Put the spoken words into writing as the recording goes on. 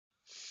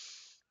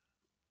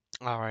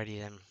Alrighty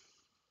then.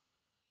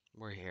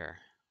 We're here.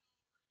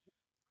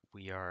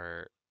 We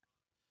are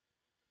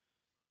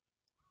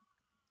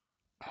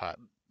uh,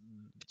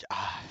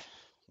 ah,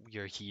 we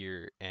are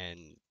here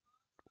and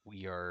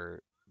we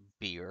are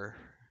beer.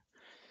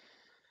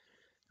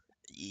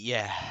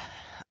 Yeah.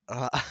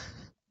 Uh,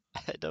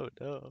 I don't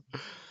know.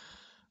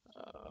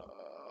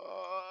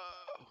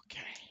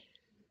 Okay.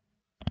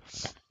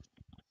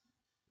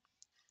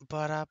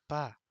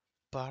 Ba-da-ba.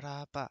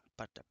 Ba-da-ba.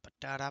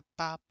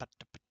 Ba-da-ba-da-da-ba.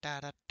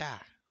 Ba-da-ba-da-da-da.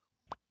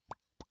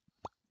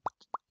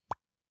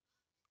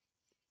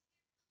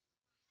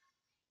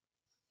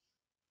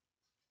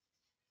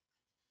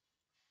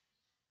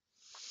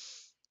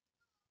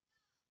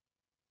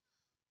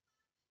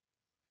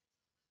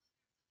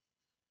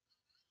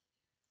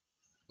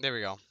 There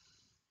we go.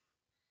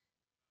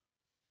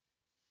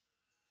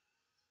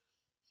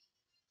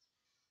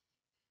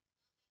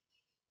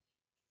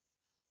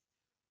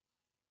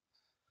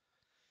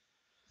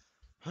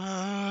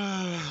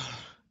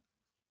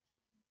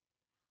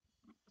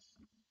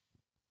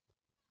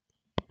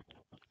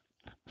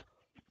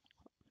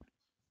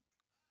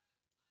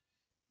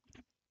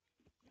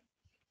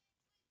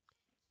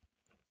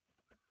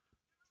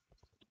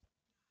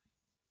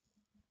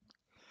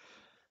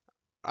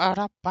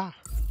 Ba-da-ba.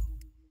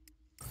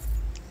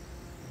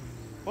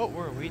 What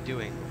were we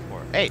doing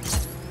before? Hey!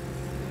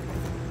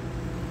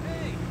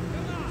 Hey,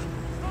 come on!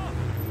 Stop!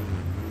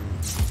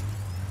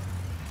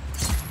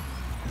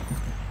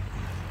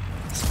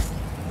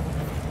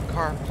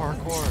 Car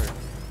parkour.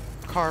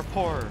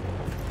 Carpour.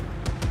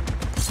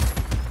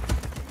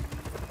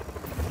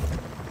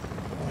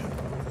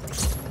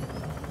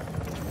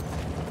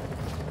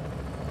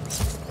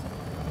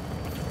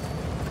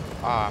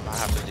 I'm gonna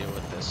have to deal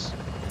with this.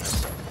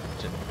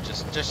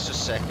 Just a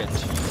second.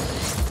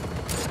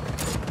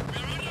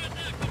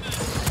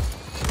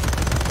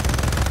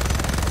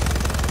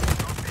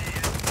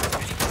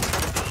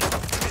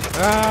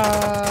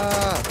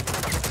 Ah!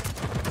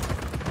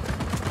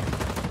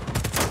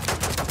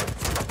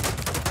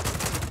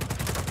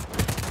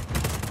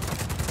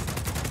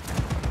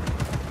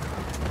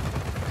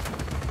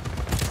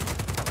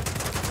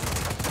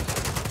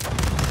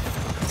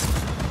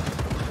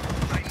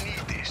 I need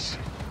this.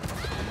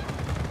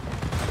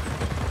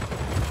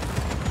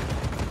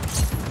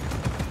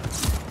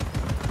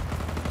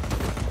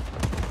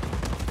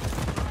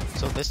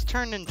 So this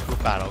turned into a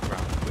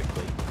battleground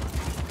quickly.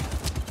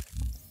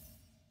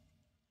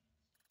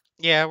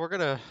 Yeah, we're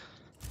gonna.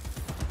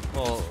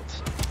 Well,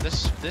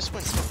 this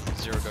went from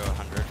 0 to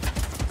 100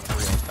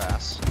 real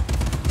fast.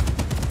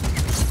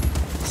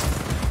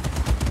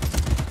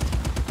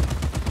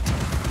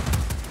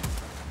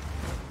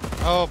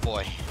 Oh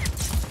boy.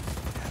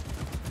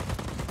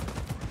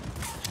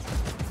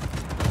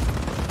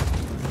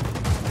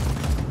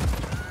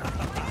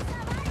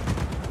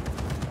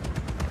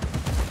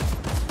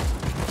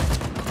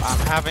 I'm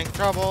having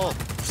trouble.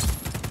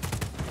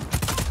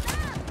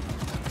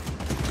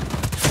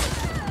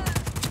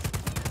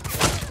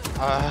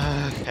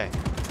 Okay.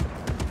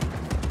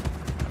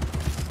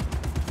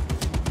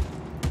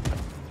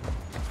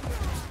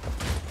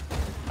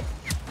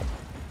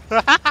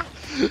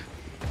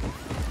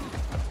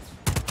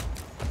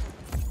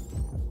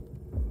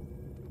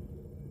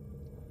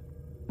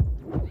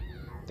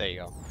 There you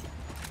go.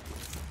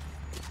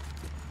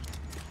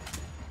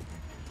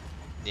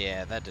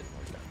 Yeah, that didn't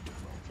work out too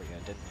well for you,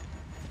 didn't it?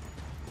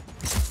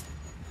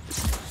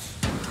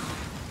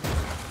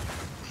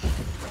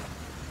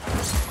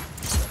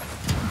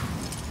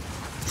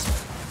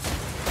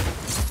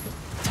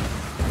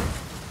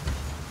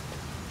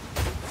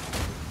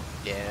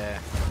 Yeah.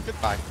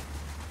 Goodbye.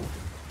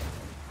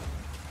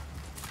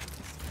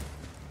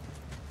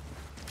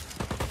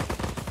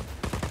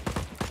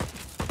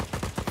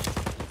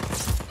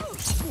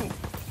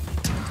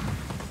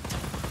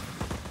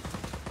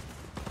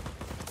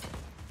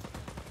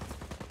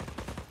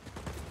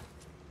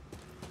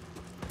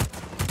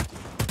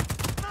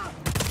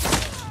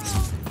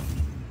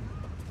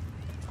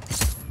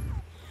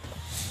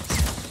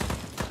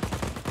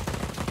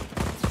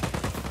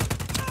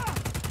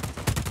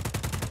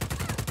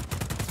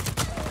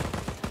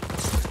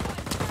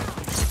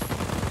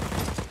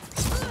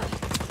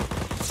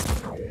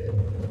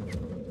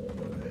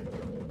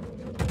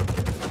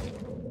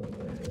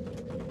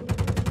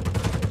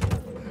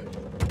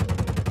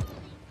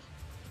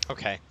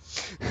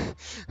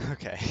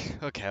 Okay.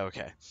 Okay.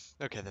 Okay.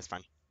 Okay, that's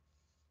fine.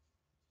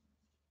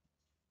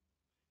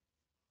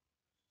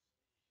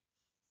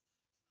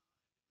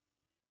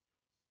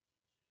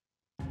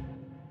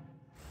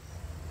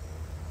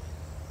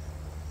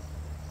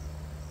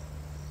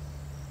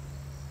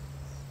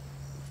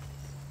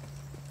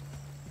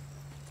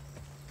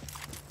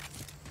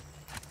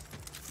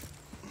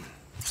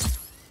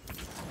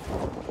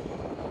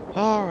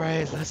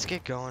 Alright, let's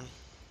get going.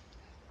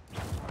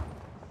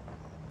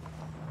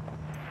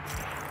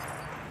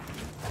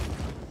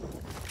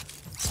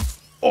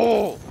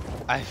 Oh!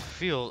 I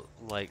feel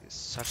like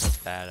such a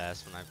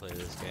badass when I play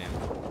this game.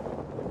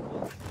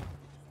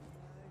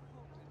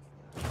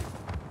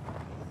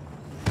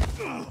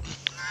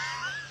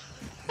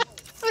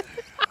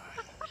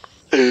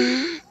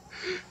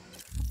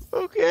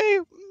 Okay,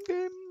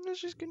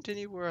 let's just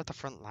continue. We're at the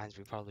front lines.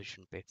 We probably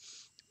shouldn't be.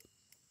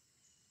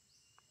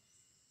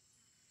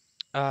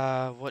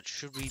 What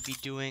should we be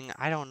doing?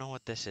 I don't know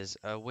what this is.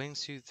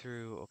 Wingsuit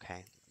through.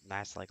 Okay,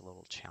 nice, like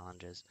little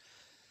challenges.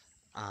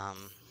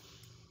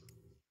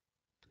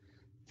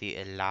 The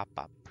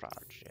Elapa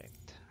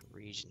project.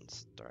 Region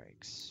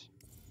strikes.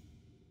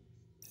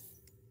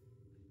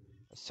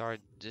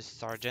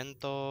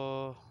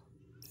 Sargento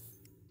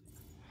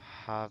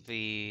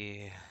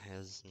Javi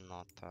is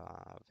not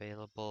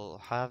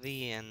available.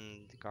 Javi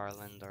and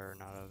Garland are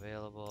not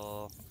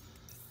available.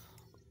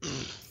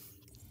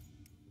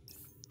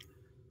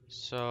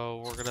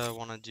 So we're gonna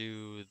want to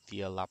do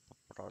the Elapa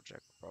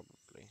project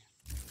probably.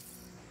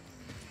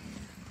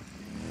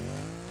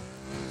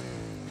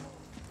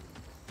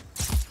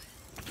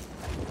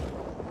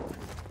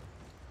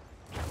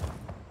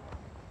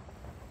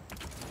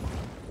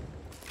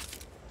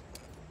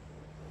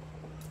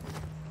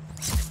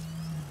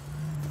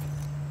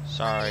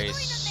 Sorry.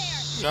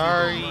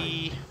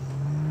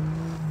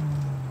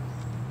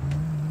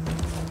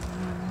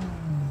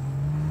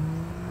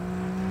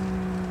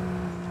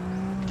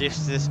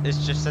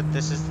 It's just that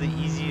this is the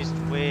easiest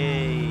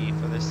way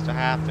for this to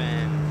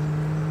happen.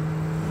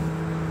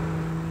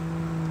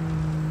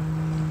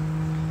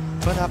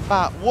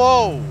 But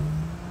whoa!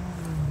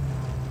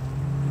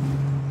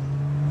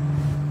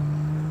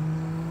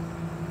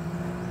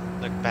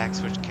 Look back,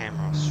 switch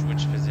camera,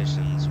 switch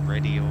positions,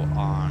 radio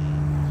on,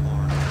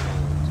 horn hold.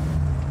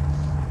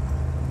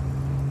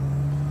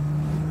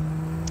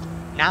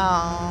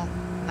 No,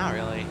 not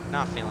really.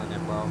 Not feeling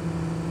it, bro.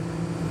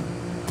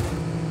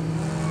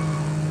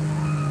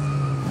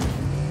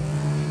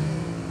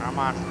 Come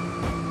on.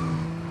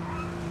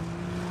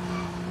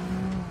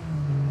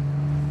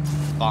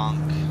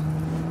 Bonk.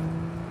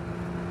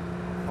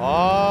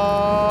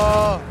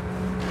 Oh!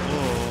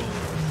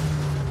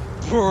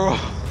 Bro.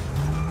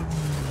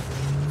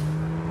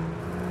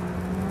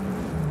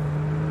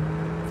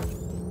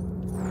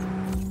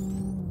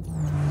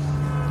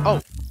 Oh,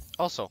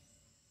 also,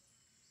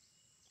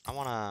 I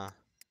wanna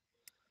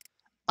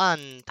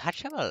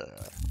untouchable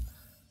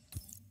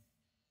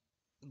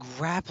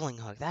grappling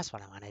hook. That's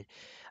what I wanted.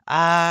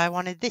 I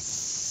wanted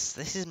this.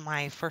 This is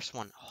my first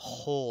one.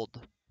 Hold.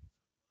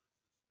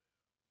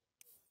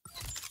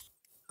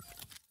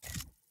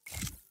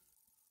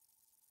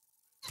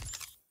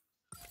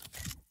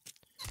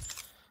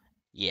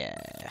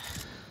 Yeah.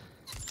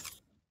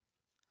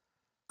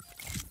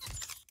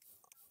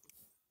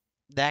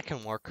 That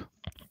can work.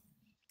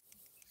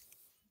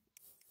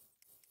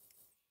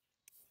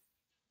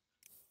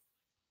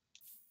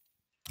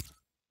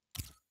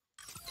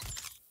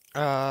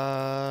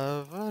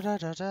 Da da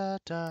da da,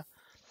 da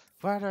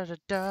da da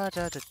da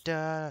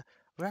da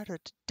da da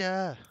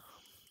da.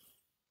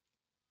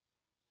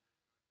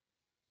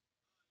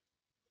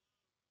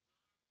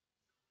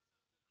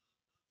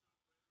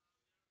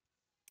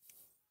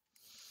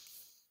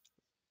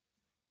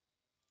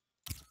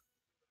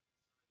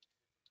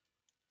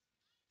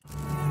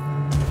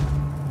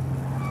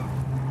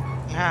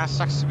 Ah,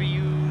 sucks to be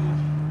you.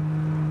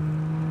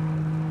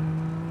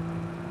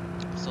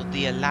 So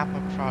the Elapa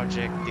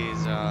project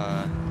is,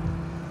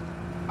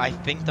 I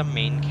think the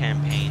main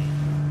campaign.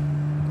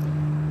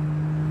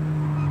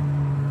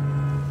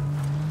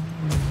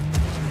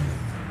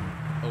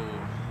 Oh,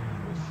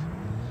 oof.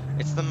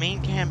 It's the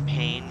main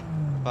campaign,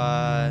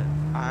 but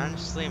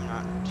honestly, I'm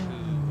not too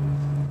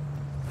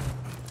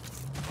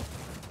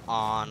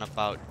on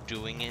about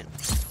doing it.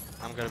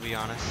 I'm gonna be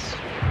honest.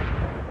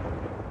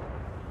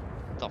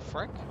 The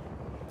frick?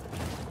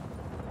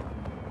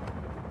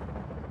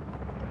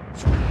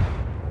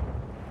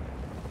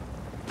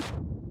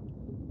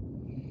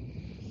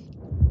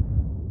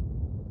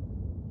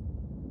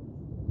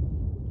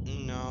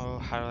 No,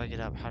 how do I get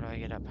up? How do I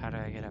get up? How do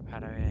I get up? How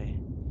do I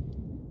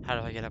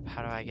get up?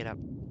 How do I get up?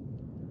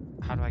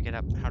 How do I get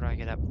up? How do I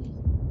get up?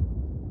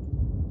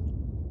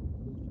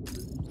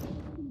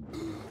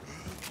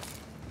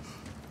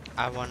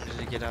 I wanted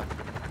to get up,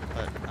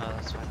 but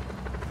that's fine.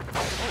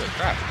 Holy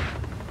crap.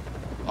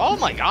 Oh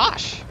my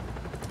gosh!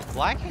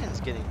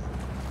 Blackhand's getting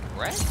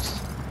wrecked.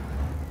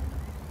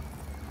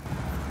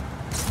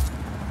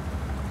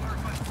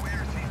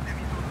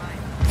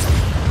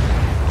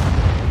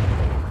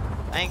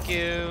 Thank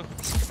you.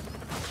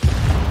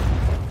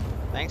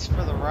 Thanks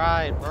for the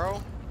ride,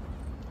 bro.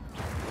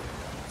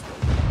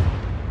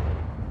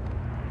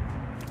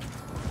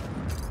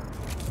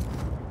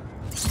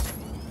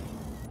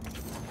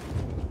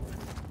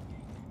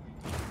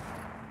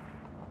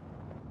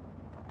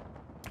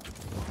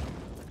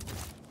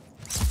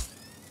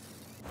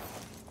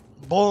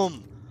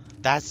 Boom!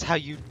 That's how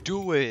you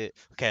do it.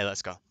 Okay,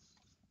 let's go.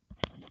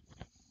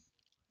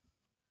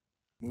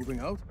 Moving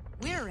out?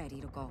 We're ready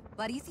to go,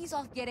 but Izzy's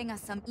off getting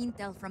us some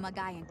intel from a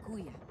guy in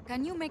Kuya.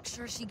 Can you make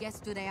sure she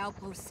gets to the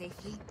outpost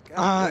safely?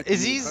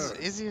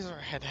 Izzy's our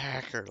head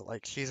hacker.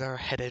 Like, she's our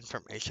head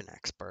information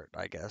expert,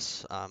 I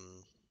guess.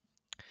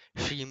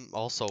 She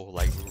also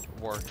like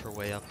worked her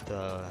way up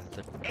the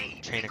Hey,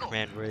 chain of Rico,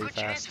 command really good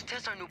chance fast. to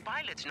test our new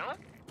pilots, no?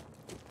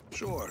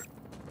 Sure.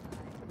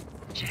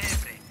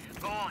 Chévere.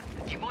 Go on.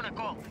 Keep on a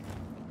go.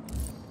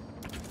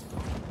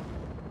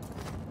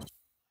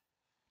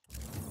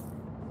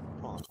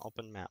 Hold on,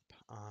 open map.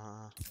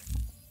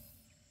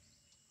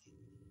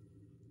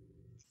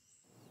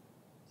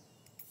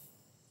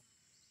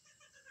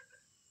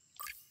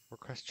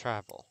 Request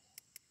travel.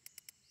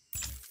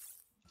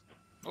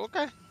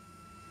 Okay.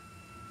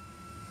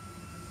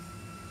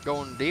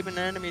 Going deep in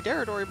enemy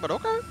territory, but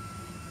okay.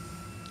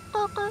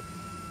 Okay.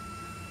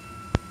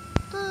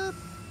 Good.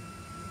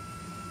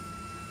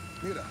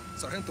 Mira,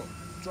 Sargento,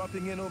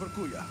 dropping in over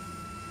Kuya.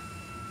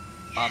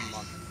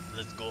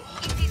 Let's go.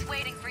 He's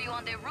waiting for you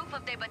on the roof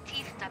of the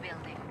Batista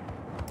building.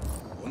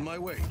 On my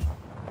way.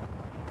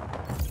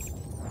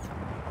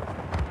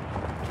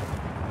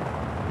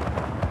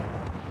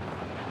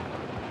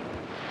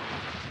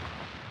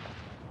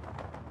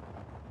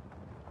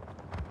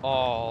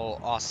 Oh,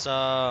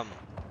 awesome.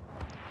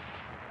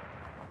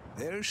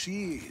 There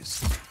she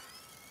is.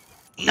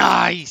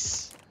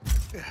 Nice!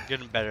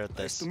 Getting better at Nice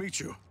this. to meet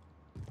you.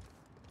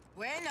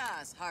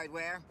 Buenas,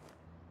 hardware.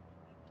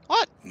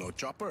 What? No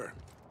chopper.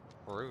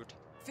 Rude.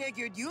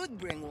 Figured you'd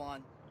bring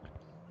one.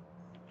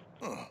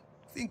 Huh.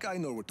 Think I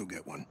know where to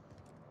get one.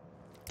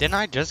 Didn't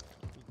I just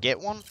get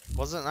one?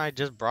 Wasn't I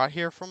just brought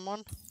here from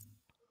one?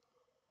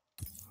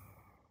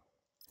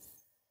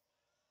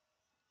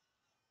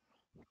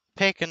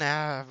 Pick an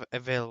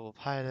available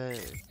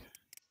pilot.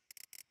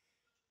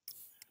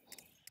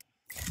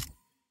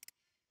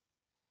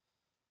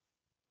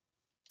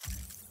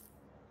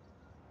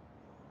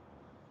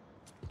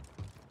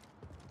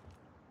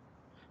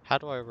 How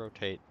do I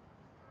rotate?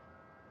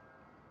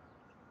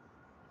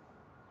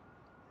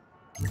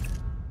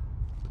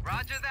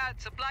 Roger that.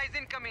 Supplies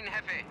incoming,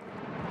 Jefe.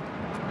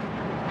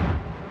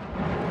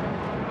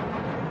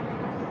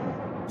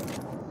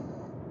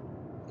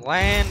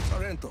 Land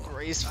Sargento,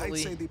 gracefully.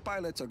 I'd say the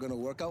pilots are gonna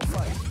work out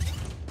fine.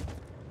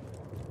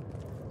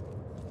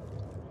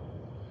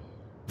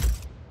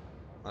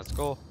 Let's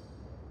go.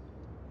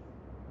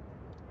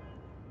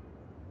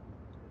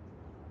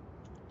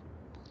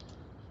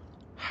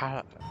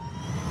 How?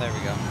 There we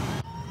go.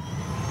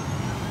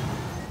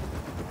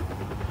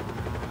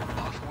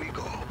 Off we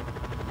go.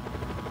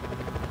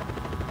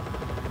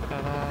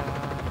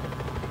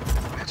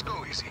 Ta-da. Let's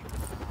go easy.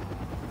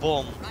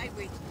 Boom. Right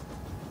with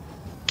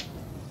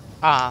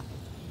Ah.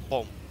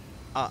 Boom.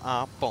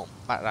 Boom.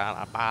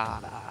 Mira,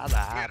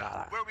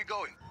 where are we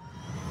going?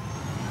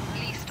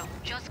 Listo.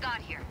 Just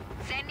got here.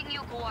 Sending you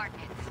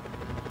coordinates.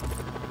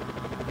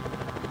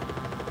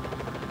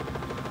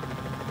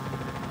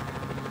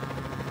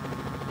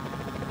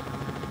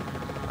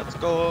 Let's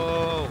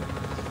go.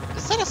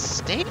 Is that a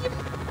stadium?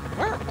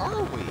 Where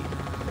are we?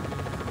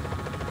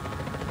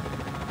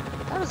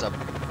 That is a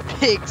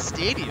big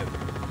stadium.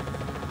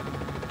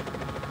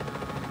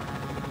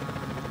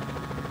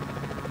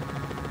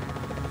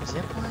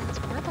 Zip lines?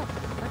 Where the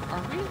frick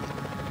are we?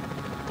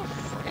 What the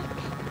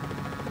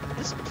frick?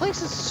 This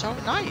place is so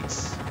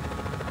nice.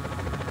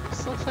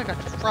 This looks like a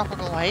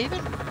tropical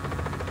haven.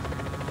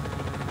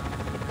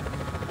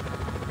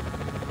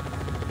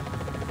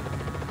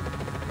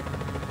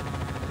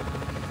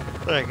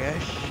 I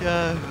guess,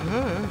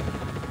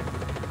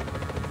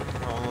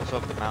 we're almost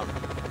up the mountain.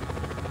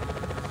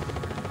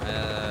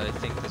 I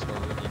think that's where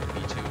we need to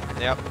be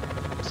too. Yep.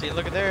 See,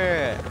 look at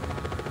there.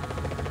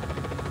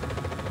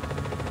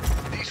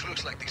 This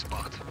looks like the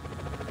spot.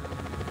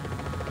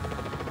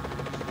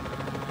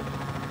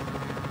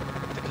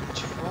 The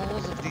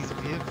controls of these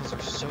vehicles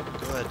are so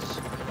good.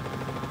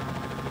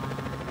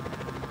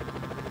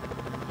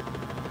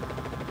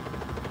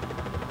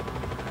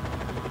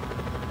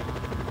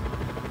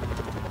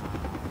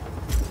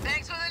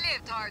 Thanks for the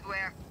lift,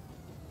 hardware.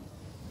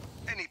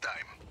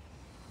 Anytime.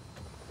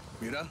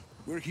 Mira,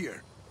 we're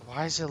here.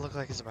 Why does it look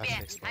like it's about to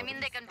Yeah, explode? I'm in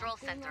the control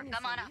center.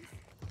 Come on up.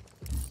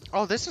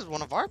 Oh, this is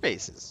one of our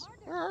bases.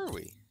 Where are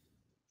we?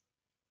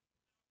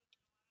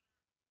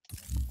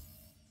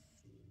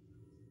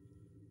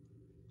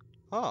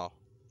 Oh,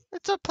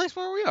 it's a place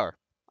where we are.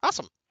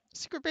 Awesome.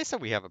 Secret base that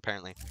we have,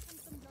 apparently.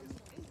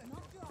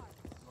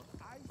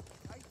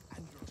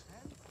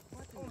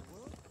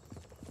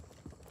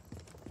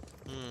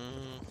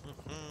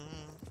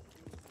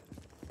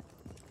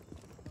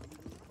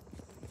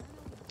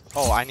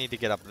 Oh, I need to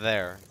get up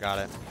there. Got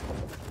it.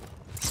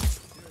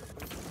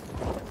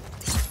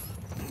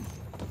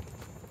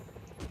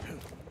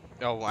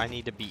 Oh, I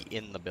need to be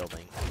in the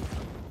building.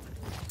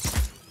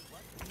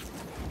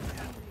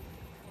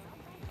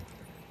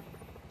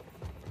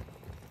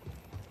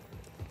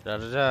 Da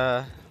da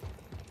da.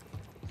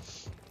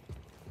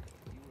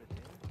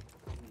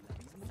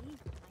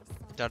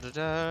 Da da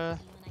da.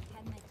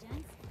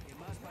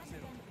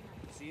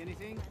 See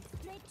anything?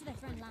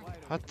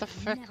 What the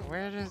frick?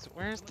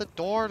 Where's the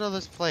door to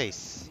this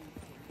place?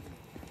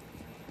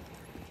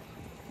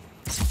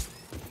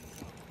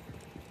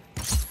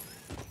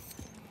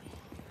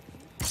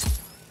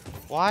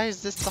 Why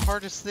is this the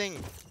hardest thing?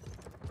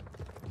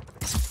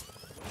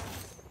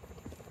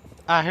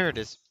 Ah, here it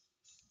is.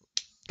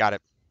 Got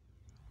it.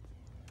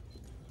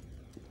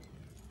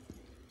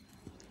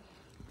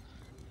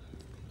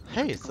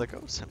 Hey, it's the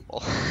go symbol.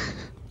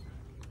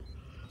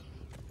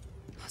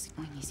 How's it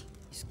going, Easy?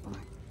 Just go.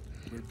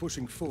 We're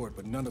pushing forward,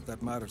 but none of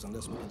that matters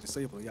unless we can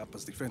disable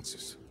Yappa's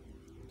defenses.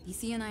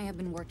 Easy and I have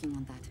been working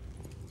on that.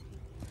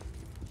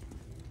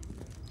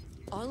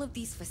 All of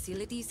these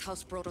facilities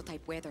house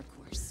prototype weather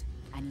cores,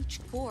 and each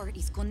core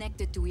is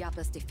connected to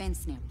Yappa's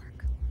defense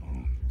network.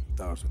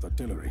 Towers with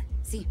artillery.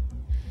 See,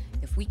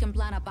 if we can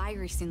plant a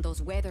virus in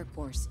those weather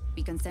cores,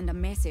 we can send a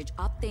message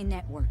up the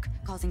network,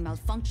 causing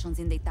malfunctions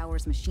in the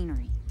tower's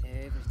machinery.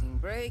 Everything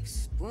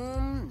breaks.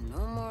 Boom.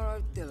 No more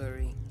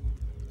artillery.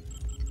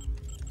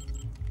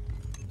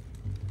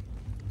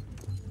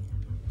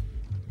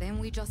 Then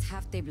we just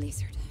have the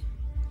blizzard.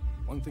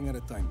 One thing at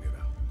a time,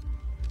 Mira.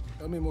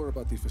 Tell me more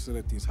about the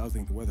facilities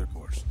housing the weather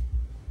cores.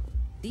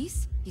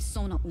 This is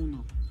Zona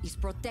Uno. It's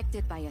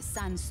protected by a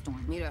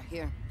sandstorm. Mira,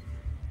 here.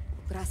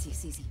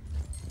 Gracias, Easy.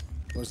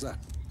 What's that?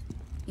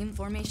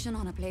 Information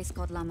on a place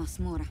called La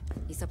Masmorra.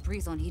 It's a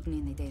prison hidden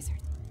in the desert.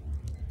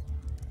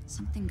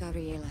 Something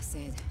Gabriela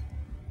said.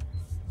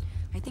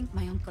 I think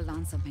my Uncle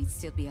Lanza might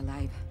still be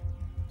alive.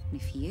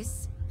 And if he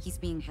is, he's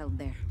being held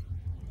there.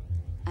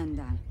 And,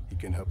 He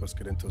can help us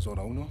get into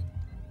Zona Uno?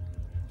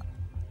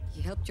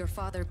 he helped your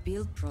father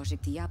build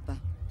Project Yappa.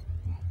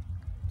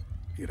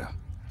 Mira,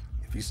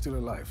 if he's still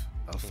alive,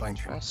 I'll find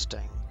him.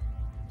 Interesting.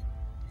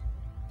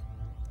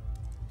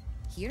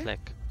 Here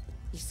Click.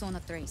 is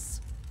Zona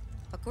Trace.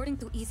 According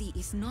to Easy,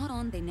 it's not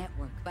on the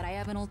network, but I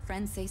have an old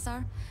friend,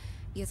 Cesar.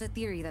 He has a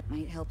theory that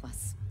might help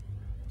us.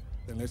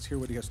 Then let's hear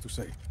what he has to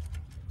say.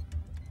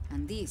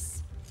 And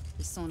this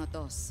is Zona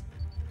Dos.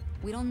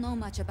 We don't know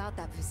much about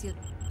that facility.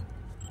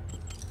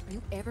 Are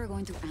you ever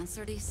going to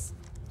answer this?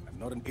 I'm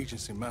not an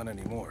agency man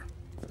anymore.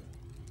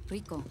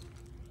 Rico,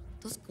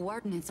 those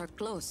coordinates are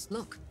close.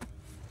 Look.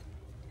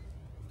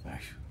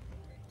 Ay,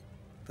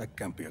 that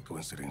can't be a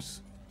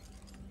coincidence.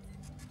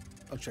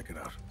 I'll check it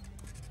out.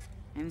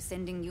 I'm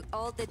sending you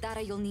all the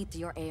data you'll need to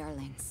your AR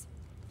lens.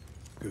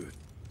 Good.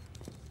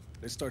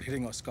 Let's start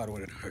hitting Oscar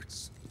where it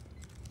hurts.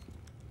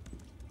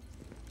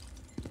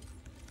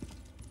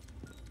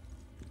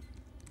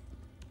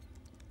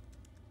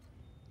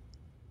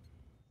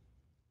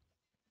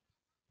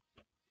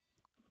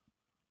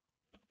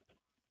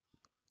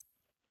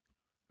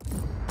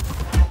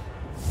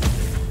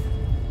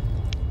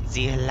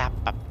 The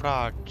Lapa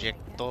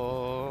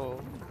Projecto.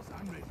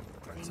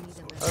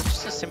 Oh,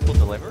 just a simple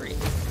delivery.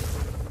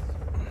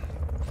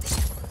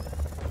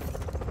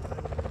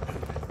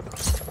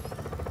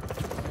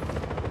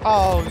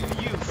 Oh,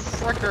 you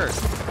fricker!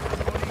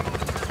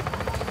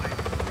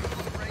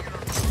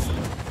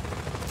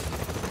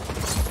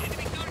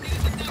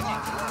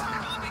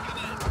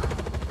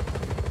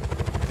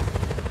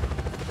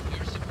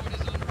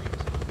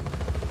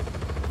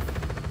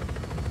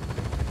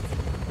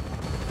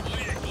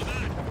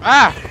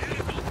 Ah!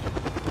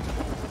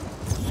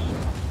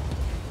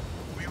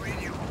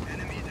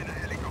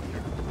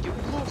 You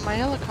blew up my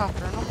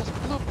helicopter and almost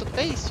blew up the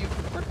base, you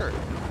fricker!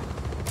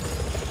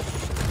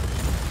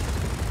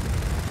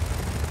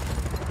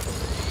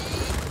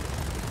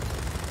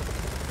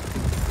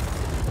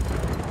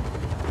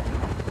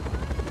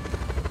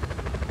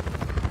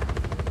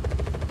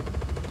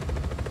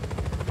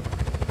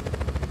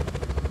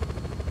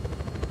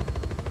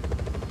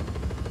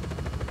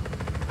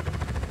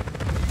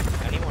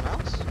 Anyone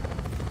else?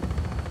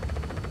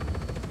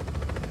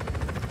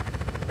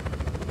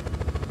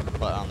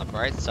 But on the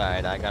bright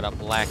side, I got a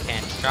black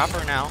hand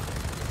chopper now.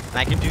 And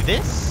I can do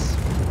this?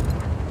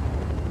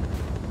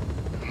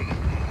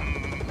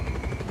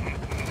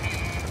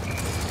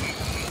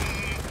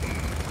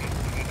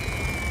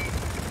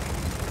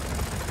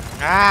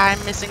 Ah,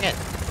 I'm missing it.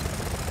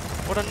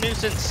 What a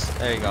nuisance.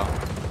 There you go.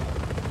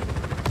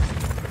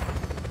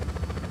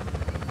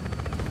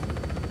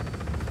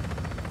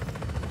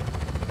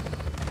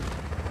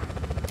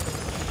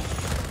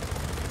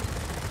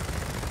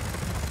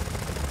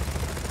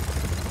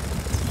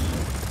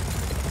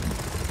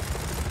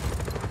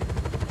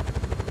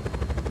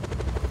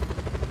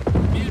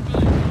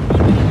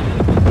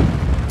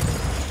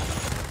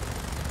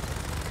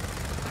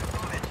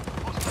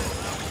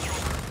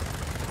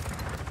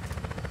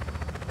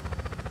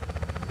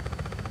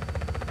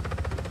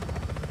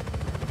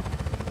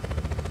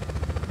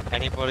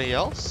 Anybody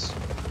else?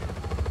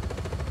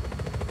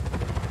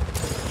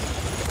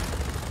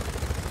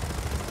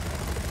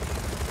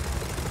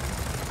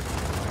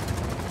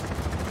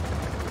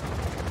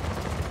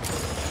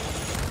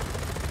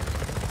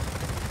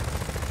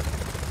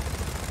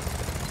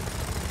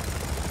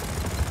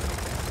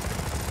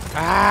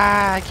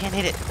 Ah, I can't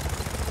hit it.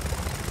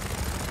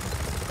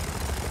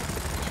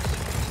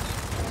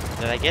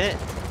 Did I get it?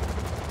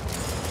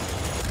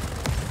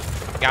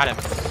 Got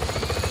him.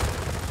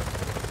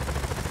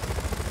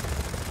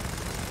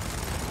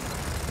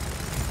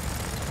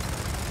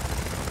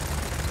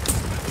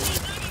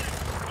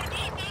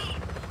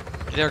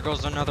 There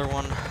goes another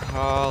one.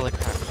 Holy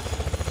crap.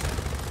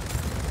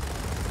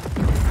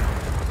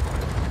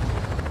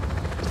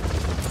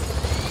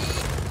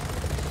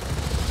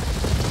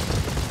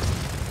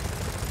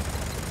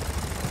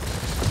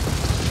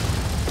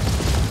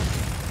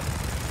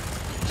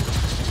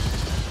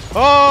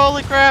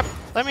 Holy crap!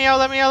 Let me out,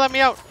 let me out, let me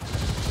out!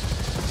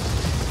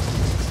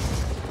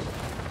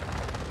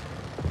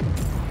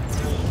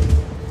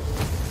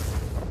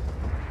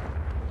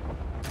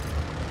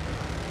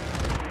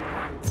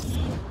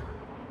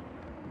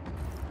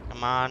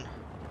 Come on.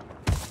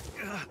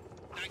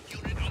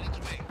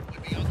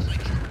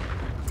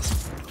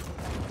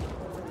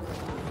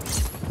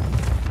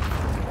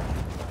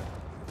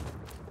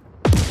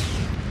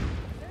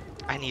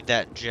 I need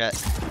that jet.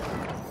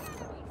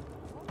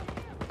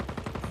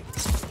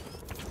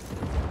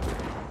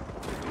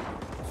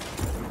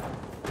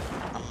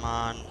 Come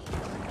on.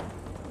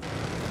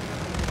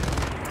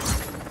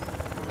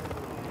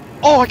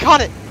 Oh, I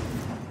caught it!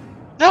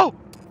 No!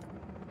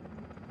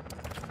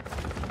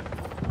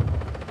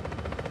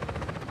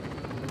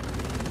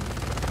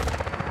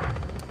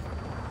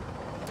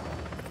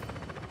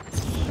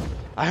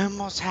 I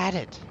almost had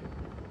it.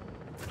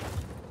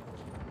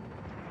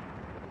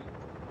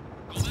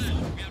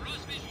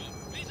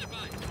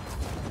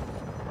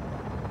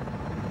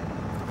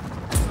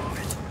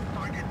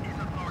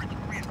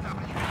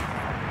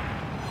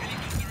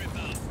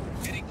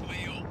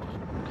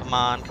 Come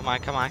on, come on,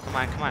 come on, come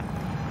on, come on.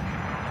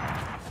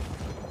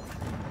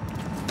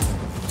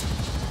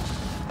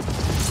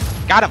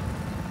 Got him!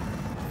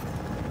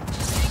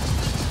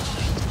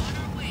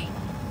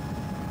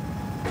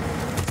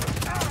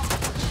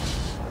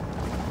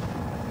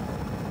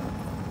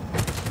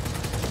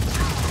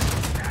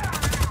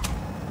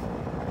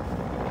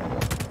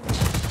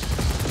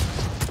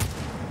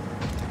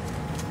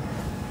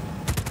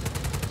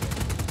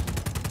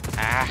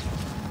 Ah.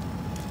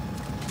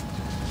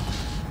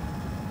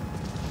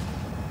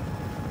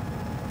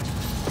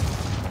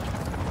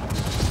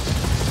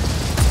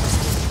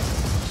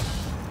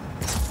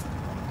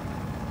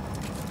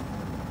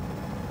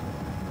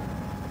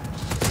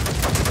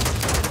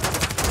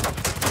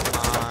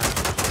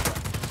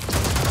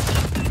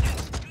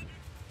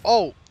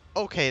 Oh,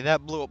 okay,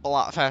 that blew up a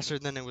lot faster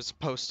than it was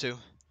supposed to.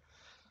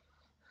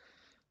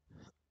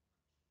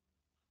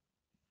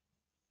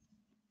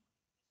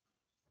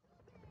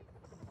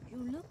 You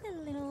look a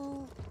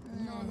little...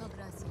 No, no,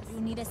 gracias.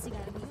 You need a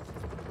cigarrillo?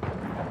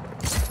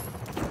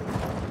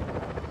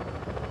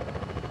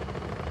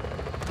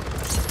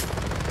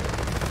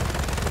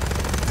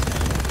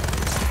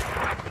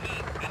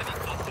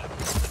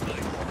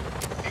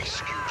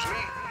 Excuse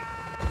me?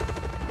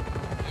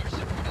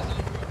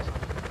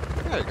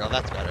 There you go,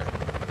 that's better.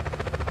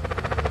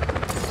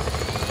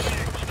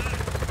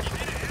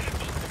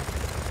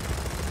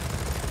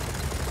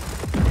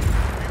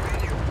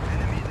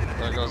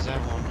 There goes that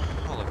one.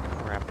 Holy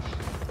crap.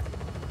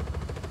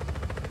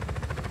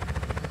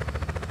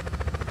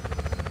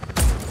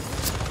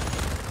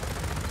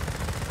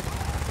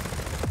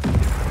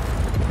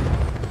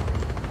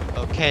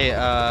 Okay,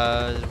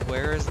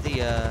 where is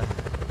the,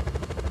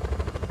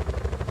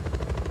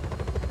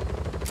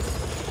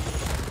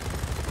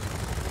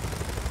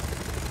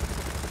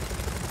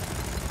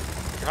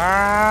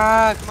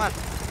 Ah, come on.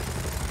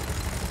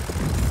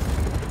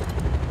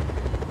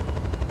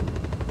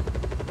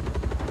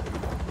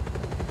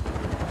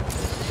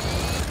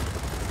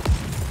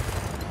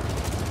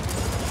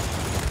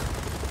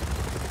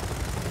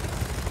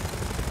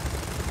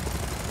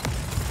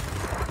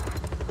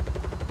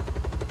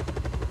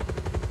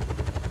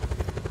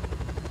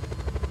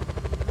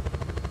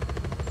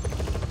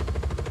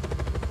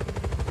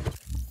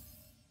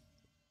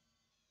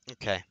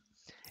 Okay.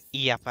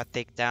 Yep,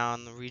 take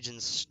down the region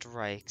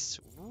strikes.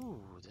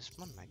 Ooh, this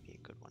one might be a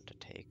good one to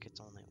take. It's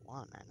only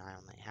one, and I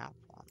only have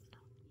one.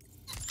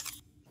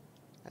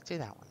 Let's do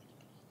that one.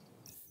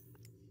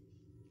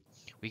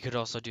 We could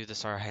also do the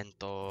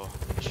Sargento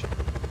mission.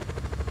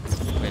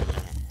 Wait a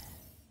minute.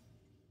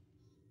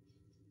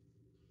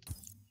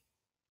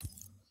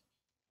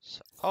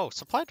 Oh,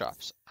 supply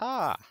drops.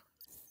 Ah.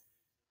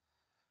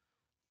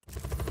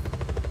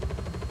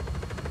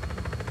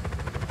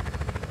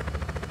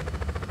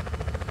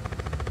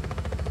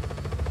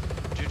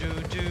 Do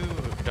do do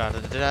da da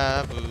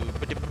da boo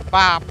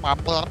ba ba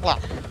blah blah.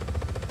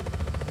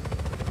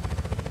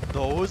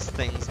 Those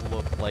things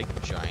look like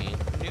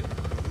giant new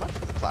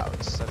mushroom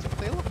clouds. That's what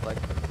they look like.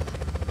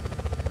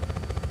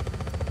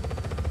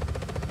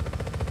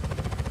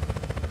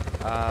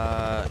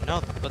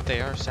 No, but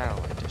they are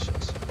satellite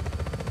dishes.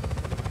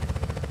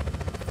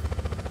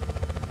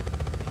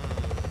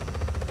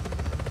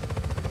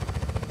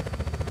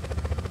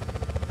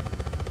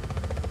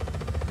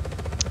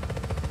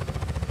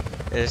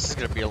 This is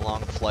gonna be a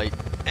long flight,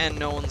 and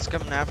no one's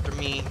coming after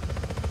me.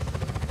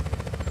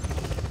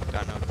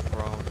 Got no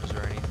drones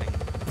or anything.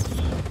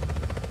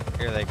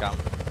 Here they come.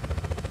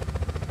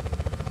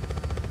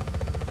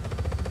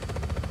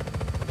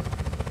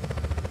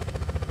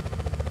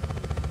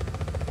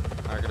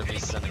 Are gonna be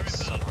sending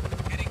someone.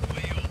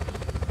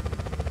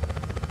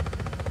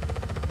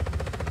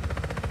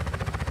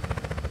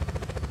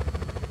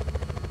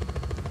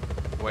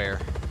 Where?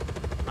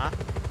 Huh?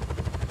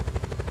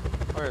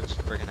 Or it's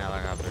freaking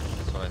helicopter.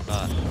 That's what I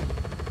thought.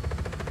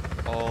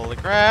 Holy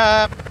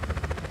crap!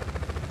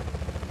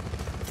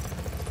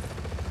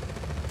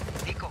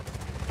 Nico,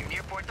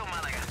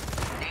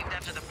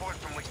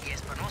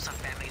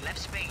 they left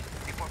Spain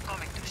before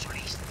coming to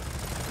Solis.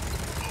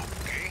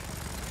 Okay.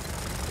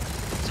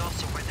 It's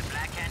also where the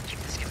Black Hand keep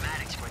the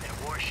schematics for their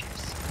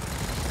warships.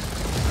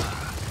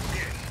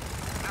 Yes.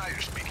 Now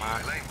you're speaking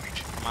my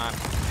language. Come on.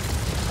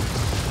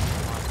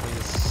 Come on,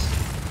 please.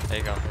 There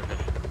you go. We're good.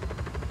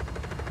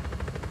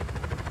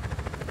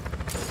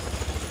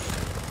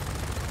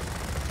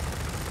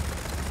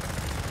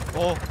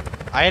 Oh,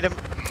 I hit him.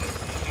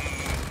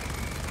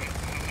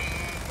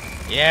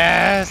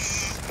 Yes.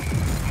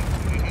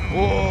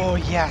 Oh,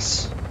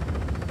 yes.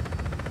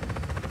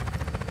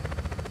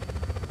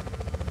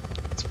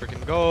 Let's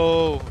freaking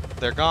go.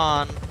 They're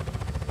gone.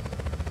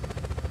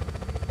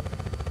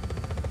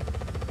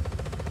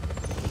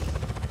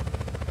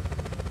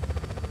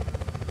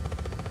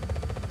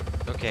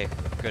 Okay,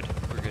 good.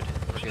 We're good.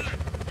 We're good.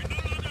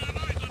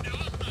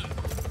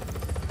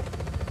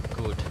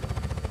 Good.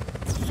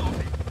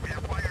 We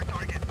acquire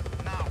target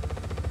now.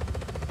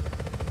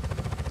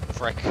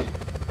 Frick.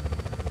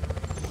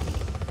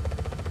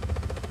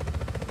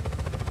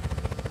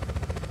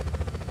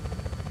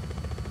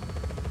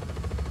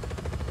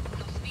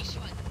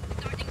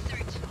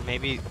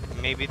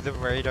 Maybe the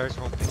radars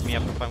won't pick me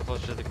up if I'm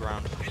close to the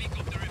ground.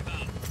 Helicopter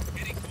inbound.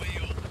 Heading to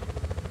AO.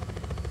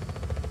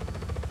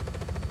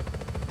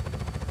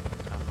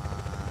 Come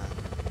on.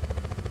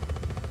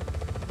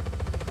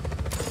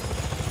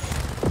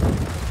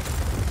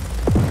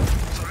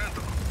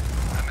 Sorrento.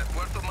 I'm at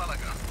Puerto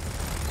Malaga.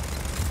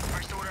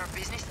 First order of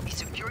business is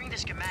securing the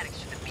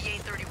schematics to the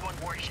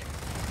BA-31 warship.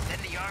 Then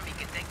the army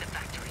can take the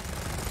factory.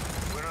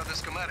 Where are the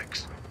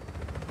schematics?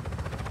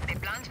 The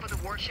plans for the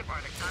warship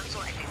are the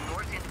console at the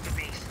north end of the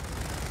base.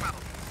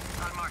 Probably.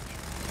 I'll mark it.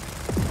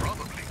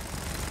 Probably.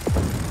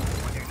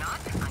 When they're not,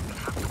 I will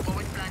have to go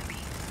with plan B.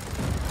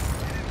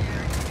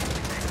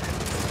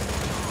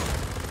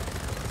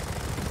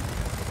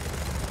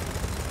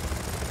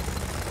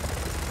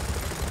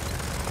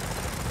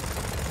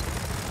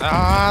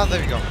 Ah,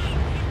 there we go.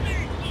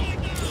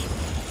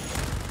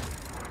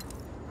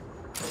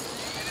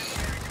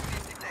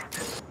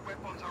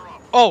 Weapons are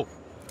off. Oh!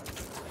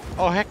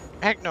 Oh, heck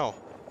no.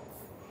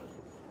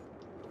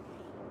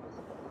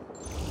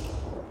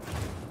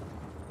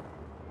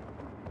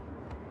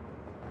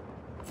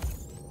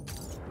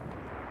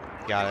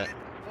 Got it.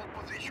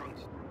 Hold positions.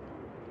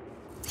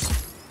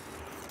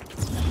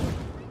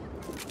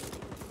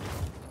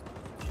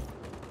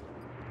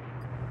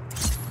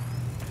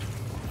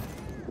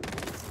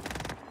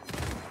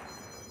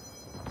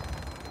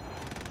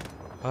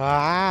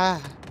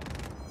 Ah!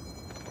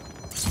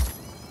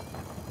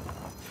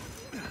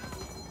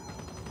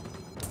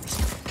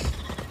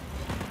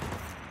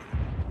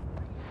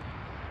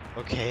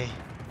 Okay.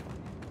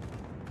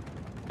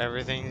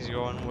 Everything's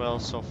going well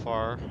so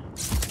far.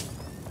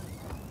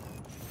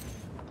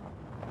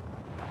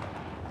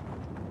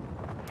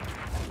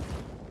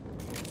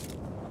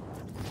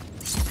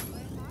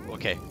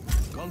 Okay,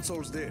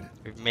 Console's dead.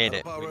 we've made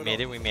it. We made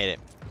it. We made it.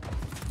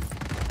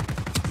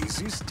 Is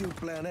this still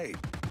plan A?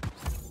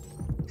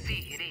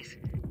 See, it is.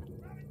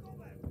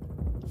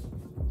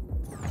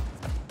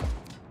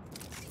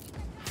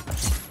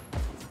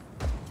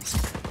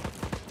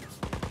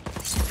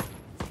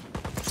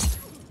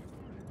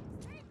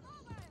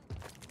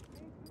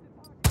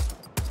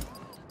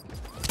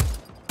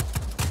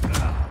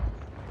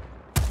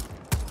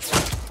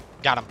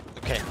 Got him.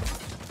 Okay.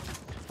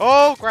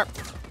 Oh, crap.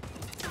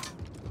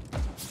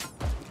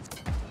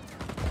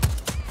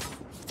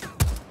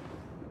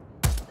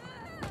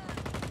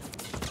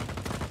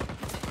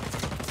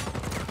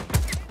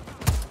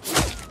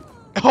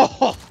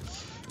 Oh!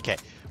 Okay.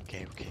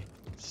 Okay, okay.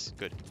 This is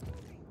good.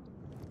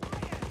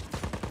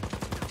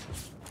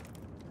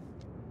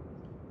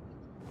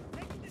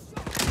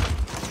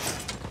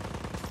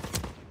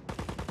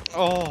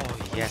 Oh,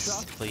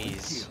 yes,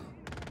 please.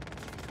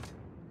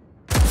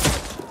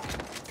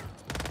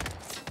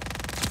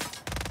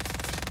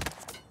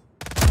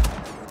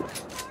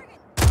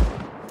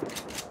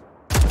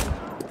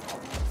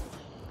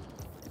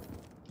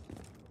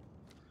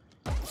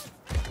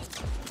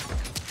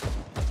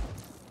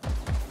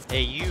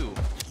 Hey, you.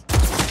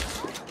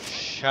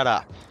 Shut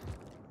up.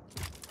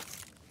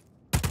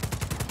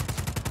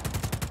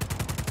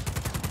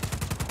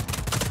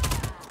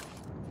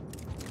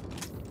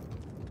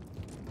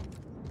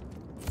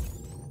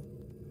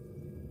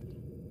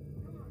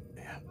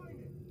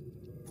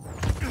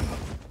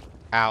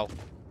 Ow.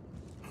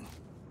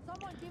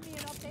 Someone give me an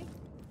update.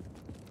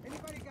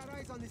 Anybody got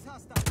eyes on this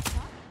hostile?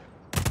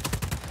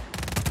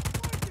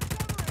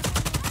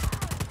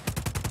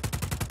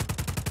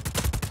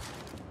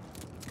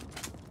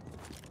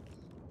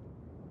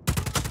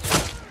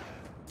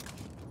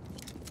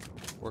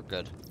 We're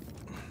good.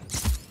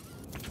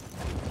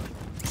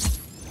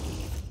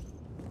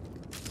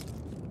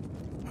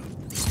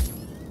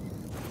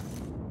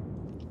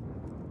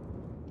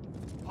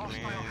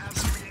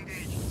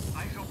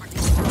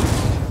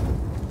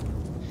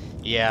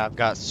 Yeah, I've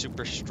got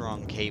super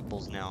strong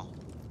cables now.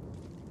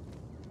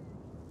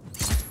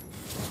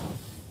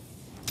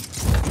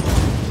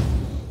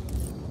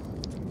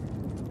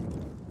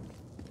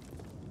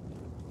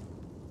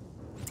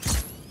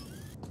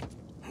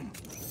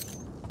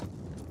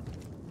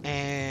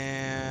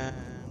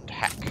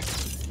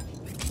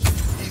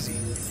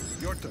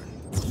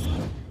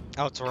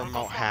 Oh, it's a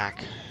remote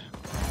hack.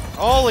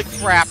 Holy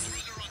crap!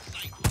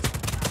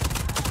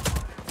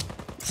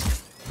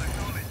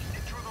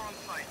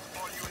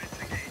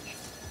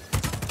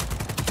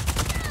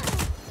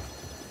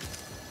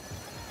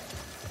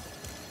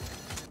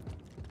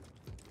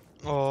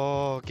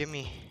 Oh, give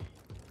me.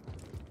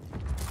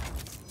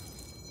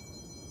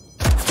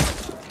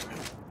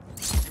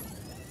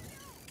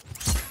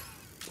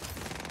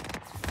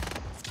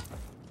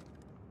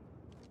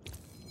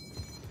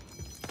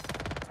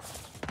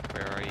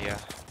 Where are you?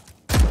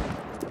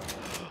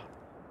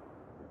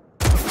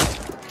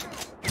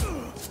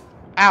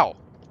 Ow!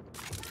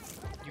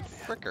 You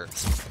fricker.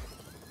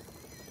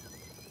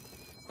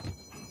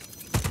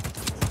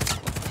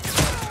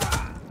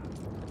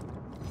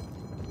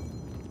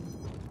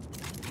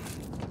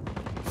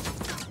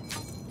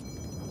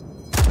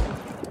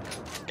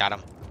 Got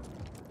him.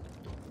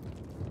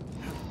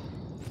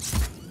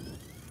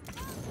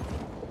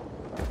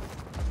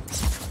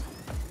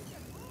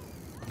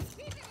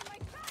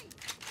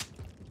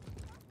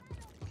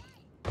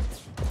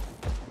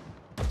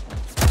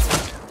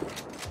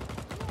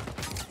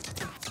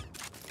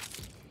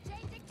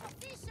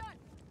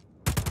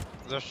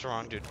 They're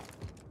strong, dude.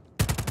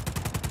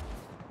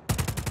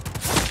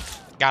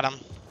 Got him.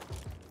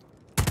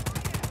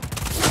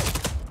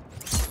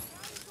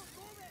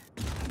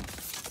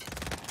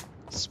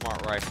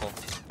 Smart rifle.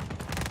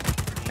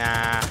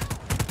 Nah.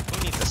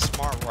 Who needs a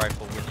smart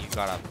rifle when you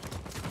got a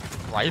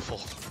rifle?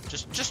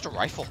 Just a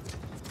rifle.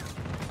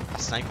 A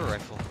sniper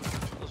rifle.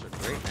 Those are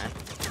great, man.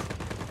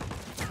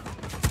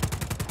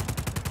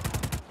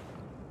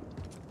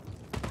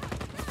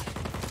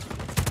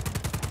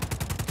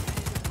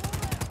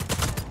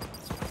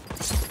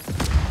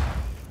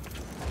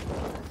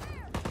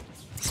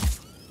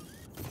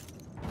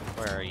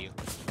 Where are you?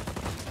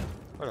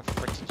 Where the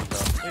frick did you go?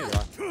 There you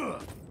are.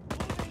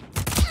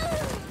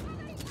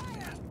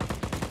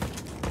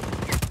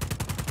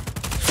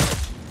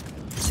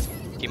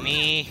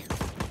 Gimme.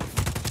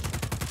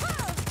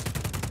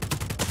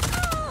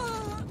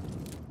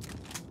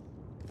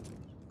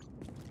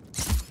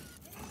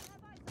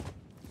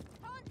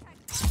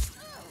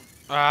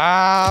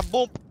 Ah,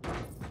 boom.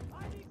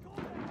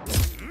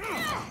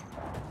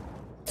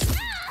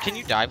 Can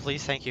you die,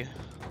 please? Thank you.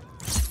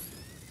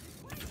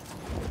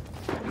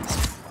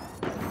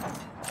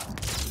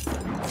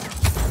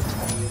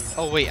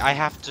 Oh wait, I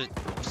have to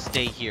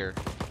stay here.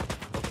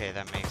 Okay,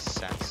 that makes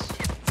sense.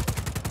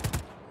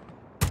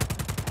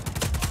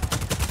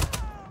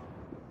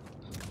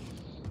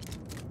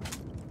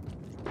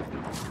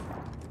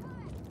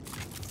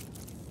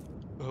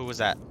 Who was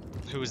that?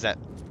 Who was that?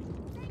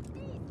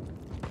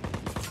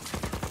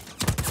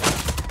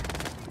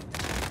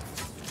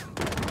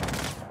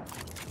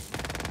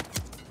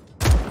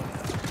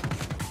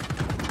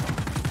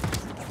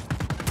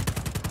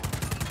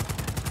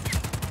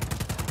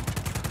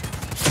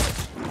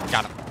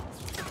 Got him.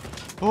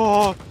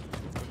 Oh!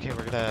 Okay,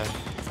 we're gonna...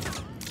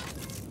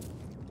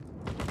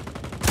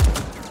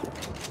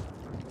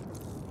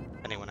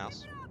 Anyone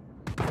else?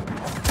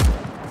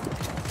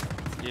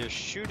 You're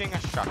shooting a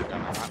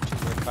shotgun. I'm not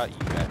too worried about you,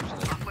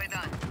 actually. Halfway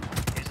done.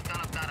 There's a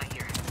ton of data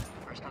here.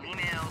 Personal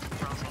emails,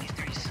 browsing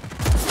histories.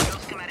 No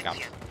schematics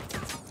yet.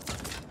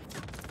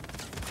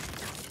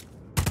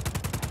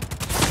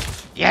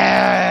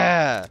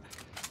 Yeah!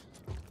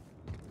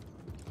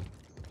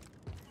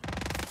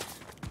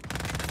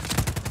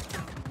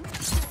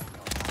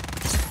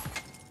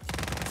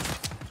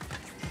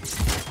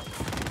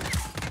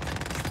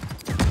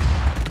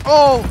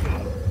 Oh!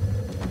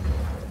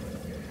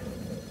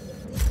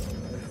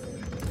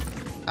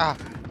 Ah.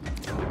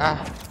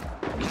 Ah.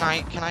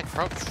 Can I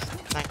crouch?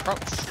 Can I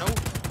crouch? No.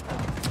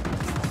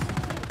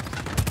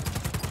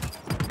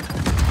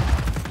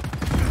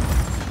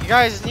 You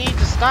guys need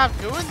to stop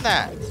doing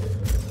that.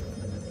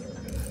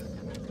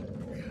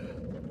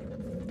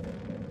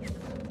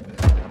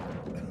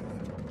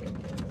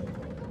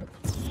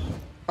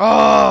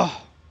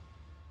 Oh!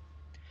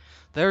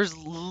 There's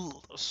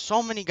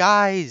so many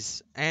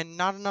guys and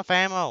not enough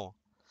ammo.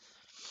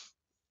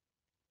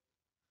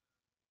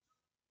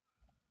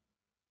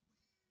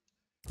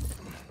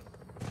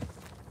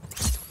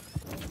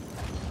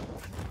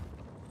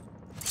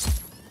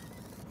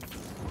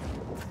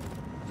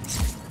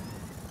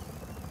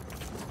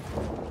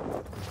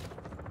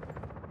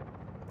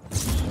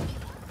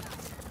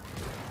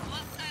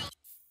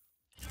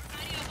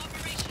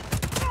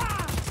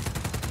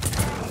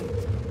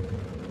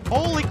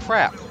 Holy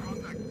crap.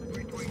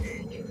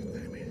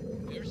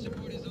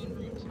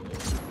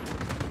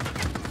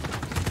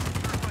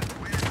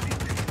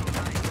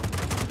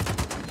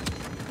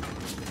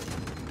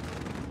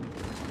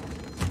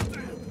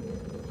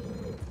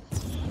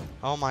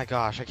 Oh my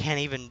gosh, I can't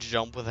even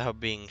jump without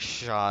being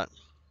shot.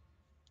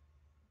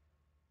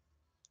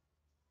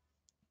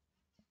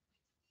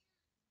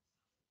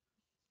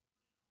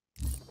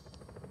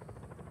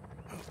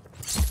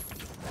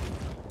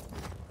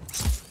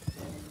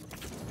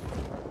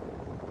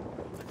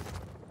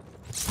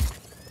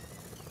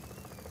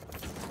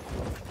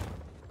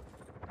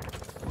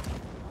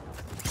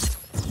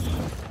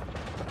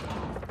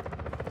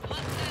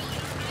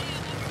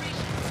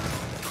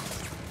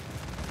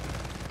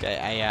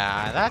 Okay,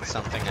 that's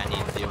something I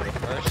need to deal with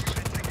first.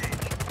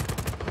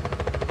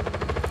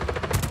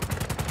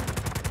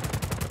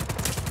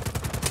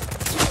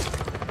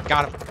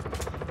 Got him.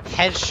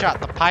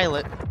 Headshot the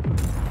pilot.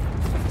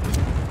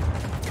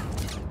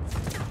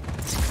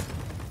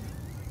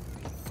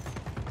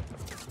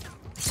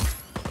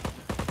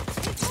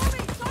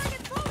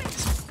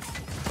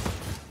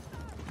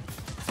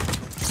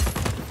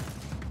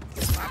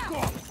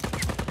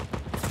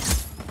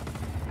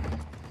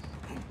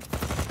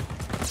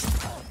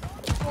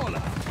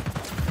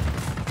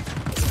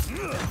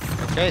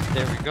 Okay,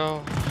 there we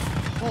go.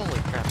 Holy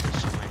crap,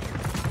 there's so many.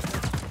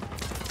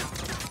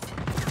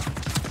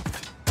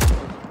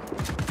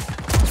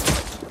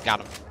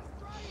 Got him.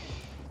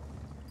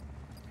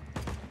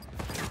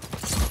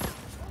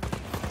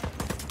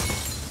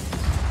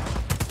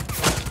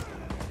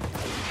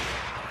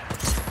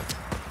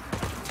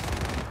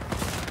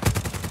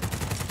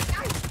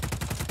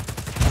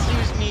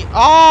 Excuse me.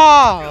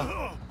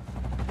 Oh!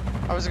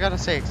 I was gonna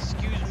say,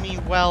 excuse me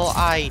while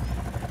I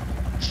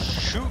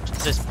shoot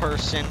this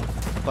person,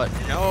 but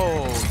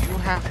no, you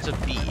have to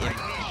be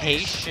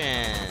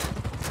impatient.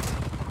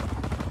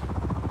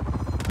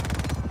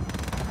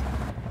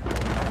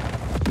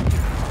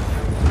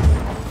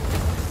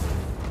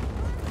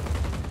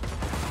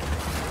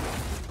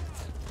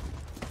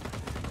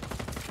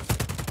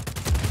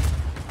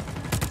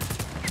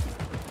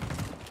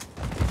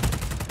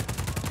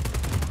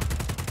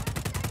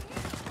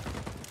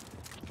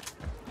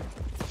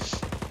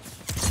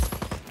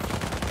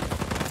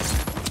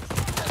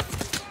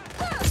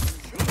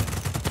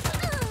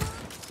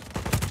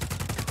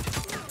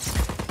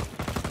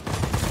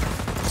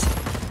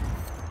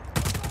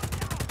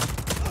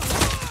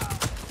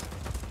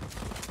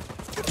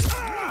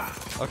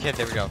 Okay,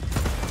 there we go.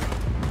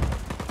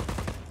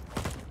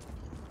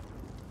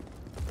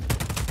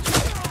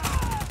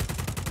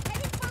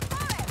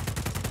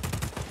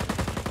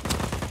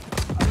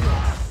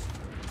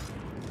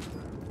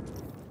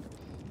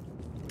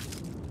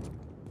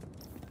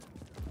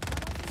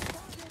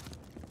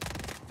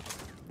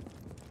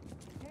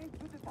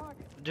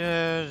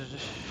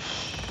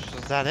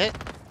 Is that it?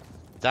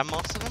 Is that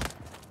most of them?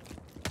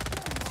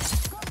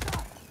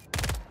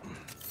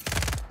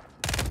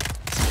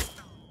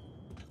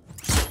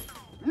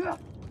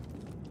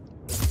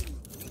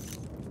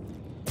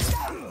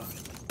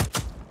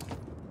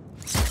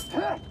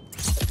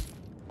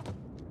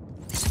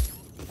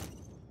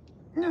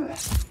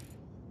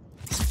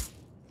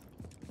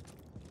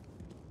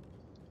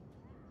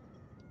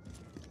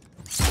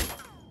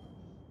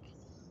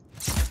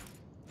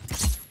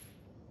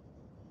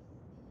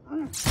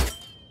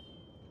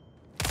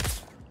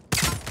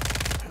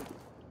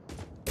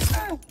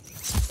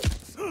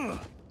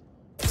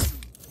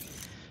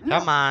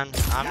 Come on,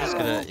 I'm just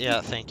gonna,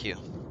 yeah, thank you.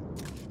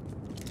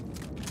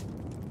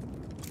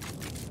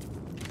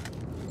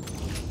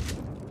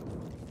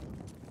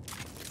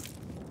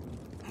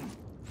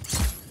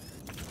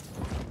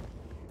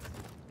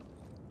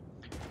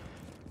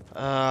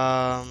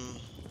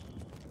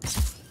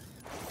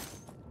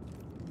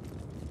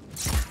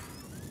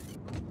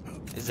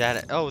 Is that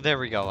it? Oh, there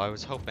we go. I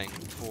was hoping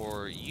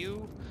for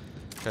you,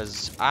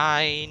 because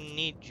I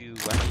need you.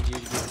 I need you to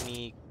give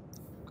me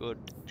good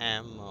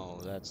ammo.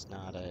 That's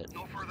not it.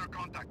 No further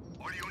contact.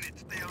 All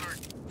units, stay alert.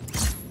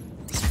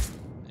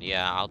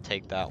 Yeah, I'll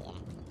take that one.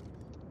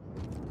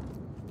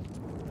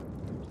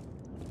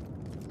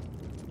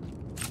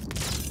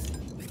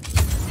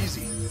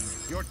 Easy.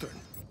 Your turn.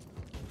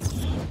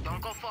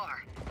 Don't go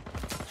far.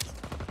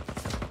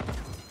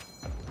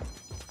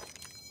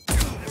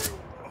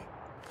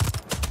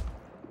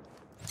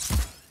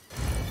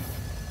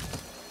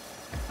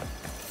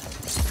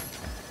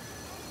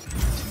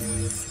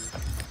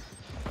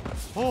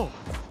 Oh.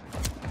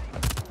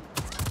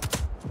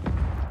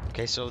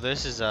 Okay, so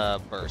this is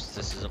a burst.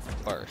 This is a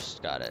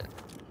burst. Got it.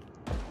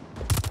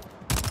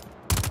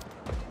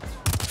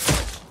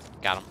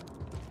 Got him.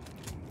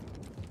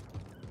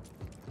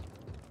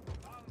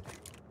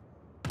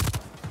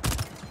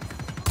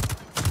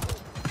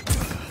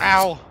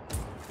 Ow!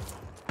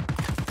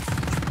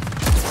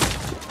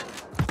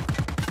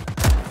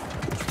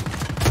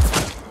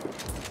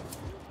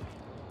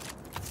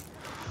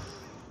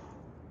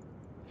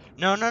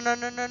 No, no, no,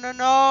 no, no, no,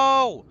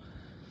 no!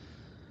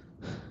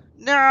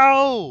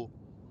 No!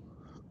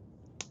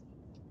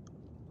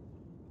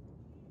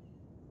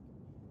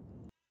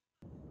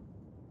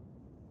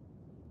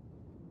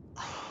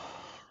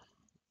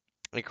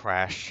 It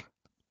crashed.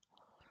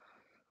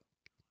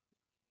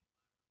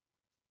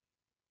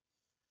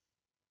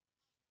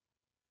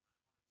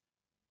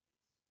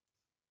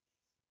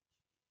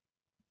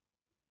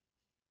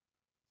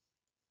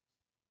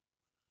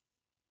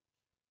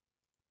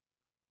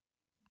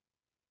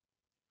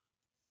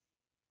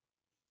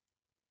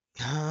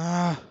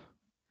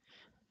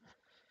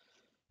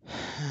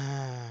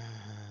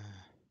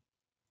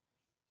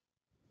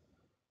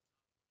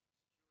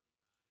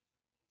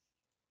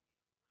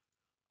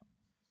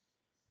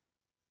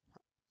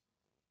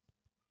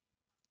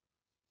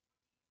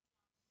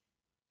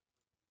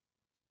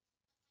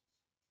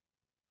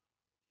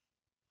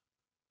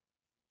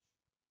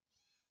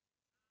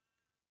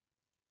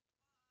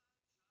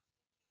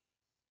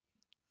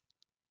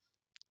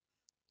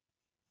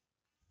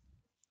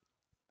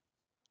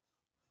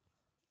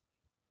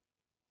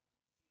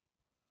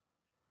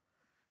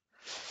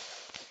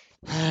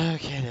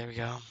 Okay, there we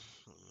go.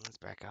 Let's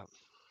back up.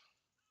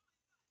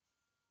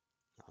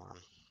 Hold on.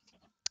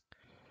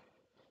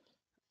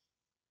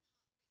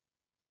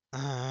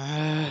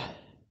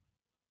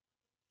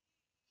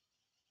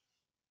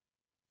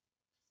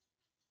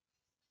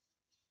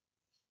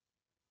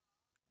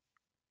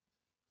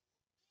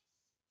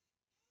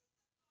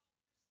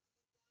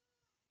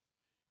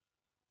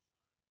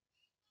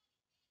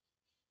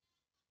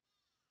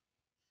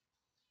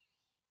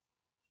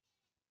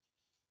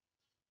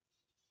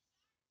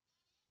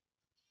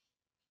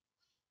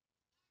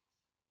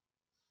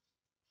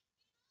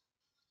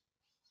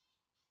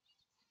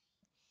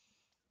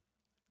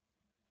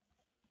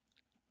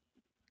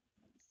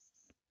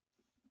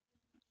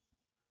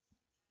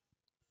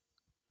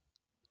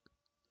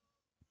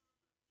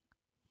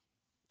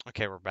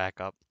 Okay, we're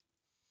back up.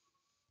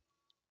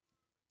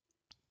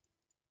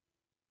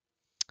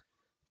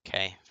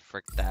 Okay,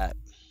 frick that.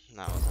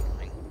 That was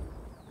annoying.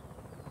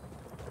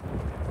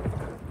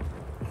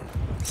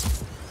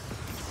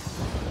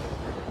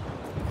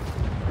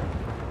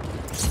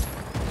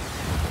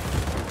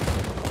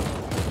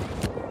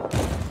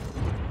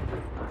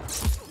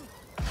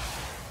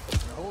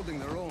 They're holding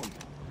their own.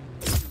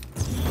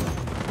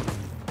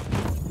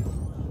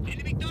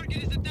 Enemy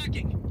target is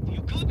attacking.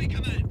 You copy,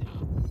 command.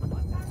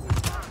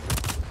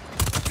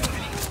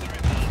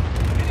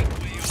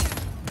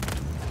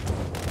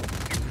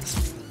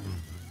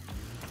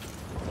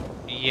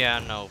 Yeah,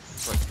 no,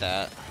 frick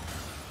that.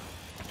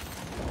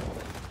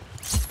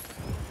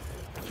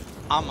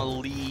 I'ma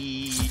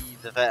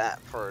leave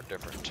that for a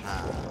different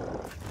time.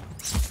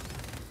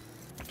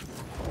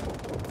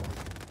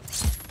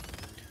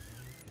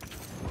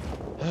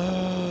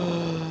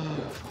 Oh,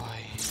 boy.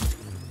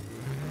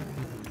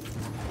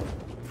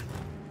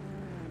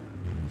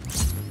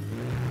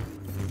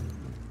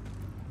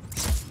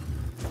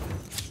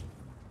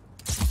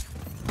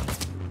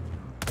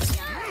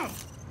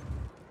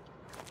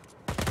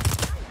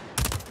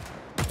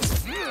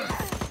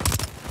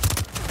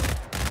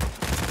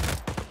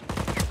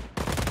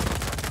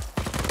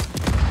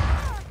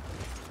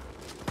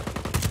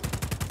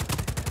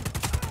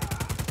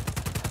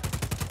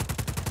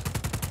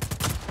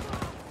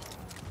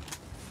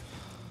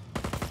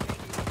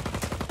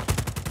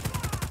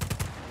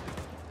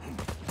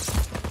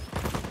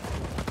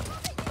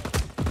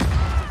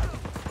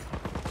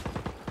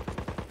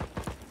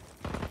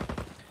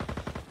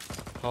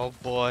 Oh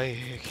boy,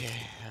 okay,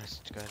 that's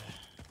good.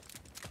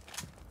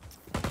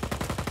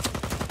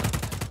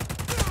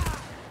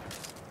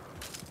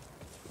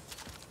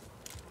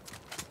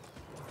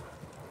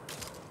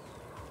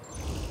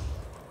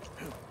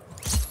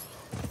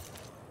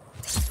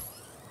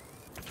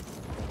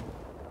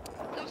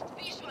 Lost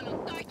visual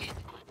on target.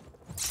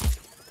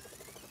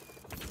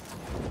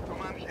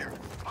 Command here.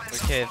 Find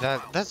Okay,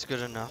 the that's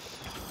good enough.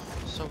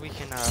 So we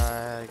can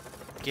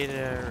get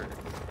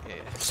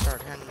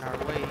start heading our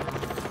way.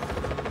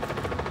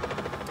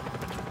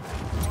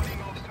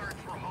 Calling off search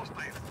for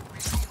hostiles.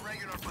 Resume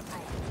regular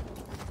patrol.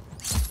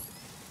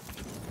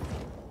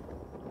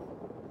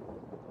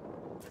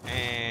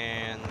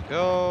 And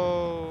go.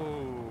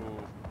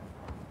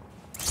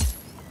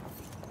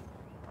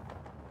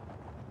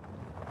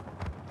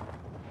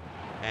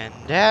 And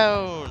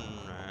down.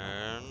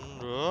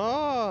 And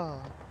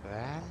up.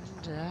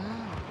 And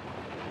down.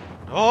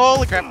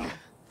 Holy crap.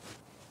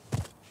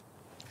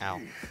 Ow.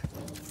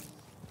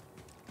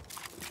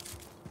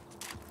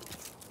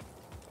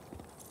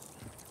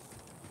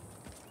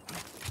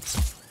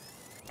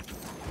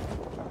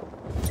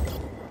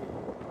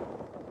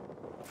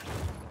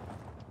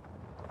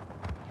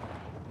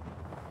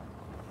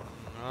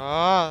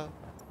 Ah.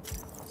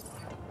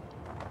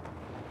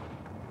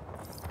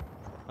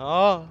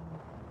 Oh.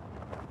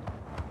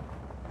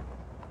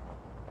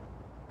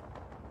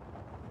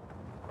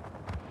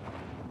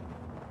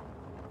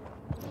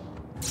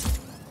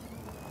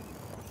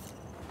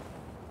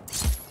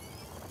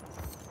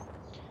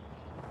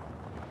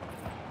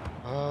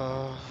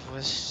 Oh,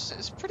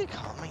 it's pretty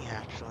calming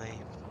actually.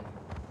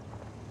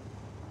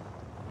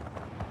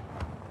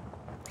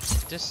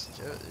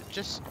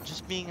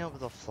 Just being able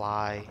to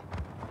fly.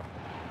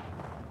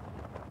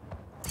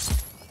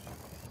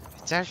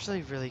 It's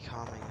actually really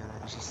calming, and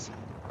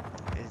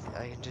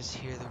I can just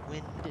hear the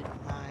wind in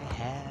my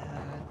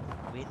hair,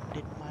 wind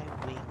in my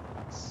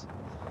wings,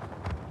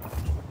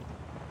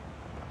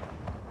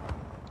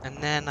 and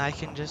then I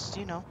can just,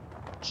 you know,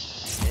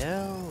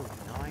 chill,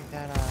 knowing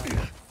that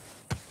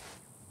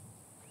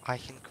I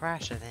can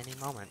crash at any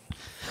moment.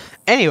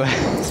 Anyway,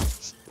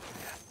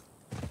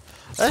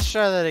 let's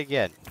try that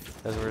again,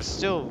 because we're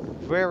still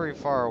very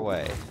far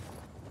away.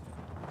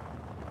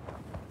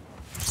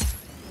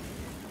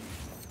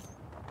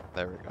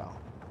 There we go.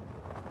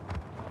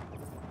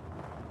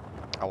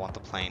 I want the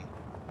plane.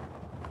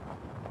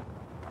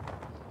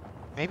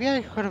 Maybe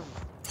I could have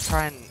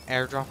tried and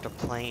airdropped a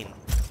plane.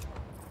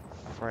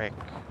 Frick.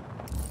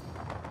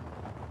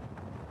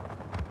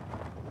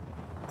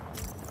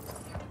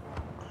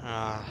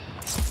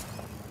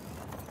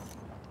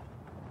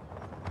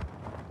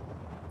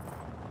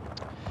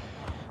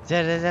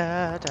 Da da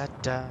da da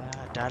da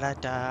Da da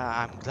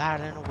da, I'm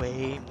gliding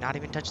away, not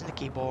even touching the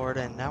keyboard,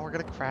 and now we're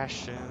gonna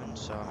crash soon,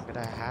 so I'm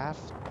gonna have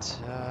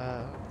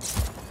to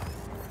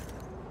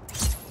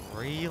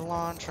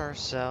relaunch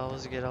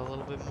ourselves, get a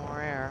little bit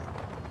more air.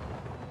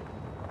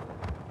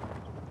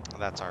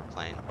 That's our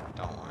plane.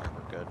 Don't worry,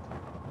 we're good.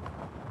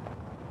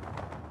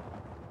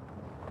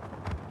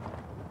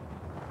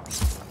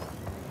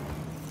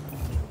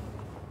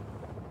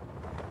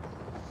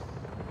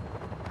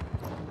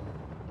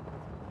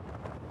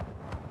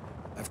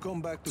 I've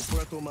come back to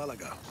Puerto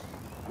Malaga.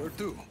 Where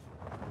to?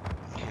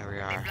 Here we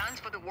The are. plans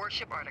for the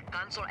warship are at a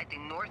console at the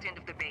north end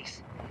of the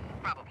base.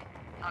 Probably.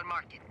 I'll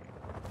mark it.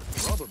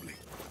 Probably.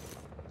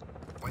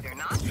 Where they're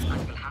not, I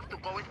will have to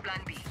go with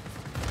plan B.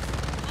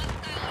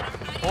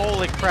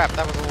 Holy crap,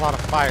 that was a lot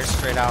of fire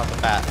straight out of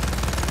the bat.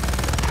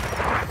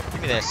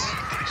 Give me this.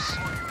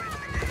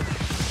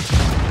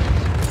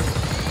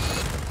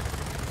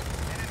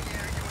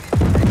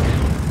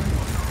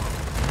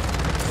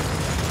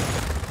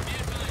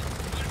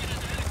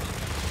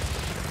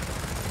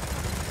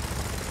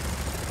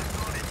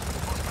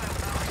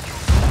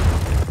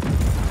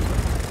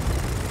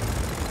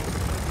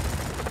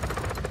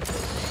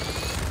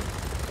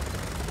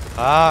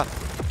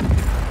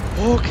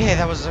 Okay,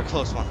 that was a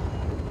close one.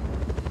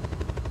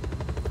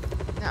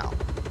 Now.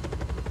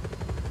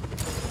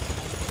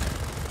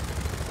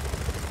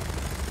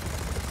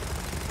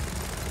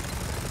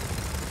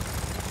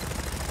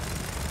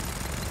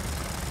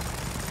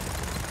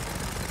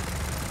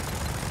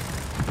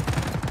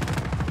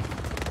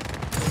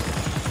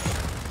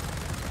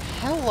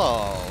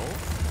 Hello.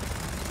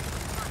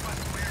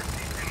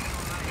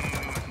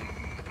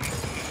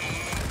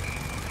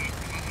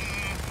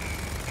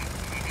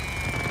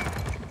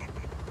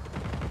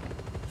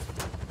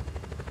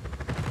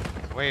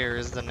 Where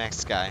is the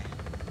next guy?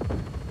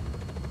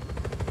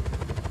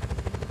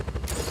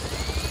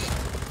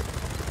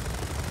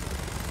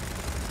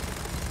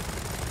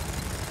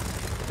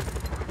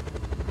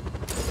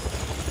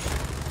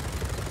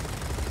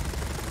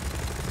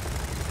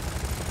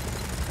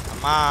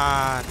 Come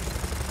on.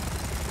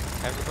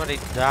 Everybody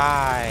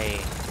die.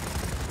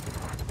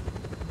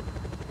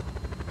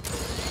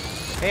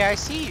 Hey, I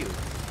see you.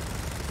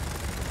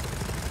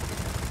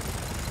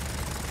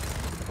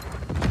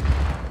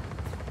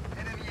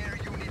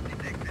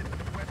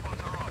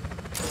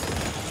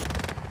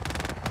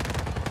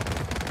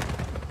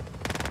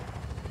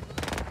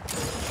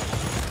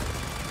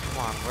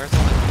 Where's the...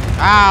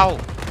 Ow!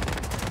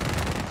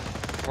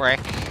 Frick.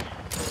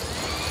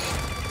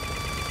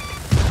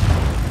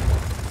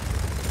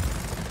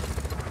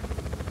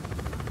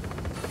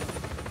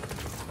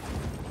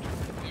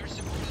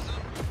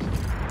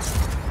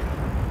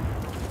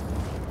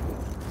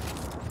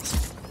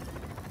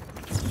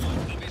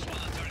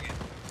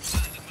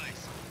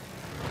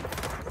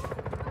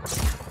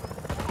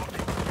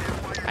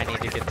 I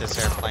need to get this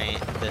airplane,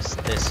 this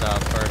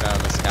bird out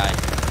of the sky.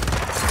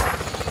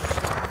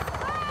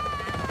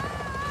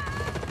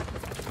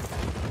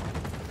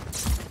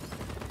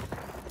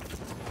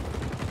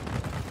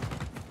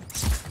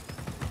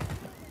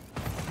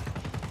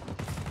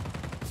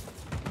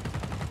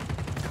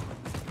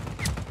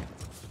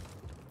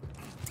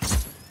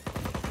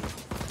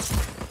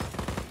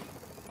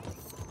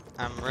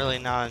 I'm really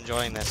not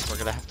enjoying this. We're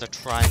gonna have to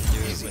try and do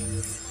it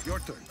with Your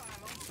turn.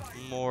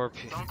 more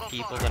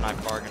people than I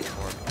bargained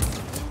for.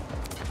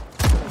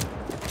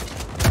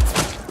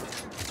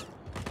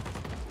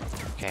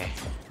 Okay.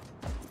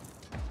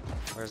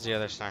 Where's the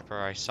other sniper?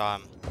 I saw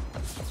him.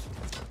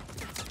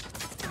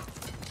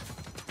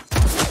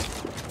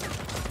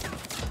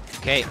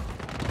 Okay.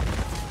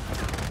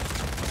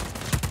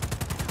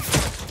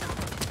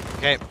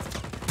 Okay.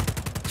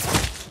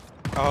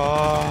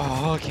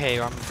 Oh,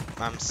 okay.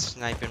 I'm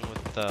sniping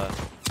with the...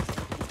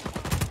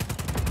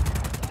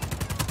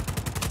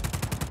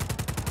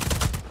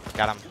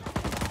 Got him.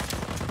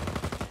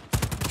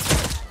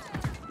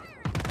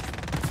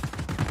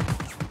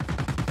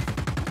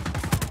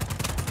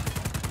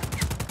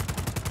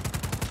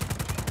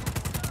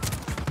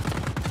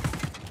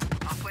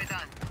 Halfway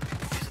done.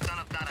 There's a ton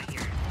of data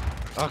here.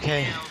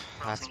 Okay, Now,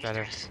 that's browsing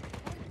better. histories.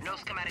 No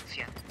schematics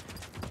yet.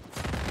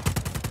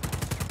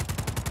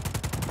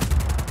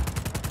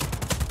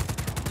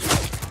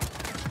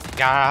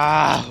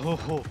 Ah,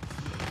 oh.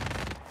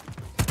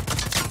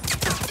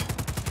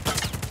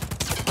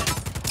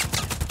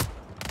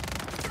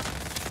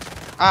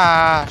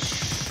 Ah,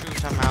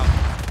 shoot, I'm out.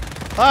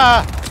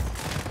 Ah!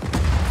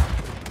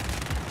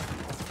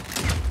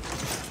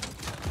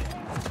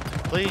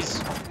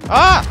 Please.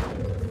 Ah!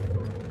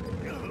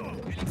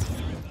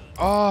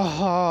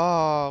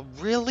 Oh,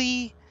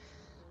 really?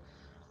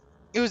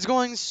 It was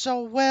going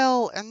so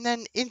well, and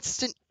then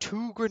instant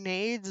 2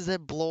 grenades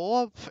that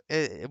blow up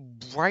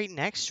right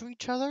next to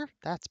each other?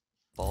 That's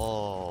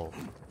bull.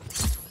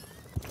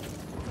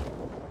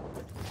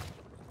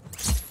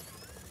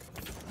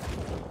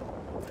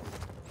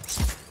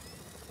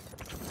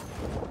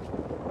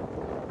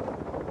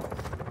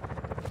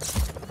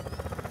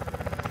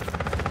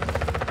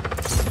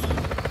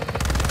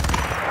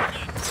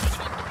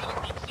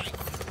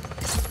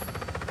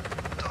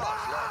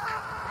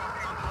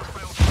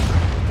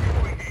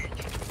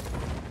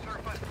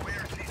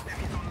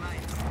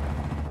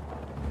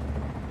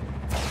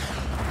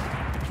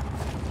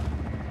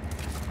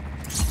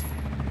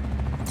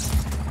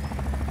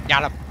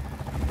 Got him.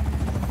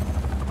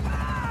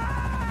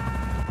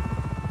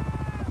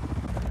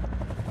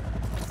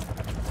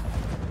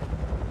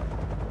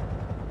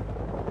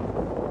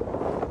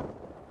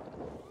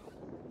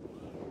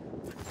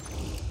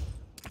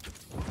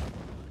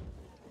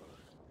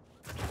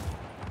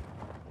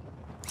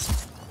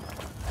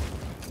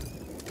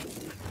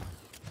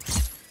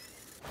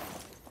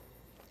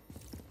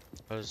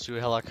 Those 2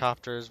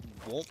 helicopters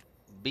won't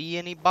be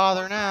any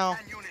bother now.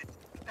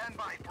 Stand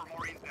by for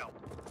more intel.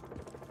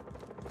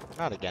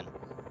 Not again.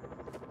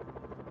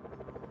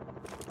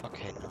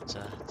 Okay, no, it's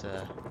a...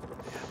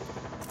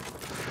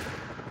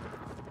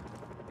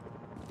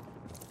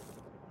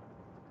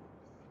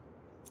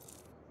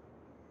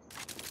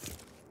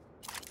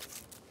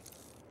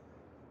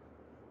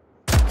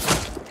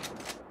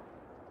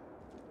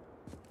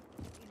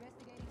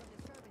 Investigating a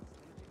disturbance. Let me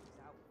check this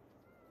out.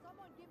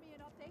 Someone give me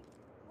an update.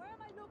 Where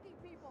am I looking,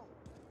 people?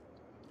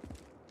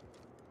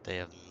 They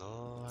have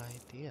no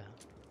idea.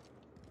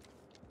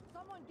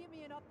 Someone give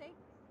me an update.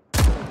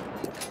 I'll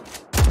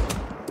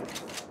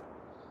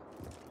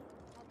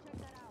check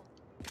that out.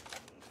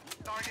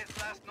 Target's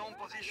last known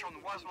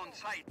position was on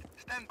site.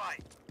 Stand by.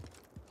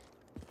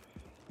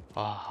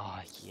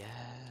 Ah,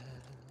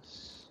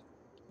 yes.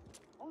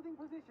 Holding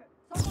position.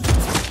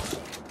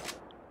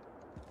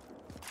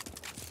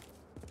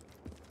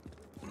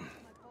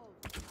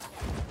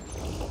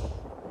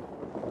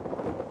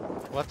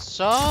 What's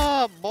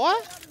up, boy?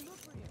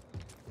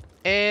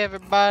 Hey,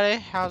 everybody.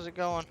 How's it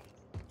going?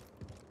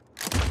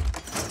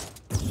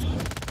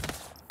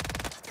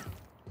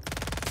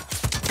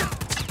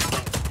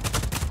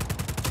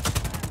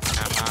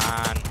 Come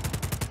on.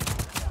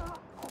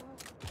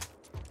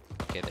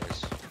 Okay,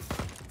 there's...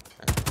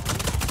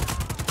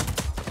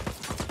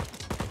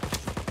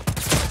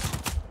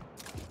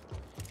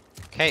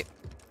 Okay.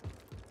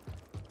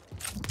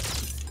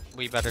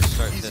 We better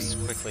start this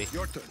quickly.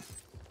 Your turn.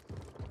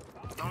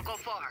 Don't go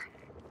far.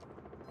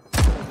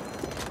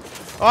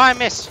 Oh, I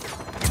missed.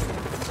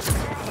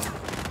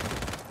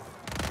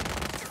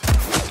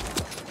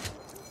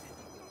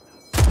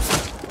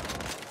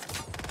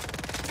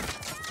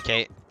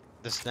 Okay,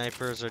 the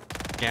snipers are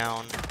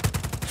down.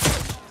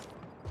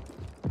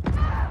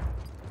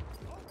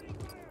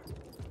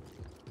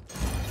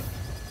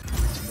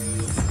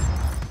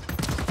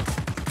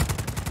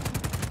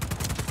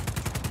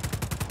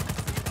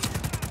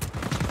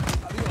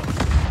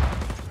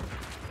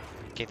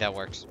 Okay, that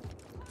works.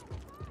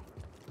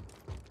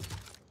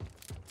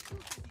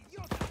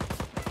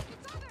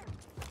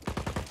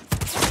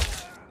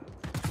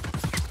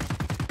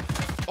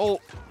 Oh!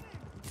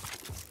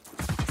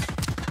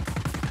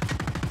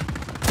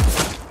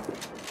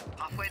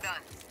 Halfway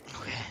done.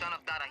 Okay. Ton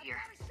of data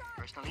here.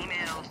 Personal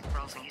emails,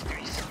 browsing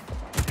histories.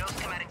 No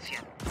schematics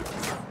yet.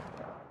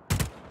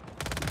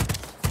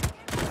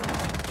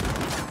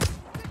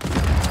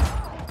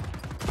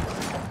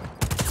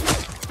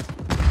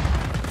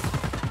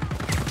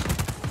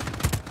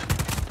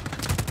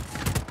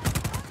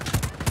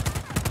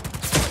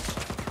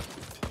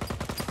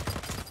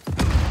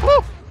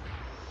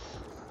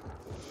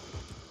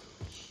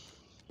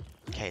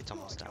 Okay, it's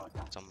almost done.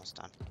 It's almost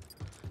done.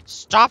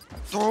 Stop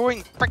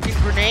throwing freaking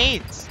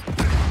grenades!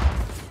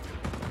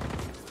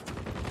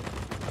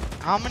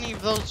 How many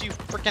of those do you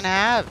freaking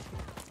have?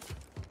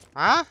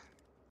 Huh?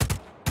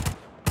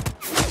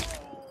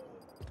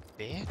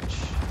 Bitch.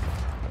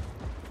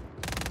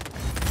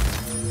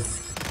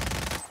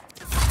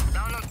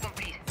 Download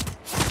complete.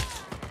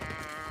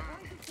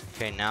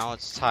 Okay, now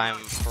it's time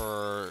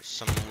for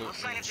some No loot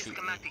sign and of the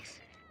shooting. schematics.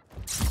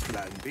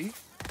 Plan B?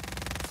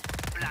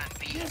 Plan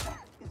B.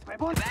 The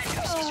bad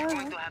news is you're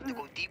going to have to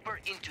go deeper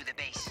into the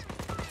base.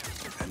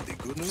 And the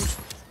good news?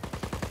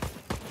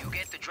 You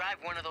get to drive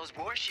one of those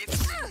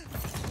warships.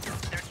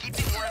 They're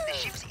keeping one of the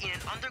ships in an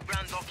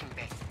underground docking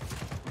bay.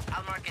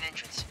 I'll mark an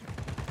entrance.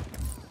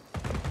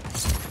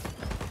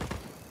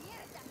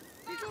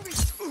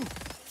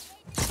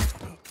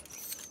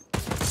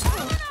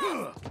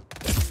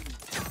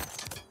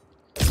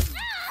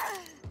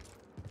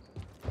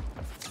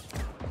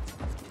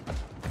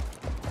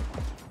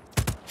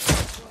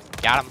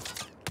 Got him.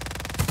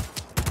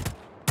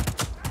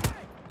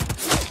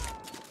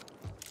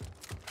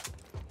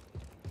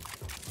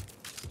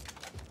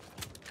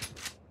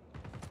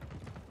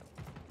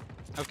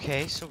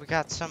 Okay, so we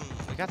got some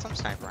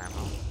sniper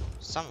ammo.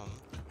 Some of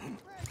them.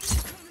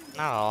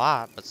 Not a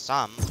lot, but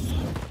some.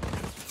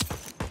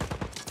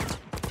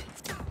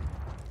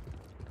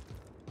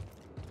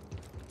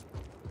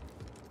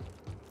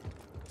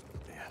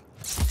 Yeah.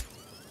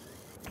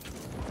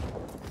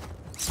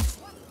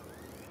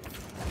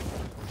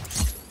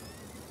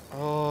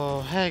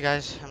 Oh, hey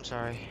guys, I'm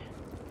sorry.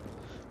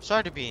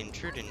 Sorry to be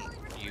intruding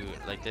you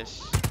like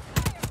this.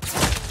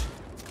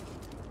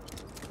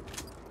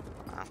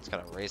 It's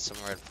gotta raise some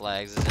red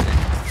flags, isn't it?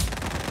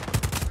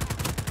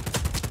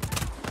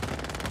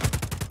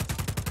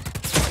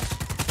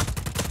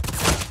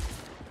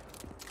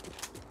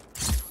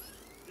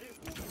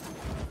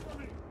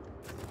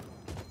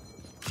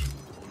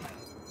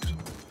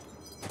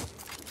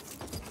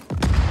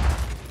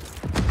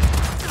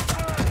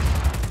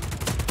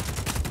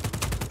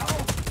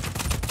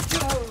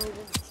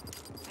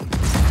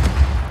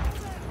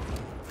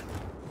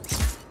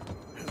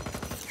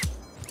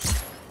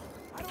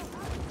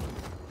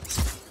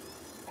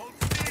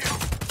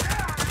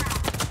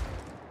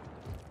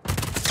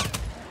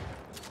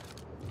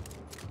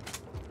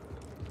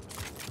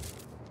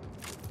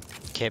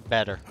 Okay,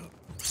 better.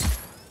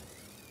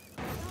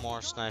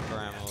 More sniper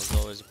ammo is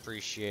always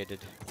appreciated.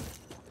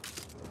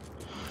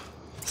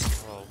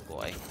 Oh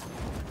boy.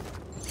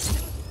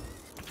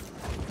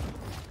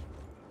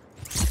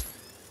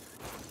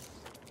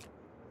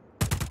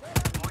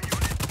 All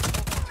units,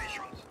 hold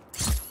positions.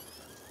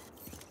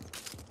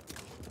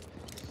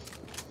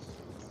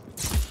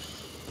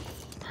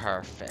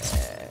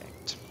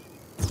 Perfect.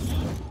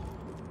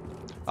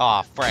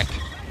 Aw, frick.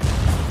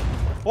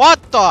 What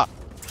the?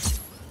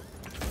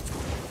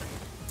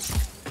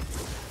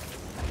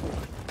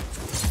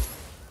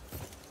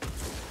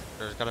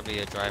 There's gotta be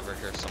a driver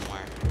here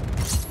somewhere.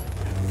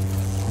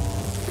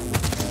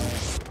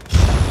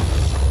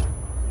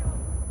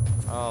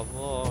 Oh,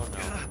 whoa, no.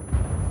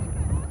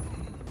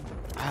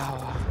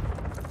 Ow.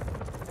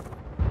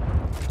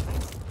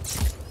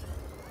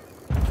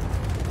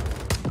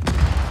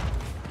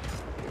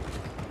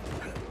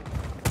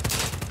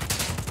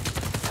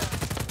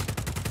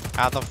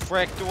 How the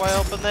frick do I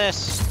open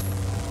this?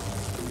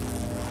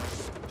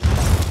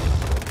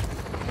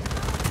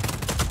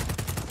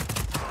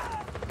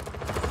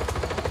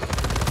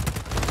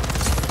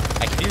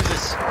 I can use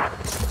this.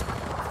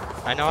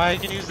 I know I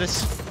can use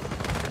this.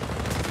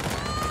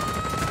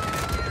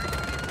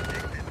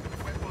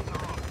 Weapons are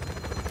off.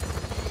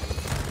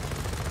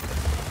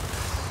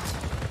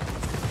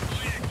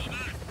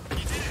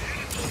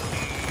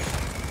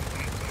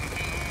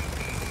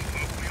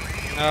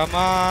 Come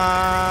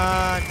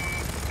on.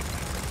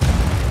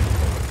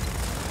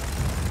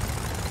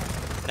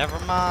 Never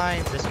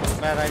mind. This was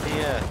a bad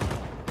idea.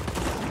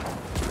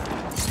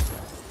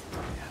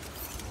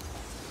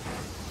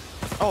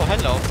 Oh,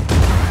 hello.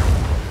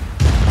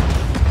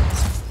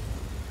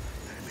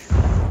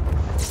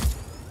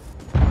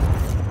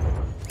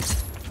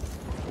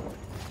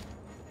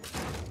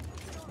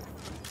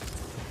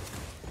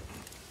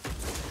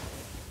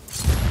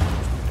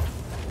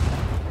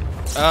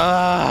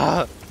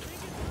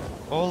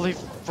 Holy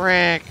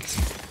frick.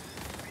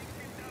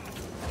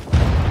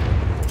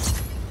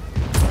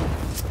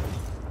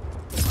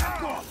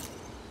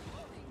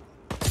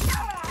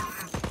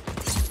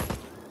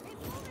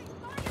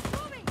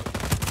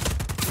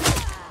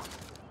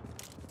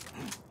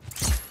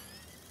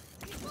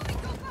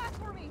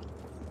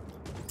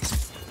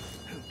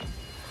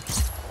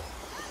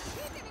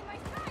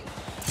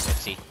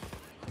 Let's see.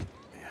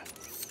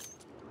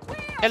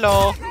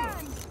 Hello.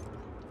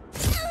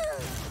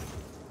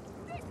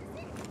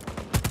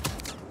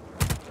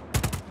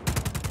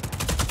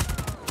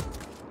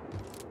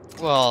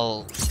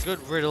 Well, good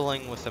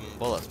riddling with them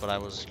bullets, but I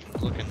was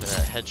looking to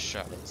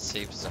headshot and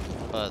save some,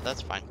 but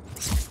that's fine.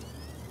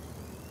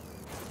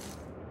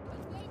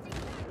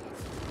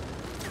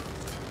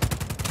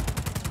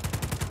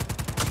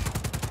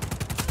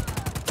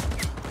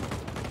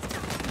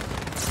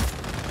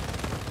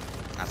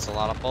 That's a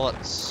lot of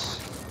bullets.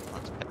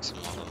 Let's pick some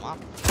of them up.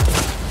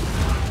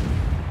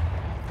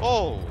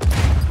 Oh!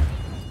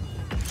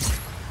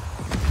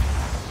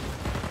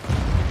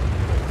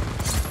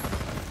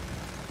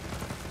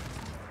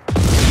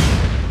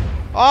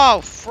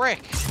 Oh, frick!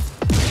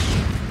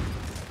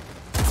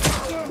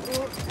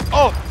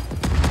 Oh!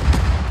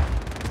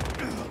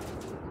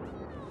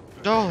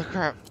 Holy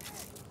crap!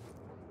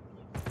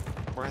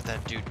 Where'd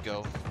that dude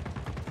go?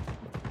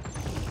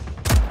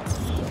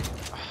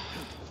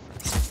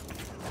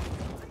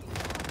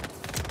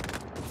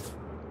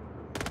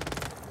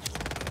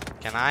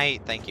 Can I?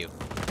 Thank you.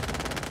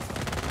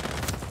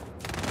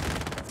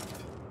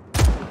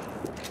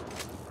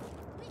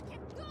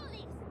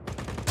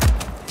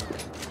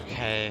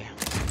 Okay.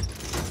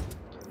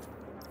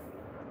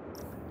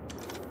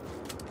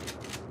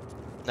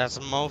 That's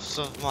most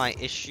of my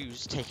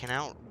issues taken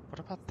out. What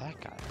about that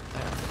guy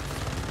there?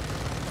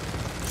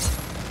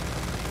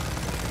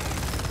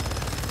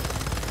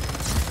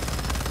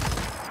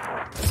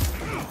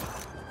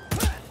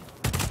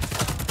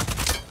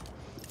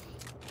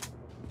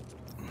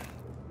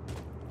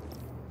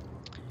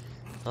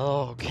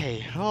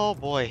 Okay, oh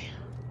boy.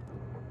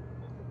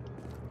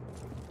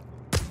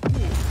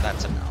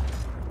 That's a no.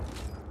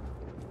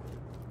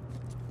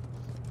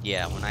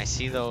 Yeah, when I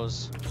see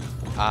those,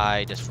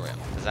 I destroy them,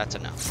 because that's a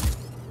no.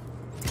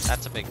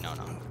 That's a big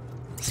no-no.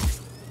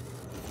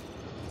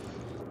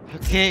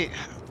 Okay.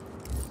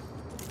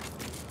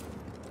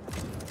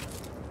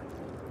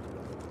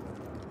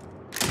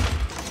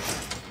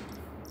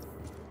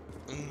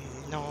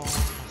 No,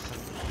 nothing.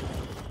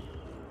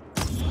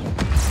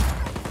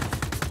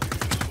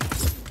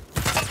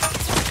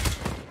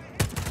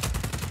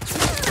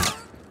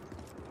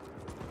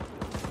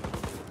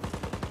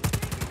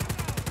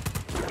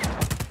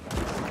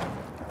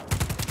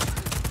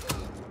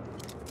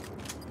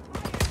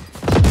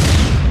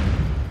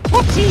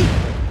 Whoopsie!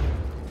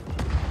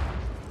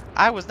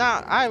 I was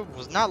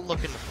not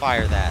looking to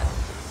fire that.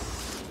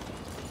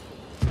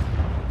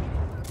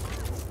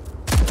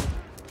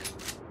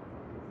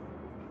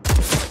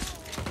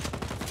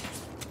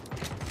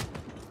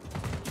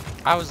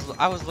 I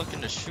was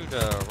looking to shoot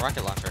a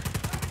rocket launcher.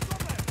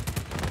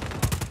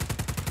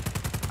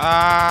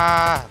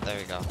 Ah, there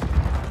we go.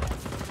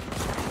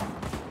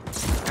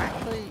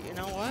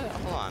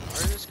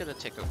 just gonna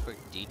take a quick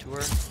detour.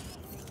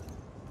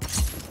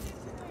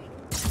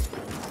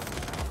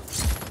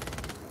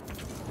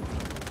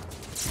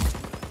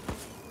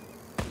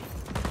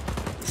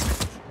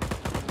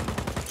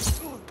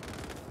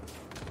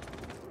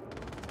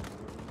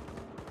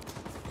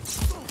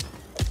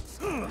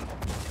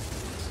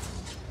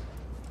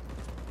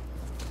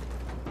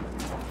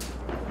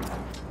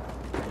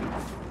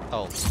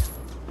 Oh.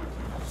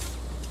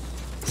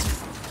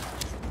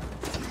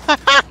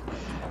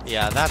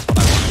 Yeah, that's what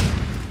I want.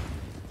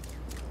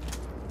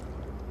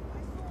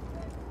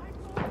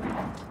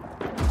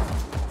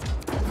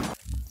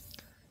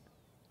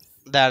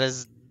 That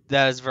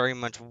is very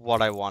much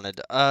what I wanted.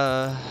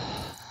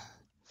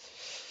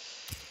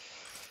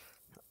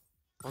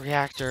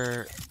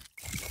 Reactor.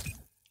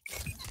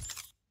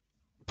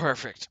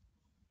 Perfect.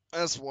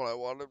 That's what I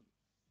wanted.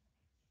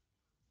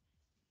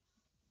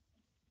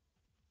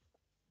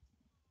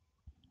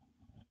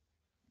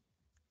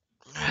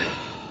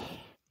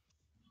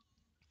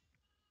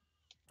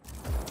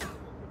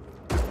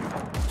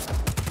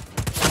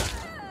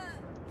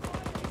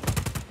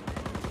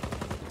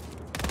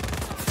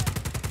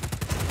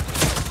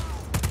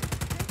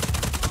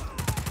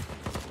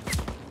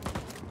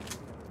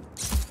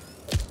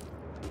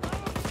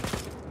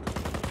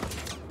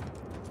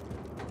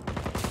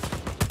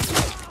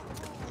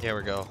 Here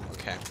we go.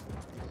 Okay.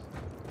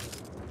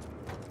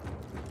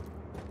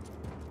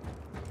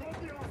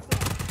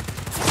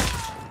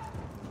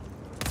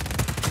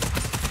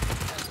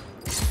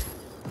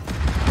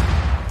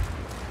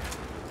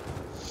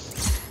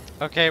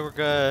 Okay, we're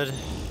good. I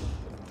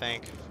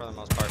think, for the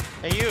most part.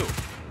 Hey, you!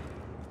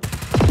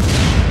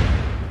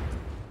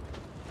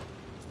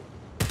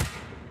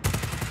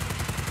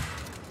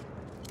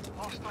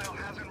 Hostile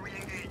hasn't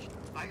re-engaged.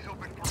 Eyes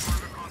open for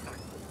further contact.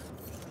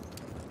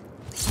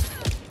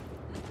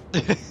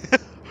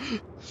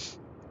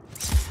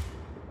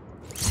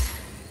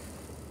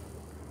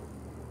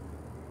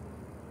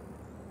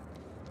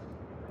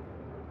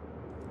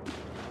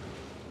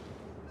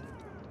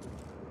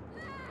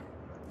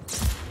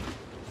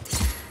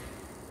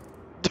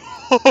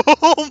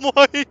 Oh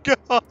my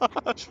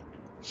gosh!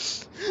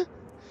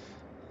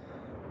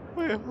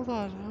 Wait, hold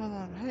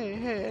on.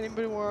 Hey,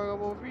 anybody wanna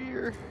come over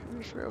here?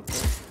 Just real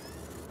quick.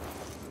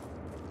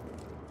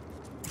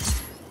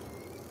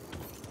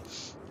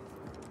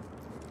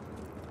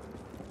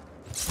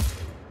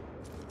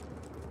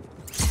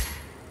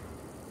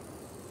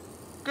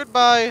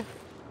 Goodbye!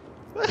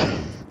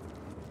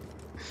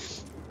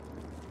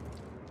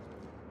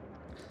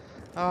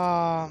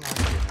 Oh my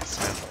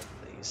goodness,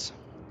 please.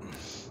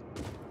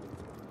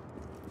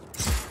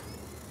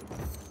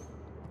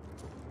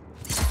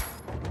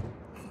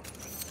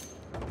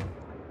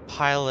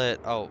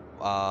 Pilot,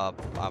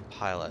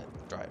 pilot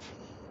drive.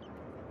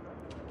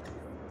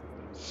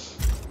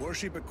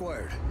 Warship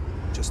acquired.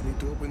 Just need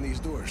to open these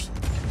doors.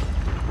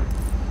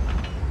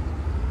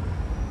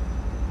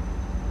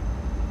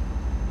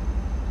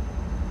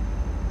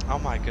 Oh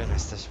my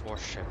goodness, this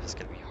warship is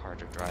gonna be hard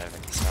to drive, I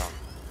can tell.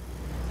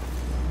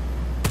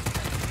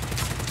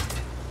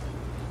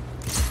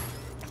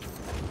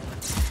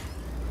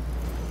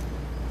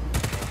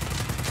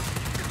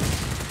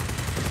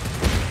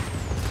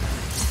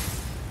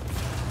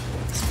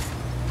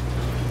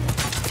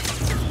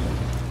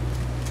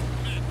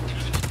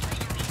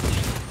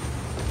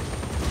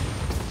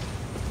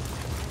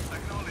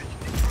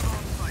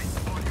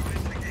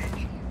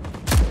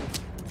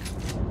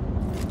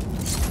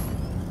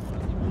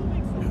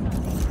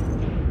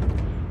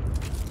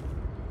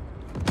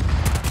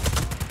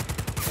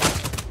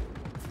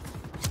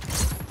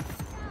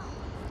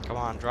 Come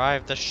on,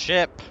 drive the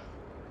ship.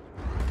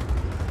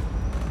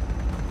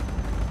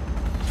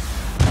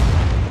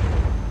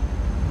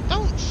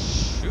 Don't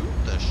shoot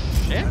the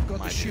ship, I've got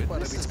my the ship dude. out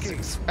of This its is case.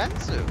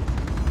 expensive.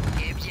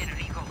 Que bien,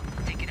 Rico.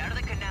 Take it out of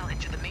the canal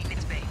into the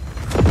maintenance bay.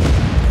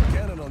 The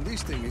cannon on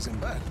this thing isn't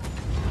bad.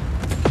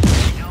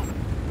 I know.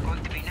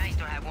 Going to be nice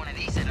to have one of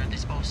these at our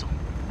disposal.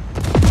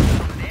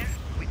 From there,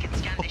 we can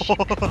scan the ship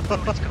and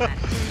upload its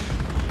commands.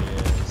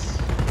 Yes.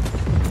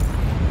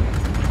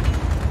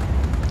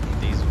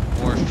 These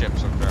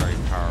warships are very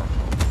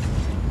powerful.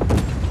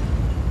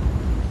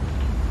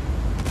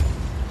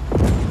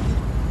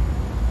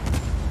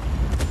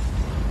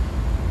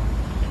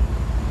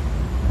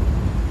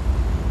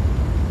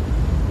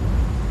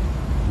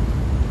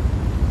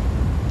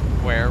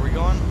 Where are we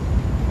going?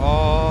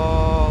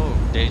 Oh,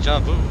 deja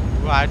vu.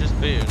 I just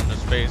been in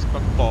space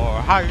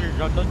before. High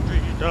on the tree.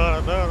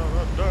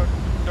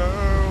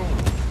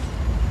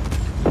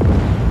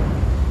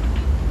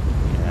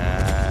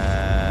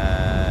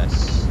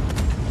 Yes.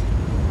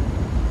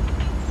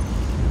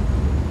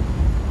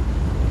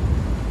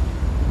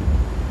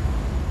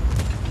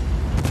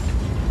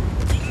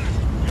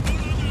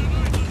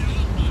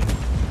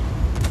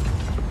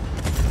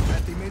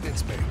 At the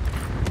maintenance bay.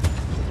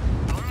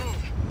 Don't move.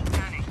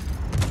 Scanning.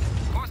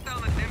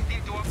 Hostile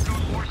attempting to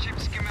upload warship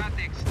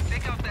schematics.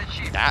 Take out that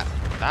ship. That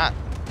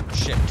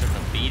ship took a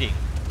beating.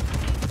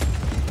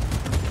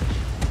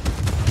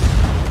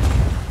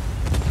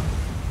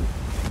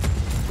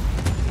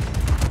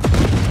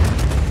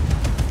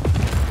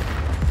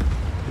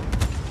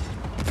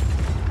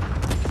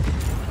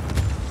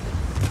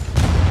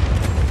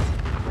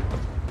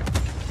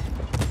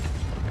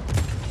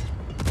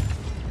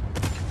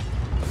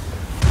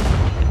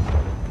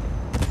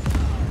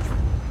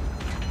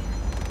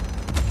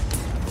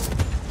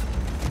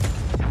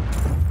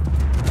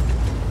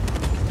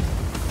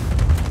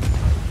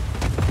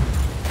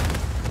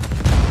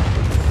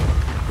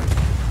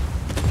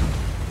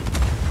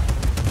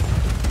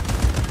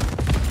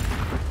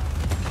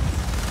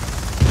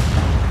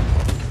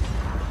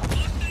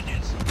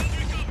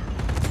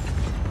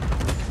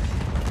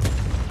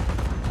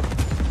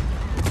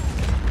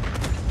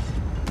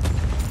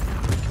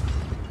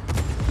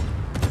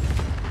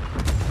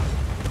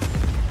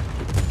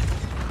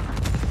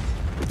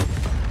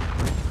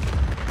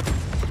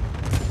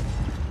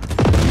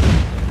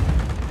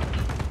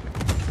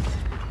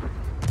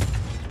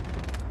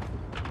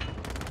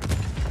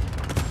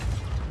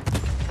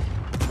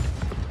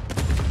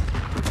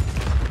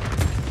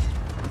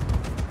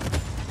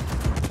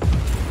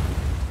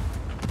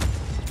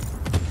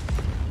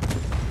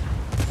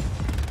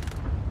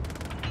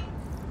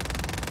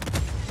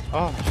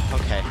 Oh,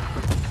 okay.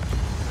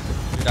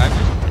 Dude,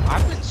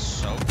 I've been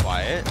so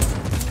quiet.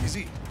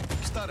 Easy.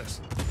 Status.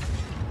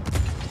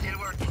 Still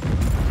working.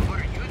 What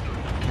are you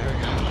doing? There we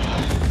go.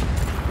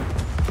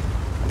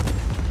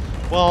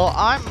 Well,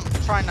 I'm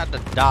trying not to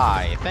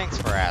die. Thanks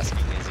for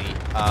asking, Izzy.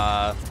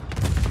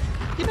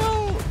 You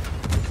know,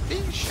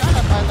 being shot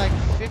at by like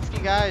 50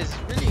 guys is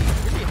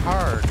really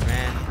hard,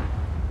 man.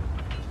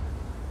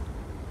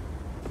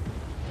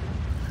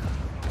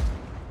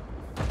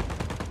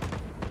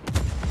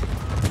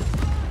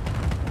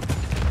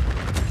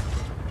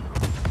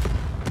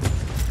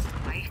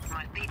 Ay,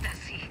 maldita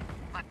sí.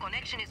 My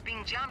connection is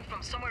being jammed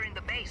from somewhere in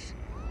the base.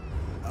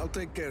 I'll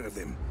take care of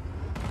them.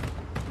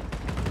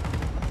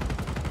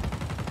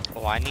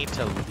 Oh, I need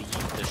to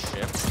leave the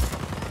ship.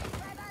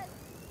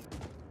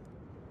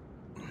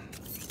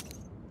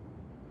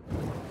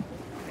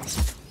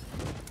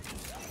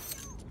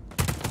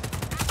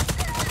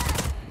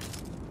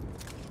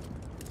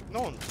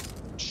 No one's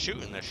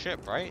shooting the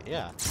ship, right?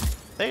 Yeah.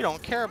 They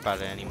don't care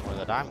about it anymore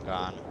that I'm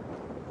gone.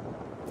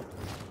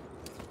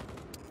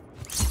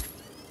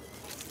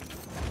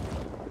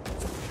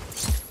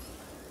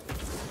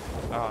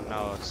 Oh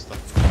no, it's the...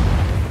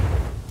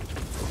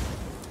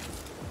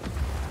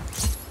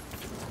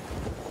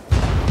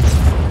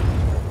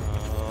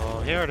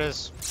 Oh, here it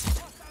is.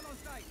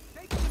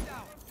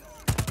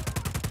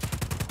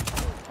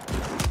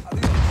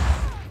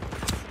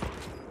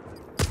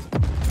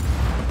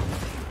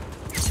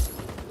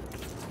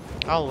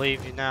 I'll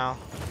leave you now.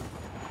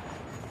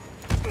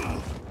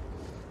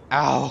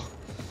 Ow.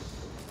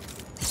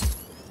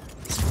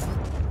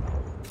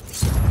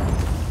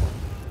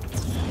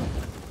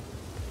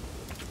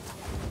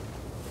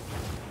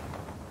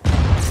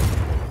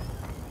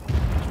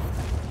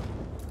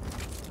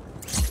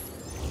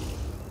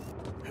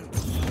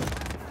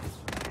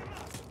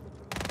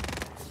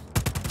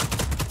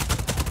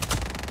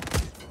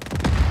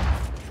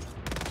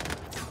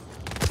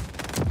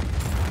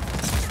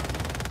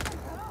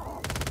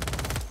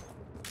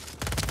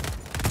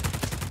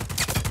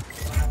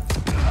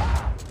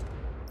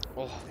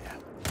 Oh, yeah.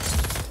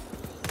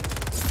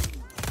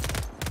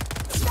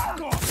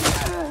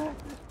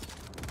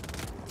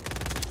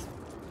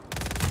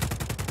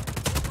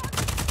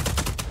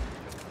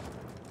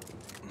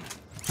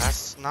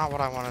 That's not what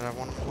I wanted. I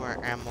wanted more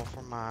ammo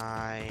for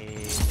my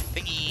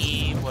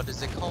thingy. What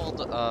is it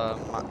called?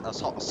 My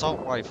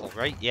assault rifle,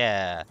 right?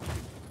 Yeah.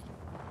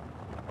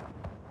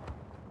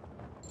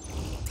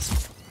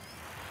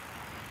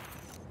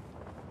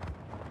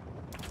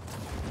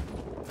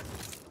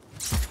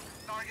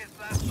 Target's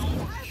last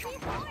known position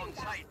was on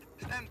site.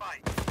 Stand by.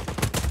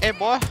 Hey,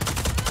 boy.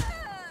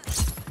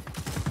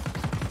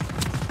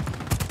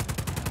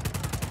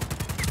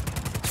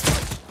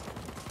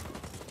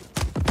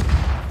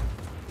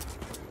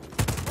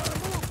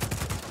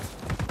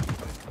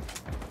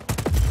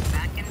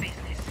 Back in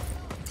business.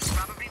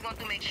 Probably want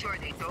to make sure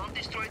they don't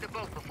destroy the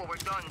boat before we're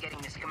done getting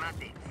the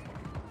schematics.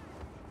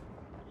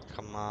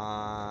 Come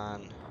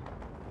on.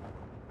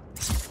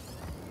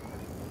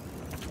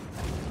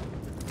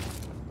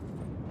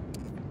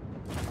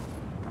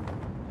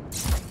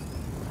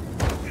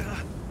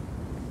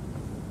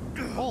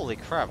 Holy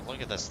crap,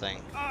 look at this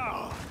thing.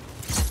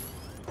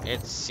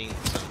 It's seen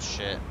some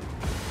shit.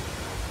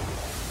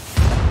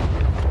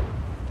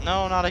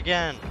 No, not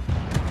again.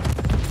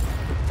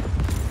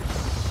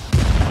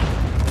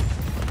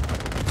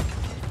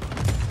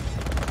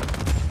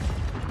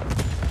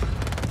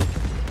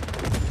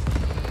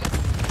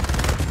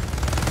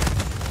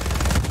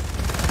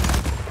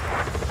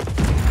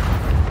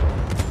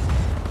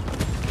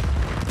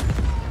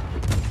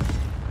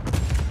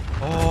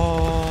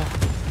 Oh,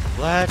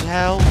 let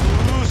hell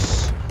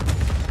loose.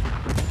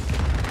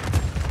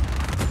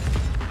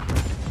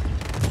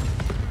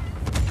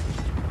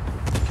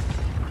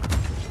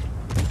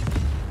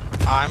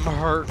 I'm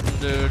hurting,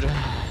 dude.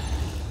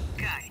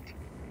 Guide.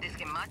 The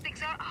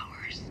schematics are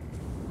ours.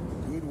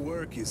 Good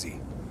work,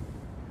 Izzy.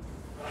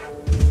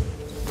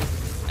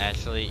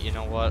 Actually, you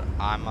know what?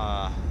 I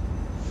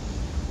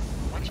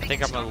Once we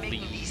think can I'm start gonna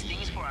making leave these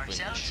things for with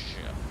the ourselves,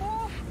 ship.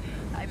 oof,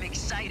 I'm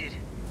excited.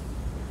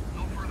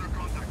 No further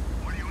contact.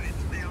 All units,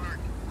 stay alert.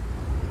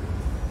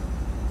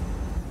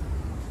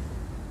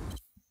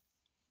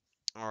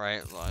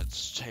 Alright,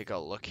 let's take a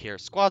look here.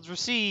 Squads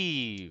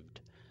received!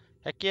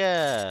 Heck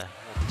yeah!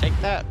 We'll take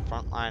that.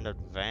 Frontline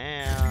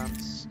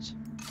advanced.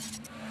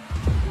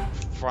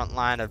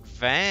 Frontline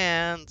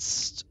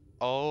advanced!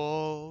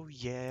 Oh,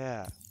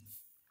 yeah.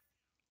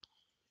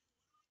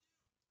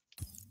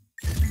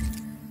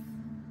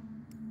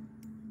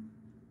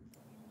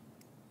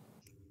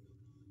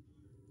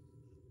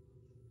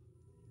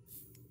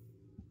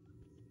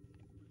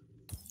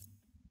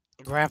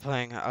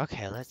 Grappling.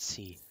 Okay, let's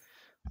see.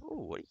 Oh,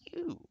 what are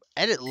you?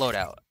 Edit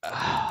loadout.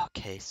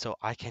 Okay, so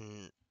I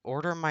can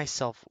order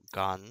myself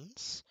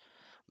guns,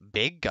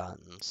 big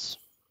guns,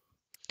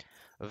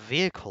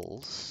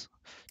 vehicles,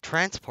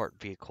 transport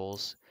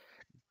vehicles,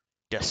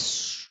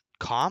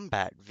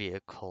 combat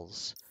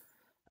vehicles,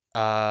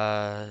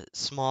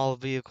 Small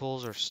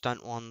vehicles or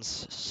stunt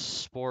ones,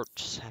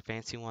 sports,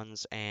 fancy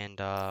ones,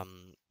 and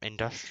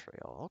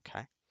industrial.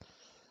 Okay.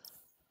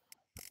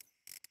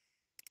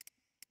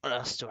 What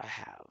else do I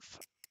have?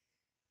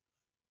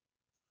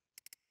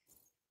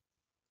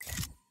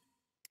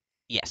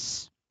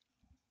 Yes.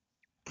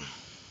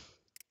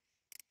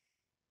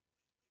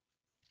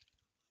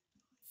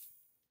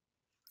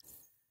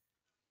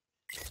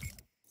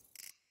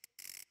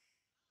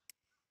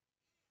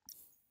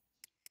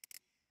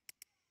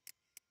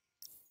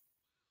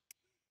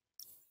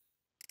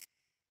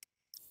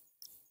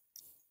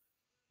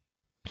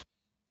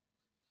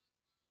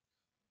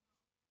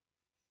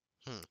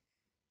 Hmm.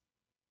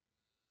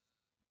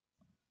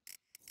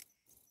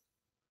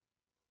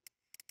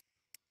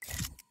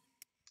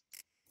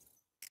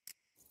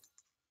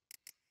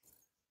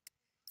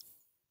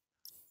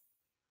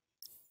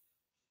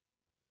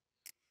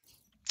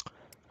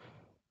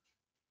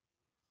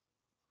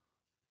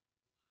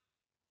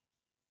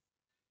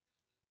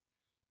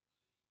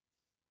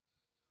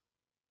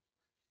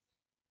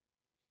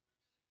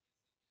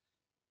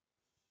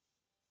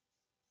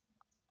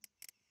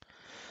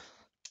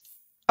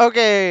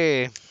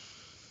 Okay.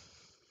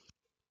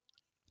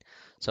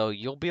 So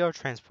you'll be our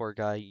transport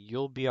guy.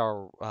 You'll be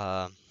our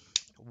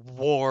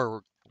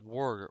war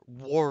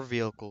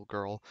vehicle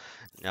girl.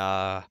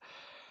 Uh,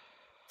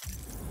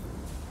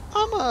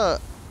 I'm a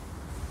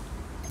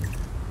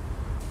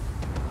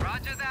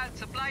Roger that.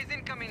 Supplies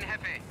incoming,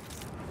 Jefe.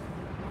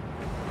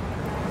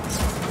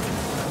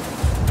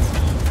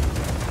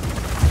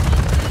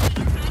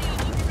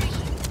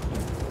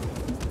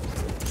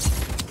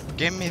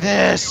 give me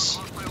this.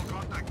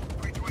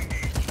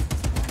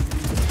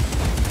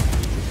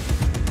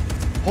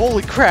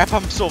 Holy crap!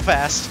 I'm so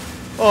fast.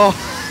 Oh.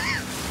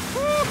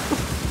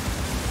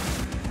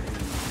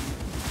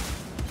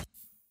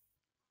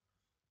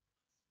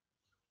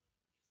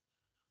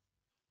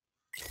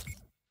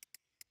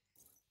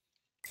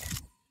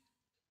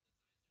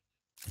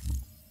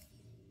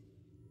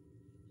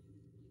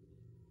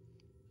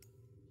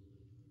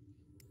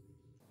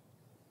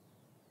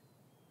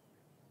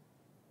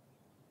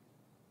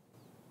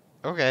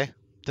 Okay,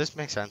 this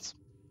makes sense.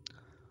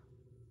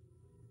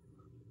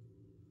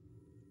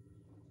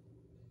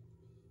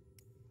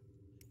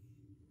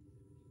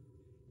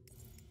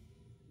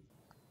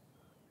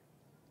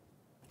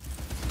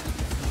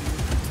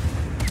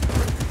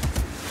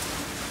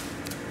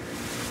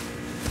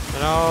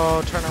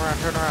 No, turn around,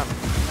 turn around.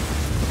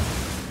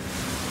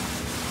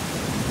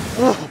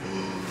 Oh,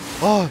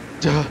 oh,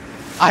 duh.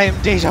 I am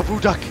Deja Vu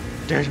Duck.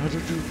 Deja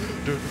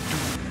Vu Duck.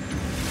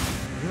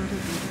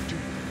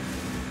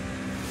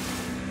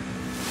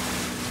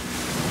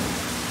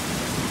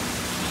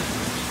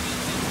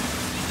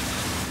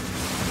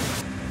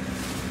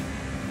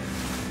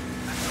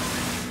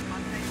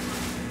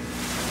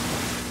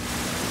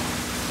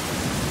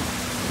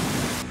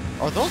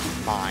 Are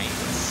those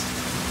mines?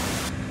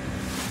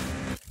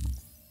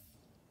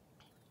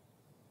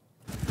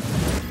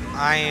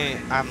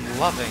 I'm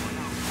loving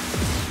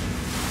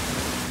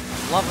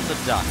the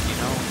duck, you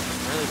know?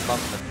 Really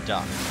loving the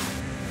duck.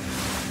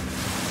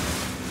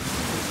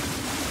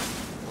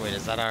 Wait,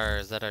 is that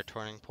our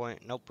turning point?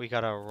 Nope, we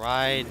gotta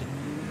ride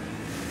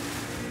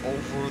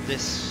over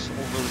this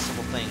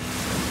little thing.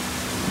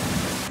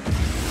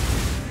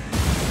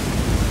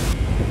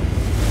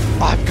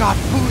 I've got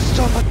boost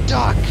on the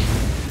duck!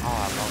 Oh,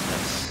 I love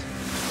this.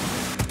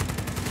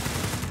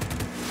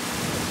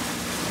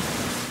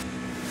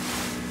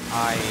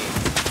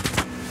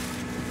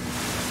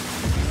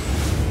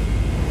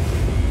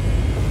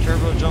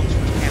 Turbo jumps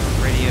with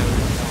camera radio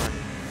horn.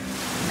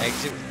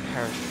 Exit with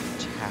parachute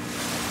tap.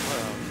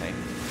 Oh, okay.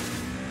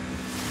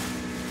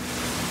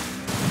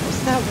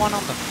 What's that one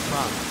on the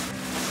front?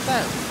 What's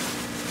that?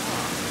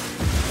 Oh.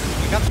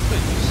 We got the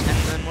boost, and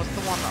then what's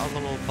the one a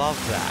little above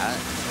that?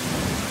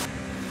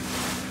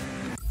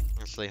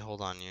 Actually,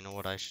 hold on. You know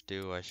what I should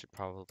do? I should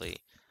probably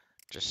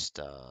just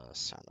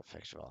sound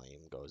effects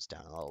volume goes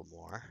down a little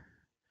more.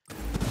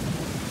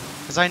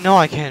 Because I know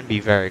I can be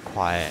very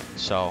quiet,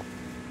 so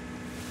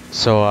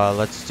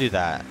let's do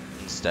that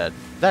instead.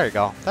 There you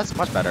go. That's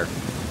much better.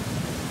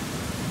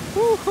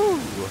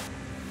 Woohoo!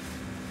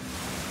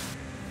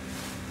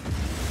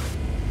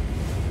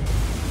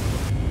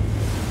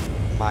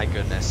 My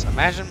goodness.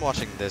 Imagine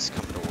watching this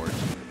come towards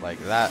you. Like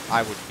that,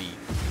 I would be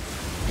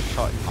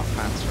shot in my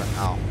pants right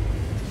now.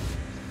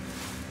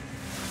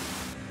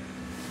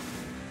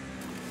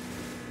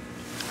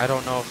 I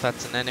don't know if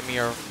that's an enemy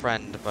or a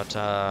friend, but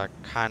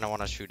kinda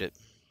wanna shoot it.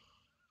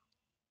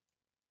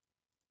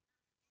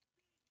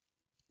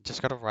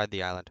 Just gotta ride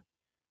the island.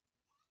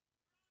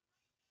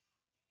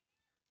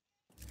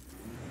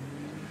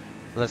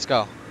 Let's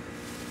go.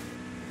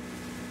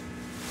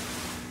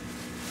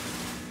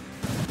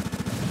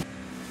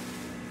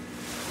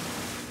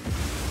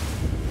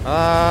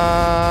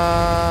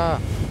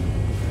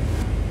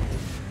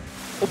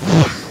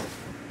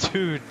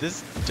 Dude,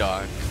 this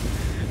duck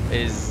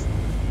is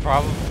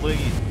probably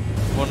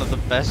one of the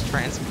best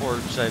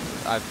transports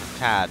I've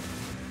had.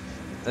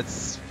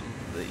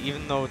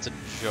 even though it's a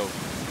joke.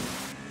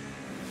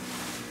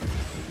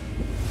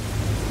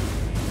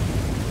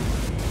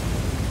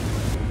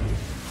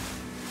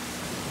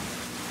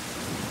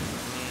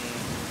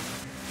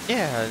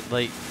 Yeah,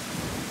 like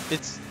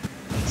it's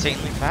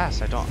insanely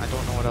fast. I don't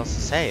know what else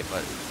to say,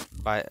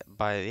 but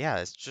yeah,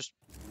 it's just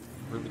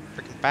really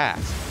freaking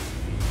fast.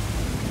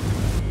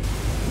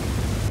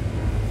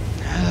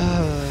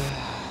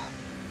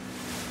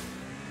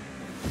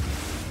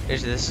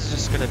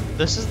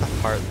 This is the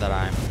part that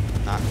I'm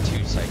not too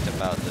psyched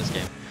about this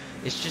game.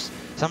 It's just,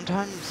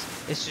 sometimes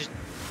it's just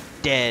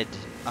dead,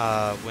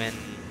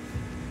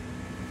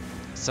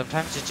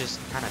 sometimes it just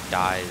kind of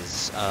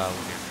dies,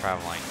 when you're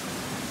traveling.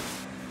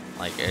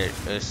 Like,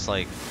 it's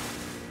like,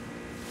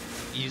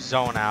 you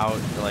zone out,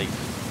 like,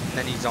 and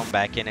then you zone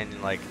back in and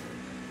you're like,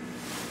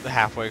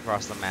 halfway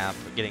across the map,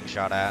 getting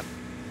shot at.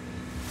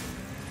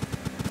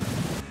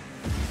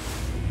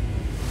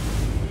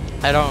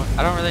 I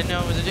don't really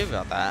know what to do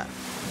about that.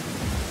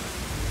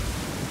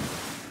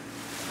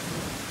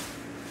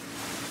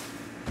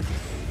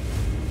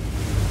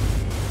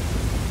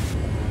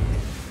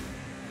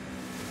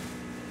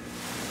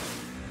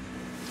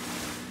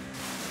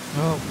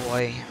 Oh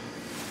boy.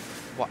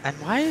 And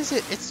why is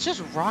it's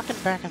just rocking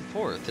back and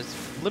forth.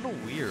 It's a little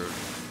weird.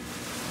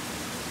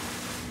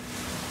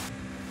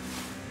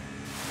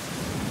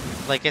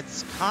 Like,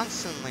 it's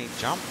constantly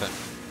jumping.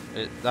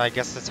 I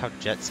guess that's how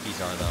jet skis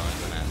are though,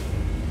 isn't it?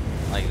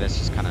 Like, that's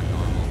just kind of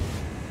normal.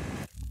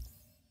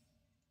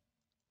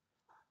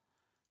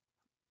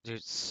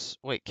 Dude,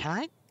 wait, can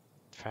I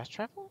fast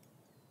travel?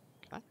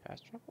 Can I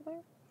fast travel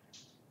there?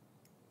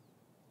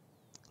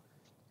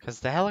 Because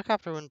the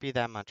helicopter wouldn't be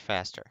that much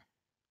faster.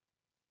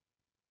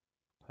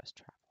 Fast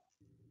travel.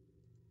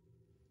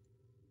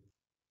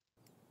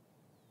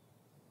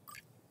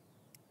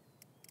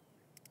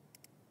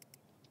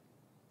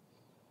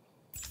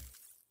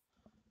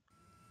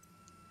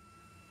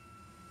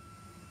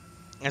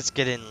 Let's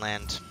get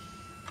inland.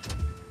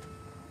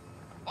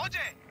 Oye,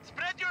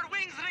 spread your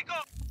wings, Rico!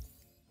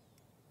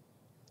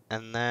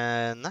 And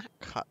then that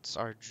cuts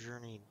our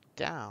journey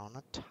down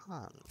a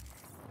ton.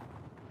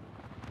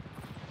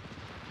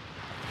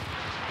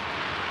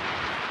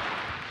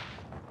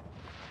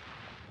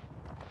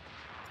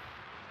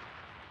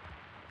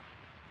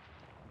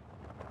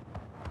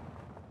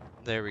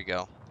 There we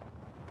go.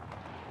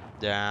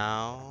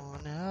 Down,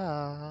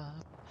 up.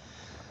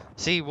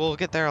 See, we'll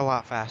get there a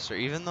lot faster.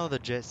 Even though the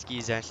jet ski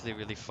is actually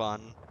really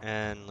fun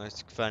and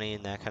it's funny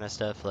and that kind of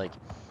stuff, like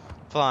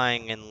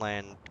flying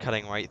inland,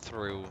 cutting right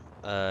through,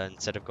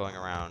 instead of going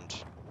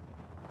around.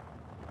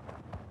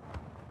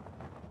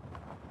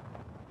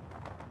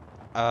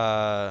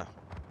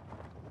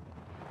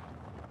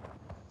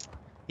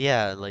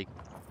 Yeah, like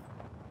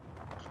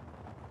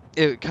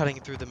cutting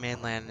through the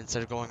mainland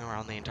instead of going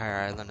around the entire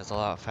island is a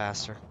lot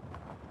faster.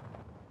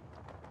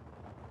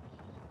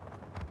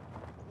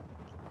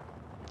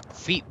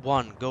 Feat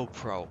 1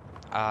 GoPro.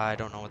 I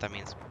don't know what that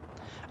means.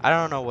 I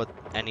don't know what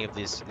any of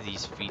these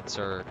feats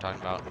are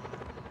talking about.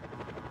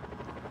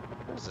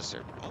 What is this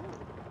here? Oh.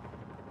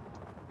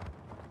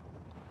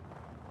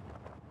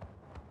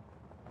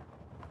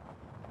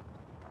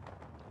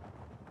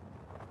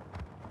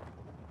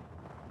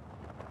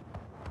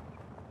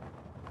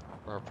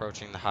 We're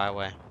approaching the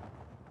highway.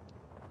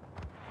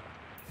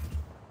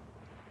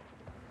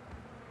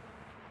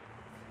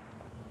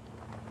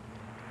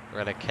 We're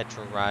gonna catch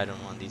a ride on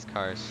one of these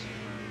cars.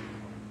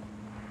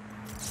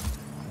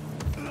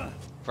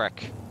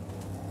 Frick.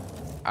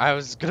 I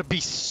was gonna be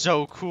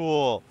so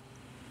cool.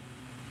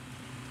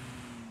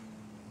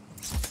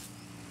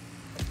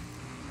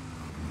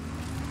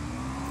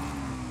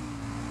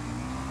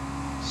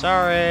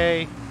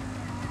 Sorry.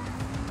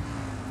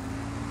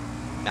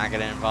 Not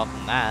gonna involve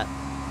in that.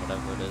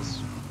 Whatever it is.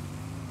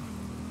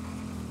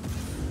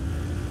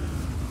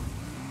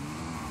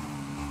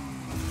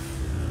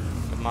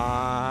 Come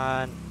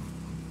on.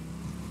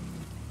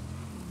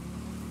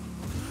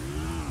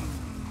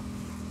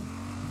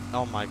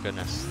 Oh my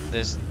goodness.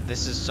 This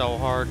is so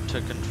hard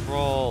to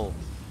control.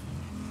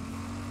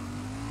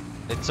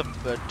 It's a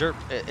dirt.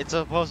 It's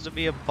supposed to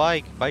be a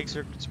bike. Bikes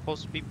are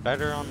supposed to be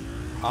better on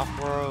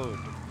off-road,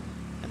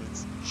 and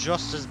it's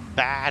just as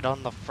bad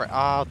on the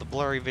the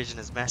blurry vision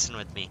is messing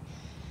with me.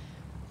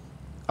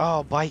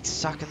 Oh, bikes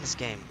suck in this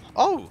game.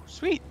 Oh,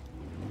 sweet.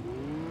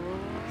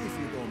 If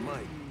you don't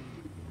mind.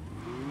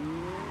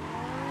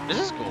 This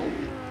is cool.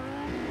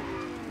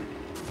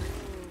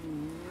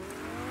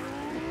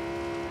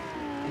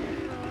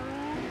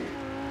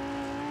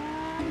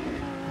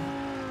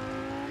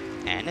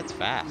 And it's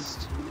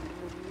fast.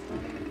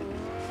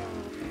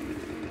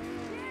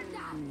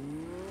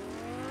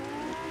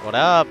 What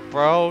up,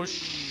 bro?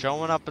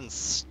 Showing up in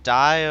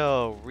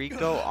style.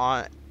 Rico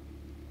on.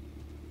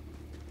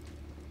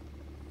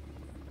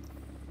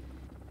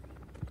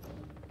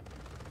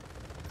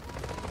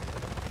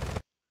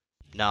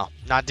 No,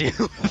 not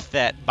dealing with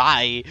that.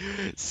 Bye.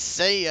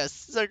 See ya,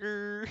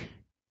 sucker.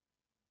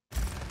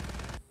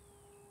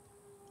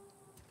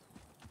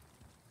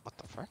 What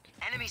the frick?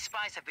 Enemy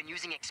spies have been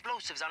using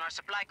explosives on our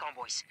supply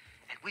convoys.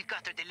 and we've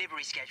got their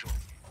delivery schedule.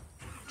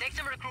 Take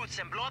some recruits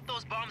and blow up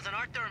those bombs on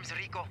our terms,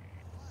 Rico.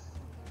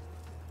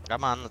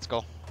 Come on, let's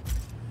go.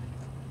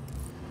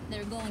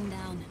 They're going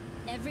down.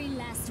 Every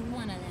last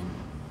one of them.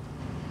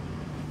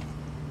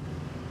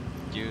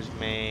 Excuse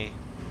me.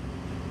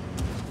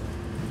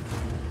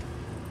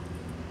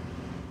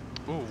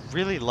 Ooh,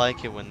 really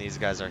like it when these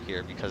guys are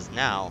here because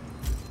now,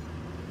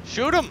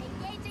 shoot them.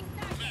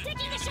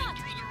 Taking a shot.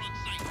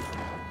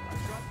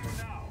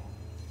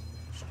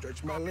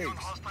 Stretch my legs.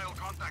 Hostile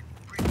contact.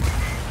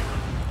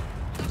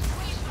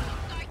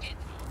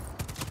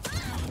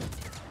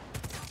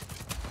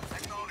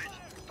 Acknowledge.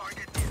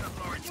 Target is at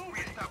large.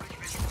 Re-establish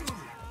visual.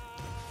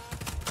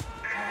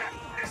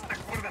 Esta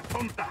cuerda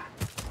tonta.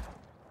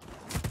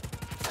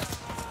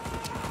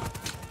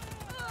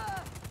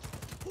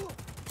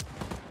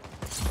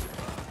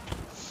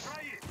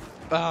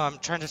 Oh, I'm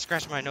trying to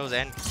scratch my nose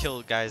and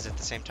kill guys at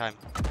the same time.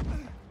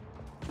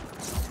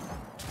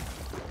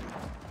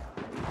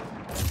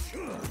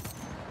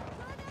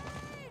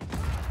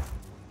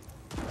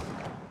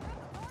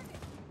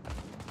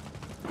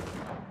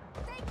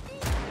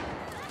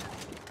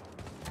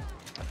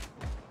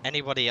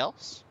 Anybody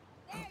else?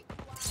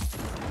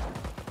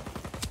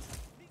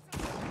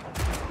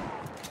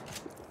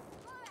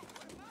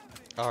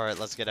 Alright,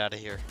 let's get out of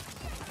here.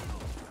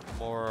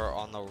 More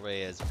on the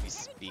way as we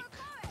speak.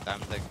 Time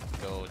to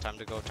go, time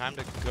to go, time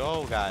to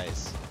go,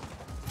 guys.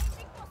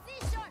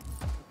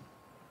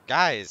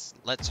 Guys,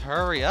 let's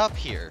hurry up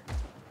here.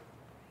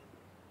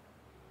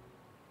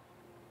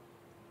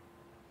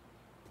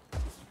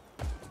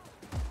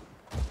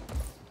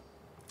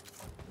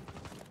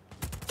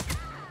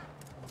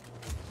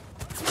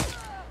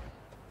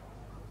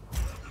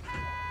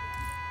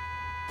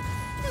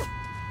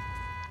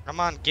 Come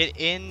on, get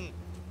in.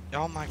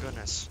 Oh my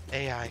goodness.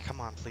 AI,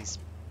 come on, please.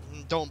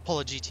 Don't pull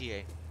a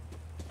GTA.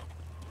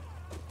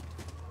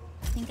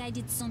 I think I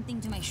did something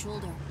to my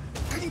shoulder.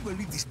 Can you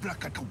believe these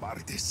Placa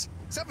cobardes?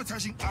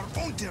 Sabotaging our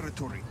own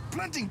territory,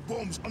 planting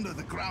bombs under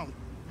the ground.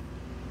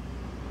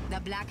 The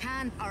Black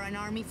Hand are an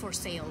army for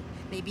sale.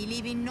 They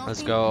believe in nothing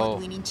Let's go. but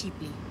winning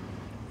cheaply.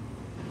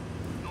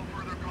 No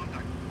further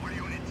contact. All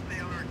units, stay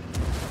alert.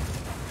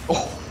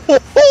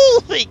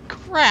 Oh, holy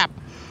crap!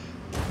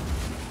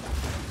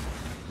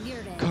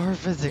 You're dead. Car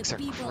physics The are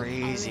people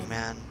crazy, ready.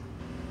 man.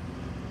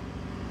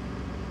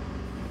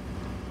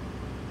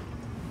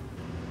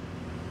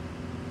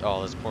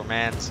 Oh, this poor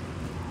man's.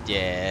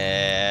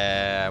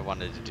 Yeah, I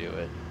wanted to do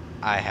it.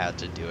 I had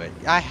to do it.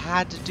 I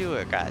had to do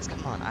it, guys.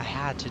 Come on, I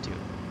had to do it.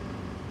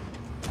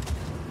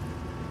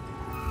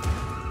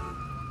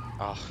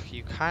 Oh,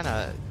 you kind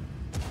of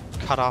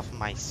cut off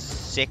my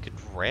sick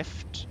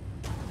drift.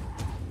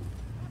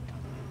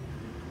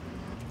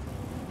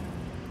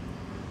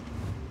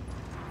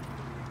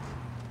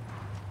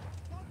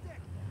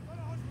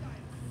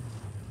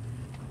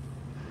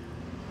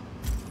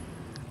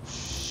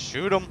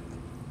 Shoot him.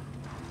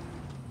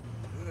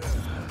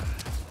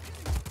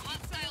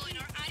 Hostile in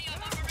our area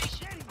of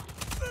operation.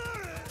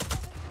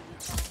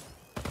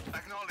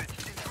 Acknowledge.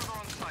 Intruder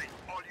on site.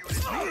 All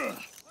units.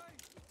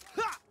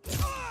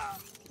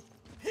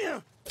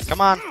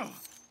 Come on.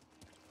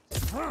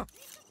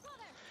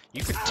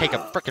 You could take a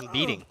frickin'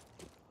 beating.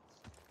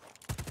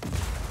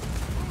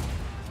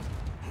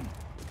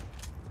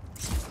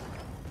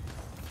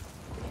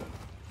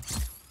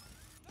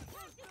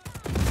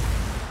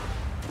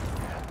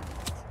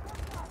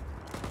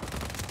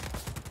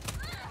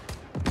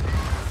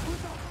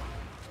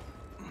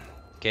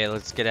 Okay,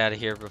 let's get out of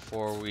here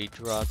before we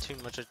draw too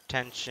much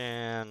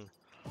attention.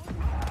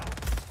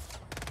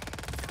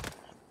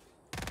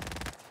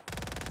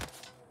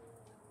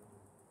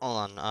 Hold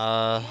on,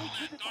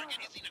 Target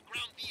is in a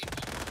ground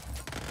vehicle.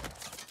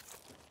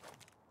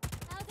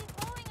 How's it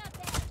going up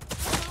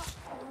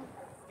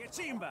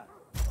there?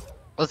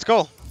 let's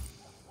go.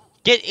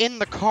 Get in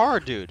the car,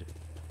 dude.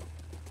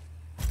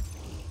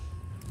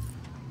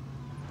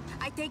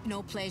 I take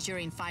no pleasure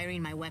in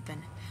firing my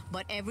weapon,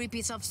 but every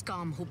piece of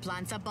scum who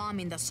plants a bomb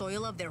in the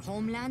soil of their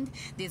homeland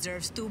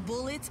deserves 2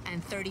 bullets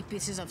and 30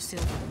 pieces of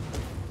silver.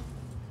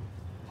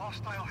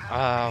 Hostile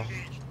hand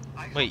engaged.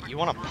 Eyes Wait, open. you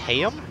want to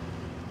pay him?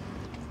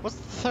 What's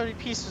the 30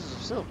 pieces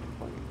of silver?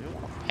 You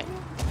want to pay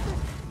him?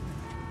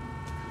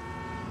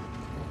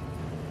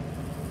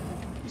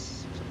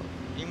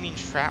 You mean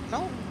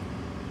shrapnel?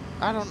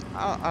 I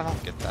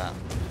don't get that.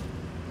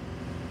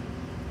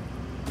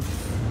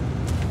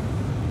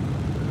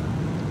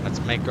 Let's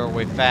make our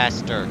way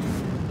faster.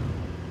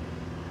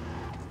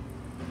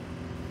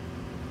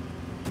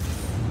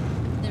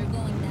 They're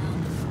going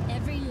down.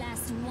 Every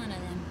last one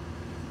of them.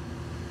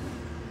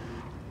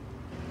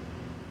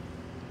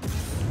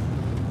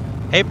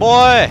 Hey,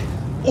 boy!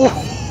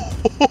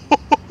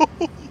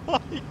 Oh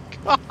my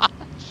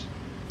gosh!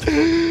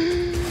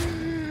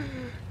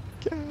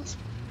 Gasp.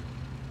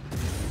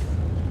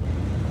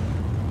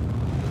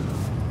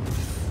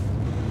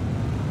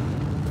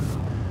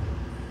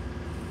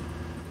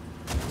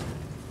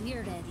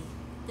 We're ready.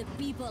 The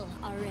people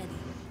are ready.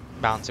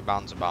 Bouncy,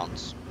 bouncy,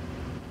 bounce.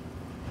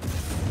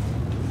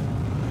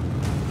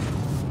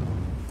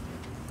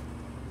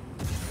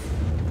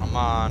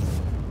 on.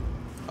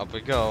 Up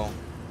we go.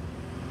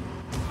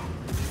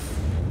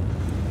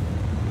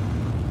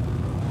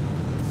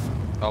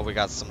 Oh, we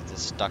got something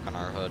stuck on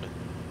our hood.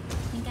 I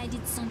think I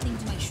did something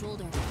to my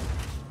shoulder.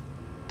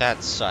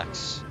 That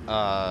sucks.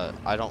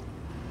 I don't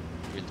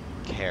really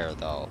care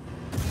though.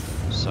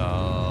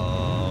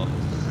 So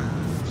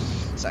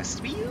sucks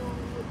to be you.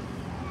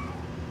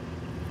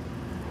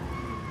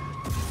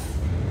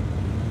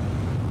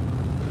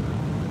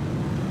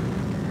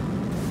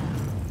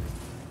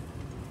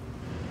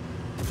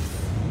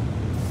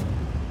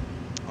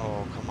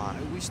 Oh, come on.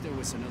 I wish there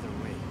was another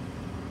way.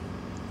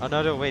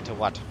 Another way to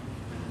what?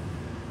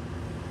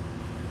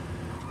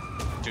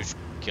 To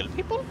kill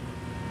people?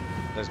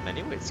 There's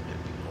many ways to kill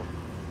people.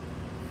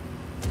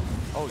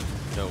 Oh,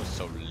 you know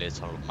so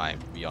little, my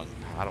young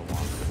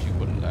Padawan, but you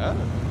will learn.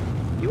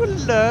 You will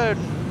learn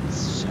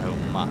so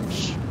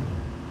much.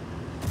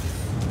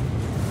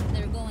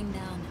 They're going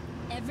down.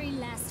 Every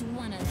last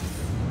one of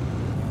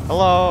them.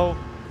 Hello.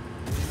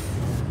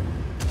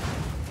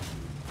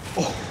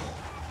 Oh,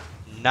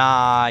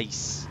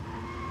 nice.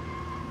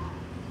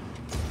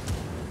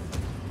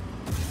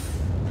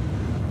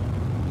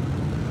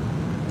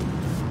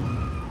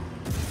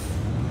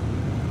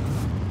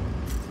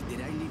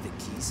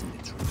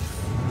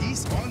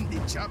 This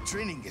on-the-job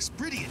training is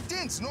pretty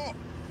intense, no?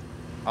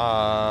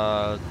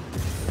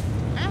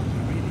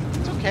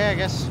 It's okay, I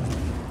guess.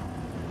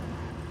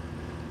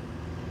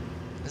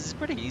 This is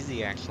pretty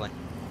easy, actually.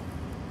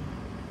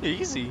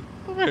 Easy?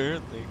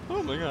 Apparently.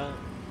 Oh my god.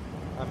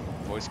 I'm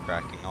voice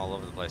cracking all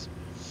over the place.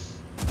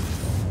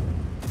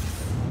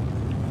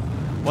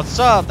 What's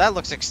up? That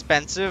looks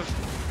expensive.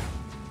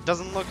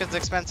 Doesn't look as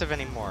expensive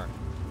anymore.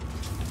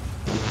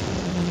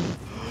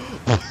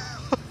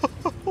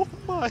 Oh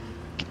my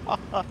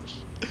gosh.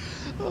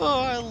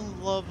 Oh, I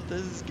love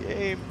this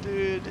game,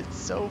 dude. It's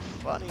so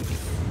funny.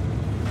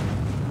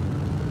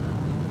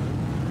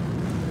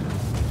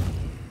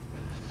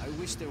 I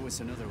wish there was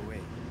another way.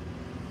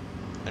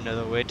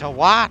 Another way to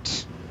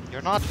what?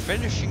 You're not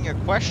finishing your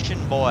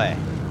question, boy.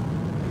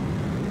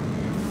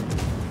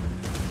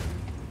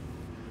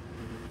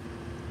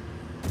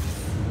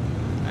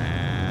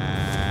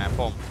 And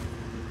boom.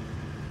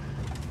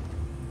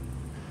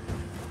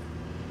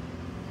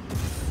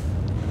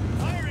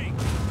 Firing!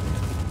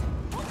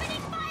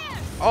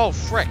 Oh,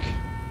 frick.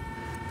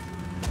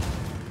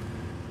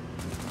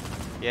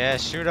 Yeah,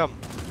 shoot him.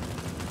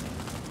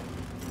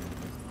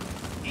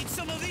 Eat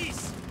some of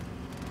these!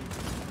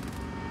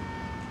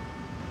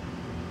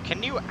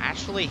 Can you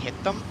actually hit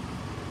them?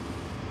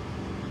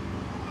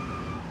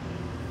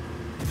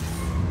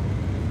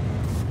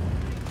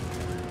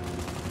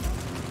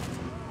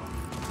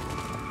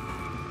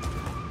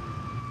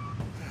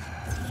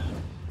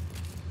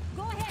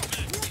 Go ahead.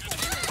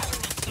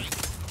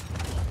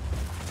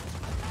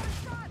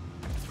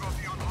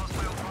 Copy on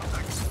hostile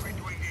contacts. Free to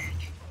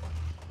engage.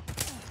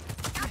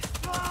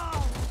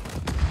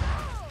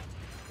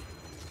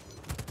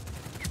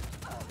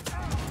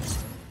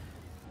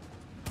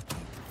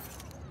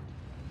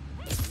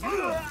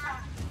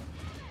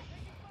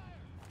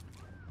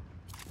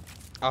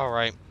 All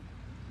right.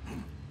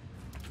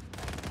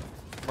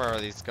 Where are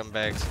these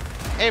scumbags?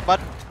 Hey, bud.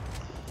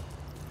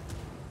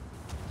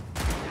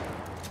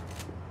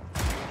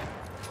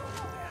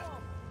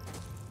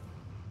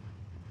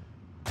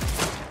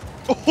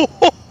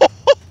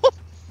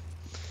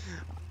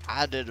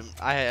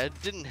 I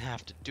didn't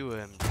have to do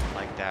him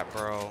like that,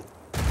 bro.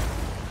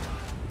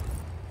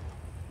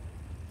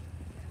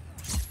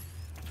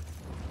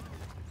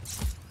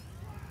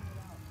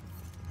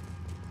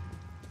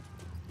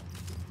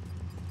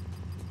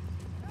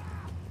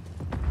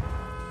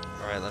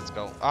 Alright, let's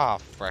go. Ah,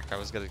 frick, I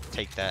was gonna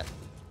take that.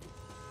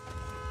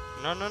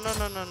 No, no, no,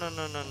 no, no, no,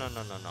 no, no, no,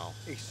 no, no, no.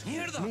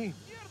 Excuse me.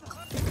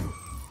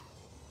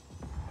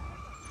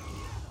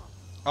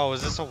 Oh,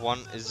 is this a one?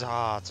 It's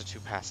a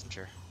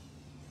two-passenger.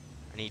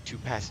 I need 2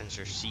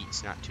 passenger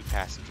seats, not 2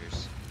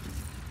 passengers.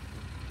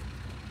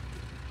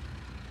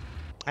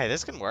 Hey,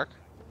 this can work.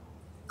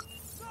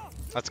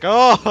 Let's go!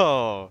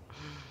 All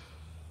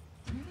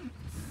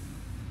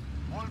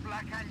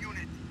Black Hand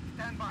units,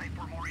 stand by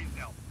for more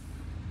intel.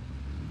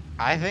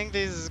 I think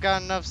this has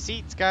got enough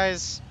seats,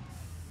 guys.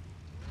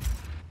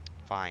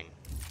 Fine.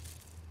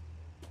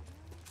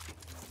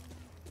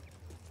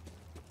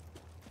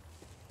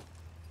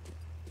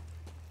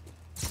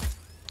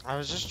 I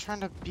was just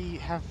trying to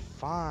have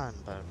fun,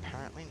 but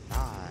apparently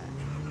not.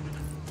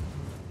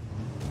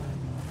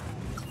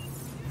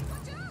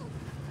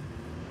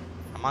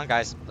 Come on,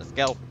 guys, let's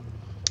go.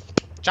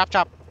 Chop,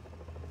 chop.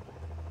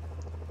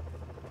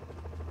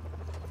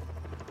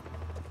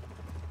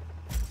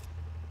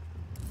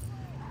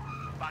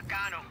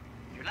 Bacano.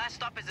 Your last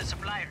stop is the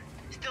supplier.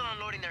 Still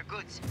unloading their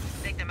goods.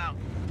 Take them out.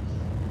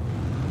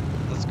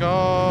 Let's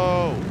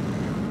go.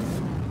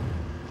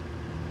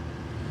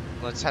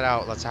 Let's head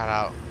out. Let's head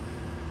out.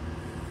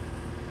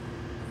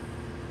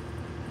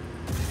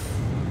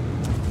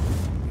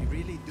 We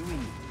really doing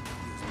it.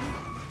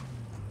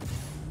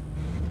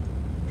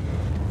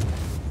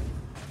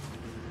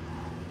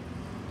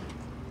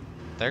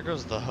 Excuse me. There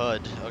goes the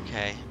hood.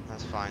 Okay,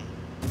 that's fine.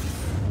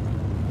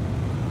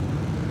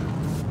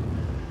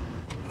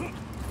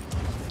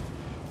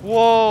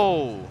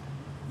 Whoa!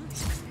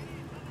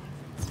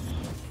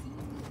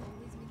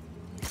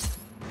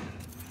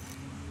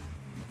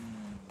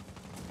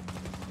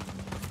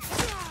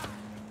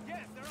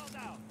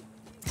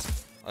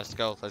 Let's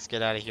go. Let's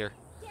get out of here.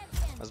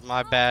 That's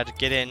my bad.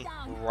 Get in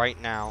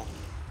right now.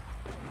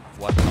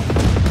 What the?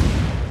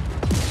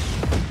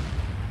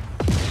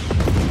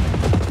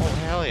 Oh,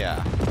 hell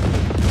yeah.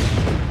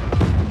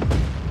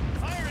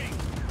 Firing!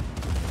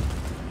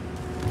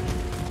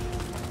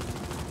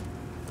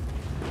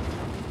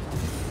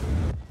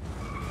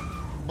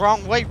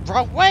 Wrong way,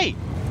 wrong way!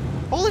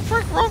 Holy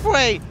frick, wrong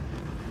way!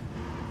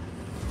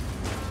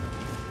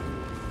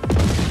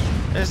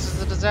 This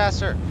is a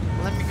disaster.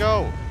 Let me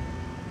go.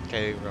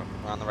 Okay, we're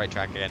on the right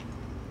track again.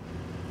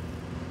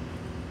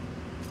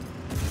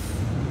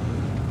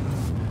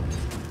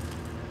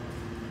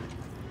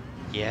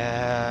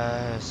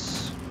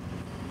 Yes.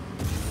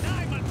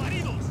 ¡Ay,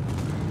 malparidos!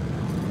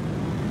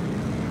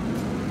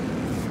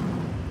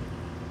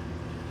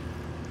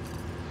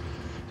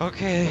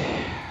 Okay,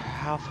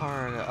 how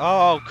far?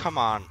 Oh, come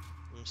on.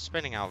 I'm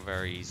spinning out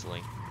very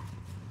easily.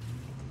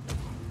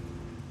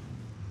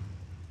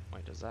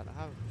 Wait, does that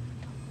have?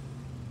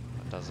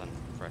 It doesn't.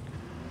 Frick.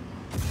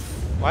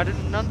 Why do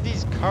none of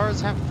these cars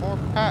have 4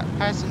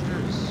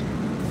 passengers?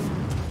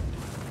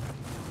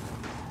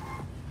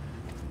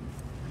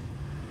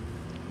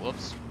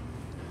 Whoops.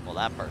 Well,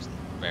 that person's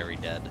very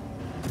dead.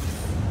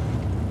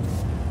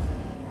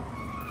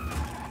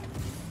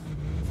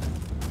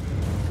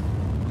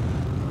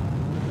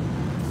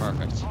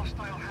 Perfect.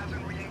 Hostile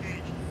hasn't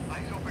re-engaged.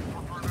 Eyes open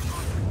for further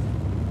contact.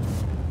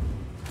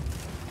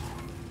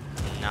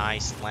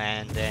 Nice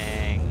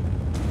landing.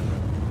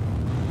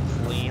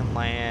 Clean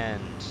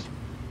land.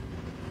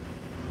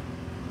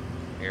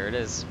 Here it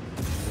is.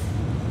 I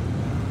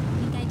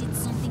think I did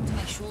something to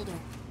my shoulder.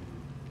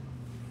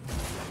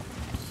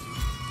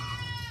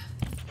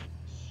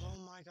 Oh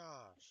my gosh.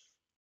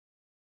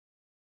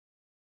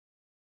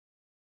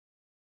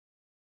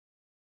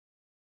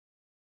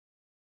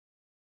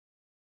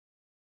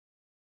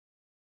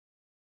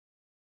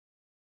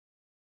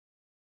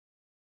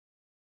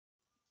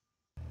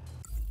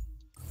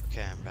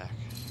 Okay, I'm back.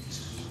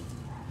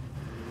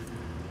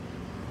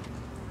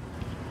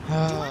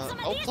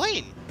 Oh,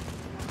 plane!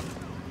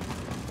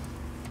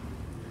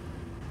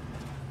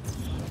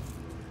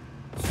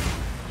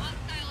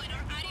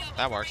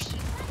 That works.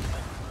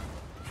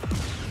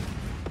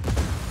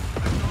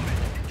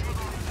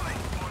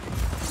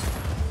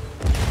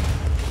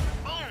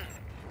 Boom!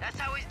 That's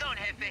how it's done,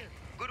 Jefe.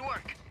 Good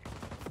work.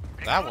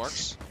 That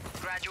works.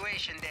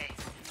 Graduation day.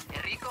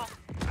 Enrico,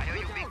 I owe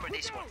you big for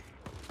this one.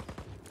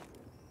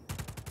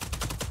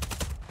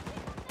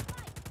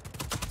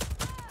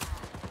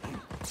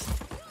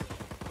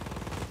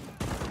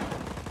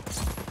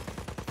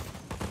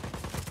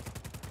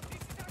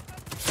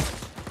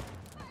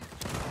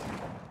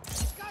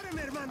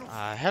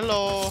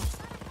 Hello.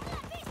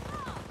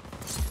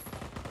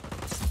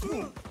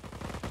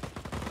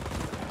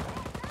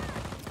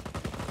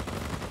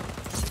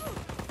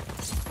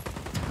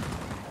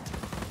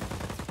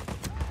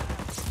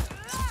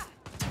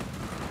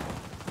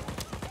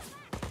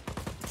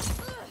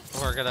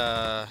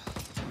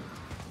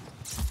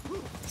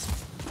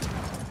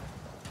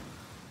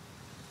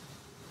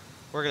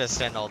 We're gonna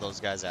send all those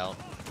guys out.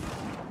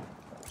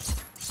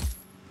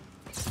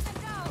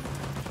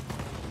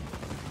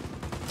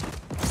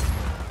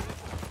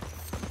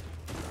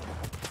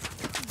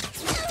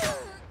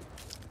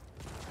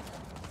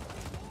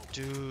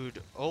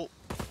 Dude, oh.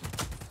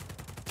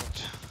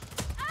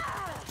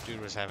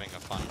 Dude was having a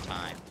fun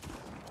time.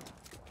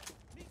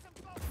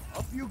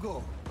 Up you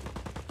go.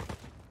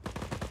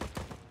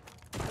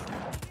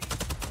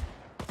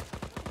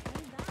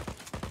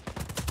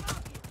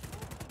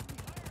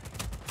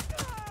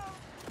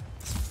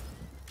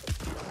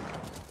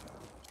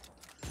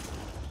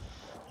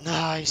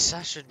 Nice,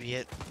 that should be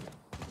it.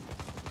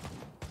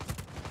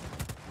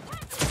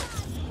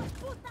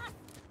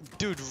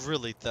 Dude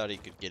really thought he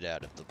could get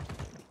out of the plane.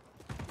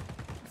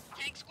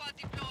 Tank squad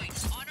deployed.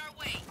 On our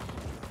way.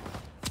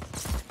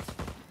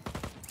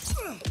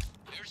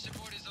 Air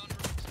support is en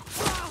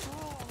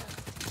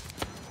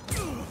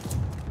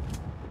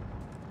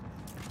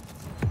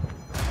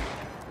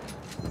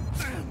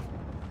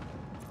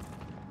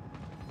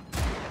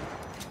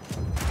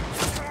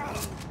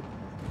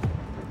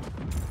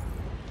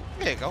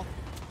There you go.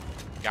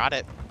 Got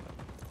it.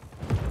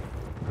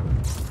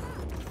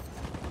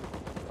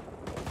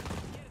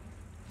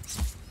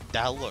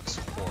 That looks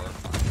horrifying.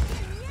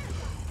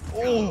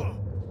 Oh!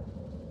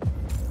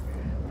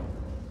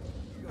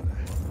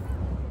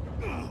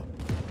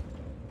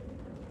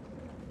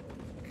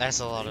 That's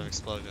a lot of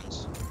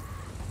explosions.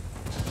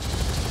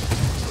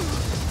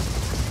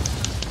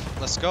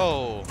 Let's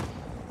go.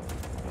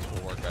 This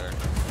will work better.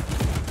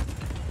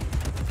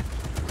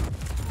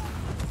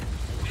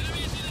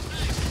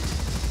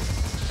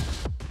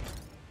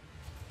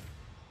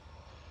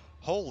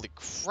 Holy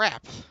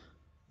crap.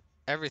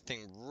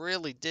 everything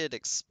really did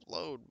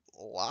explode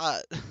a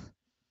lot.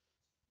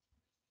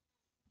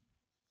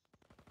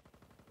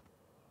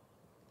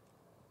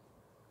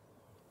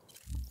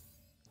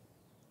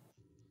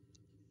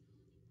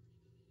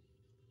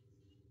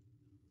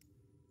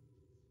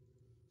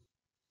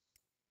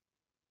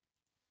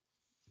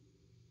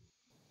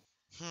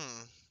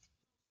 Hmm.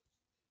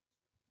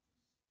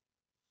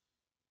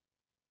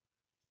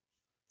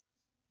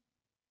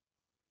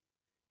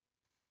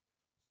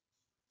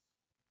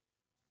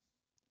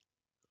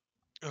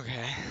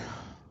 Okay.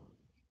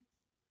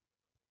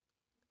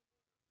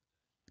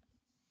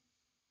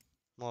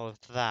 Well,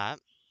 with that,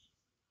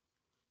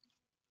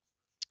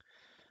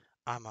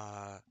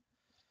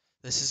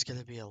 this is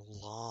gonna be a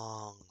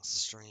long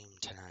stream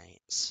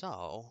tonight,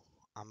 so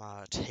I'm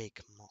gonna take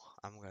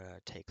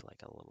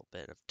like a little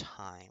bit of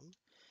time,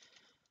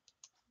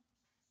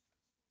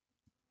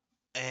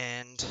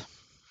 and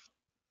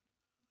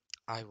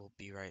I will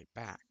be right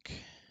back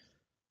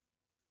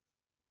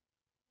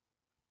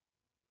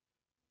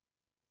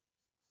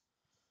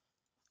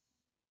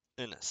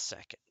in a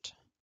second.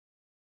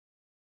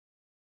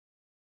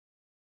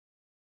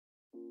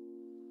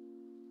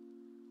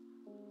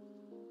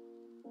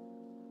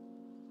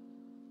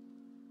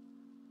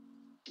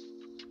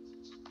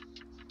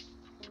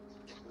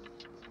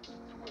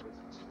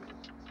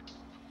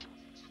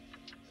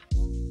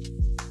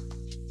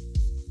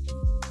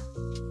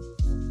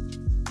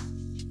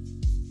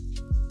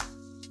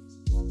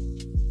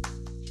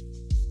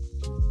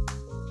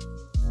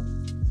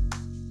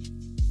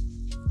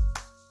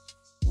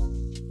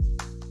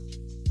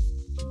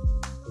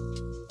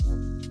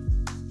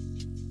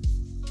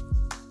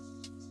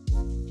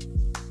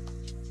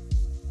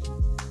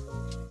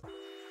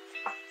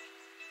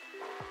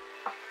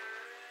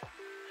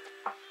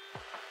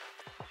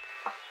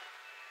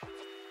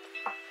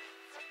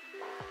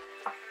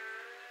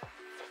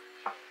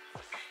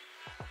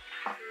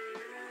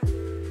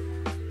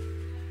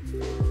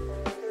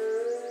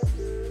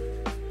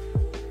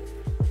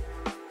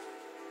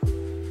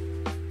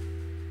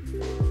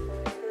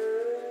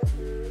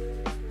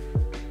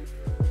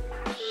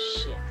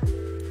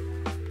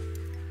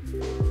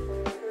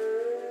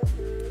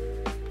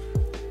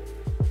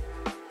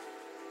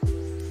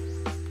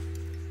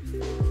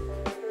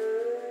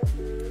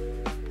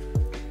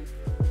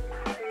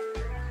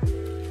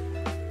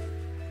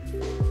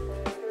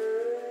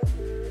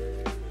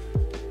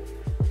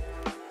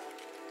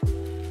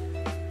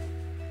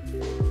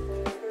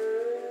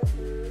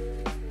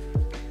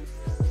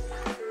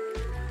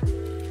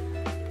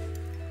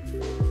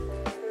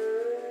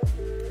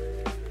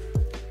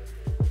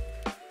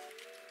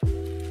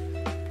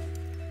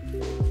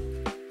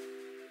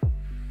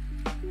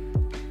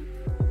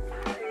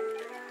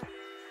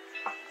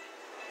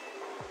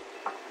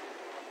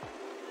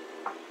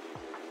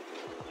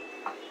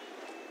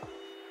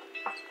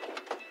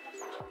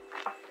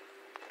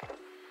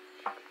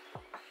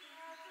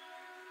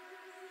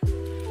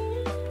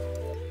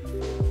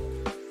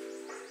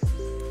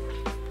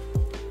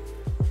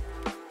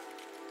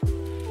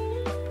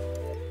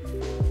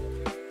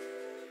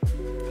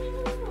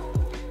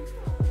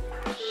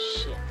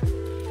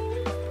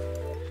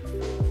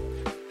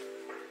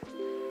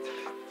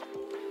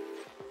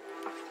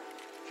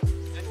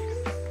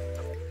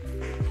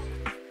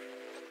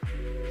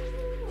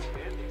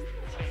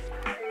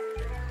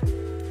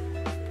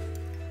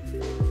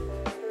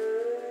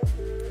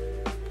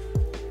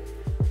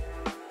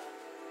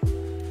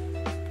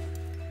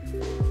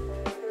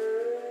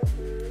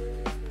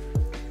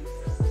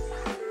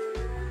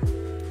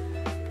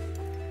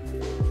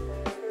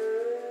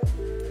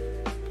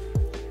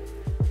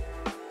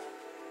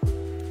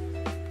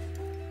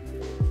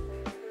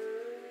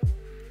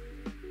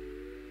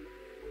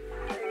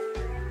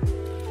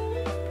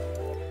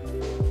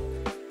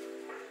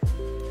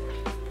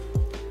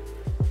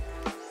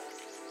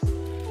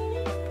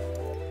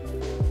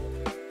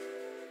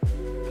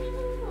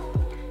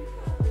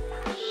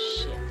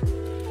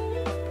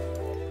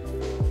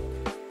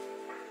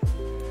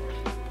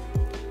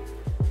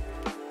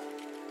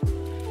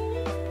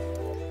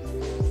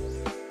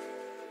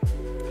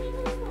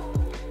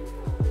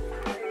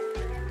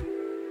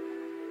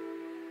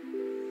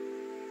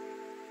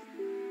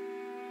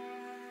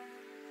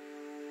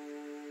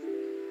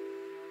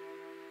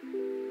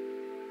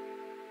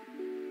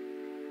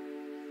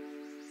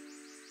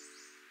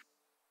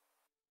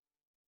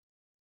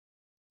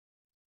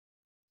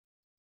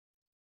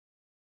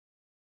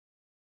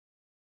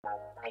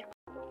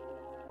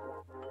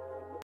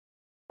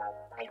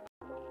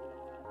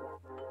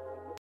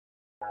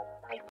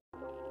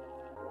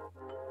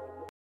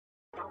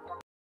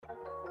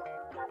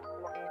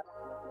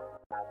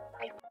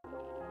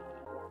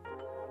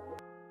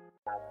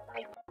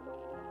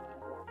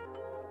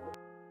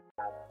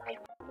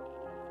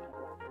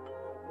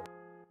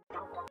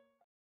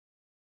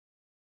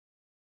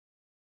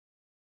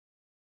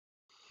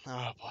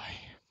 Oh boy.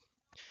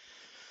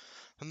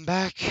 I'm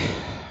back.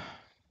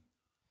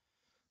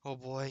 Oh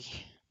boy.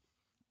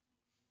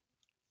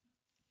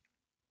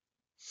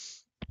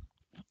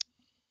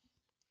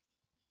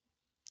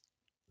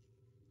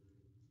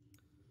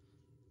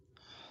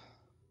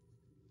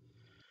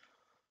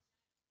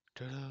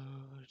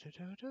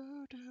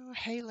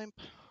 Hey, Limp.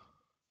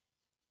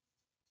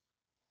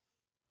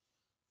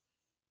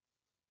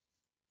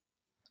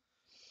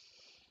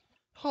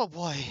 Oh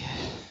boy.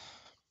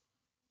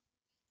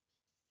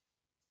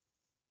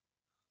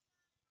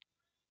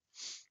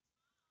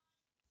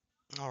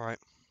 All right,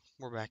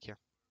 we're back here.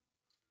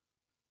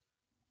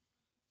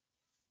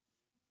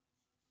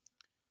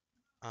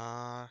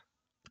 Uh,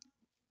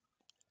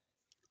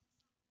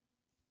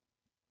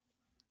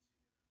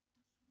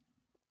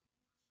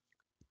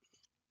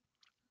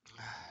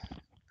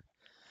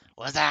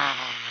 what's that?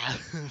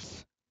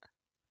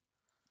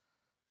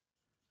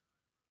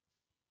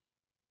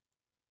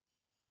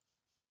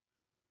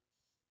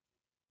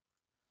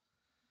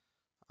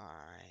 All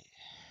right.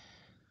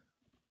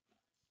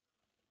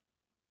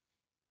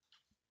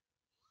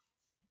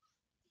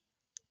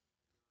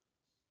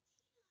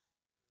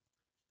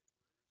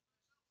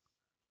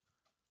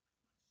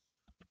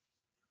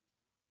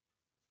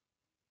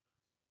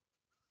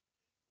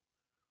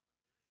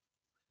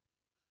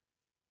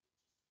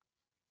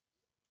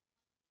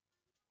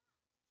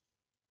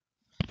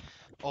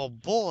 Oh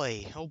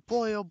boy, oh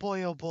boy, oh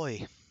boy, oh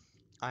boy.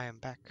 I am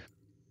back.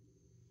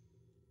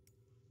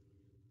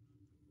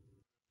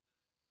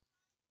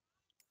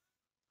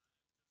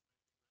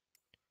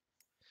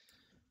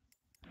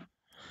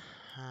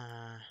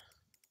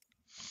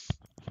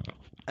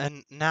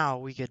 And now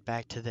we get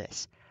back to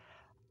this.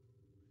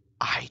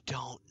 I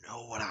don't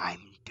know what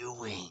I'm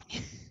doing.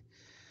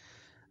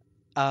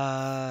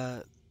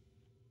 uh,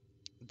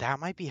 that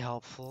might be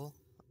helpful.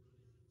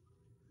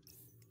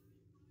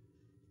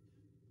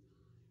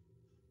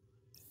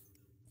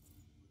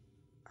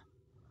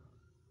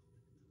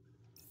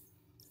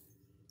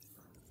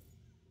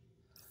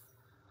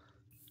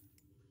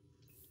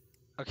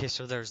 Okay,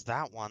 so there's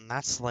that one.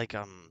 That's like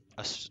a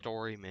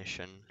story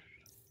mission.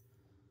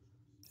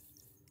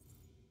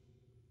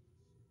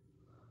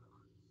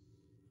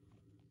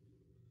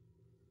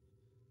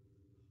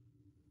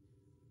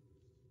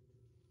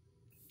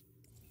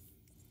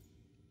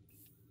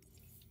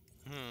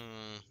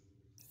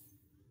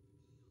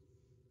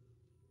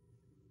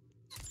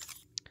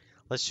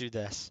 Let's do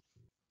this.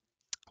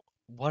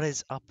 What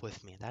is up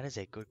with me? That is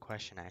a good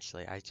question,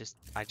 actually. I just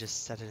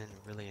said it in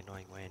a really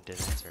annoying way and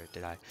didn't answer it,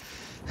 did I?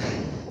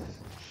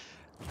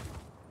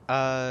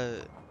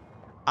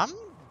 I'm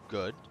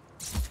good.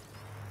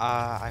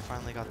 I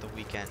finally got the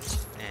weekend,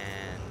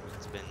 and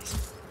it's been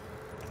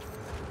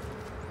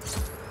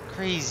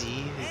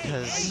crazy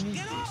because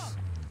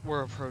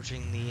we're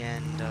approaching the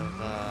end of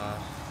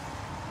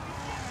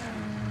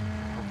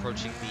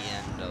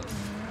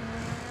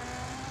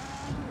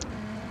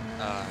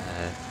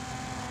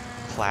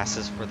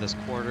classes for this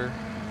quarter.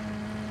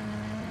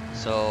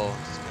 So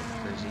it's been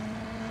crazy.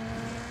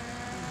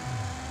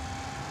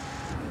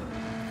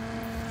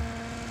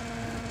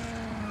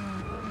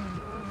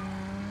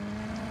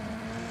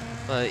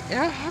 But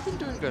yeah, I've been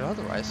doing good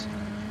otherwise.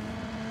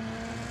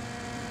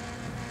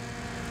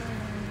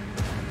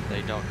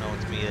 They don't know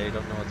it's me, they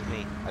don't know it's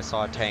me. I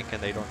saw a tank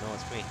and they don't know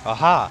it's me.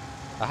 Aha!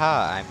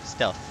 Aha, I'm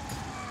stealth.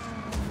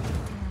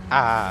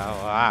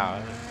 Ow,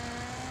 wow.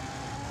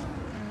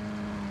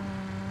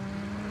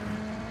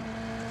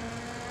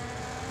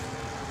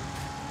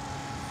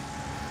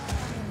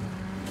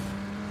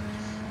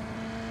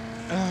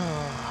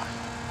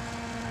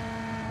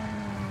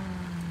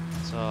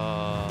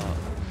 So,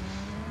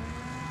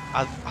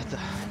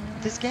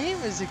 this game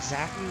is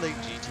exactly like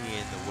GTA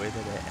in the way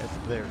that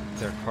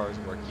their cars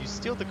work. You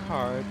steal the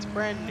car, it's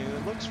brand new,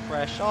 it looks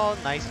fresh, all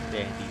nice and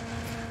dandy.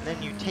 And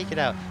then you take it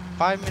out.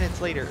 5 minutes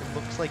later, it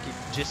looks like it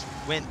just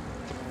went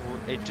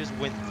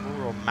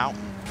through a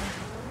mountain.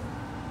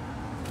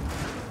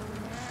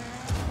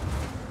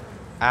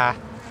 Ah.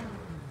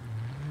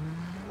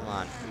 Come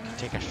on, we can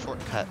take a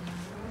shortcut.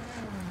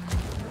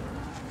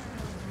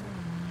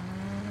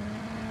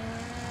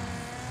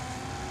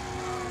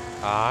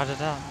 Ah da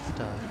da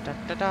da da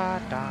da da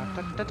da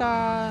da da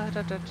da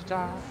da da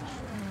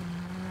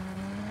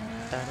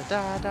da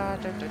da da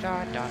da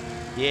da da.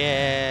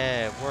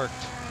 Yeah, it worked.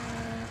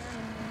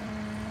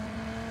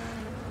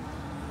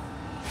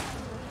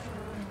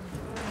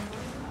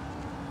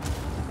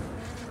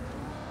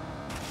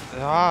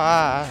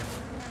 Ah,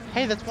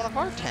 hey, that's one of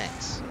our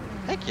tanks.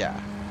 Heck yeah.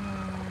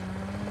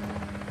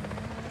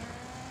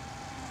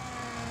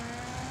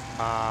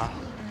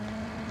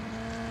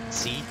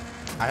 See,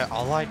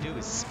 all I do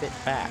is spit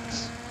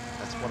facts.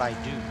 That's what I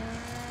do.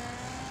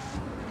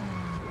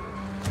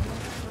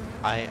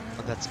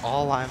 That's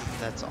all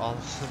that's all,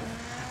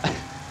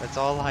 that's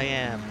all I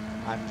am.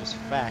 I'm just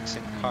facts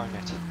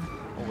incarnate.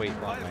 Oh wait,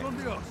 wrong way.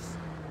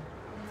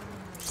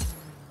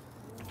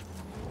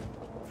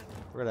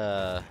 We're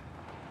gonna...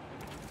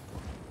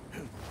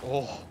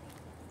 Oh.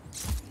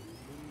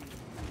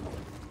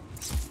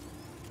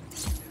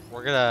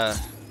 We're gonna...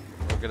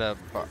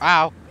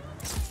 Ow!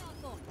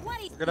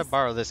 We're gonna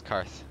borrow this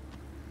car.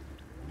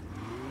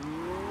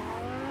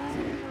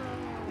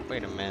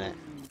 Wait a minute.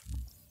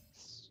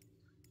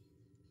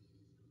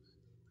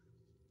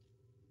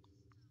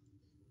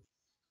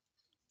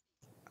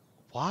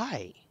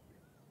 Why?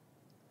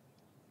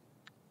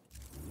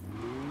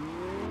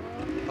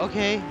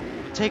 Okay,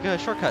 take a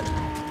shortcut.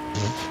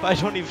 I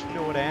don't even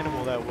know what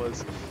animal that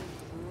was.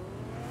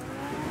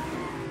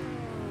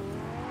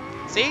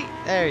 See?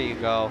 There you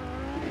go.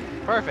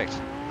 Perfect.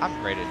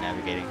 I'm great at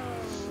navigating.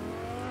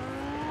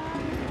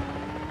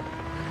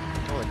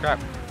 Holy crap.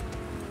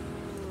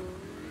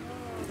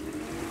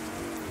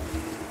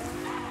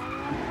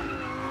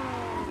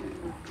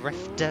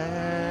 Drifter.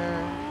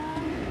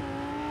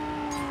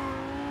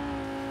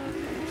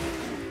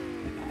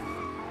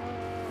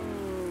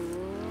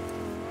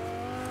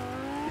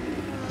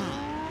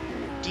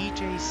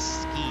 DJ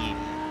Scheme.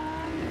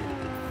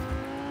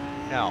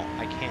 No,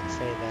 I can't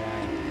say that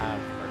I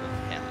have heard of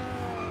him.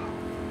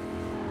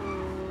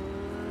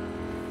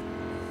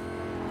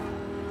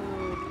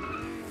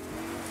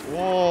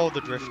 Whoa,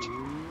 the drift.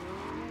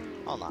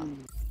 Hold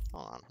on.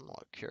 Hold on, I'm a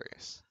little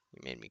curious.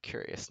 You made me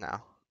curious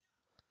now.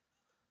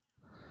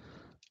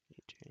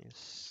 DJ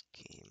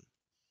Scheme.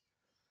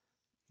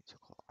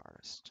 Musical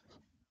artist.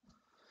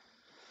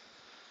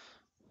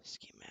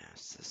 Ski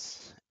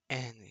Masks.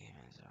 And the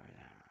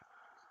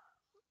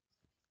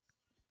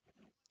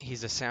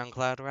he's a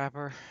SoundCloud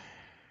rapper.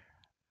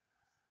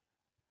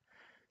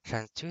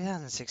 Since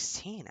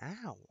 2016.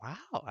 Oh,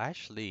 wow,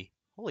 actually.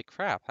 Holy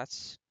crap,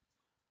 that's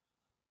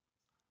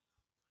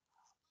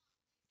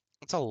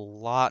a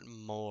lot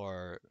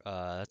more,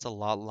 that's a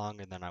lot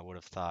longer than I would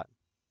have thought.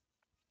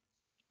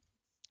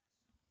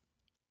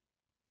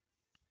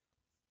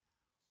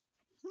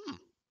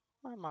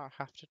 I might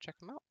have to check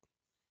him out.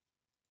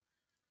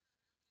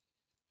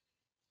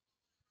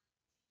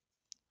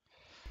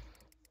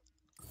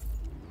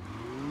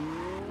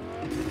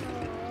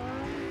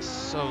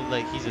 So,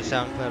 like, he's a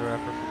SoundCloud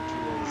rapper from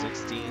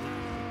 2016.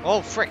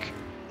 Oh, frick!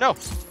 No!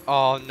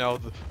 Oh, no.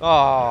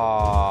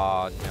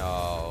 Oh,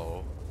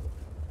 no.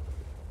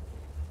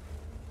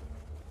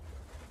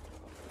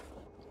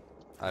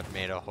 I've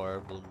made a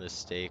horrible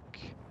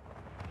mistake.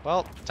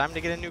 Well, time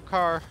to get a new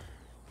car.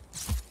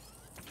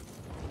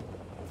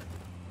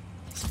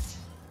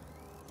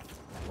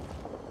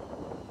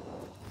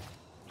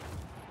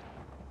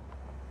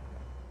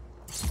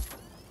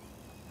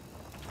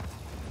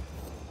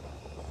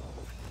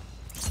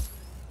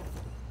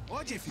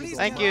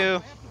 Thank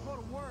you.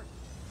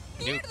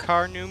 New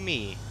car, new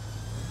me.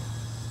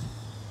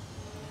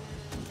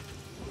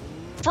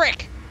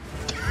 Frick!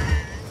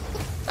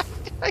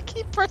 I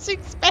keep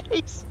pressing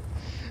space.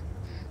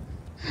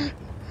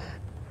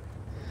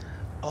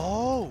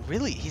 Oh,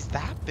 really? He's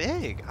that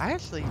big?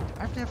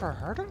 I've never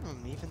heard of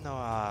him, even though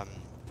I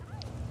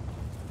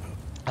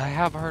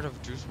have heard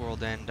of Juice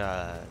WRLD and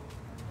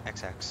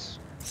XX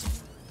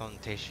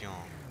Tentation.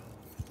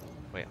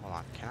 Wait, hold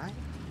on. Can I?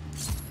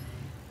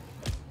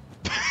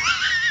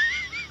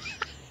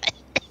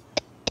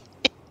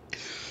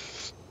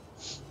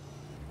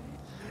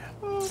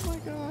 Oh my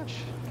gosh.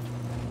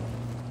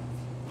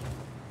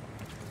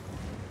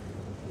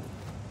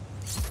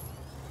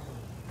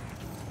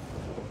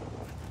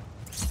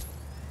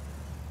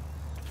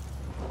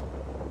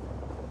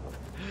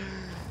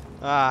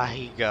 Ah,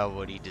 he got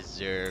what he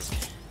deserved.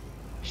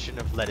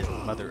 Shouldn't have let his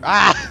mother.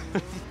 Ah!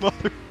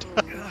 Mother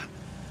die.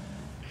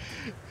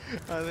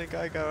 I think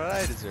I got what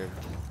I deserved.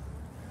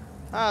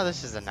 Ah,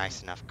 this is a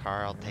nice enough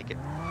car. I'll take it.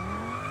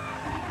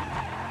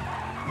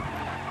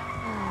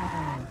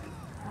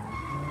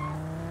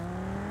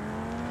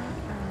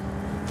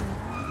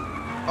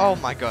 Oh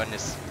my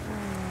goodness.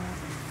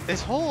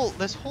 This whole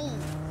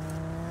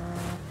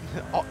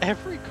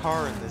every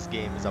car in this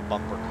game is a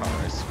bumper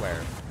car, I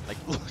swear. Like,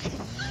 look.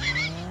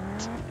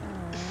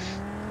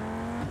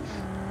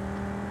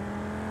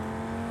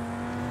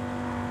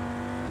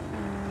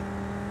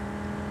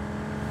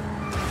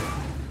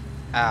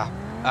 Ow.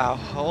 Ow,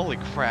 holy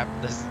crap,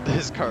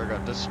 this car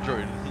got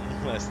destroyed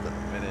in less than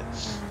a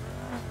minute.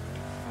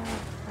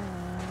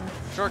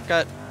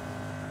 Shortcut.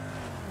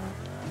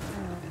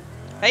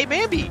 Hey,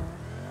 Bambi!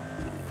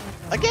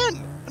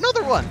 Again!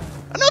 Another one!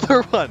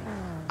 Another one!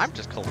 I'm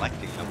just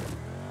collecting them.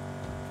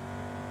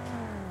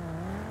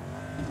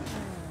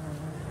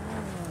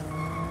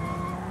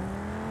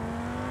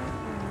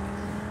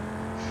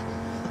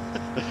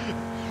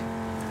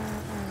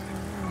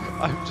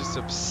 I'm just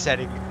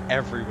upsetting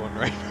everyone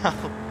right now.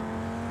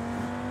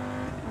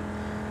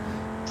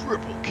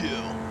 Triple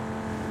kill.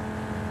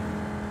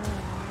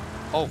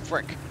 Oh,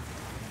 frick.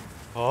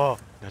 Oh,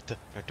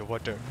 not the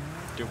water.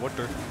 The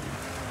water.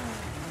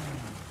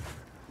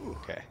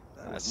 Okay,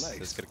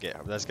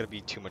 that's gonna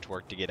be too much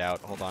work to get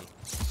out. Hold on.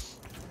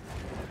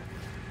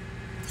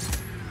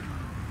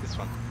 This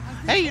one.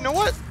 Hey, you know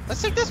what?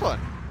 Let's take this one.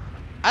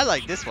 I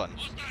like this one.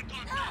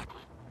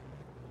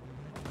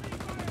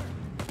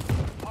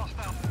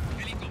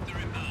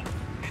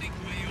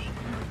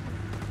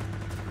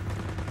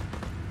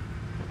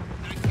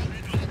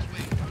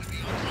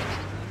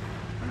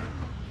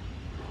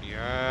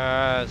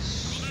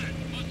 Yes.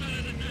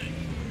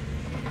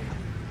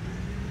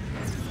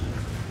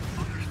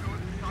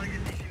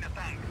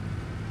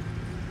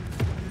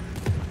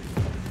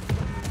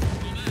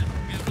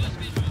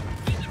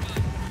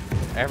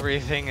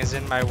 Everything is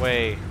in my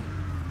way.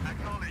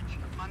 Acknowledge.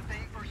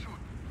 Maintain pursuit.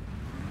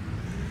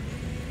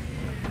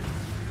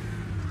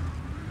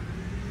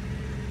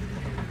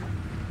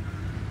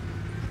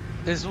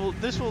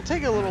 This will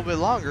take a little bit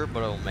longer,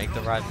 but it'll make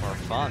the ride more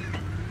fun.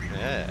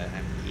 Yeah.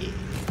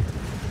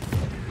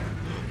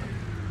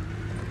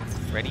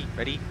 Ready?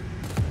 Ready?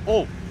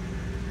 Oh!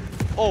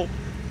 Oh!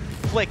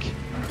 Flick!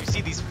 You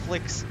see these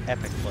flicks?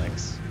 Epic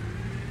flicks.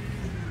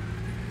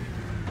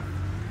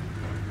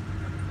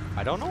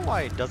 I don't know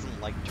why it doesn't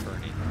like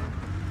turning.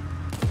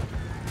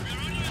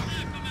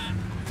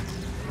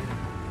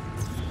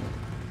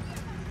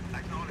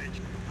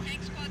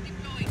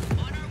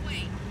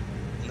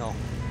 No.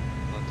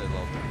 Not that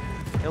low.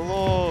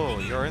 Hello!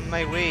 You're in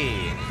my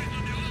way!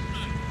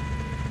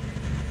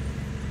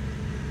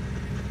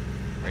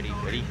 Ready?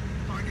 Ready?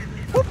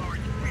 Whoop.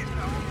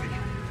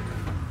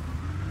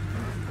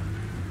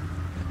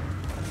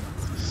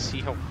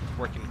 See how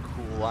freaking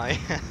cool I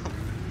am.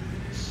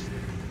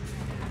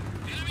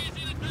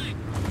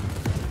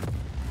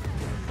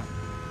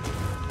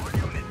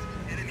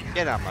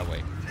 Get out of my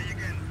way.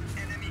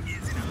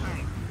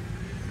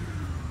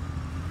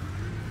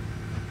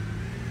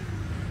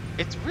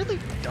 It really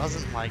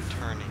doesn't like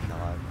turning though.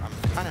 I'm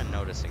kind of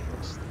noticing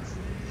this. It's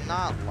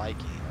not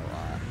liking it a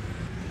lot.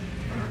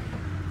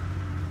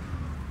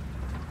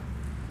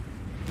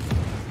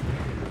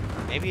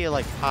 Maybe it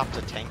like popped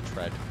a tank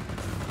tread.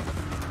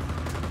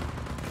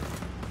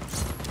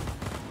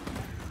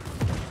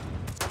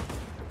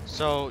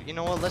 So, you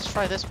know what? Let's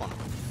try this one.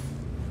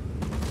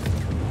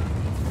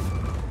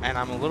 And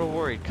I'm a little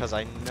worried because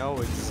I know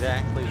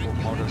exactly what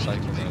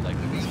motorcycles are like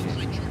in this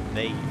game.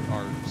 They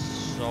are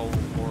so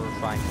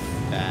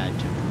horrifyingly bad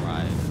to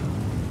drive.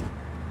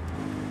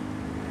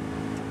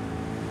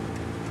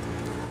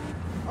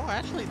 Oh,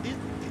 actually,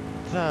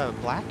 the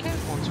Black Cat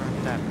ones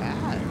aren't that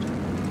bad.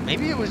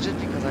 Maybe it was just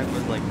because I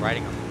was like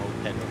riding on a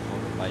moped or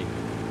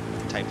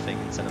motorbike type thing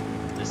instead of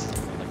this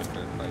is more like a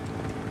dirt bike.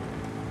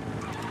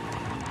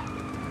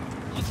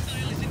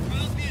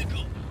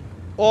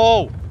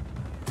 Oh!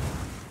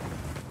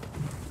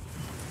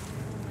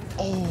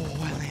 Oh,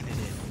 I landed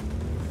it.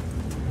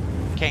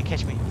 Can't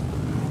catch me.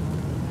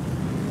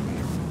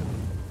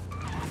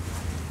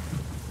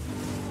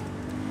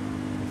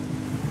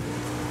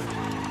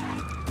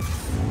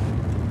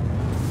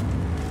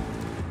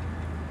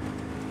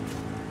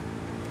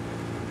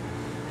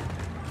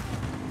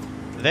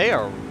 They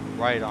are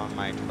right on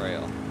my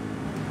trail.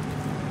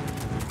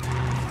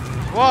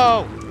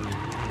 Whoa!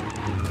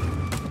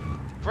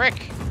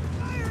 Frick!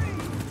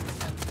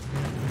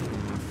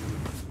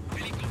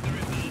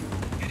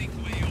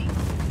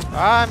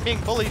 I'm being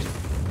bullied.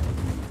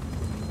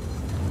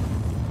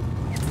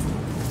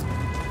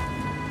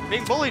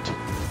 Being bullied.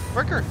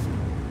 Fricker.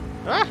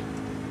 Ah!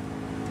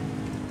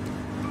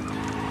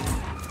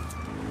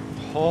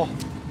 Oh,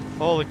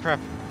 holy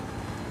crap.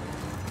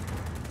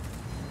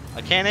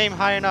 I can't aim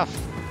high enough.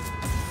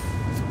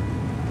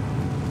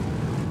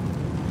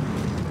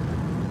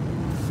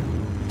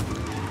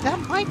 That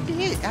might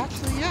be it,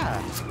 actually,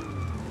 yeah.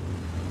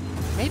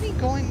 Maybe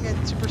going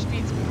at super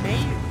speeds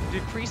may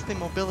decrease the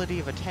mobility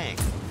of a tank.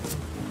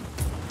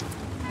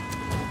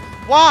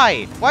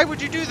 Why? Why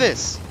would you do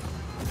this?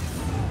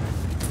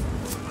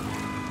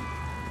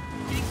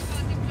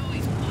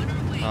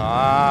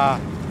 Ah.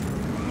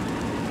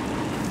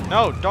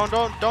 No,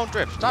 don't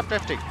drift. Stop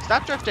drifting.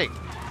 Stop drifting.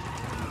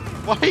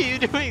 Why are you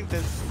doing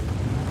this?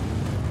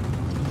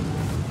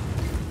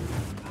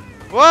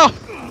 Whoa!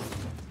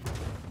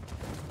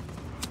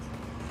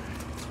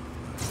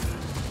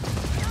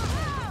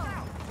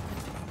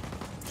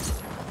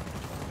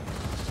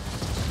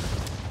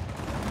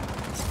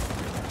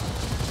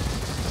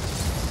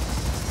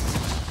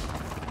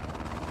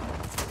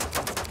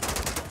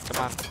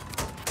 Come on.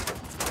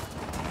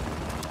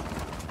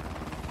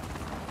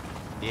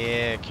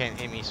 Yeah, can't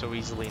hit me so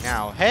easily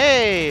now.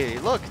 Hey,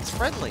 look, it's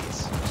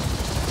friendlies.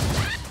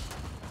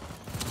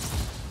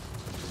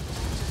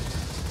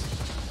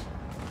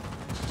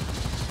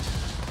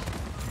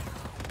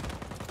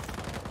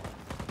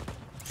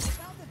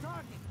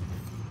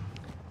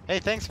 Hey,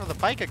 thanks for the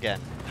bike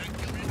again.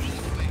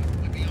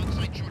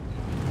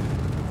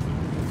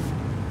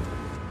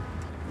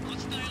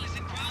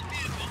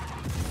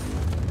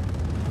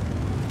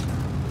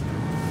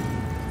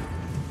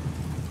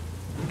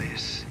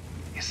 This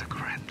is a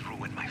grand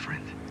ruin, my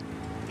friend.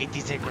 It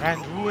is a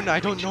grand ruin?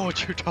 I don't know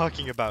what you're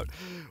talking about.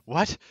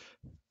 What?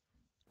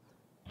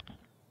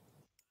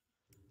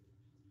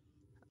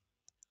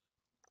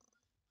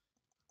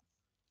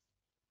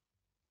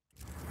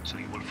 So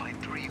you will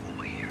find 3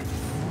 over here.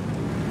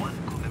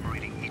 1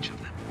 commemorating each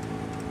of them.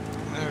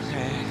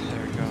 Okay,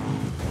 there we go.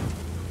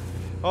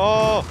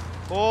 Oh!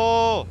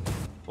 Oh!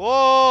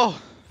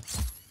 Oh!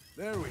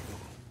 There we go.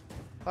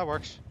 That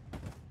works.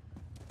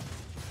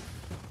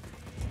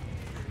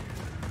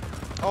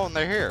 Oh, and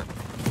they're here.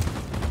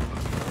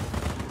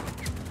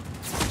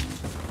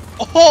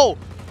 Oh!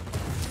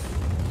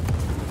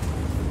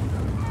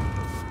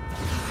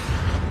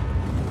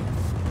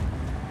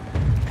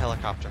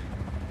 Helicopter.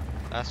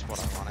 That's what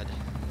I wanted.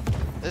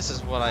 This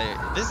is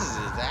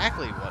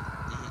exactly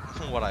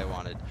what I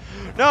wanted.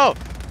 No!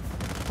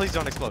 Please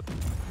don't explode.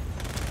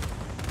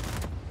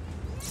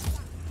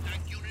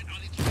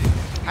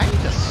 I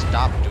need to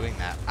stop doing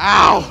that.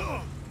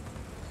 Ow!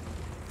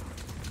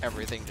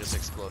 Everything just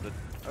exploded.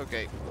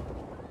 Okay.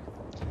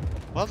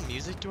 What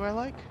music do I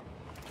like?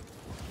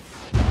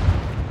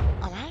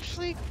 I'm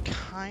actually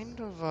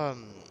kind of,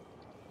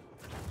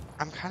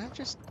 I'm kind of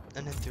just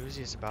an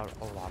enthusiast about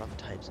a lot of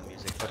types of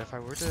music, but if I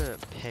were to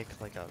pick,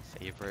 like, a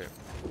favorite,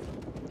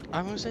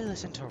 I would say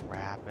listen to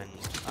rap and,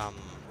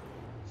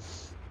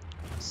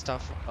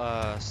 stuff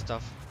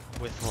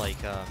with,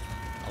 like,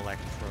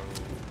 electro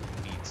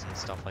beats and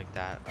stuff like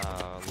that,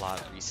 a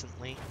lot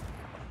recently.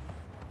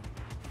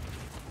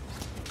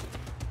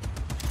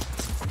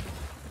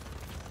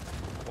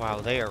 Wow,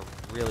 they are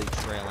really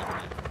trailing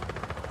me.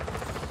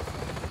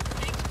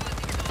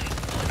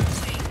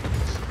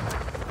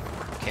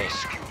 Okay,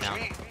 now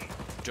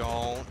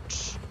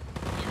don't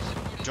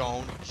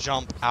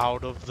jump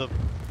out of the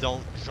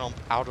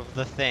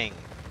thing.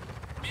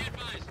 Be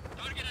advised,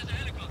 target has a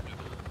helicopter.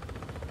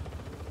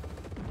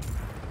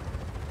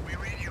 We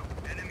read you.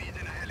 Enemies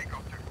in a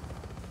helicopter.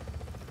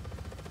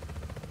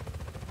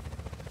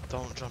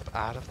 Don't jump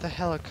out of the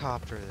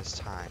helicopter this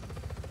time.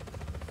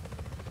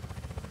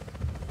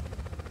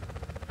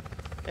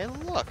 Hey,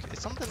 look,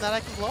 it's something that I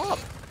can blow up.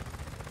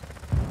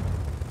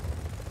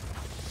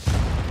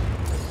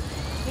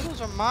 Hey,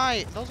 those are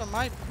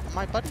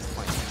my buddy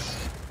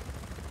points.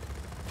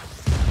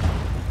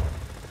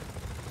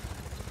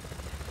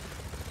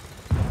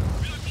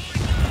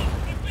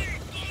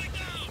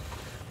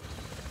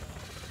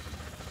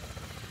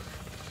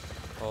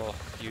 Oh,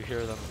 you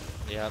hear them?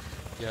 Yep,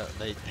 yeah.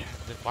 They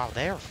wow,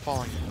 they are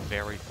falling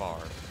very far.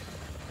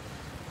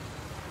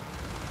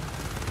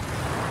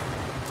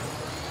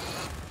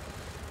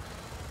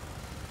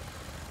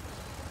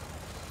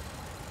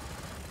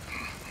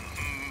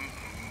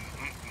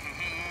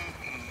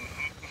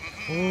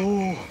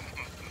 Oh.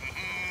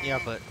 Yeah,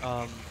 but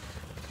I'm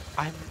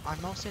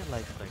mostly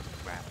like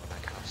rap and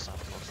that kind of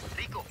stuff mostly.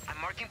 Rico, I'm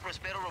marking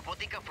Prospero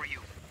Robotica for you.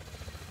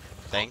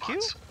 Thank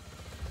you.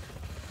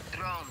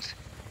 Drones,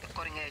 the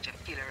cutting edge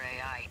of killer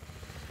AI.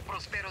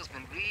 Prospero's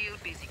been real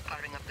busy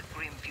carving up the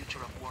grim future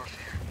of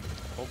warfare.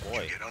 Oh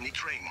boy. Get on the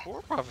train.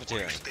 Poor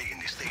profiteering. Stay in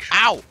the station.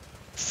 Ow!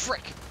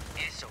 Frick!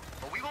 Eso,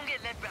 but we won't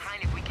get left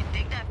behind if we can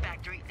take that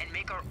factory and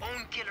make our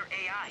own killer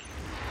AI.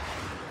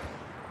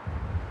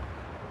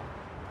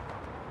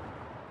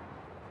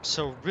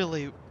 So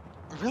really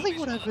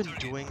what I've been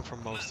doing for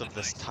most of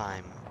this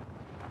time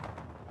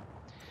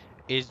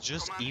is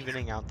just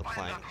evening out the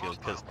playing field,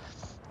 because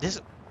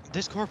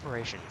this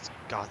corporation's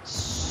got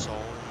so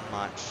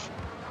much.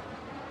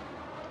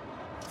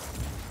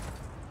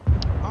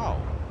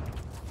 Oh.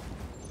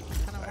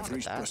 I've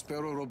reached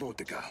Prospero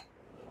Robotica.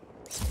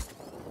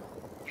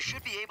 You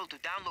should be able to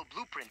download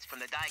blueprints from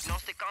the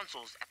diagnostic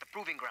consoles at the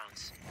proving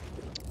grounds.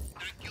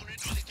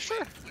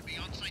 Sure. We'll be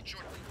on site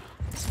shortly.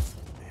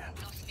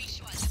 Lost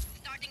visuals.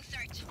 Starting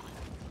search.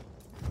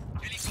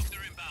 Helicopter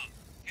inbound.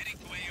 Heading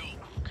to AO.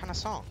 What kind of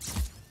song?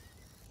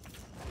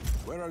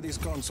 Where are these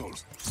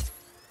consoles?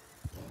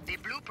 The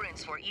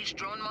blueprints for each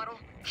drone model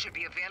should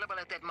be available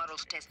at that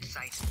model's test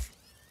site.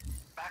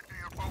 Back to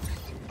your focus.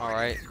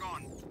 Alright.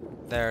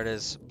 There it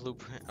is.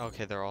 Blueprint.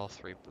 Okay, they're all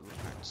 3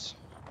 blueprints.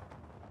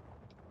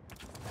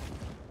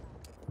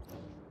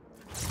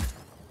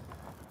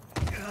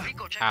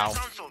 Rico, check Ow. the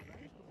console.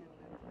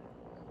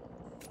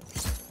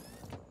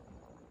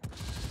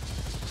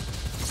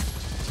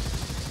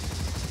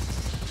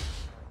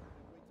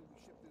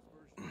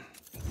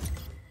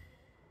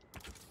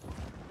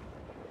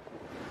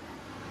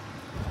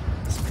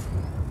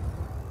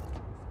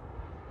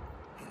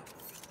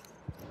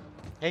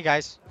 Hey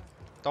guys,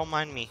 don't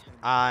mind me.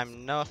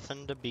 I'm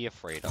nothing to be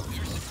afraid of.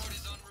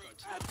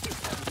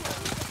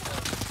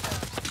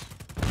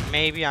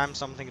 Maybe I'm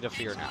something to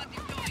fear now.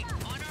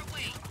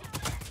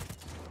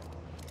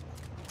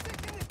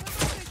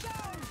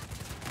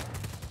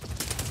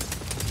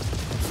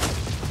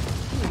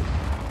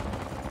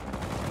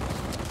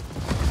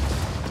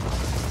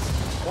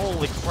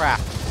 Holy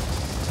crap.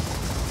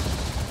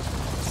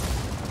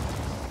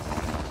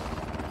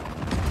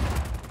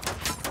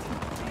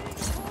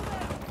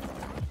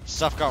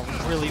 Stuff got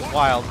really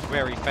wild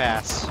very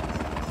fast.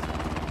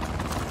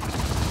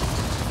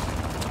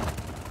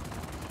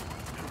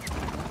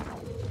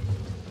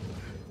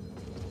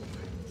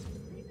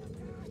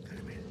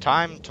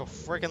 Time to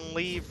friggin'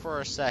 leave for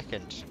a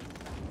second.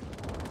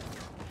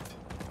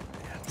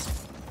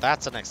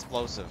 That's an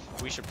explosive.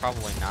 We should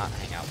probably not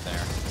hang out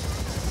there.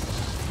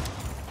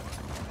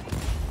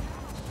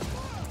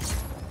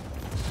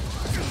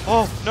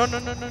 Oh, no, no,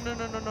 no, no, no,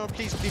 no, no, no,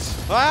 please, please.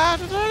 Ah,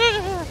 no, no,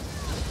 no, no.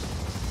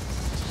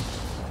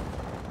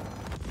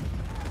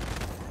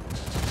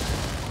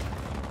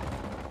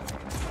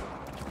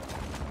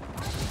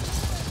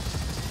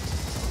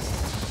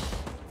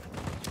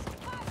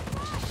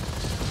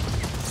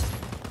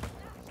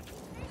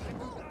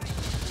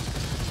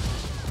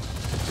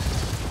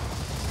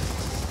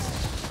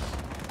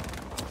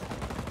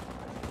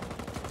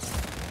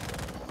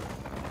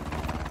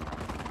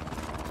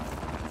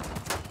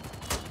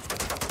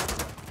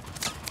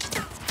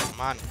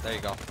 Come on, there you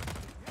go.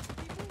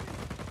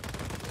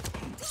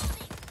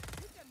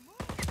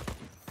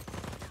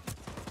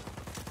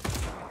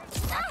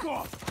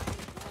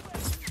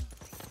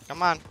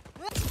 Come on.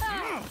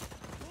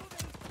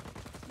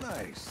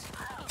 Nice.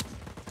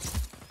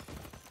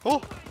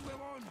 Oh.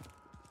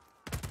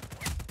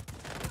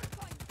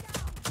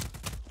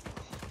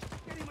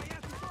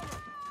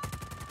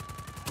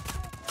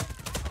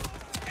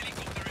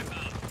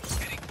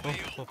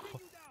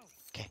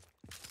 Okay.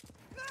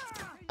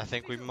 I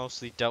think we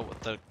mostly dealt with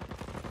the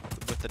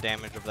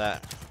damage of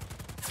that.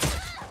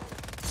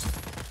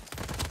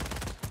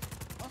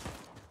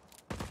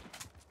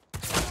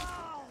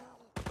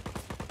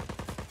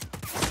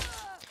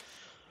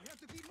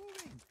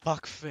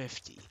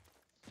 $150.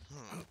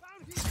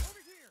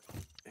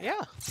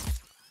 Yeah.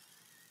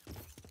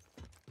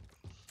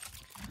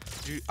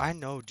 Dude, I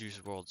know Juice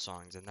WRLD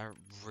songs and they're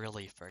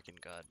really freaking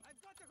good.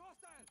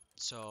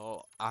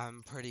 So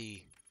I'm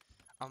pretty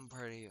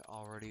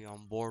already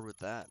on board with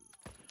that.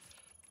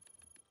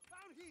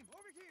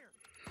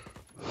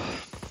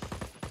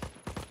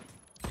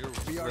 You're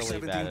really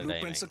bad at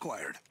aiming.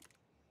 Acquired.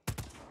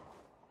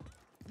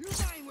 You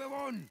mind,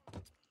 huevón?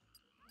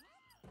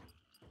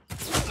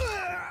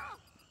 There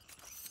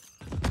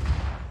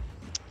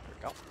we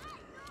go.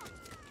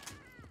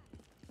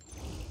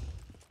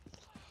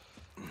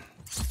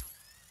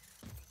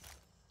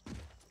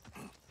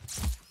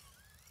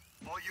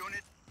 All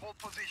units, hold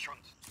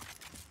positions.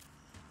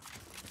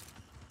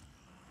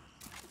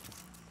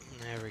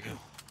 There we go.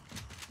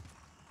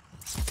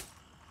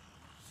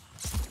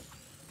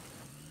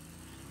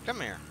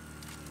 Come here.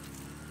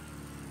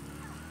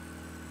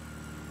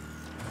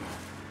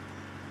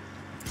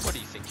 What do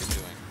you think you're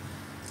doing?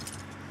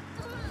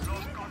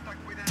 Lost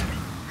contact with enemy.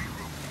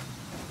 Regroup.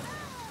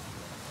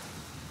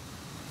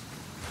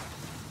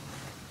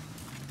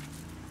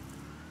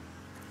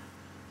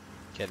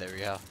 Okay, there we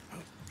go.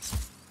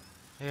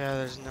 Yeah,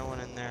 there's no one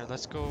in there.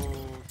 Let's go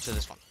to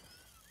this one.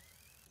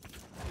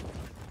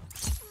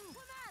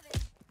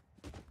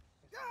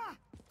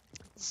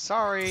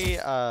 Sorry,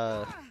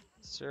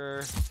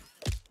 sir.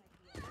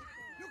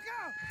 Look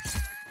out!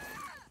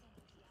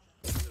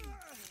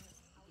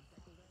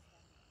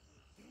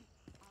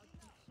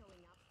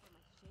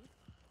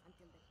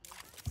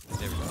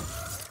 There we go.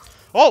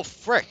 Oh,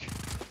 frick!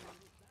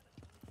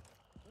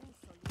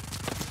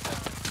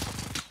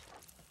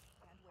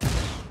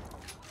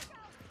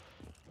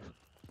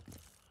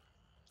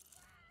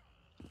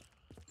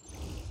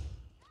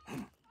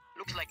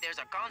 Looks like there's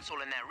a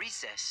console in that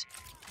recess.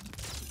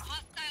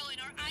 Hostile in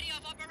our area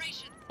of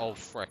operation. Oh,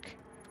 frick.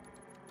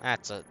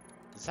 That's a...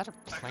 Is that a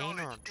plane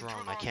or a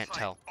drone? I can't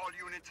tell. All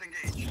units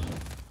engaged.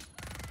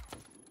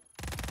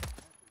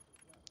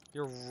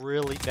 You're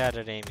really bad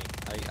at aiming.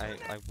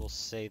 I will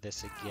say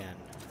this again.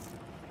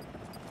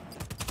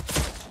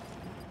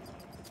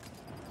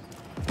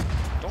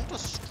 Don't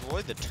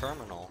destroy the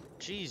terminal.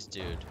 Jeez,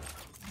 dude.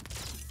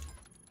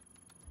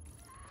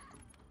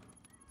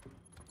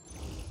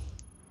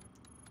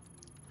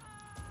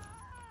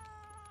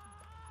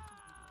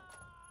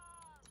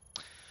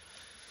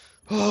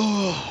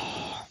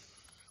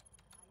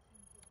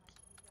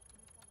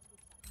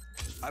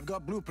 I've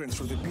got blueprints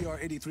for the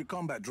PR-83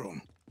 combat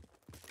drone.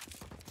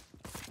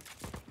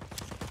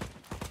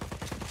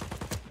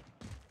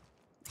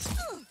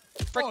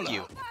 Frick Hola.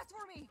 you.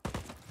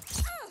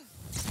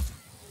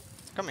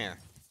 Come here.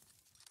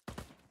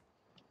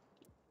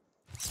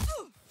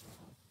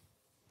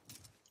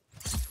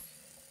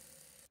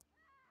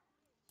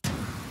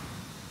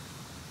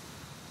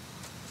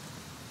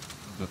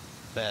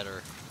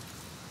 Better.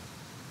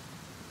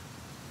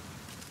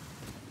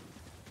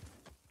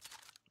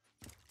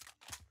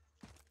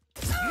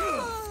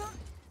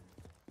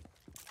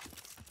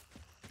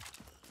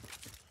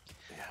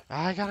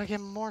 I gotta get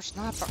more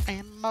sniper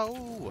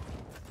ammo.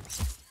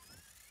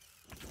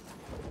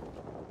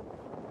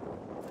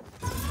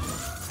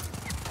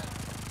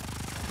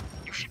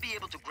 You should be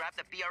able to grab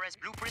the PRS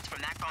blueprints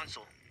from that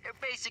console. They're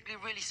basically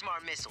really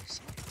smart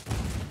missiles.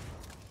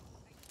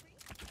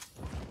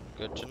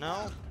 Good to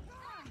know.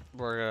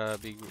 We're gonna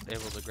be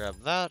able to grab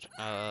that.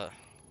 I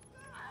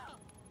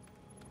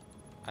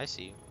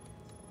see you.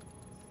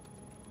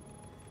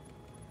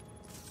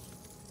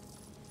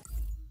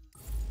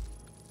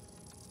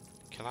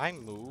 Can I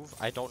move?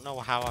 I don't know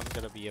how I'm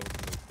gonna be able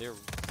to move. They're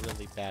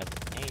really bad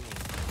at aiming.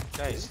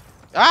 Guys.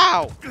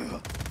 Ow!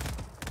 Someone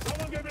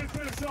get me a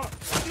clear shot.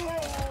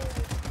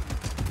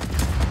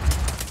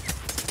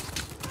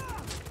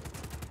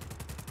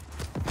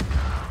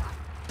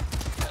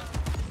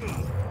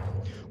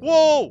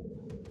 Whoa!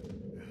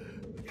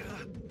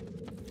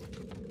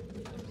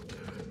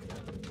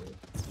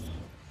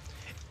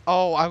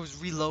 Oh, I was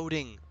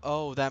reloading.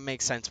 Oh, that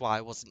makes sense why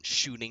I wasn't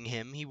shooting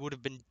him. He would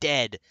have been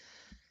dead.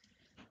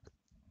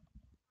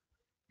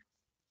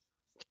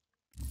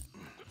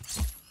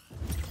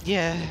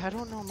 Yeah, I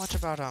don't know much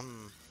about,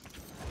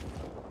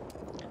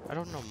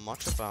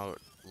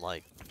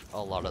 like, a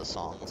lot of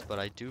songs, but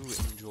I do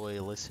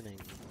enjoy listening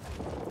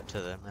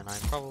to them, and I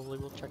probably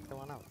will check that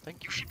one out.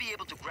 Thank you. You should be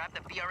able to grab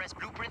the PRS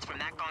blueprints from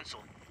that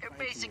console. They're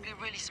basically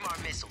really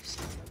smart missiles.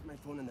 Left my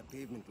phone on the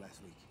pavement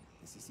last week.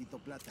 Necesito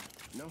plata,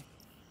 no?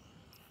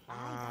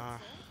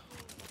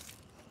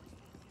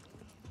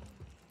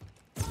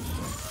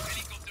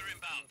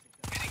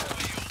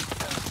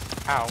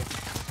 Ow.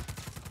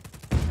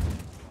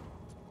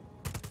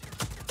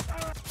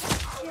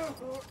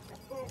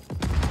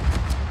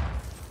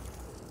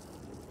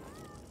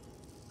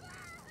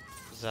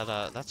 Is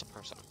that that's a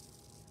person.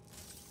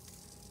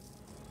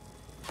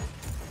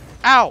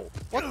 Ow!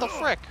 What the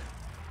frick?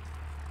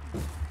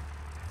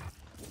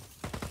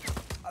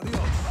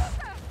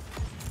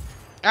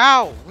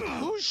 Ow!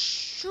 Who's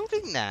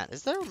shooting that?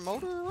 Is there a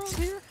motor around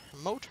here?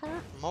 Motor?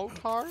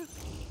 Motor?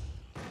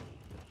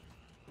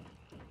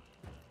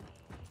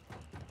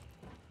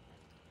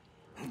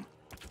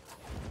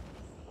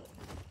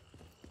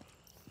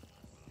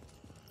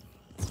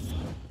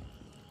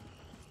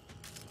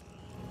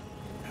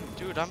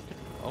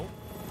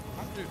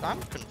 Dude,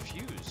 I'm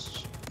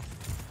confused.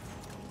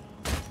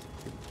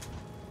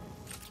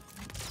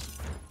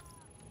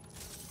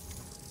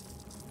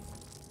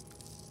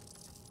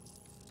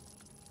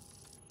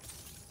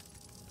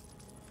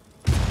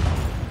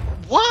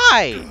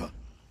 Why?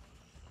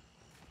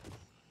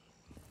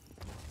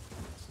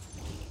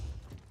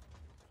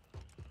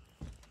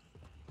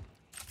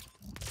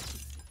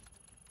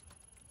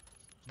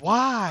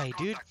 Why,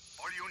 dude?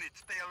 All units,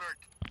 stay alert.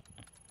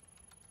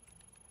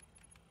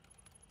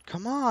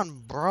 Come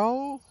on,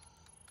 bro.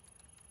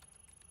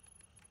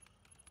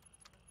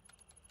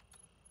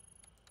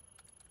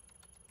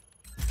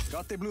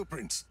 Got the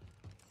blueprints.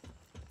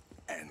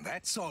 And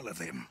that's all of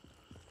them.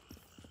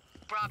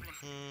 Problem.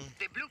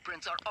 The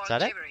blueprints are all Is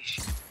that it? gibberish.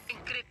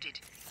 Encrypted.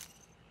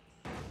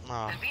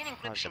 Oh, There'll be an I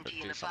encryption gotta key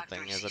in do the something,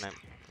 factory isn't it?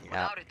 system. Yeah.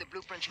 Without it, the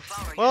blueprints you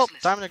found are Well,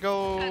 useless. time to Let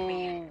go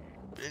me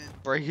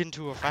and break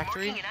into a I'm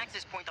factory. marking an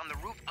access point on the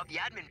roof of the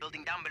admin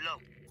building down below.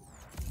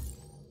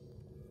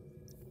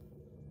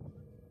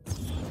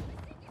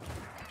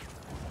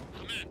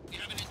 Command, we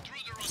have an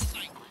intruder on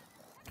site.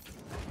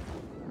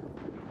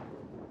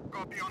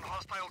 Copy on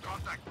hostile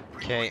contact.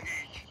 Okay.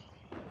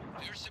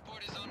 Air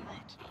support is en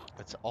route.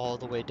 It's all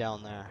the way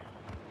down there.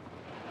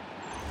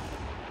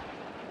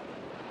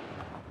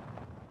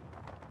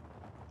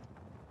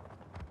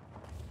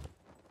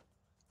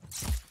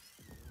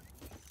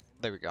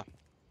 There we go.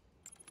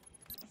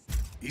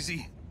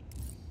 Easy.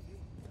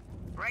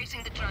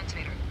 Raising the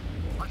transmitter.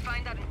 I'll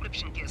find that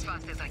encryption key as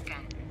fast as I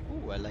can.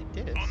 Ooh, I like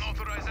this.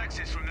 Unauthorized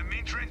access from the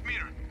main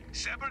transmitter.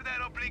 Sever that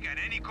uplink at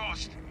any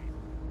cost.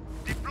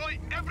 Deploy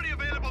every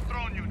available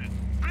drone unit.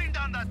 Bring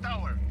down that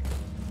tower.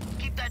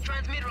 Keep that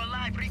transmitter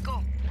alive,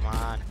 Rico. Come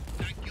on.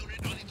 Tank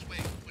unit on its way.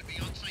 Will be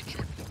on site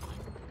shortly.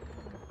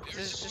 Air This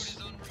is support just-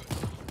 is en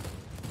route.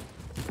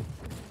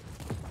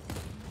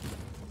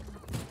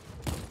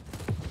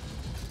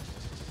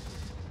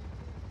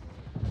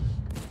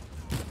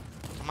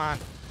 Come on.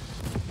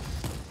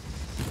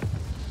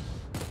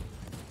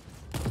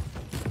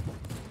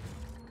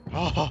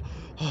 Oh,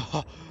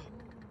 oh,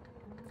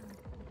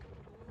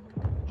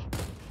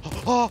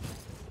 oh, oh.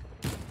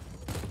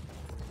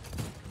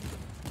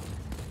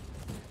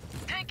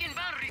 Tank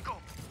inbound, Rico.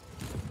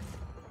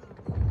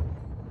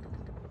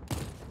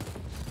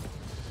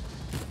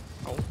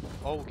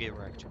 Oh, get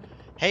wrecked.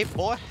 Hey,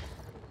 boy.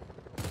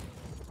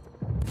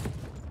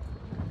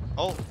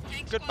 Oh,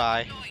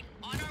 goodbye.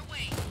 On our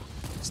way.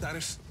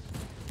 Status?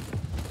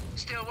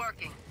 Still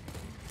working.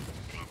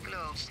 Getting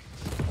close.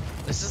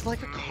 This is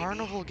like a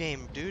carnival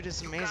game, dude.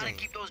 It's You gotta amazing.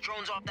 keep those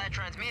drones off that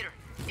transmitter.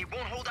 It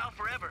won't hold out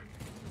forever.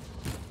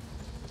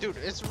 Dude,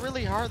 it's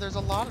really hard. There's a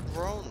lot of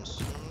drones.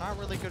 And I'm not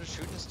really good at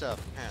shooting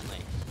stuff, apparently.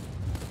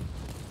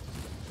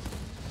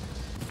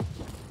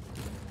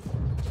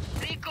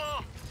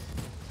 Rico!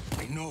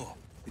 I know.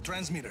 The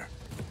transmitter.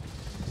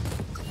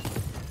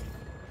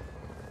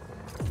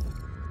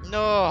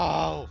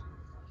 No!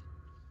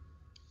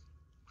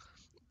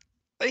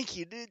 Thank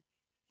you, dude.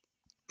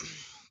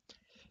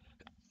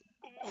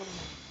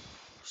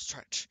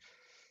 Stretch.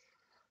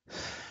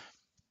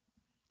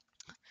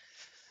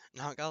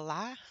 Not gonna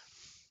lie.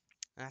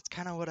 That's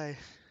kind of what I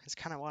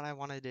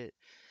wanted it.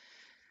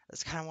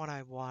 That's kind of what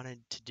I wanted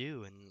to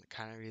do, and the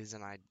kind of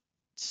reason I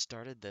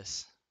started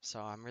this. So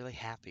I'm really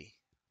happy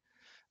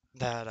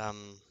that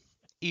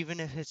even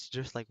if it's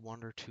just like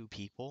 1 or 2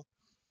 people,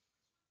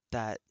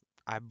 that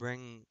I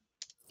bring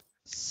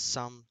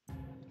some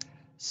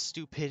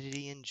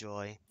stupidity and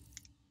joy.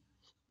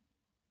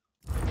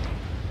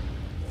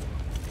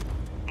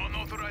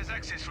 Unauthorized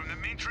access from the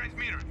main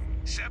transmitter.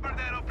 Sever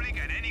that uplink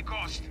at any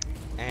cost.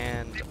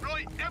 And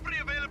Deploy every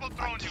available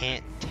drone I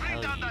can't unit. Bring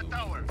tell down that you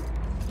tower.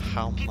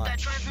 how Keep that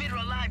much transmitter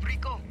alive,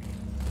 Rico.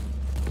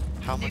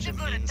 it If they're means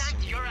attacked, to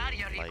me, you're out of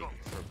here, Rico.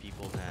 like, for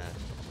people that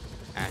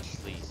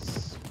actually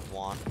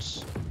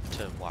want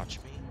to watch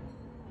me.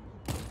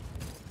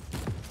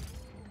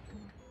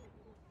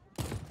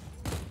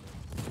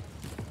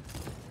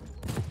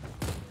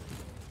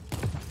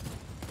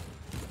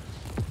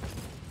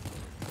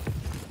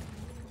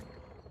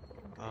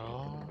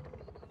 Oh.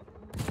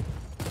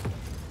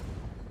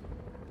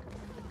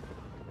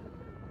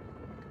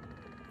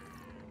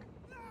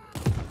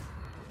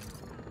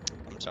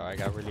 I'm sorry, I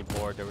got really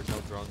bored. There were no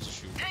drones to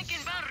shoot. Tank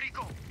inbound,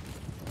 Rico.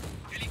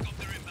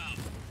 Helicopter inbound.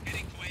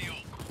 Heading to AO.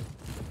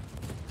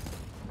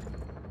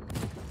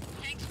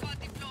 Tank spot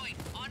deployed.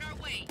 On our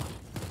way.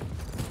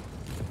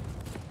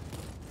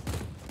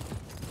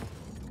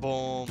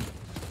 Boom.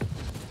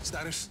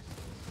 Status?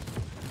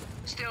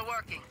 Still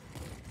working.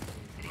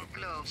 Getting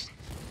close.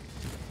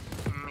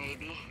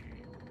 Maybe.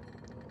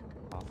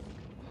 Oh.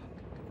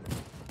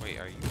 Wait,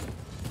 are you?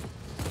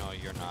 No,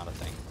 you're not a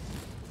thing.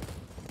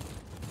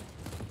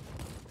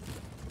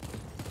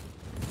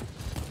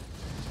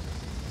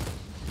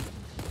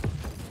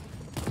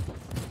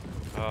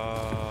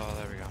 Oh,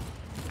 there we go.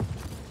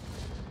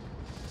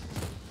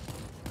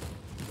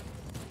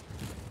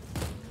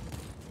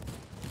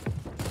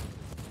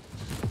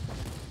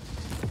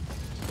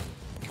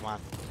 Come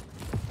on.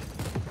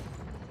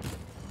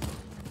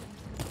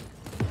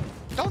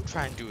 Don't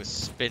try and do a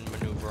spin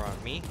maneuver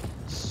on me,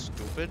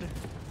 stupid.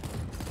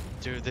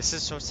 Dude, this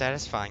is so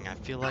satisfying. I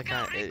feel like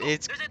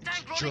it's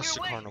just a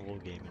carnival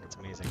game and it's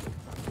amazing.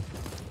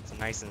 It's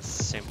nice and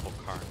simple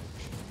carnage.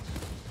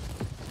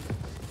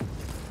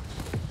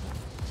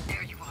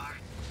 There you are.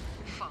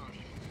 Found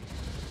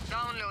it.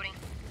 Downloading.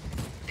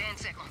 10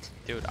 seconds.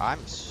 Dude,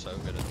 I'm so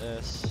good at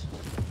this.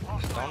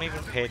 Don't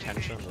even pay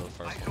attention to the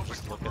first one.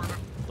 Just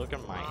look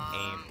at my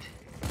aim.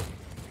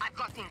 I've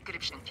got the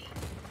encryption key.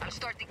 I'll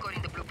start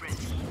decoding the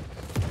blueprints.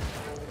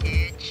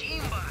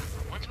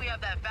 Chimba! Once we have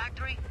that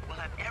factory, we'll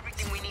have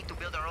everything we need to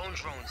build our own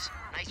drones.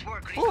 Nice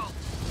work, Rico.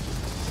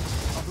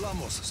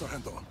 Hablamos,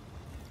 Sargento.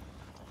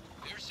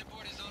 Air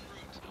support is en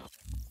route.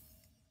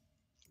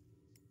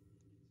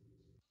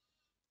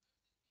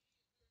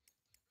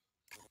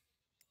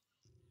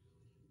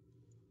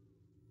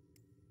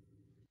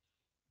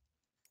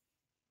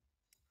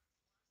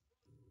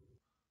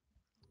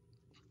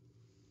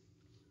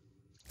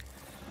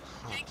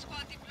 Tank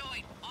squad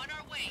deployed. On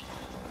our way.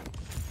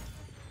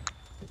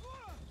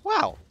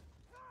 Wow.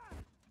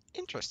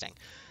 Interesting.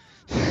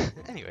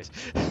 Anyways.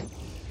 Am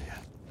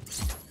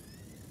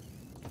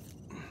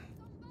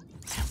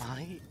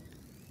I?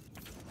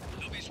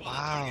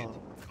 Wow.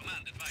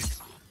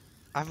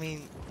 I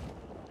mean,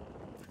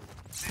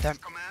 that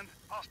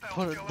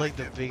put like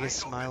the biggest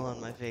smile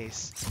on my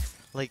face.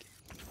 Like,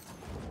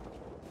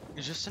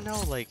 just to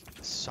know like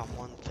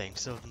someone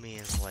thinks of me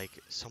as like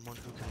someone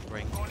who can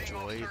bring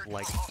joy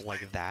like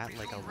that,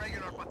 like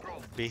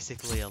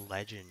basically a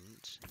legend.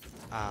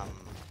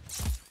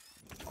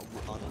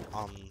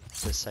 On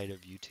the site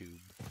of YouTube,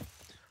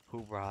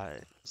 who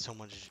brought so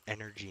much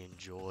energy and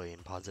joy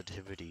and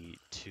positivity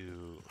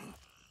to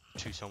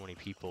so many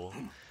people.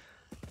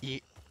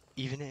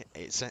 Even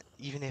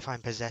if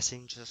I'm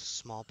possessing just a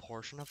small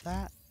portion of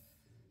that,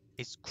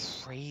 it's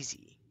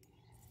crazy.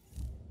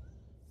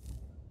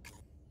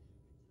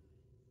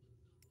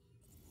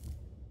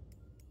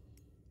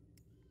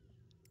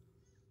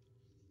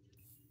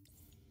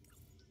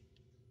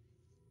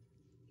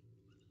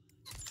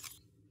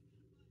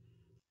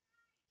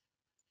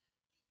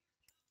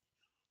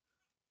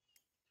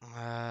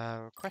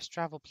 Request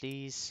travel,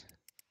 please.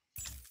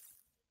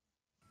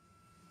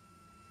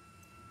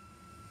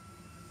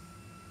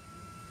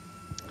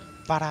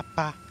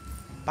 Ba-da-ba,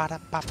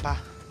 ba-da-ba-ba.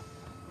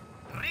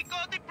 Rico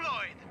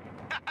deployed.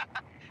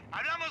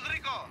 Hablamos,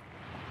 Rico.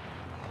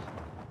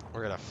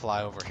 We're gonna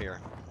fly over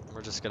here.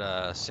 We're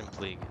gonna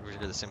simply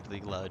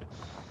glide.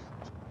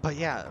 But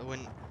yeah,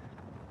 when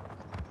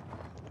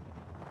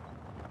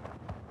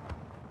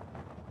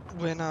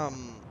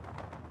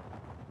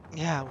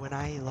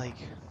I like,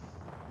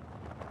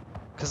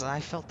 cause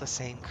I felt the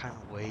same kind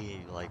of way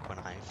like when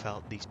I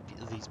felt these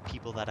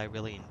people that I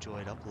really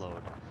enjoyed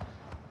upload.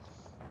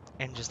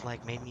 And just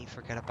like made me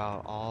forget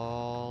about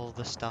all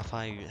the stuff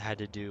I had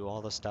to do,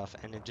 all the stuff,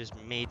 and it just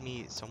made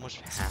me so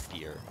much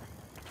happier.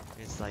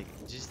 It's like,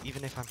 just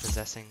even if I'm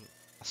possessing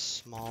a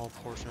small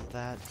portion of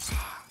that,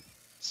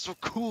 so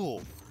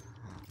cool!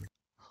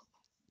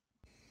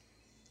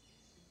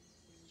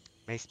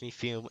 Makes me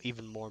feel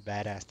even more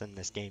badass than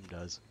this game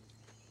does.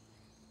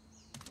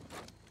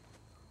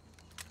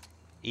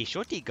 A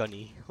shorty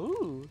gunny,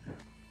 ooh!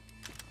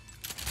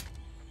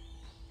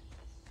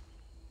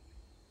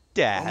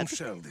 Dad? I'm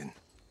Sheldon.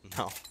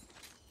 No.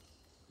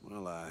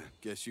 Well, I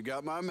guess you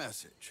got my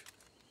message.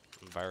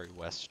 I'm very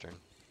Western.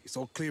 It's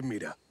all clear,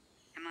 Mira.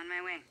 I'm on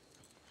my way.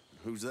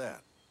 Who's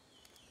that?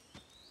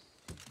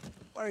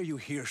 Why are you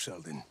here,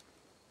 Sheldon?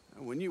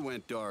 When you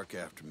went dark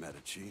after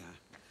Medici,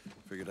 I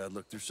figured I'd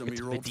look through some It's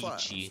of your old Medici,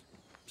 files. See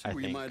I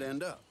where think. you might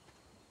end up.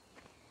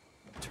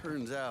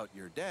 Turns out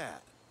your dad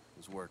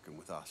was working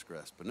with Oscar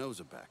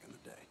Espinosa back in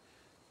the day.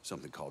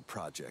 Something called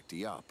Project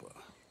IAPA.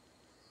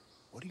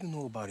 What do you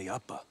know about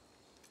IAPA?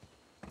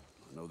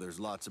 I know there's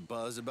lots of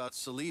buzz about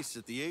Solis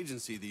at the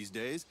agency these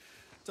days.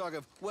 Talk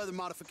of weather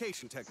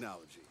modification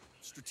technology,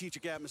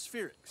 strategic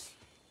atmospherics.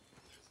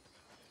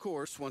 Of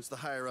course, once the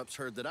higher-ups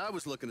heard that I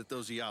was looking at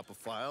those IAPA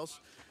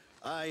files,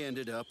 I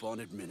ended up on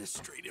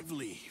administrative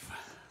leave.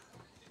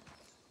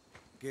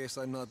 Guess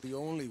I'm not the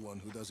only one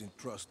who doesn't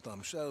trust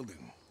Tom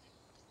Sheldon.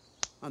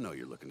 I know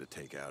you're looking to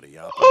take out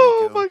IAPA,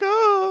 Oh Rico. my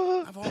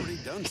god! I've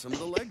already done some of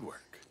the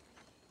legwork.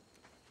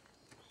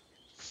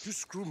 You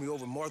screwed me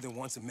over more than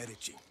once in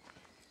Medici.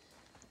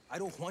 I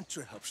don't want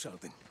your help,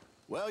 Sheldon.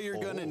 Well,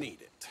 you're gonna need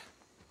it.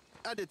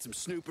 I did some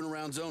snooping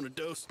around Zona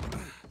Dos.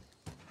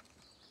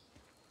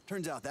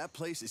 Turns out that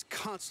place is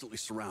constantly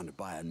surrounded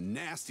by a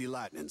nasty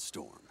lightning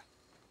storm.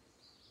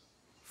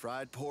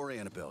 Fried poor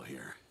Annabelle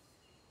here.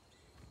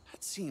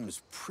 That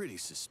seems pretty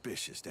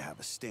suspicious to have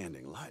a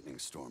standing lightning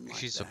storm like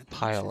She's that. a Don't you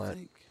pilot.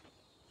 think?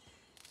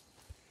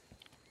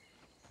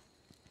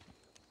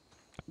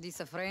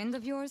 This a friend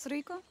of yours,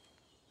 Rico?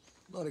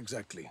 Not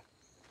exactly.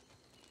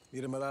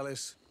 Mira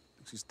Morales,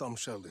 this is Tom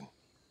Sheldon.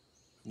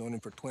 I've known him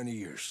for 20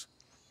 years.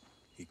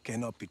 He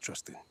cannot be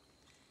trusted.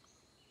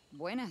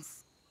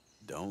 Buenas.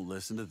 Don't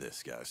listen to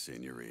this guy,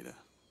 Senorita.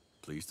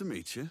 Pleased to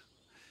meet you.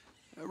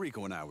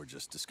 Rico and I were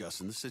just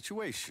discussing the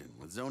situation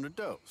with Zona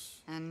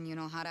Dos. And you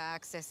know how to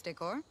access the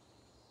core?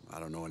 I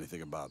don't know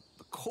anything about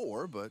the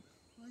core, but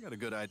I got a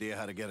good idea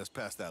how to get us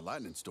past that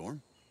lightning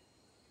storm.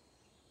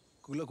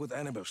 Good luck with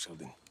Annabelle,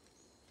 Sheldon.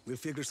 We'll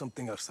figure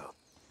something else out.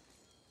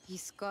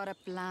 He's got a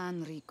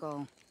plan,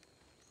 Rico.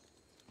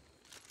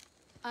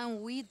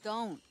 And we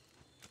don't.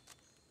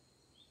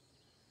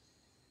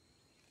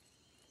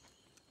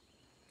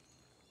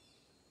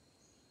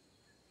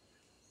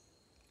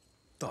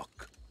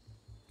 Talk.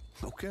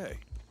 Okay.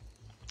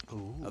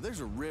 Ooh. Now, there's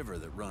a river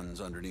that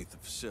runs underneath the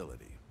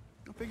facility.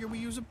 I figure we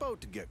use a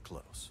boat to get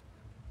close.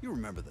 You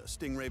remember the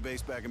Stingray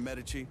base back in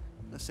Medici?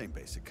 The same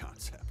basic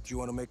concept. Do you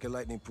want to make a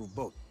lightning-proof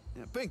boat?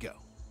 Yeah, bingo.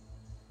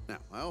 Now,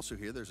 I also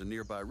hear there's a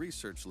nearby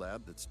research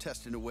lab that's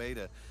testing a way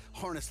to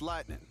harness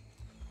lightning.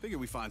 Figure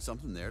we find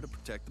something there to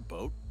protect the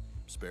boat,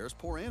 spare us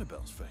poor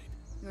Annabelle's fate.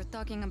 You're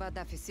talking about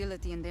that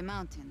facility in the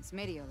mountains,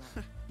 Mediola.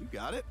 You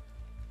got it?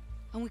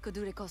 And we could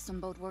do the custom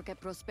boat work at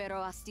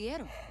Prospero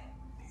Astiero.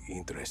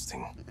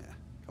 Interesting. Yeah,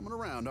 coming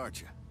around, aren't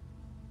you?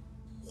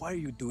 Why are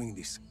you doing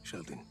this,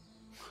 Sheldon?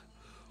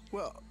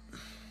 Well,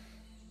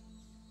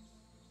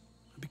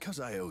 because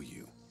I owe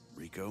you,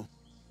 Rico.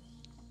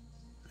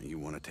 You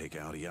want to take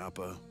out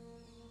IAPA,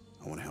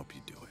 I want to help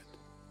you do it.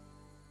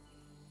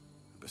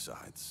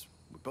 Besides,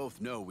 we both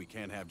know we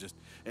can't have just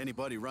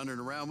anybody running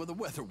around with a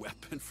weather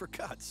weapon, for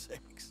God's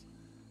sakes.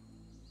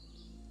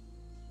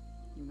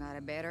 You got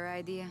a better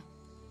idea?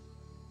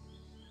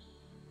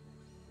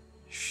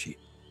 Shit.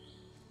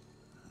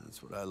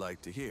 That's what I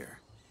like to hear.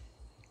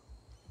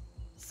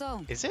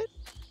 So, Is it?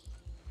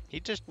 He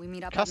just we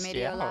meet up at cussed you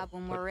Mediola out,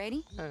 when but- we're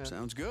ready?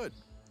 Sounds good.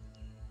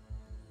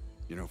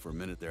 You know, for a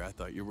minute there, I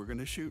thought you were going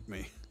to shoot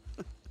me.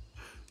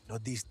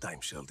 Not this time,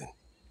 Sheldon.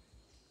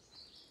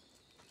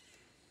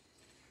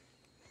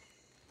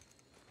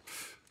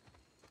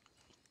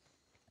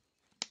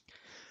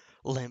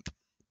 Limp.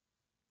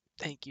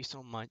 Thank you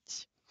so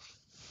much.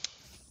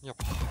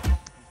 Yep.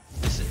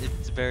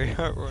 It's very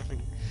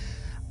heartwarming.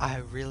 I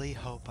really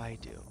hope I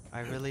do. I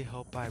really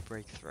hope I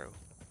break through.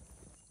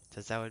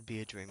 Because that would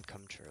be a dream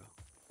come true.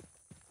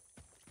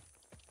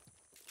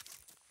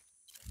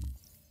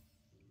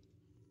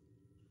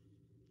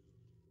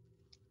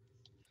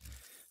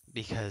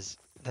 Because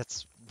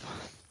that's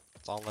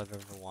all I've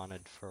ever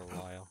wanted for a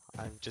while.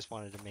 I just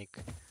wanted to make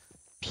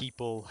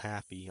people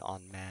happy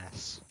en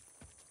masse.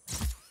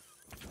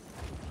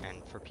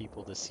 And for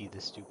people to see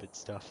the stupid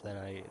stuff that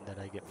I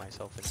get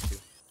myself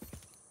into.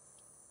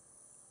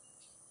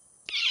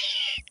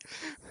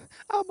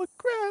 I'm a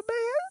crab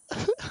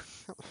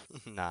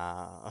man.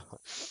 Nah.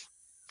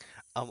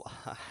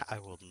 I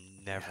will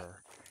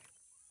never.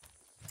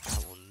 I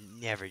will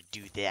never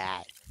do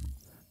that.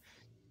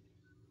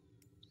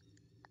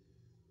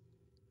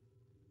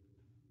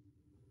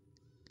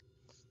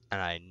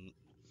 And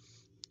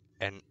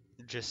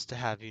just to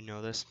have you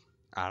know this,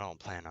 I don't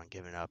plan on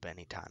giving up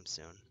anytime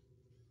soon.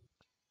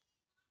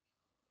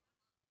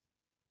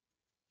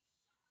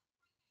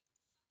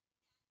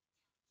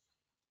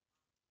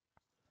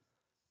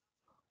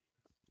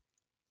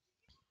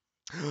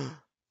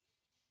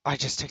 I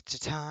just took the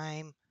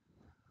time.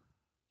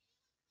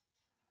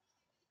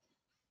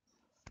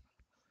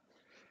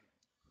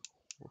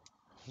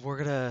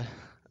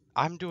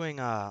 I'm doing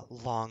a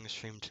long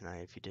stream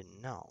tonight if you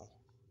didn't know.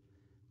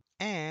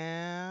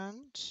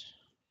 And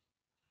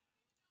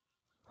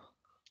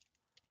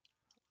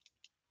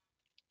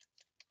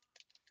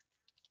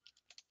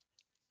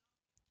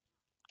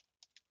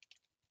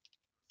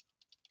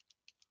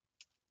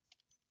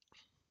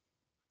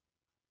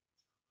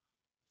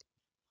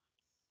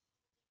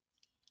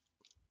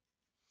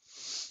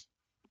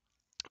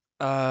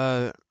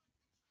oh,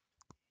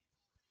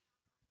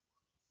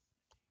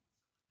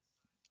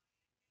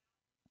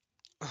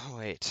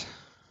 wait.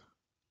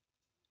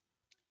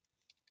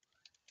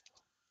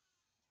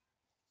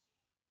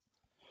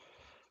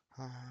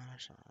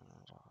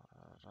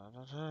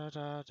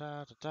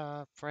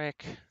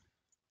 Frick.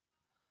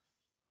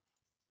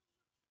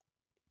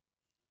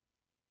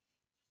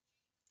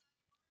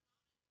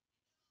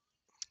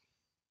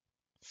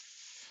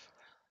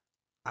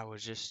 I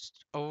was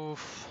just, oh,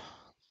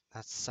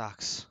 that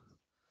sucks.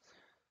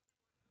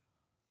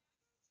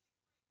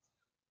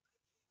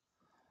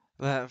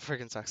 That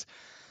freaking sucks.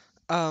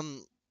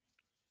 I'm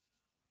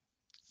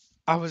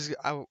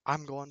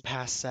going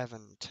past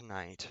 7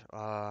 tonight.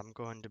 I'm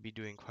going to be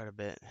doing quite a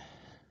bit.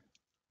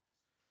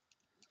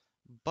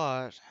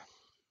 But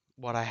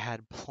what I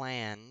had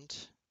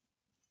planned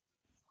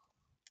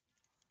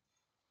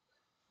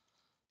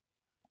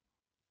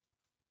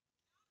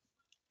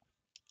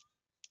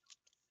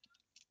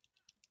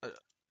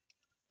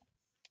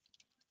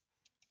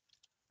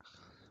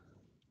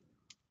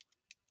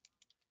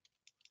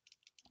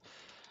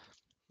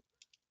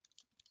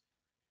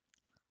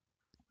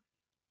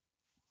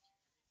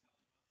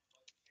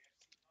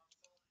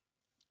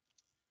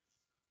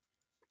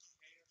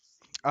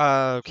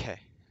Okay.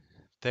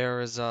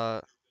 There is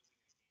a.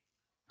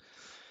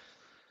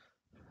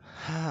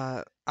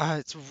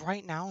 It's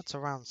right now. It's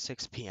around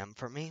 6 p.m.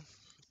 for me.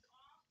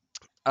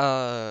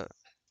 Uh,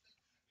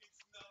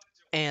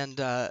 and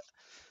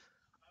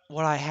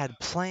what I had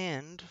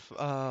planned,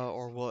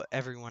 or what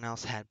everyone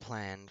else had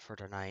planned for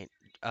tonight,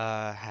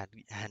 had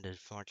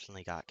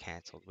unfortunately got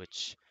canceled,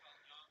 which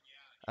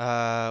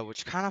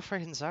kind of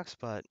freaking sucks.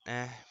 But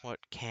what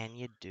can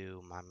you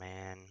do, my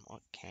man?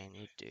 What can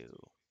you do?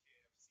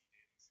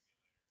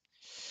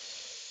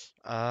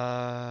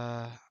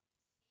 Uh.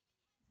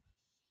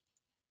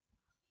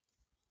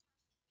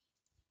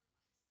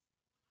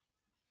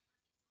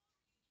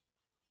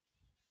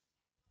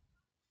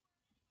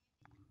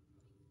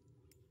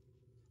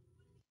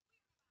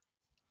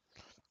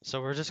 So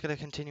we're just gonna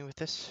continue with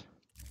this.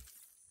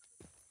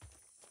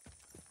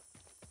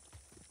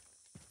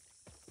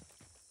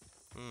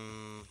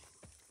 Hmm.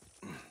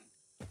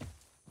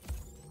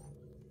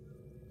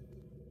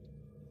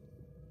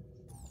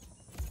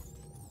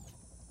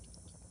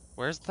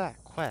 Where's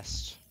that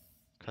quest?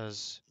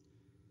 'Cause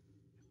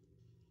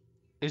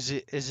is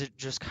it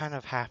just kind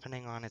of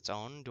happening on its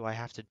own? Do I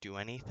have to do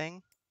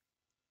anything?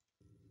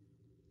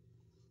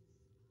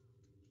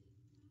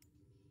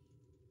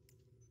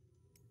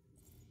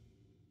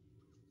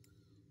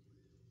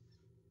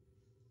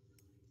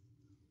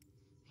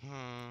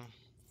 Hmm.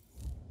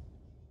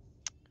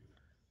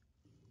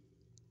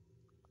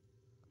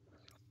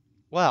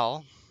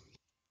 Well,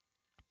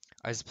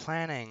 I was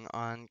planning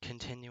on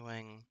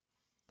continuing.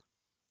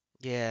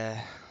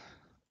 Yeah,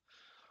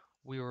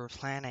 we were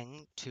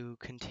planning to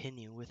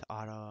continue with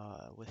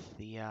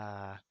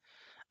I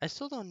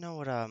still don't know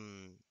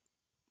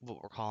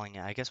what we're calling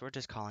it. I guess we're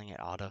just calling it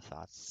Auto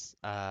Thoughts.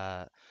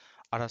 Auto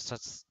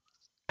Thoughts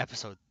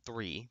episode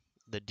 3,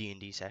 the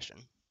D&D session.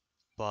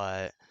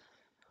 But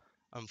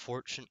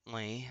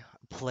unfortunately,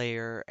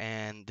 player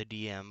and the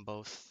DM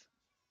both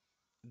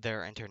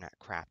their internet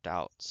crapped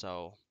out,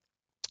 so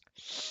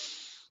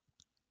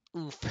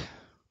oof.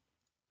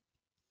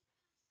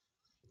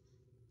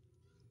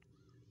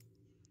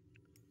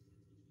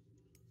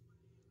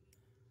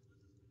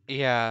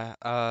 Yeah,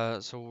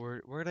 so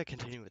we're gonna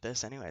continue with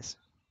this anyways,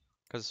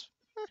 because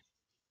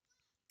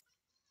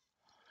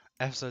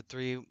episode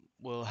 3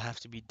 will have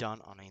to be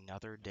done on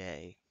another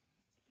day.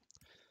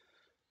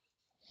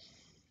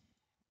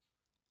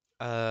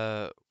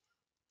 Uh,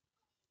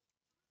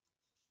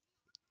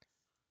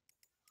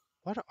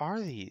 what are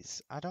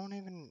these? I don't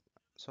even.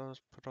 So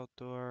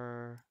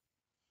Protor,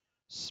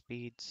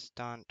 speed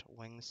stunt,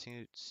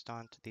 wingsuit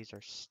stunt. These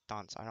are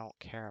stunts. I don't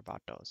care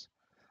about those.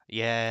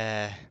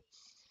 Yeah,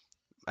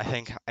 I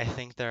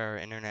think their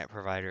internet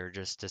provider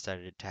just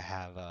decided to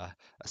have a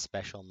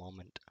special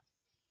moment.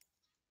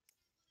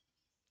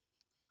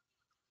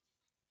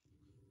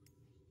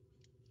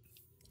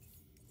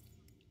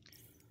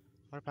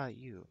 What about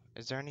you?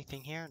 Is there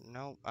anything here?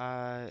 No,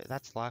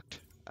 that's locked.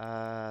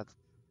 Uh,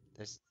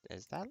 is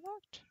that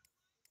locked?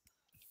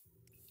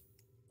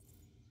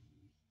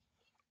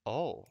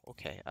 Oh,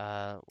 okay.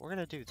 We're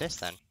gonna do this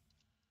then.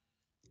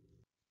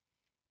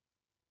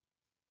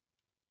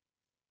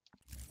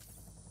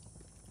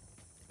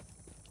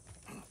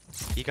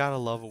 You gotta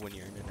love it when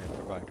your internet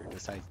provider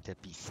decides to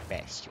be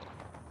special.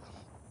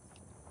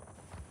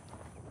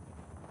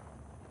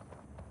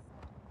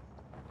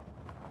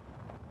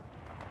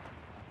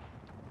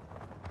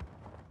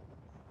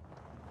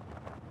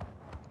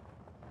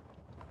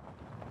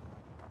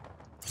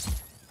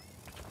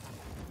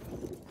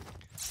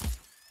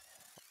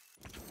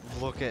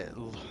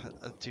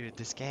 Dude,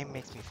 this game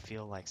makes me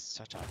feel like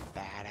such a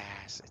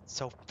badass. It's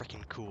so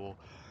freaking cool.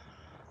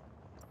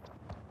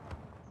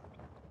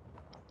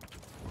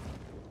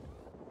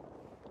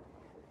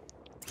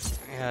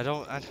 Yeah,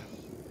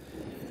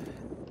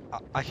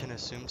 I can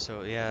assume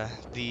so, yeah.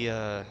 We've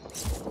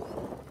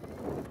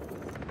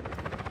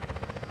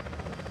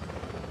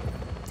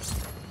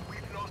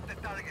lost the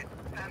target.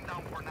 Stand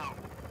down for now.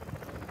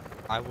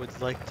 I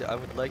would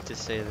like to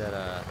say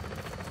that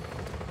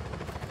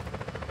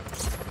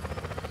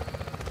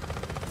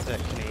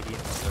Canadian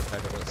ones are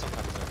better, but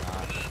sometimes they're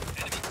not.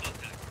 Enemy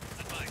contact.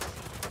 Advice.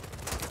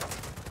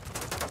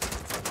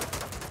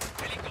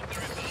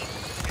 Helicopter inbound.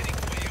 Heading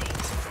for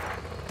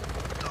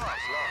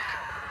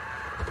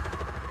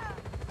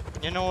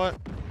you. You know what?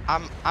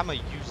 I'ma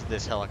use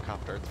this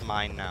helicopter. It's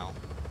mine now.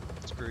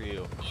 Screw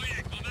you. Oh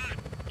yeah, command.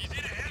 He's in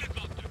a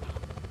helicopter now.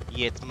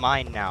 Yeah, it's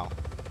mine now.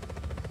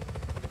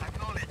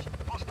 Acknowledge.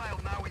 Hostile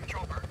now in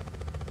chopper.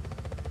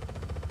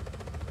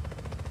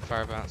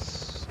 Firebrand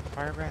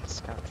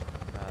scout.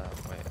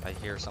 Wait, I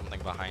hear something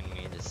behind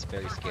me and it's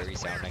very scary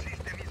sounding.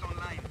 System is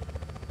online.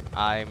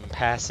 I'm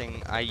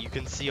passing. You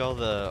can see all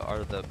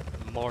the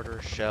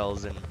mortar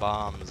shells and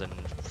bombs and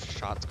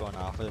shots going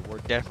off. We're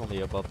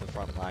definitely above the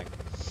front line.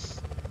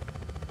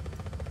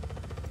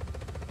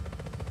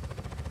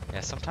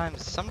 Yeah,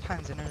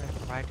 sometimes internet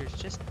providers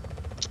just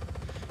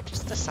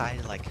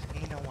decide, like,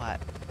 you know what?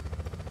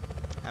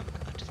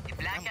 The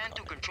Black Hand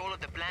took control of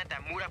the plant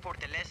at Mura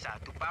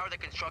Fortaleza to power the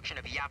construction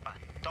of Iapa.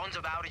 Tons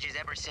of outages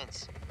ever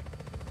since.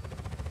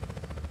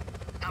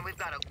 And we've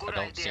got a good I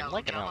don't idea seem of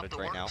like the an job of outage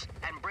the right now. works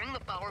and bring the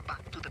power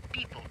back to the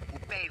people who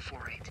pay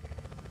for it.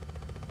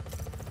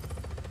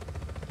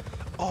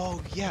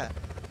 Oh yeah,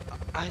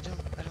 I don't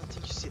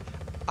think you see it.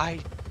 I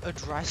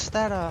addressed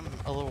that a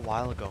little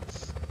while ago.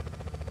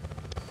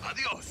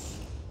 Adios.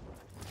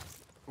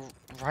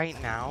 Right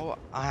now,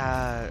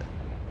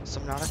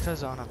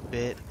 Subnautica's on a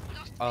bit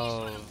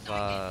of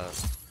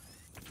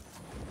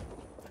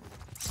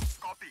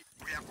Copy.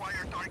 We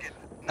acquire target.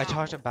 I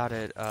talked about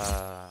it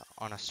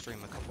on a stream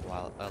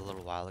a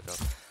little while ago.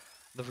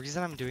 The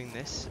reason I'm doing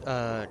this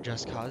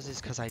just cause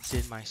is because I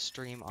did my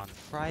stream on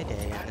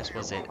Friday and this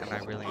was it and I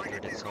really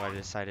enjoyed it, so I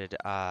decided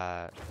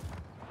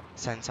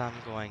since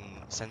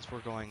we're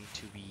going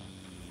to be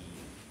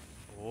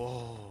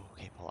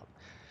okay, pull up.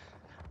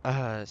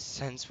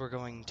 Since we're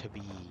going to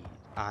be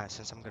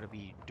since I'm gonna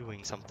be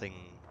doing something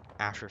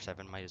after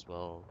 7, might as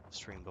well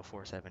stream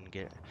before 7,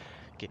 get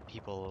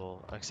people a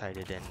little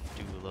excited and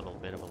do a little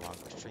bit of a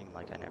longer stream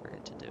like I never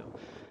get to do.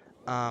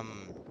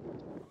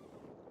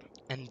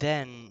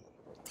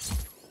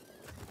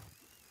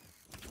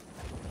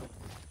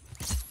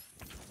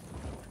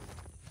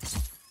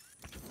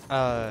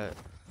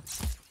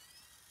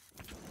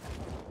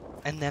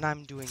 And then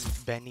I'm doing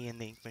Benny and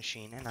the Ink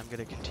Machine, and I'm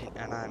gonna continue,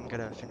 and I'm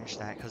gonna finish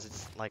that because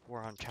it's like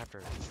we're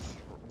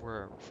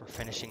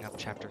finishing up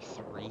chapter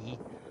 3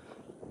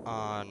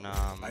 on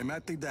I'm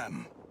at the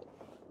dam.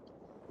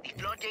 The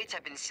floodgates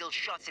have been sealed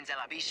shut since El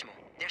Abismo.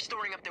 They're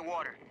storing up the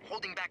water,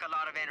 holding back a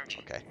lot of energy.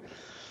 Okay.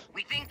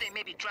 We think they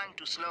may be trying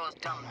to slow us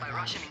down by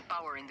rationing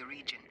power in the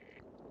region.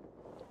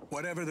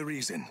 Whatever the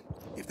reason,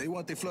 if they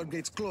want the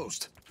floodgates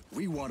closed,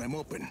 we want them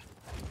open.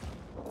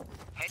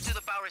 Head to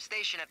the power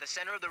station at the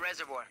center of the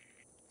reservoir.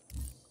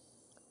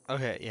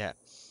 Okay, yeah.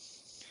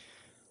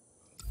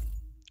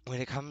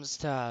 When it comes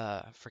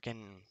to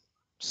freaking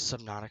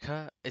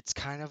Subnautica, it's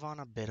kind of on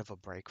a bit of a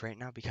break right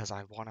now because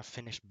I want to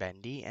finish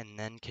Bendy and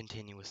then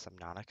continue with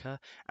Subnautica,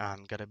 and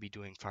I'm gonna be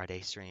doing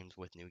Friday streams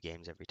with new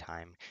games every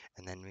time,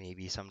 and then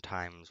maybe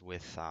sometimes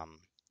with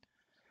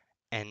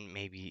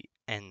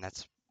and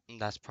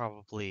that's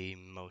probably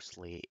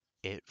mostly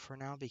it for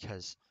now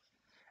because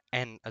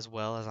and as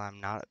well as I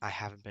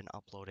haven't been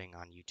uploading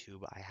on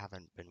YouTube, I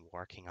haven't been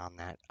working on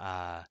that.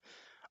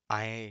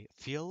 I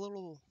feel a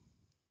little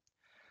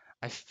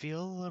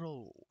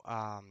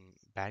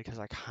bad because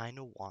I kind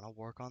of want to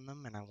work on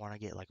them and I want to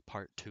get like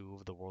part 2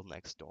 of The World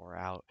Next Door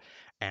out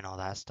and all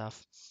that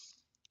stuff.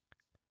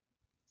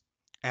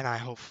 And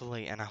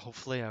hopefully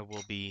I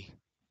will be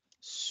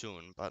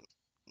soon, but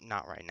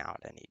not right now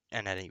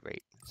at any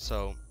rate.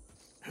 So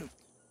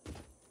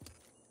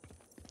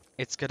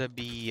it's gonna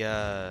be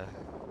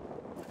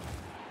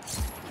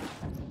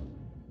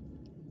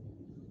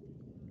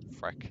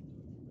frick.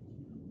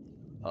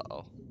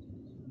 Uh-oh.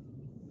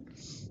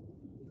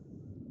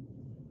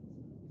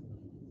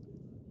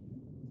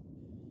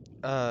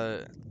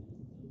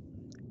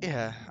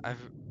 Yeah,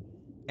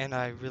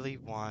 I really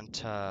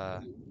want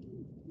and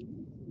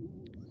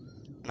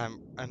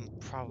I'm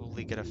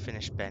probably gonna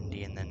finish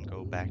Bendy and then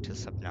go back to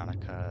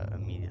Subnautica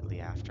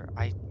immediately after.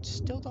 I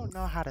still don't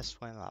know how to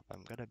swim up,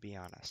 I'm gonna be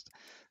honest.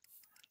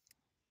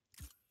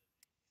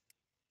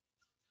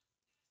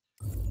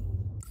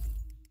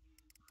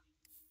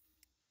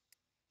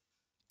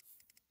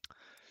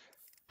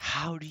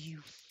 How do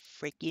you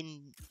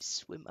freaking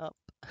swim up?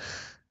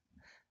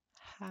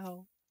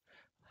 How?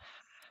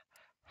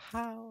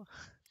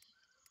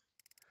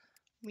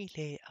 We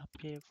lay up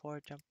there for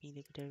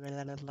jumping.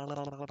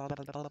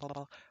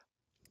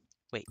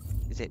 Wait,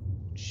 is it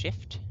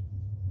shift?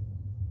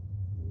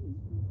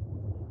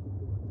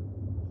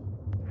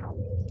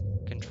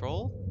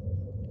 Control?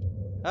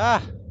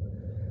 Ah!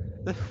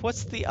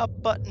 What's the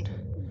up button?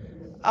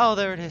 Oh,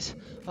 there it is.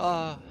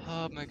 Oh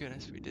my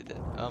goodness, we did it.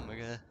 Oh my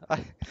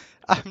god.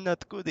 I'm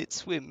not good at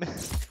swim.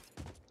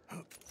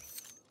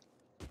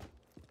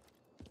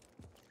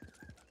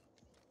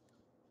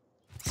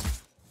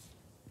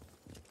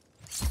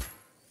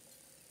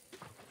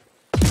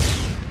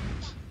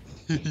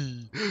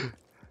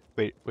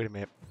 Wait a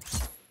minute.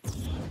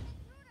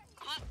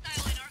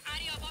 Hostile in our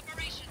area of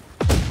operation.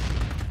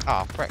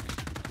 Ah, frick.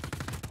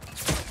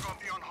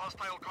 Copy on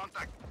hostile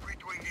contact. Free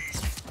to engage.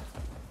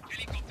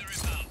 Helicopter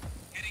inbound.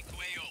 Heading to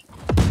AO.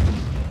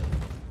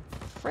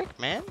 Frick,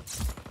 man.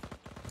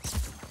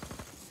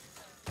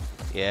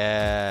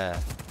 Yeah.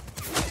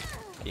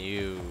 Can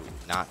you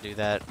not do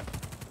that?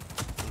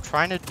 I'm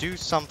trying to do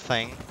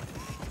something.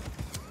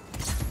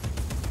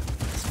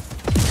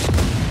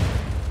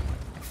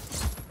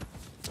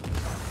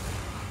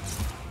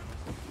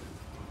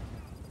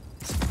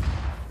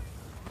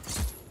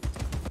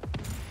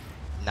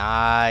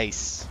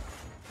 Nice.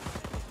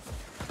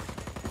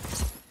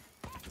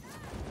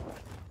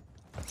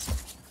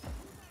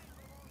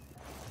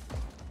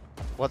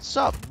 What's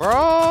up,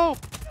 bro?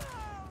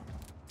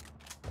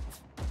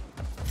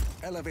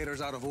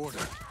 Elevator's out of order.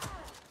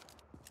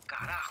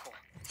 Carajo.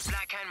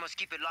 Black Hand must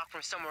keep it locked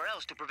from somewhere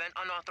else to prevent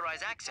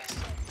unauthorized access.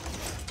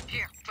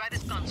 Here, try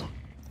this console.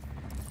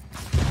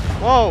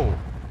 Whoa.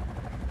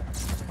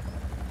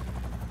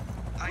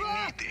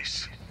 I need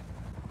this.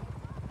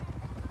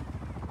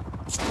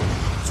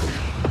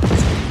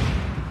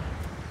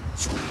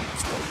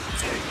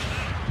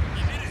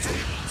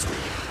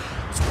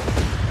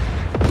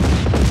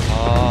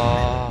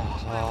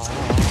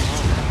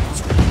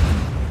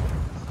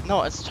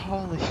 No, it's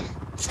totally...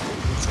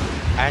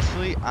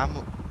 Actually, I'm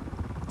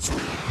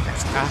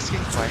asking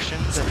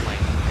questions and, like,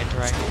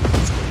 interacting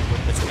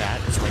with the chat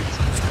is, like,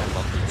 something I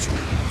love to do.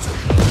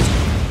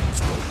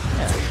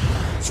 Yeah.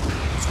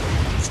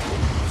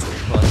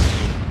 Plus,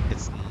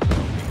 it's no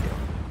big deal.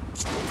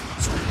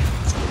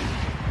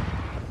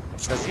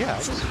 Because, yeah, I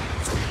just...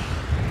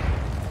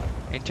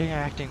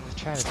 interacting with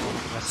chat is one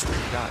of the best things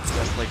we got.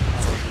 That's, like, one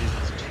of the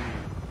reasons to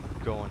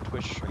go on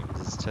Twitch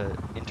streams is to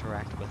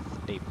interact with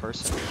a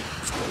person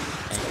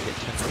and get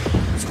to know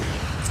them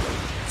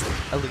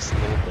at least a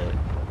little bit.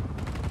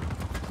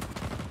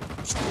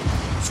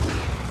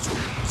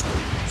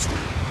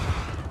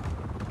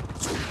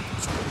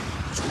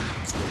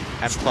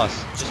 And plus,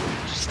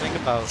 just think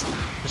about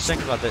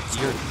that.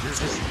 You're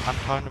just I'm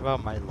talking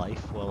about my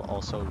life while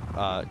also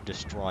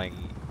destroying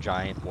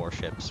giant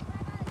warships.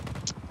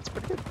 It's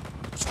pretty good.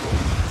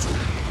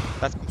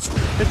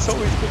 It's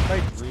always been my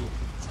dream.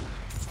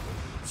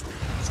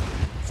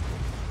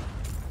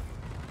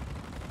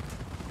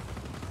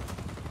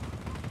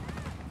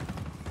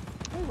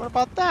 Hey, what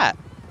about that?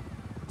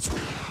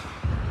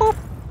 Boop.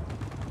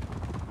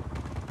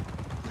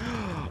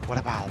 What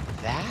about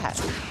that?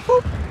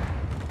 Boop.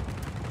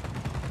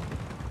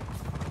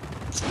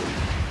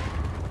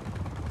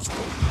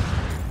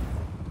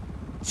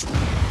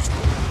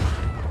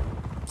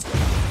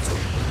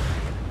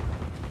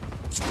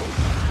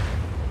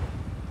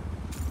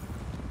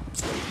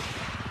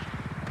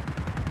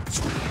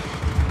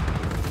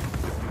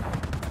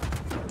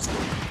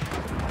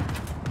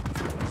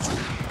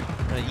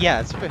 Yeah,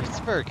 it's a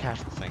very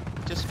casual thing.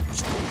 Just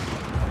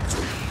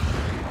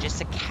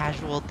a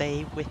casual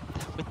day with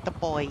the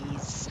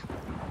boys.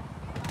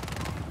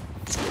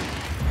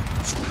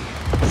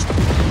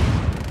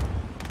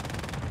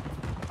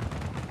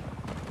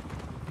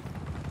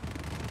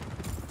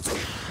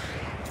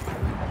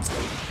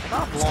 They're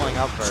not blowing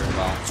up very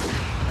well.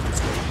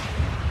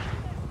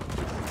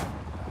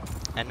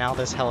 And now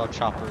this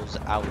helichopper's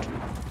out,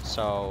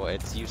 so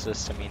it's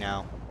useless to me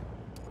now.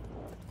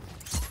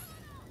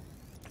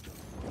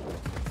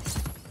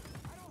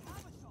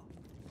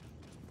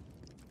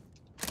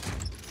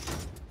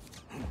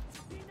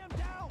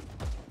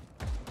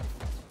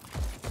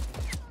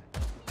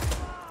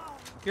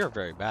 You're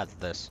very bad at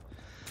this.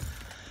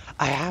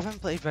 I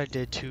haven't played Red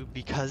Dead 2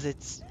 because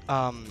it's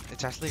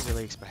actually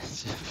really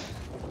expensive.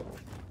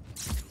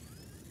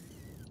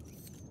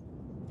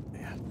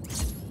 Yeah.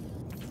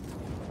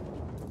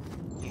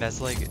 That's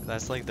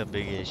like the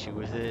big issue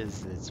with it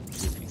is it's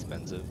really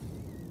expensive.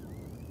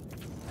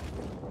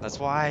 That's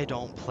why I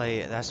don't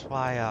play. That's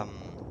why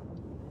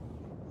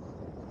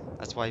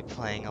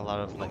playing a lot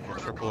of like the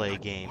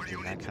AAA games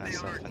and that kind of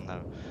stuff and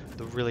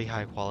the really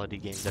high quality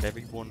games that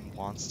everyone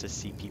wants to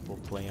see people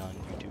play on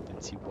YouTube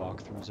and see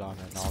walkthroughs on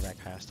and all that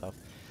kind of stuff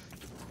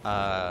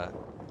are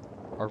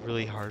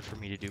really hard for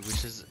me to do,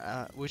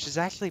 which is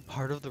actually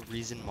part of the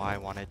reason why I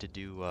wanted to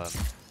do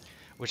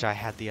which I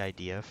had the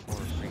idea for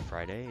Free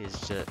Friday is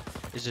to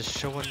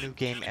show a new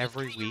game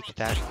every week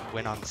that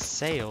went on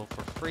sale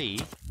for free.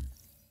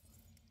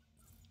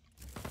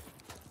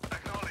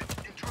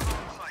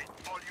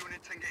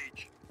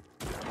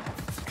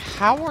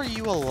 How are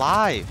you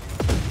alive?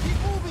 Keep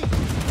moving.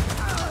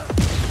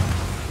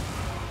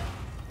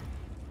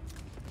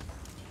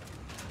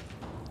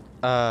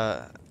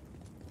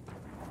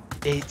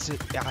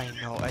 I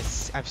know,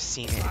 I've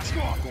seen it, it's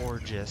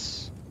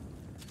gorgeous.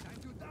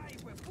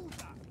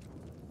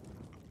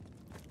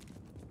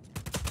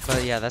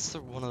 But yeah, that's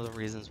one of the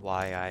reasons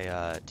why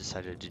I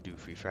decided to do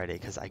Free Friday,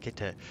 because I get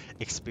to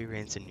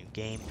experience a new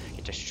game,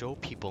 get to show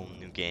people a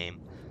new game.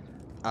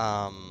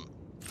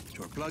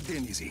 You're plugged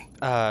in, easy.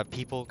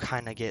 People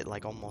kind of get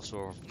like almost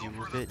a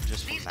view of it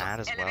just from that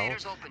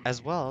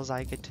as well as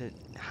I get to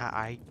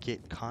I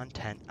get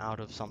content out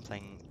of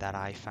something that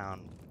I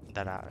found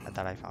that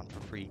I found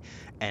for free,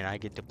 and I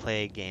get to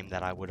play a game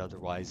that I would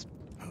otherwise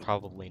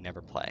probably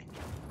never play.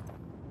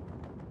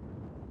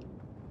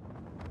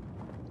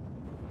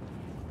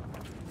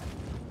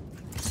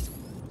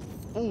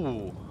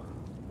 Ooh.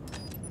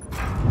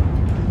 Here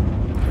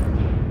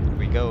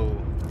we go.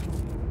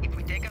 If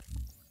we take up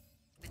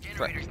the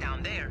generators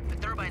down there, the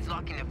turbines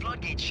locking the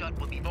floodgates shut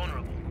will be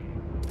vulnerable.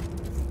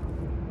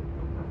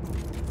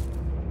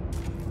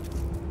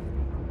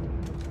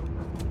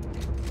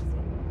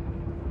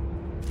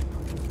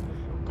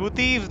 Good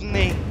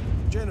evening.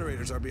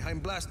 Generators are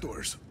behind blast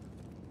doors.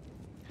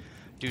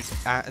 Dude,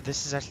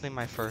 this is actually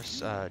my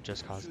first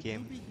Just Cause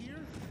game.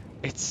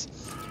 It's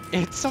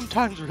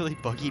sometimes really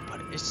buggy,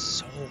 but it's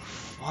so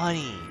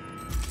funny.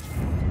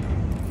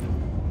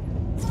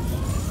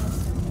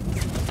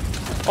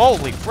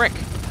 Holy frick!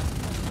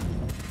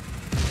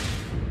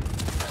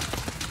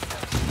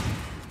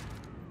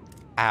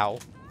 Ow.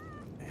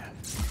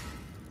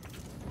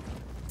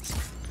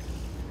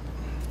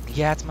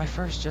 Yeah, it's my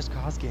first Just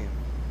Cause game.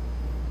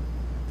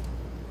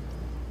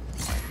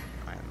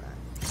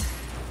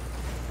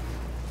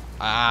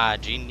 Ah,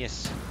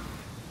 genius.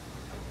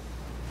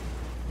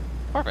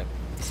 Perfect.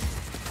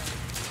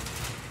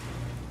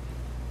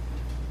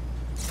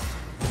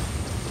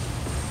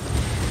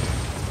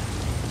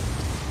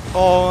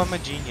 Oh, I'm a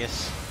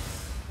genius.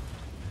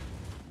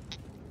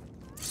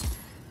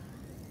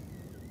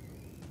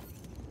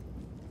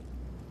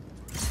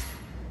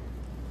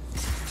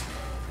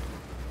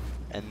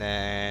 And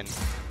then...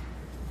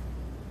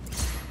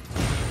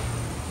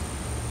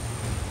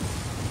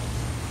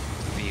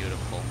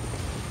 Beautiful.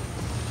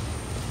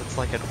 It's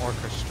like an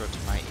orchestra to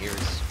my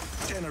ears.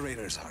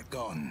 Generators are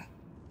gone.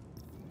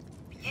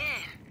 Yeah,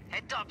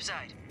 head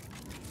topside.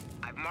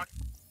 I've marked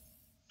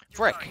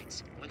Frick.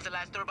 targets. Once the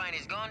last turbine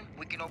is gone,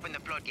 we can open the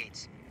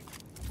floodgates.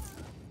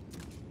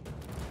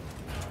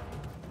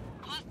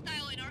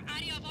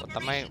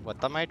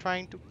 What am I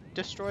trying to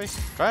destroy?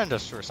 Trying to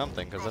destroy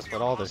something, because that's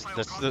what all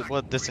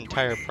what this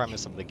entire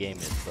premise of the game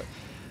is, but...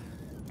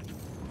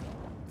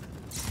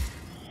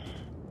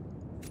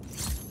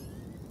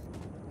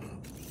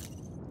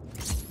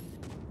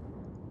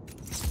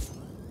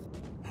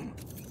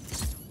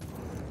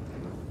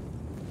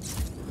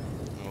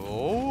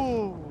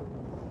 Oh!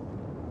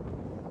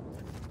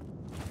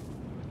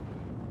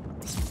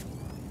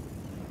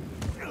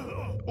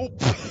 Oh!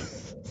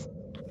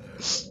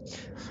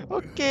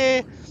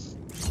 Okay!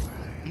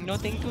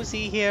 Nothing to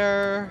see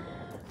here.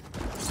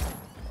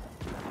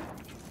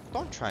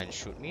 Don't try and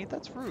shoot me,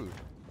 that's rude.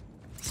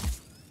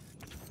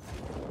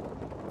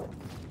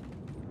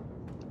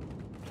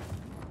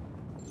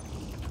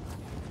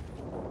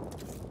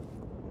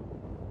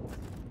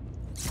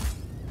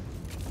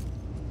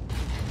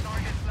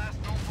 Target's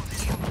last known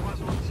position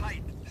was on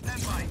site.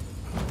 Stand by.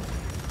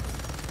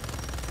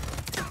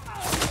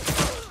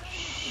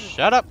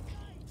 Shut up!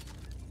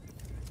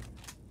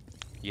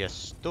 You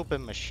stupid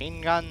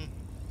machine gun.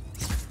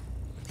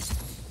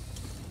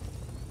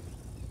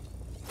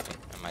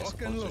 Am I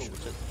supposed to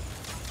shoot it?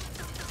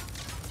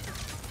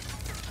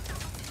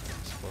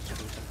 Supposed to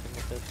do something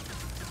with it?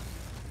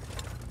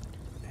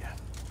 Yeah.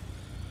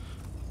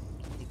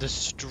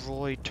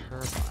 Destroy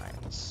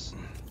turbines.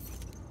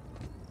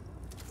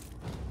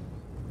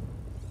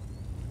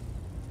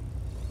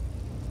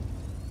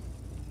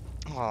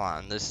 Hold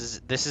on, this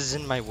is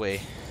in my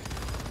way.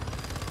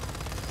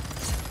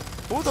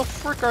 Who the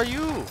frick are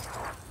you?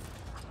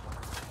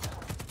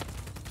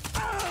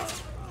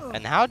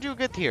 And how'd you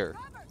get here?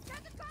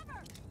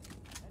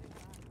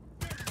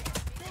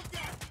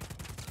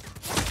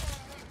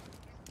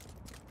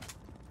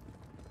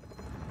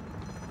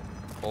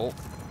 Oh.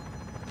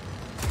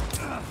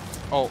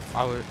 Oh,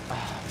 I would.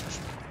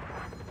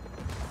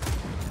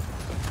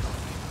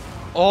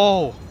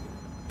 Oh.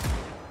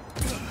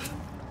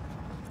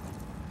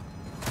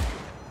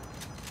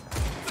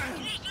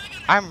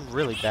 I'm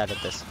really bad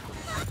at this.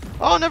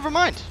 Oh, never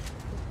mind.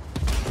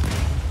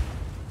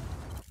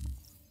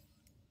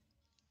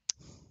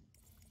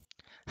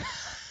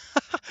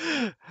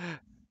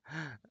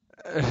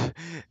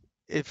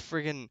 It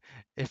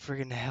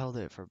friggin' held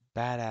it for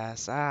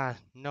badass. Ah,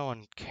 no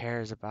one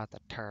cares about the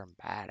term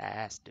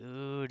badass,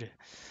 dude.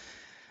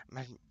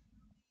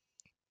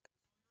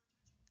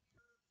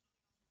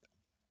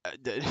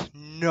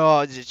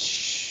 No,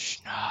 shh,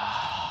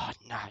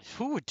 no,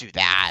 who would do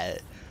that?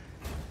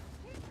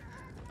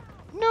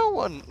 No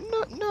one,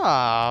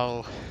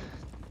 no.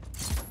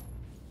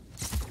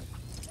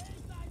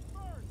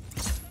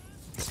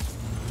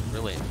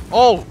 Really?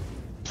 Oh,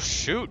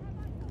 shoot.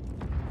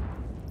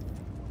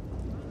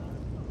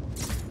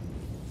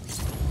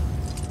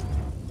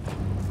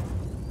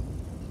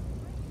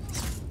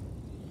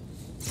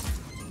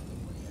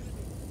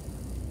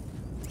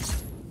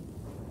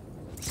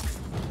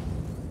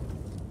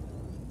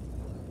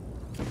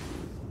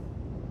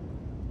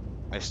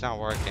 It's not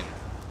working.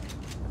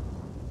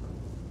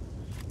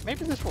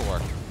 Maybe this will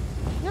work.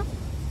 Yep.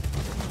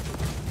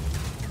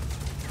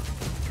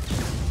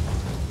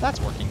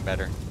 That's working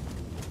better.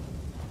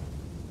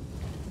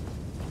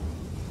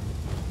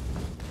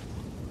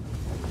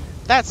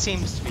 That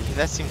seems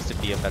to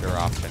be a better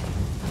option.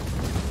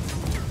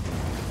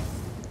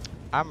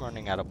 I'm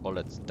running out of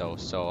bullets though,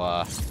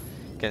 so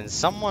can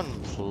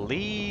someone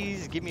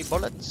please give me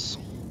bullets?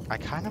 I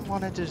kind of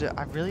wanted to.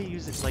 I really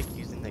like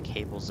using the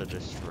cables to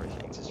destroy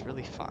things. It's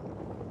really fun.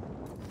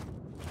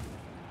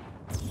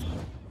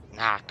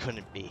 Nah,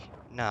 couldn't be.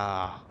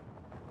 Nah.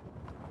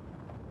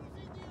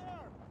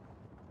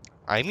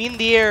 I'm in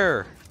the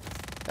air.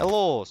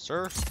 Hello,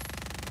 sir.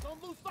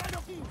 Don't lose sight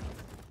of him.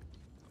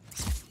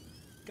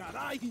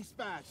 Caray, he's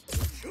fast.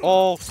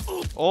 Oh,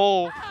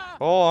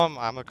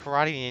 I'm a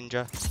karate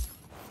ninja.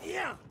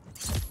 Yeah.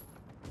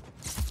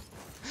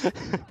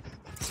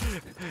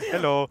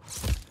 Hello.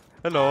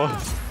 Hello.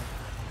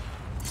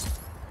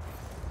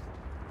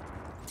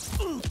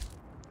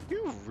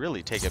 You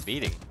really take a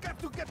beating. Got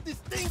to get this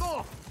thing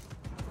off.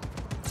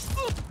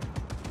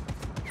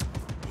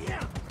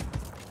 Yeah.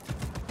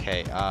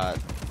 Okay,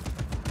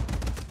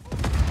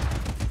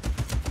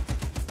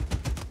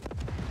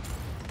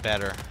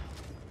 better.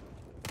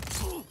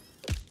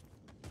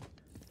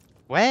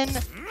 When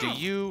do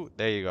you...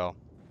 There you go.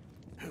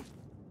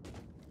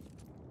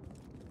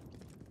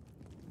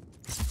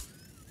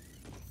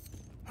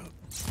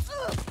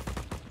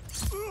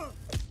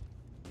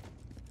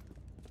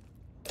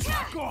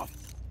 Back off.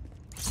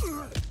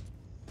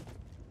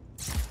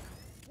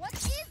 What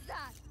is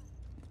that?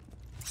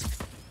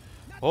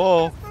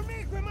 Oh.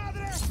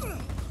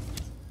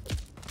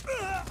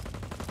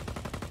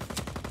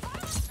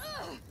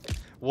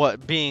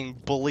 What, being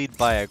bullied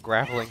by a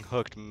grappling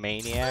hooked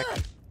maniac?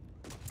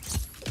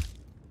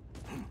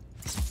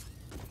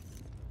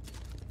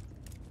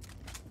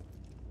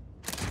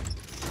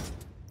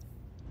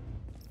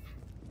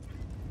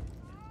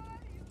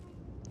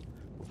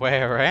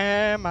 Where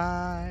am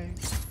I?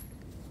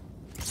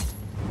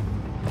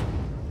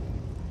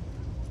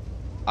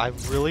 I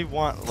really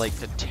want, like,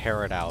 to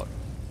tear it out.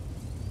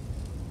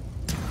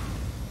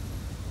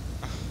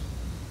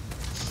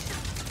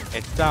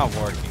 It's not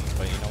working,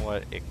 but you know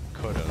what? It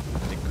could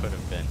have. It could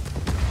have been.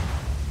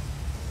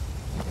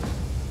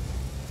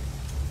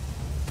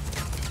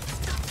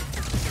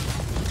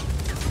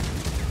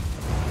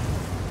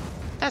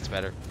 That's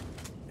better.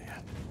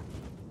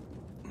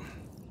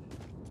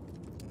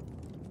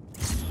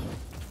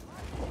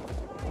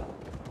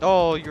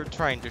 Oh, you're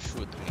trying to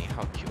shoot me.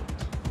 How cute.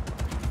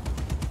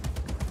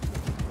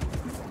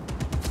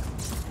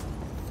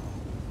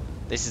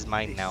 This is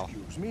mine now.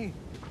 Excuse me.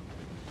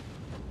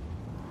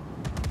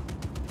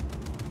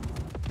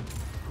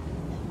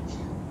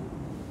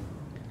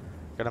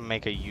 Gonna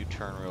make a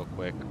U-turn real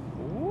quick.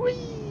 Whee!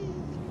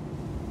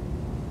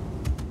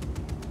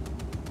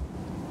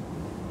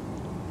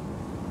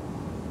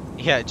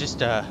 Yeah, just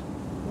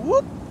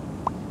whoop.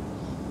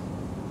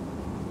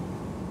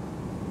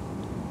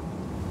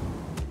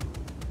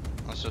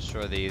 Let's just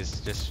throw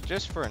these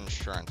just for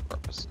insurance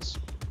purposes.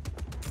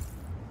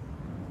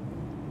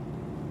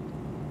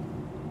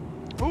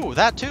 Ooh,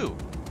 that too.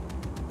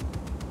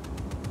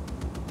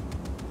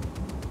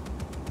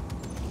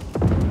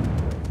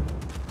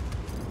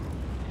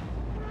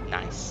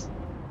 Nice.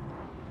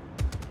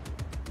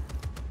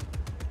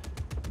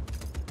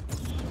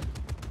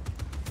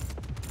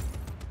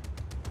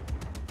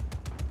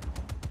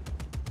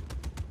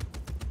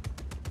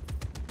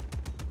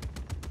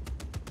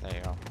 There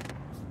you go.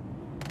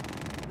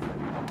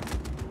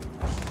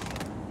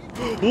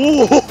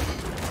 Ooh!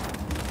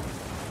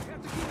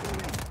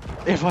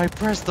 If I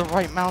press the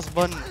right mouse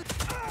button,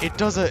 it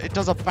does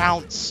a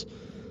bounce.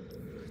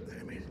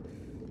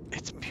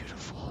 It's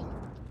beautiful.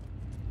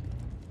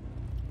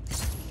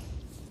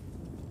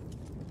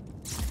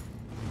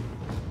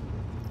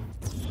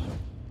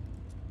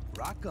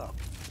 Rock up.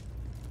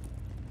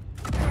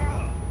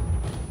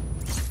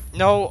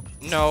 No,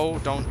 no,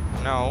 don't,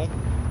 no.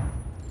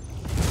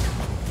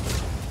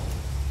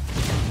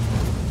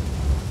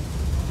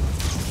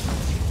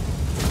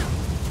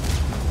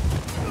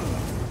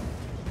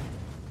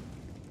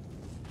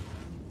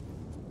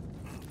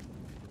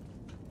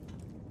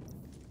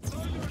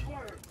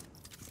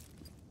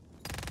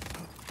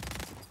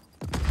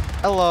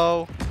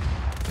 Hello,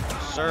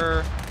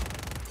 sir.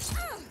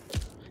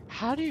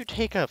 How do you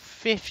take a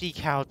 50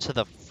 cal to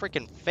the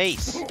freaking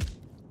face?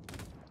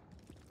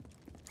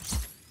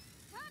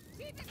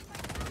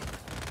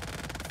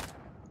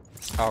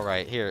 All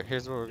right,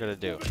 here's what we're gonna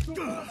do.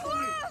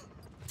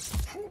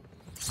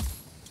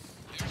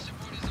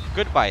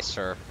 Goodbye,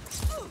 sir.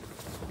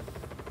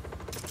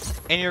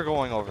 And you're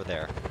going over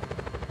there.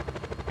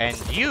 And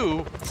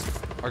you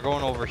are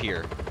going over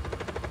here.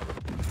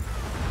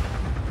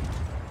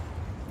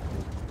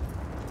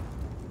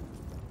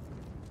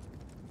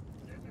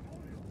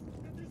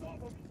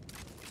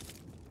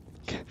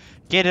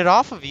 Get it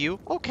off of you?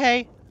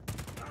 Okay.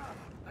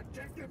 I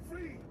can't get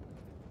free.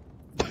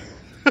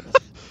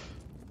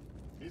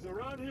 He's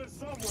around here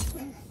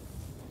somewhere.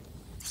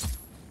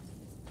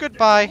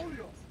 Goodbye.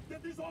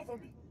 Get these off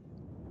of me.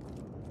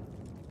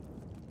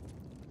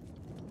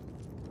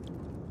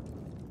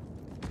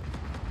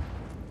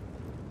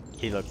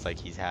 He looks like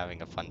he's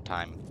having a fun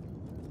time.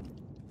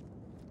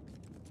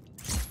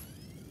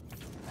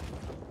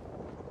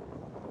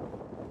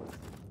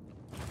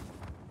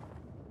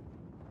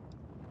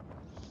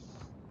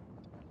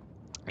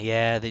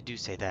 Yeah, they do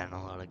say that in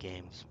a lot of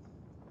games.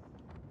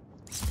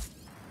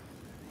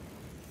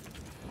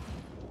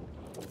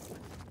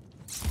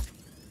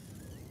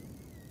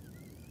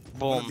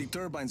 One of Boom. the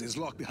turbines is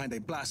locked behind a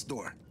blast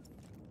door.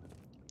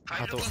 Try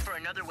looking for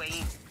another way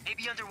in.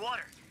 Maybe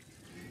underwater.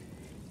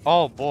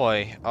 Oh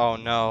boy. Oh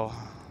no.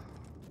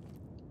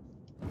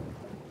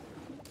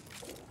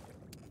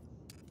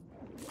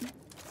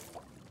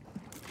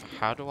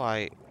 How do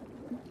I...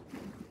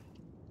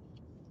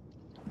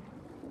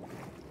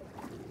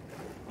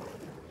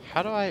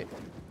 How do I...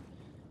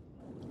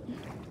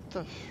 What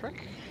the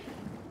frick?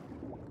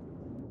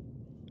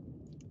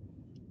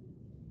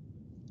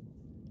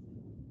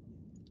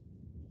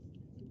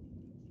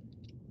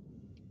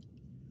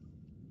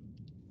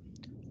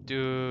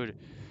 Dude.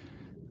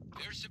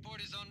 Air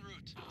support is en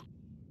route.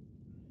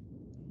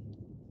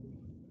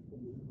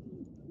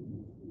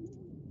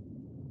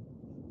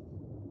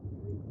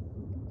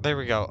 There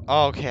we go.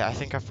 Oh, okay, I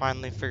think I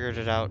finally figured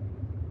it out.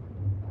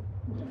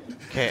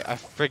 Okay, I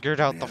figured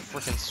out the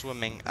freaking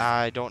swimming.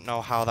 I don't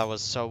know how that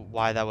was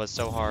why that was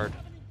so hard.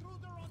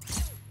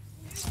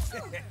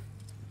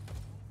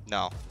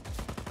 No.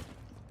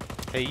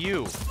 Hey,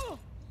 you.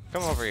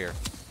 Come over here.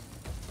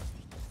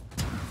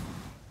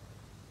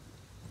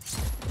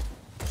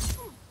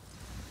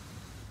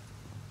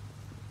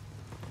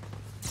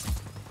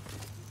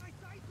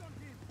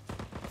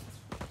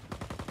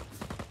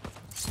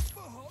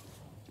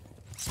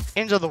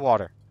 Into the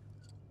water.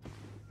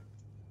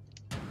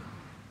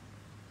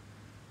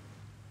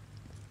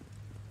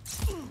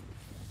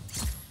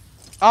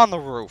 On the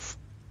roof.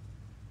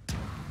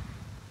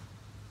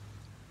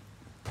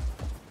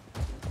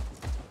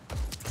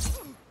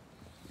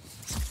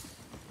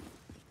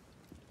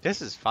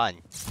 This is fun.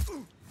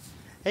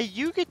 Hey,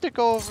 you get to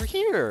go over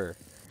here.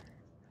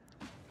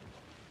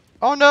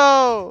 Oh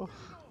no!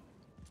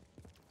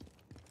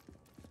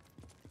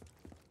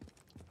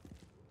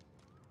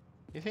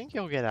 You think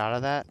you'll get out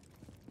of that?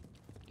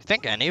 You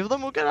think any of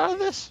them will get out of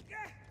this?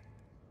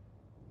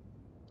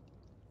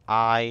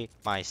 I,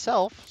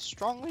 myself,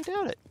 strongly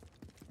doubt it.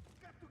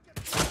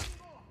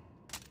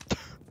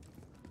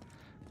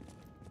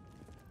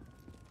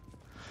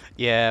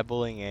 Yeah,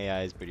 bullying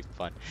AI is pretty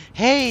fun.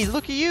 Hey,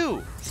 look at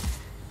you!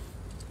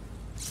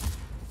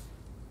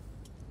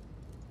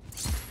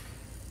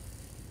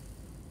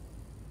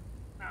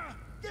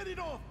 Get it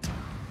off!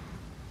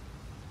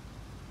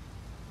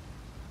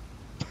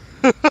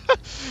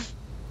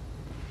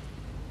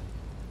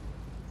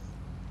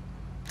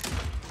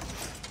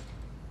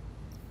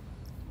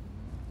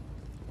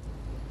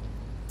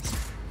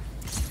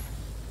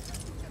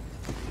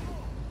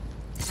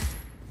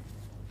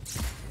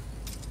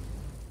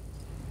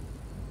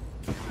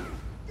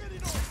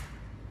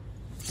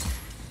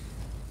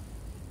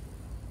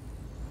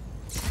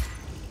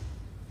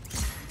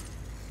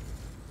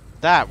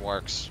 That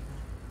works.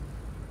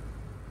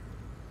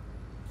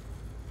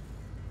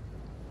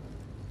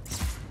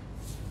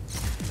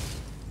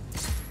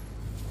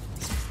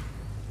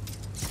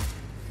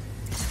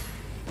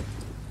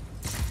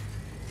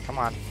 Come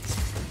on.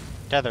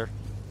 Tether.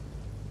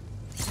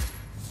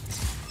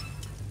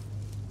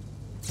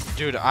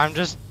 Dude, I'm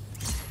just...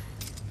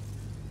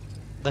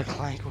 The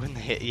clank when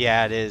they hit...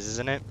 Yeah, it is,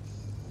 isn't it?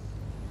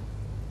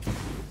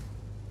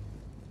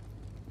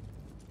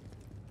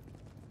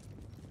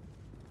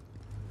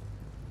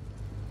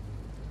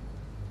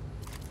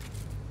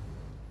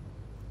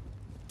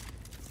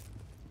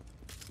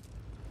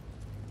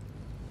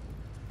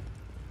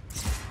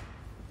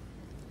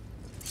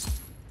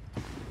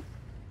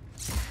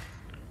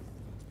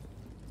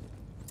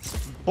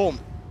 Boom.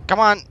 Come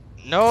on.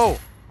 No.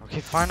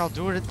 Okay, fine. I'll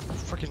do it at the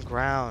freaking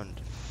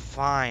ground.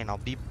 Fine. I'll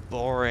be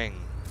boring.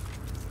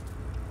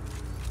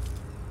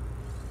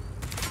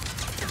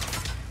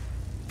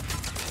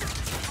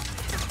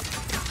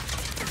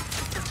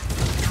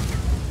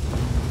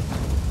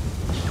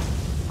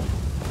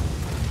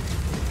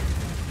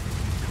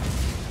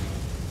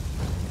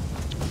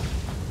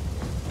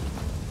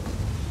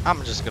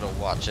 I'm just gonna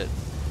watch it.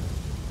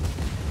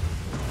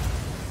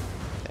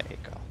 There you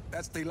go.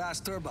 That's the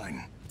last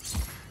turbine.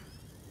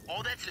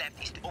 All that's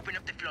left is to open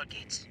up the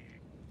floodgates.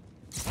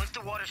 Once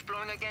the water's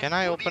flowing again, Can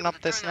I we'll be open able up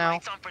to this turn the now?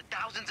 lights on for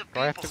thousands of Do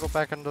I have to people. go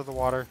back under the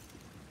water?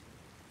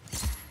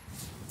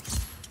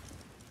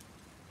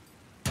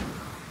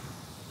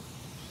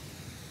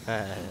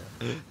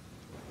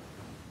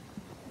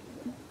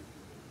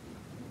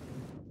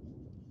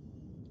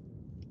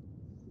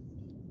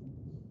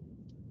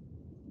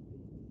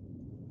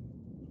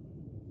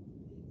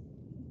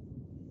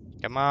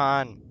 Come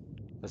on.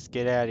 Let's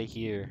get out of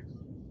here.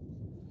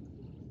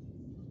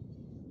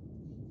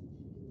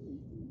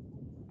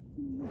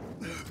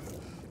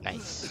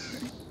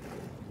 Nice.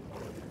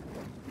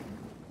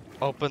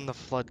 Open the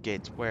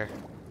floodgates. Where?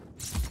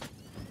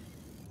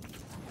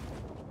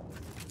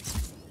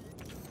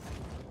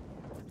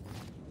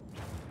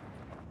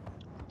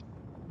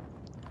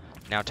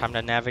 Now time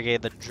to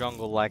navigate the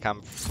jungle like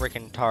I'm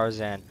freaking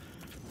Tarzan.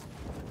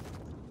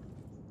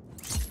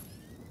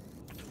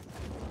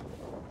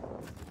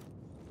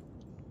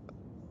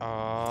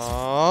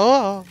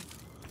 Oh.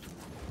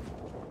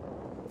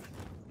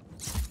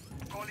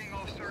 Calling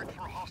off search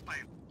for hostile.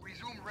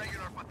 Resume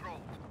regular patrol.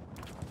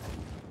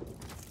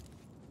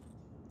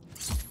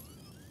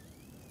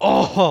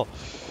 Oh.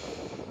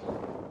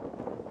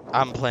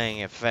 I'm playing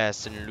it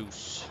fast and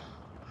loose.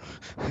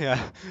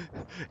 Yeah.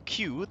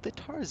 Cue the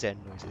Tarzan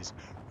noises.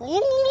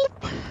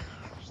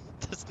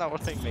 That's not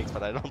what thing makes,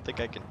 but I don't think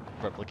I can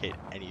replicate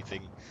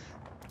anything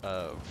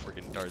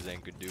freaking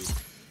Tarzan could do.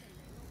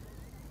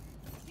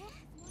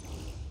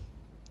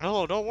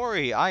 Oh, don't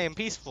worry, I am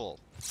peaceful.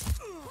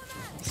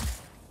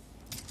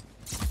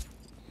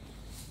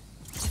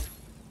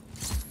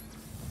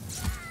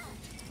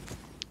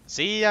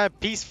 See, I'm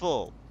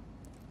peaceful.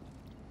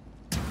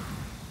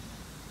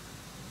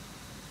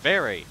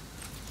 Very.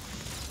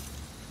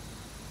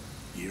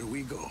 Here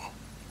we go.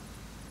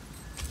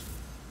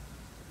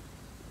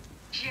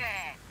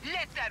 Yeah,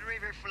 let that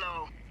river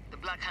flow. The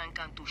Black Hand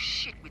can't do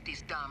shit with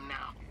this dam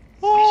now.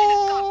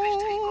 Mission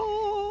accomplished,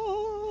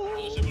 Rico.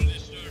 Possible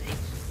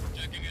disturbance.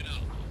 Checking it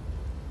out.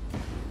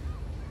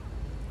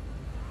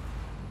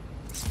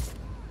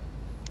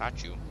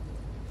 Not you.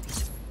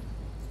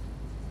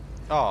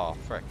 Oh,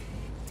 frick.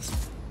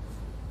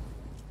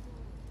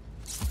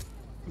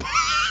 We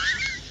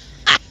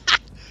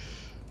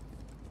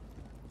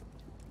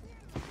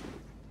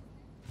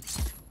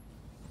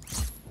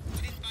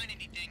didn't find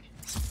anything.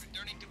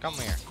 Returning to Come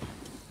here.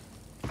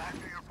 Back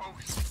to your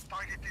post.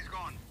 Target is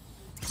gone.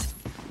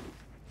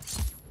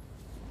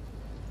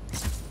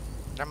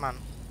 Come on.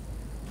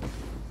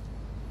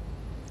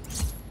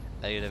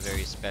 I did a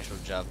very special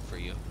job for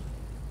you.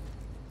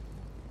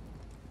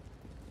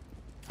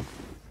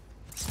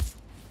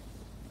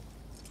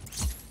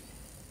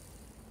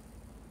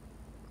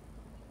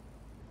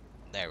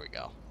 There we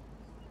go.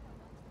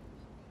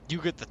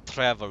 You get to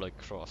travel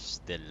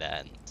across the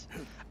land.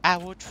 I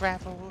will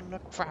travel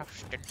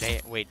across the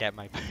land. Wait, that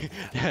might be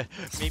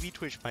maybe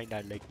Twitch might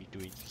not like me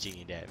doing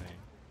singing that, man.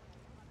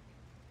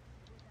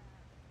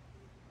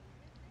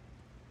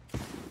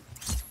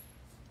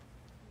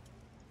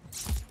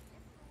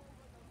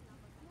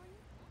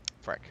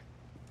 Frick.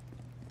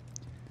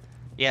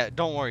 Yeah,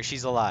 don't worry,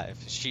 she's alive.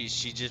 She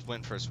just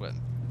went for a swim.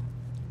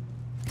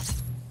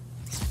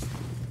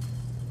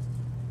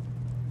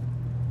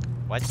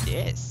 What's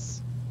this?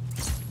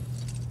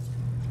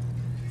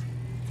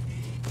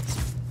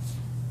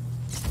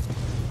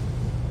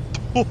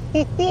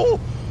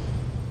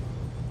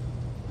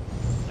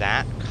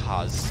 That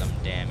caused some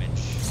damage.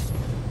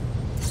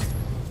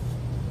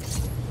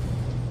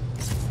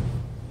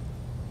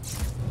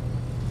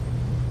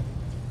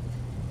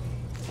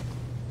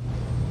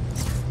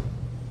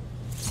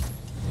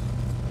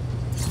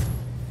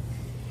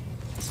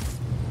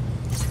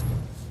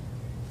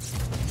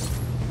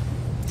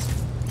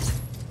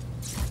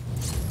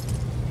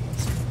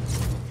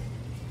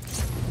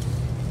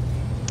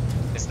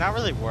 It's not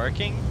really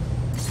working.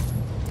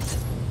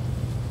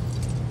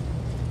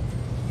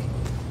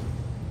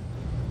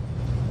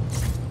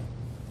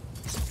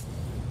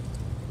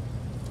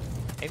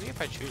 Maybe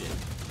if I shoot it.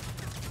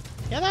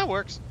 Yeah, that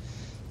works.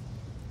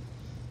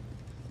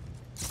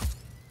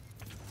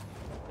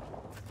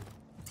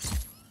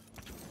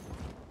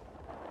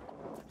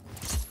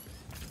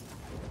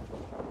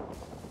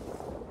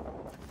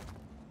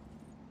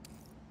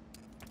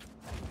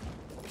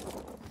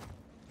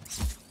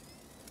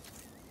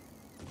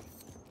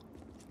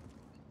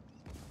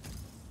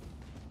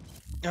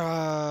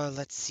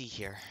 Let's see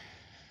here.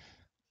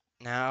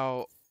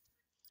 Now,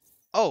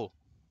 oh,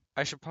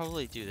 I should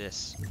probably do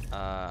this.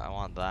 I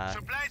want that.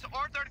 Supplies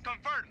ordered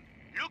confirmed.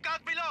 Look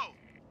out below.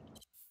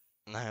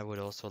 And I would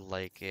also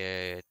like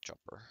a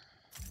chopper.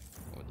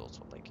 I would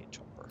also like a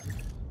chopper.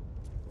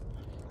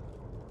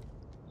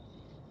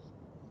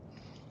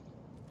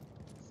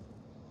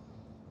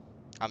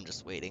 I'm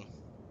just waiting.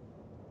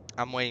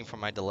 I'm waiting for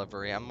my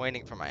delivery. I'm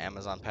waiting for my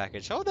Amazon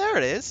package. Oh, there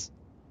it is.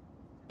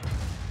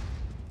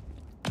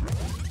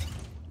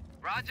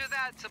 Roger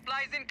that.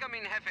 Supplies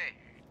incoming, Jefe.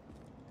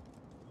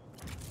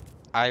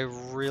 I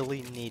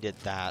really needed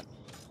that.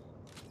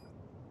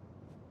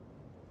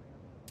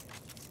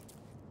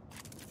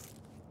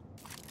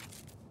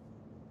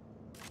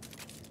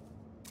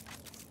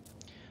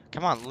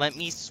 Come on, let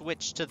me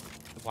switch to...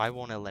 Why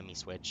won't it let me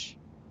switch?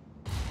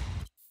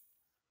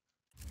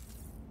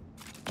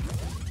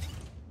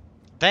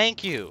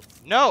 Thank you!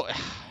 No! It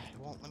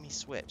won't let me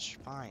switch.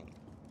 Fine.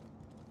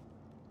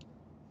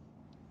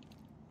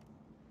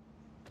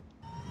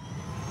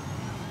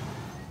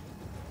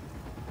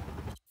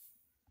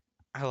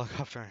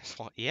 Helicopter and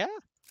SWAT. Yeah?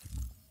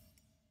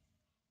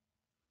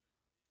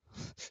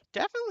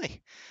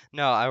 Definitely.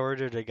 No, I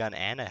ordered a gun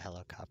and a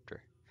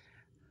helicopter.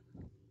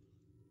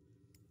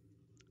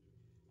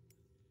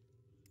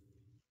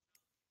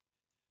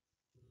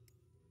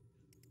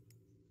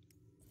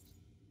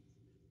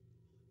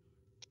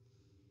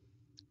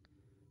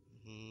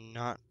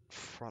 Not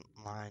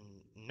frontline.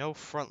 No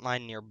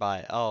frontline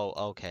nearby.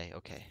 Oh, okay,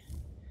 okay.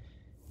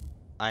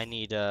 I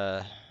need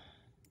to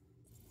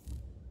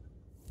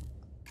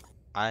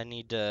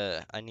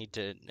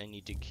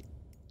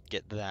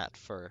get that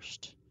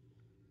first.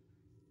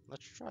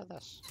 Let's try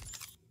this.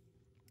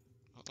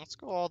 Let's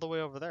go all the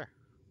way over there.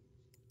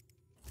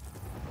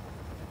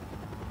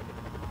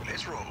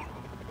 Let's roll.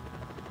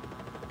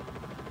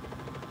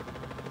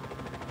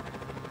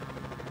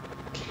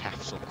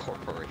 Capsule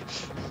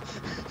Corporation.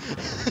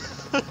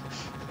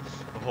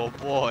 Oh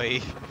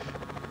boy.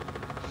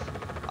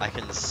 I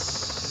can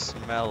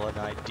smell an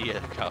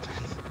idea coming.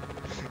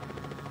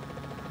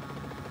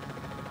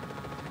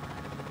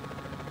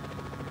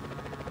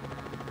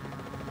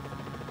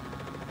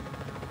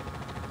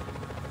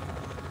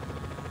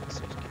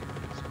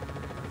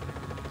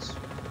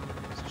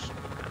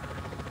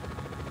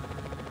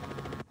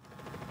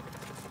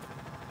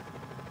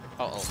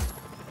 Uh-oh.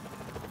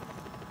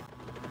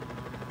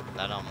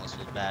 That almost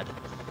was bad.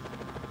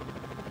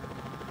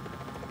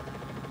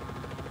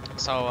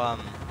 So,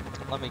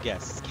 let me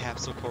guess.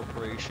 Capsule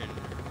Corporation.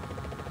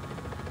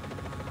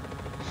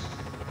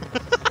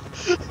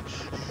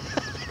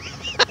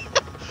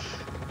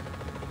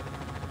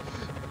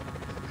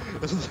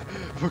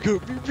 We're gonna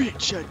be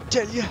rich, I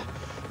tell ya,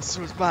 as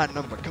soon as my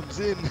number comes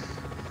in.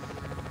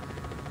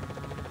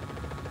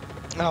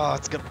 Oh,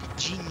 it's gonna be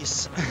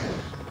genius.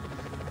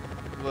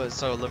 Well,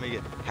 so let me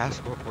get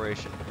Capsule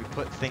Corporation. We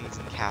put things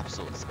in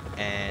capsules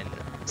and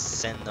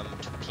send them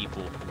to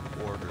people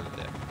who order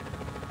them.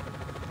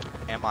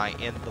 Am I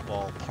in the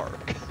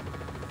ballpark?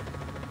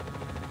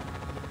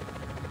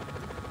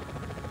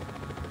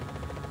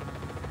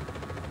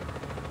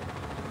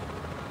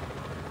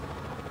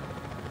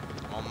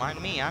 mind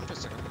me, I'm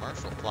just a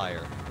commercial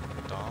flyer.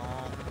 Don't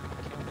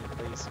kill me,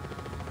 please.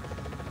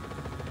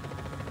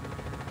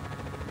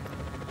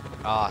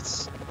 Ah,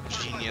 it's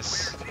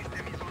genius.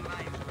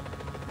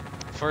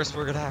 First,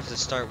 we're gonna have to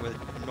start with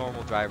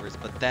normal drivers,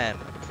 but then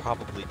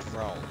probably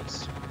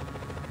drones.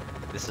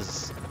 This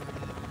is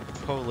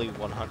totally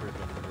 100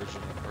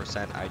 original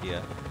 %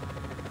 idea.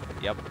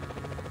 Yep.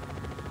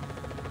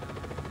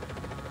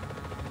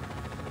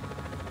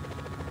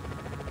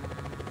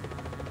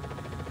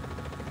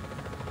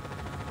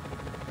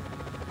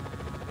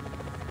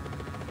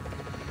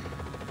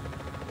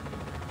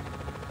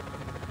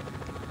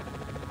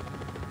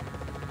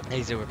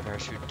 Easy with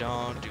parachute.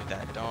 Don't do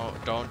that.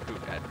 Don't do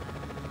that.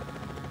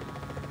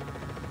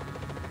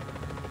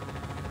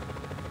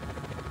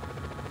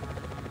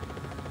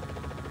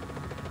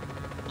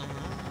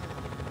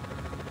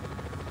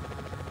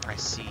 I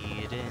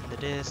see it in the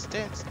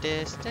distance,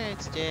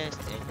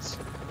 distance.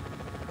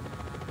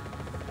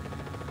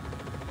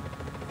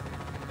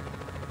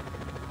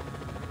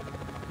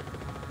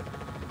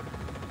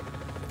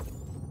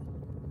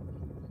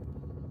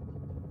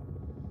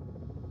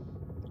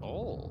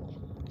 Oh,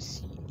 I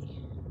see.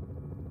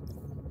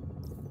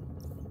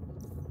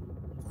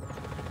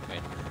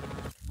 Wait.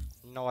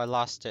 No, I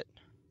lost it.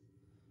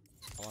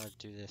 I want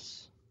to do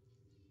this.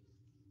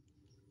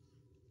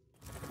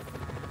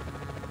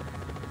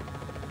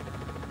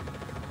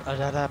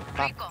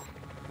 Rico,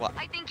 What?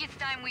 I think it's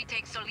time we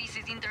take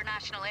Solis's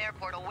International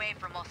Airport away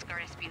from Oscar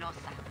Espinosa.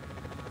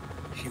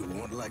 You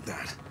won't like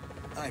that.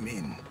 I'm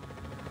in.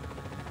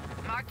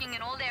 Marking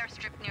an old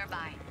airstrip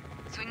nearby.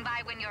 Swing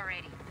by when you're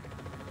ready.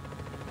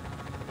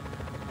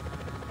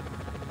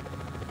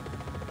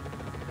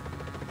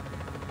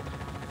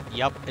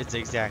 Yup, it's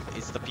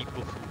the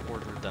people who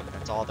ordered them.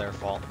 It's all their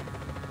fault.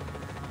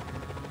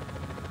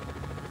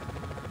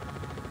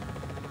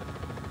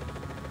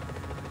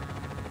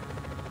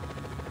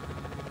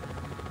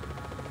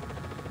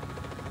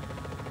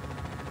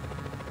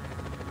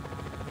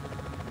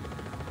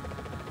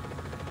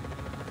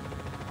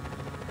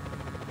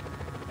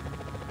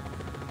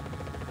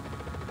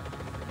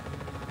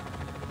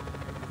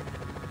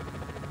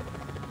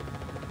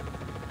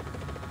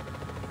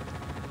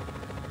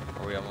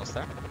 Are we almost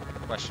there?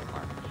 Question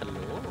mark.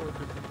 Hello?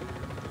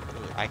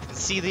 I can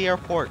see the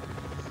airport.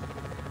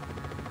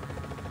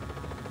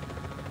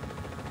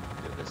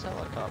 Dude, this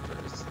helicopter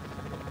is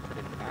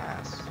pretty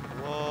nice.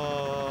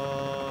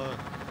 Whoa.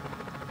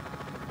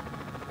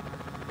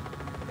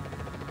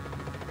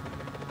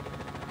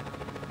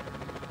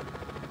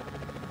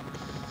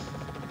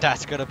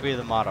 That's gonna be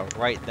the motto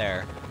right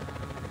there.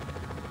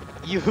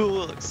 You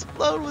will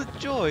explode with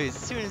joy as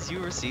soon as you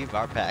receive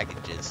our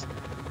packages.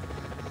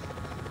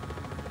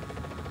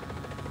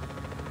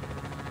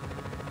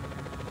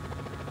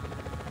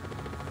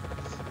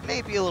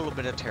 Maybe a little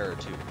bit of terror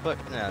too, but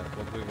no,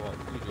 we won't.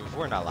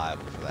 We're not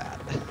liable for that.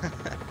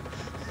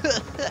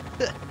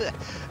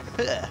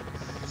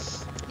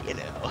 You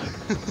know.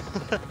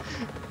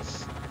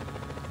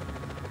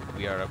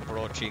 We are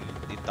approaching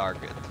the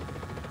target.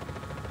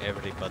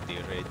 Everybody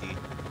ready?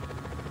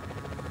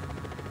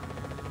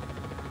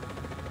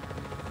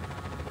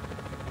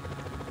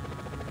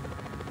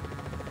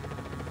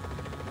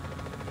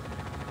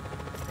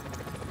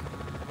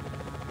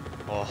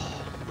 Oh,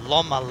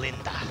 Loma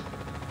Linda.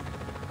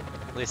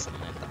 Listen,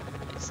 Linda,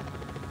 listen.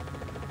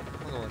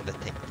 I'm going to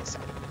take this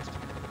out.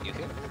 You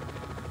hear me?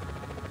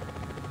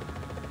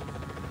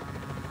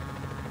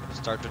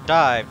 Start to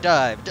dive,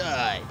 dive,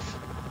 dive!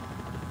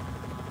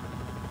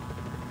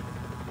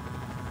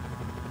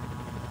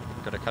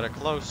 Gotta cut it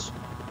close.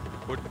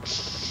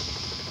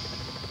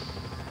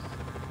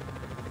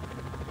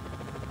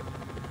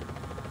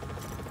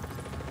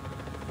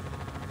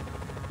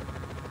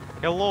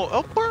 Hello,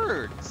 oh,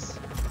 birds!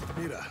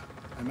 Mira,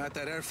 I'm at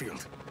that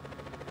airfield.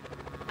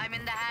 I'm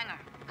in the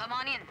hangar. Come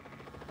on in.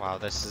 Wow,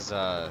 this is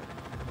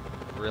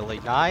really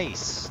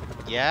nice.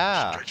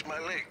 Yeah. Stretch my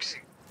legs.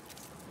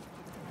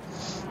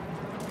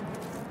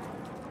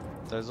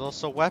 There's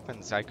also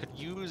weapons. I could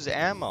use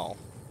ammo.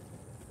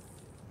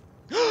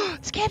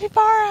 It's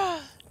Capybara!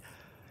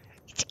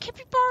 It's a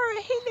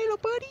Capybara! Hey, little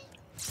buddy!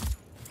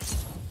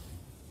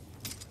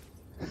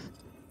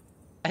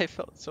 I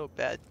felt so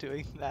bad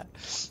doing that.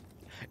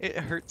 It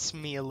hurts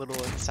me a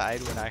little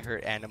inside when I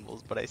hurt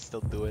animals, but I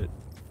still do it.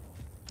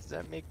 Does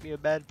that make me a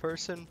bad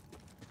person?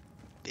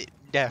 It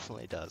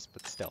definitely does,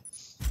 but still.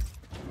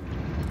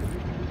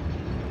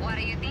 What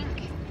do you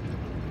think?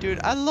 Dude,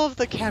 I love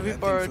the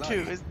capybara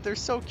too. They're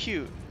so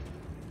cute.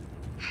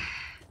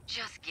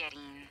 Just get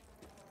in.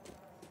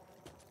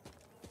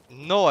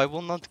 No, I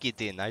will not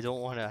get in. I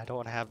don't want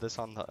to have this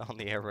on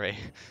the array.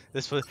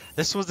 This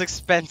was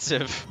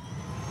expensive.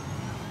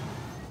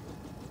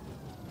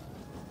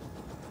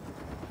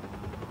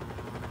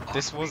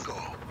 This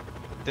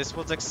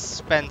was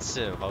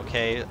expensive,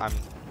 okay? I'm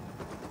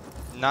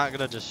not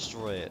gonna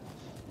destroy it.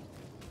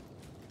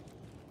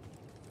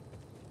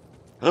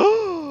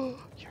 Oh,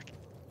 you're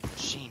a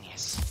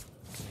genius.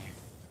 Come here.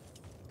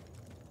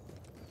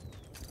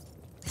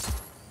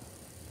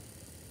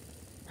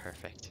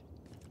 Perfect.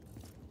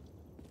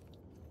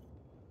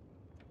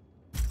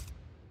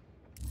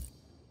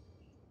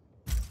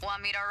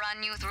 Want me to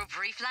run you through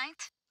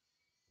pre-flight?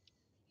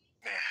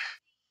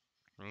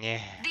 Yeah.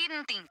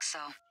 Didn't think so.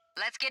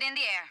 Let's get in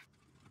the air.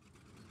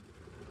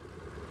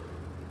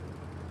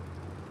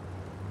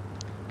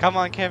 Come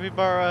on,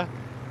 Capybara.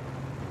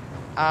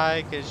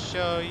 I can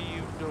show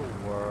you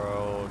the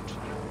world.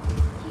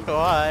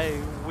 Why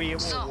we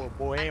So,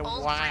 an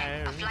old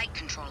friend, a flight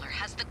controller,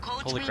 has the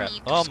codes Holy we crap.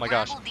 need to Oh my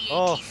gosh. scramble the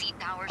Oh, ATC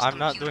tower's I'm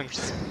not doing.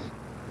 computers.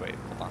 Wait,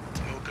 hold on.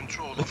 No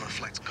control over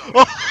flights coming.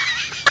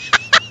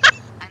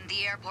 And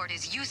the airport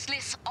is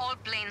useless, all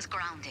planes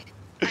grounded.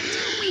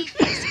 Until we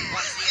fix it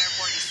once the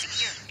airport is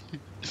secure.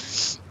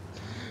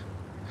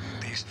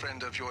 This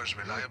friend of yours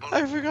reliable?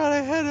 I forgot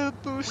I had a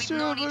We've booster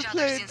known on my each other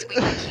plane. since we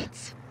were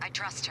kids. I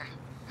trust her.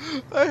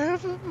 I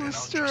have a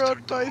booster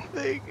on my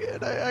thing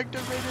and I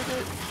activated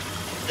it.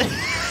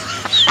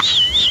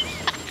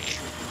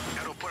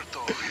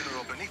 Aeropuerto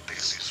General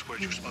Benitez is where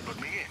you smuggled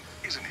me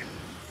in, isn't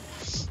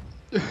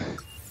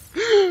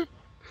it?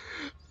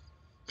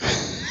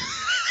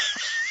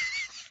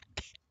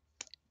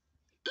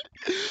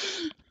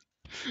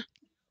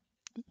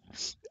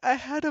 I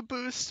had a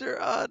booster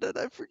on and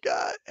I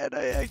forgot and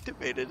I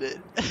activated it.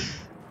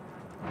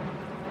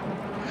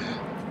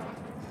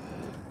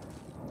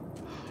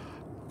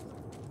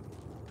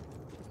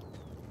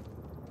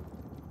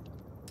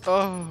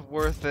 Oh,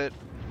 worth it.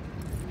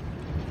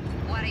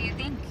 What do you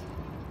think?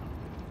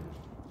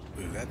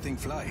 Will that thing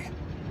fly?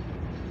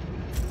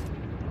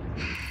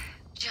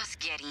 Just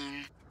get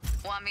in.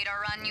 Want me to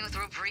run you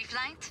through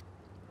pre-flight?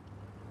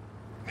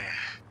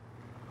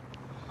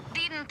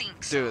 Didn't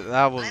think so. Dude,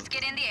 that was Let's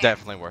get in the air.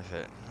 definitely worth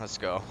it. Let's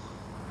go.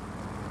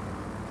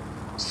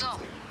 So,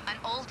 an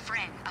old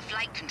friend, a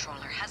flight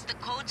controller, has the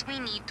codes we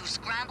need to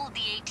scramble the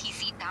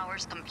ATC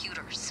tower's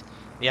computers.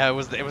 Yeah, it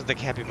was the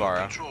Capybara.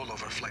 No control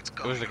over flights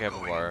It was the coming and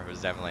going. Capybara. It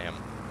was definitely him.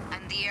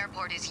 And the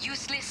airport is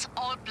useless,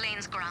 all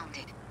planes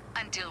grounded.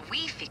 Until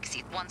we fix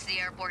it once the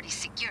airport is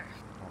secure.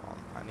 Hold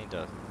on, I need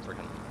to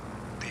freaking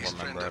This friend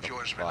remember how of to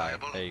yours fly.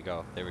 reliable? There you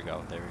go. There we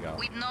go. There we go.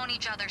 We've known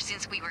each other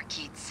since we were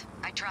kids.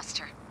 I trust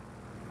her.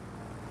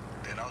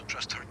 Then I'll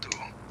trust her too.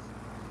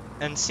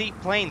 And see,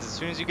 planes, as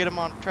soon as you get them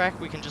on track,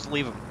 we can just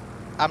leave them.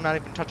 I'm not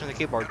even touching the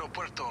keyboard.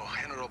 Aeropuerto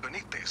General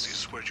Benitez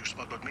is where you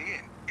smuggled me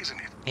in, isn't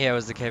it? Yeah, it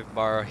was the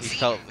Capybara. He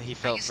felt I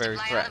very used to fly out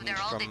of threatened there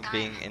all the from time.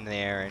 being in the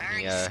air, and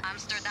Paris,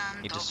 Amsterdam,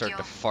 he just Tokyo. started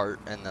to fart,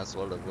 and that's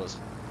what it was.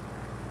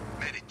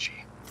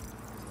 Medici.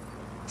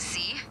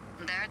 See?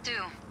 There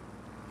too.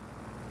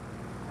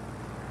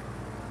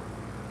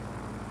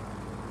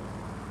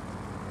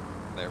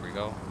 There we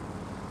go.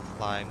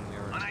 Fly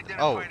mirror. Unidentified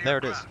Oh, there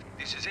it is. aircraft.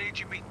 This is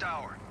AGB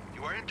Tower.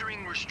 You are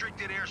entering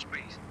restricted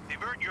airspace.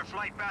 Divert your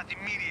flight path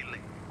immediately.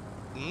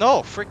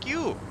 No, frick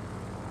you.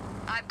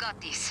 I've got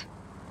this.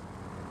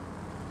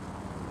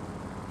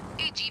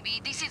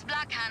 AGB, this is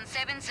Blackhand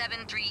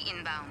 773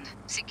 inbound.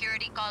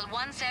 Security call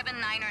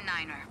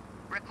 179er.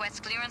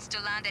 Request clearance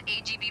to land at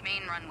AGB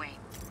main runway.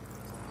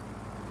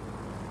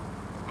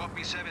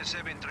 Copy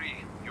 773.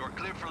 You are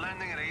clear for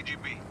landing at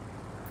AGB.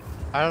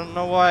 I don't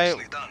know why it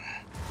Nicely done.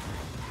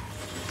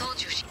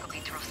 Told you she could be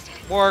trusted.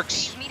 works.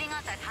 She's meeting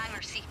us at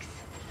Hangar 6.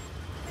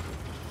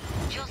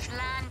 Just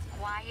land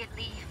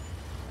quietly.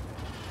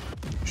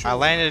 I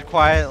landed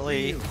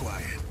quietly. Real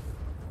quiet.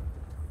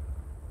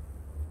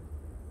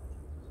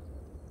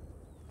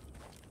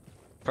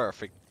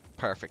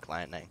 Perfect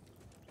landing.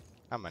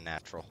 I'm a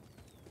natural.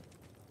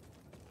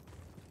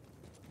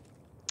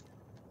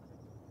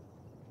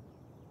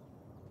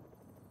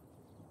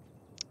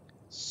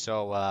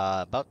 So,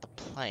 about the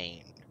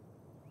plane.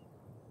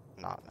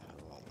 Not.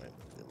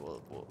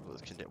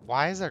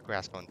 Why is there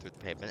grass going through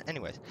the pavement?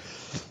 Anyways.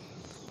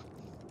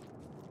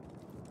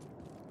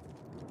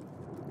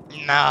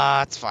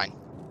 Nah, it's fine.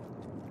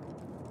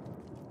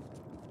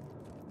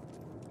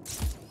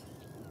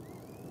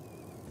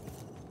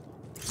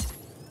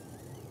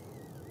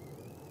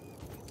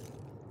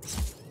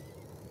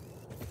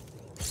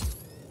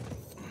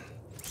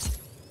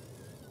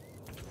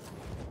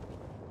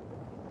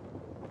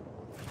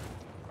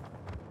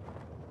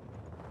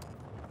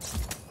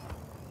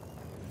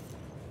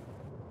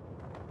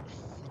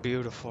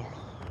 Beautiful.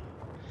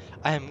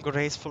 I am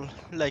graceful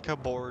like a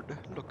board.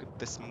 Look at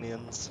this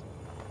means.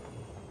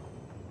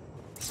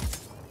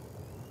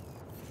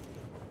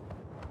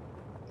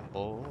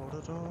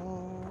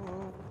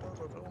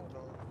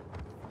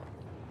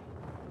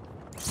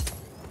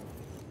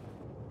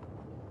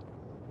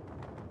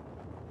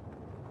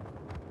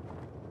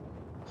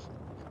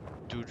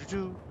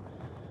 Do.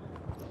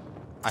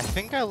 I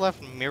think I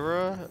left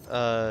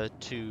Mira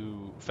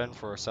to fend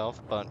for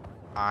herself, but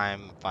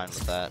I'm fine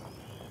with that.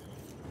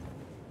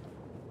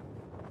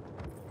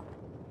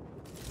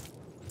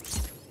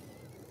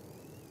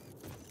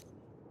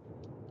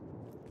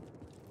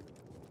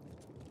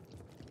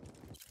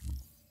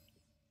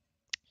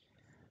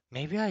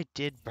 Maybe I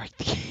did break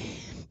the game.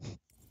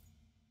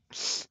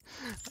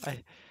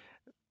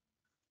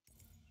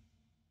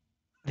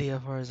 The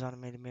airport's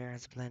automated mirror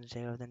has a plan to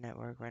take over the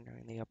network,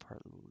 rendering the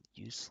airport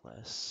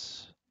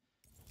useless.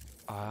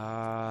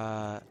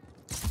 Uh-oh.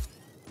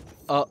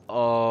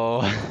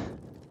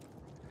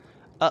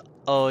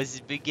 Uh-oh,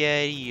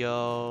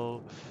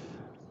 spaghetti-o.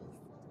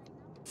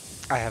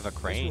 I have a Let's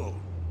crane. roll.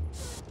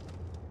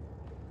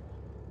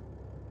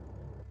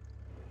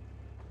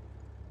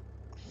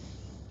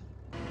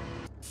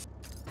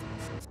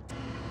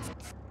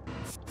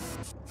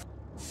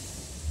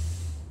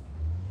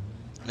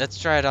 Let's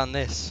try it on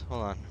this.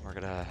 Hold on, we're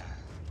gonna...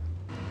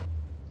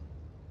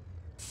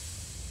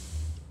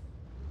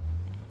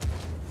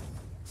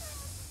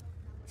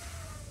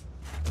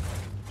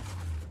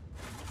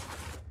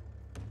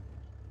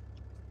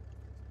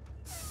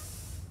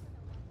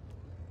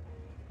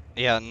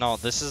 Yeah, no,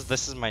 this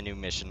is my new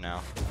mission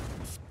now.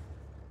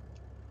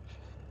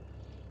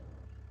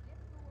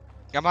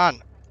 Come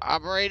on,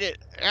 operate it.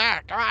 Yeah,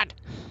 come on.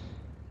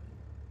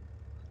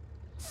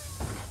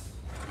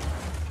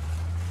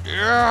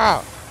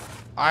 Yeah,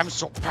 I'm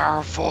so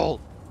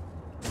powerful.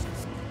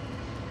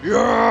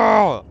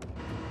 Yeah.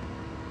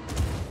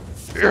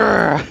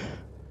 Yeah.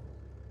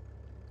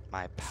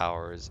 My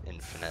power is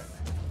infinite.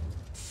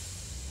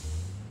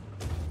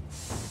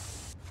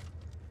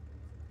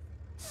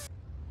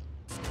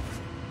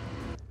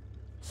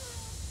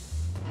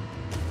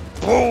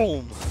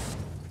 Boom.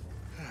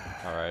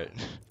 All right,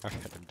 all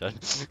right, I'm done.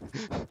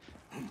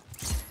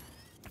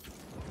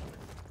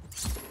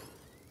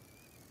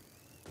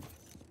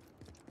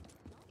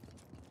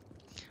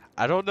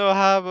 I don't know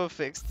how I'm gonna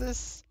fix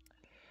this.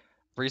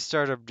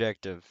 Restart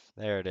objective.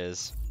 There it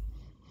is.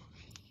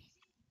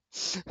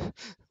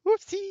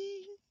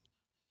 Whoopsie.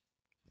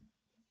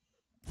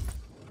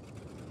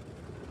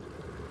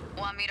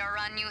 Want me to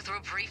run you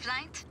through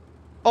pre-flight?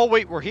 Oh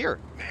wait, we're here.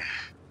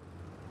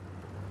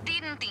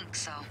 Didn't think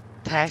so.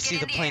 Taxi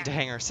the plane to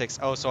Hangar 6.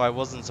 Oh, so I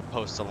wasn't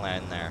supposed to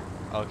land there.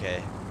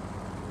 Okay.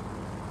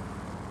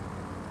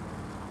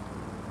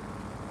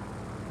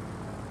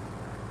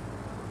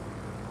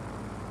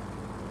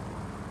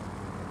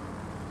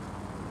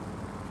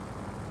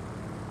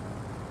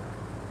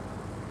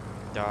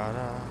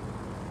 Da-da.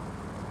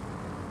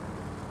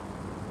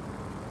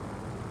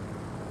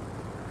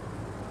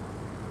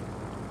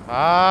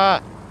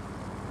 Ah!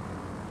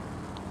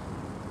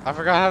 I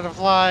forgot how to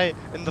fly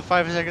in the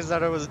 5 seconds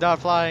that I was not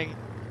flying.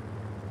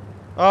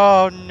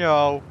 Oh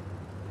no.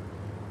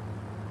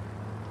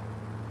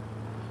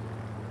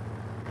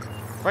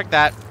 Break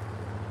that.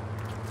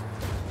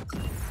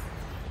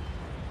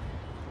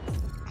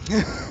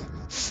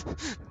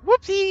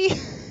 Whoopsie!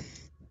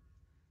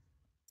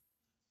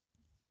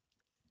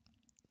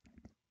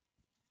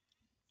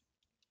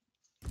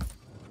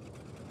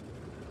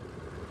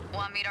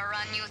 Want me to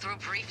run you through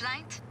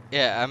pre-flight?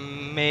 Yeah, I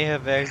may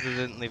have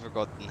accidentally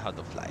forgotten how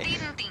to fly.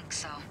 Didn't think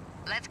so.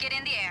 Let's get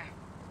in the air.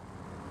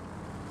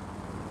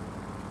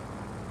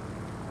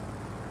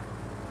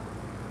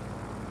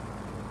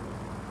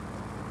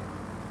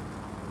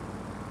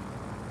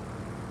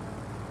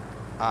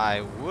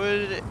 I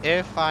would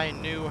if I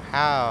knew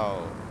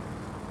how.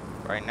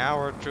 Right now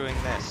we're doing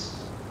this.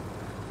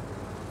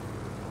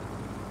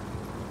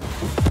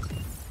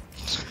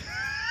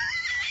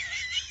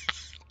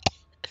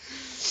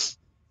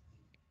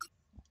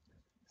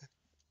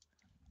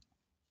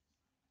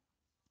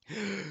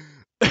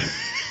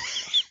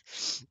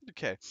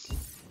 Okay.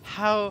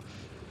 How?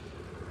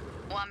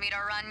 Want me to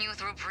run you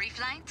through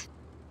pre-flight?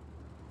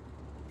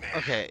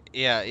 Okay.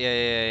 Yeah.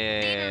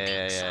 Didn't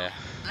think so.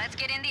 Let's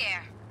get in the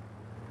air.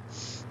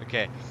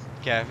 Okay.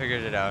 Okay. I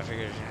figured it out.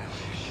 Okay.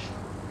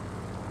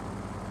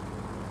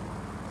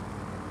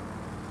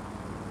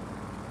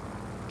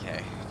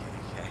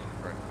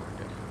 We're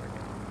good.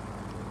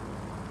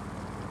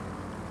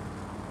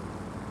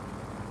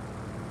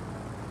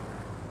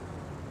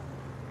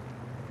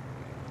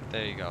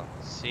 There you go.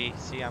 See,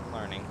 I'm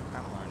learning.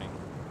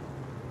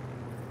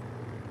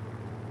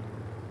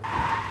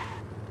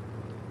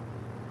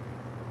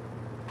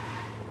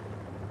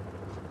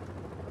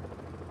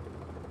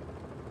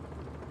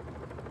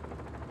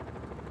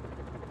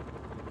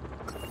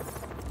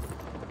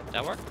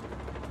 That work?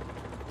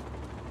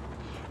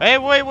 Hey,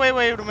 wait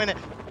a minute.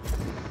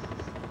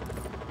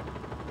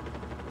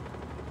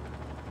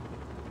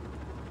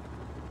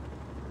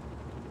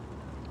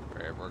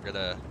 Alright, we're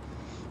gonna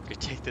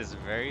take this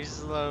very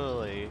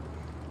slowly.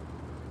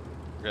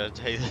 We're gonna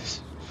take this.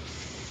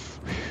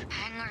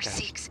 Hangar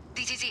 6.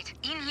 This is it.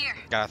 In here.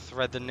 Gotta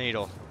thread the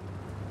needle.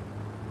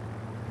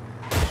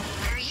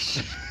 Where is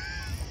she?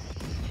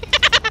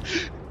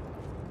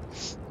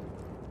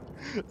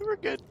 We're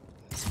good.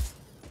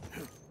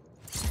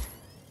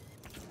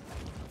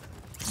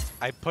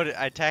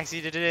 I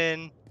taxied it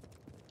in.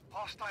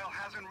 Hostile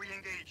hasn't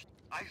re-engaged.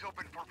 Eyes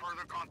open for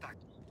further contact.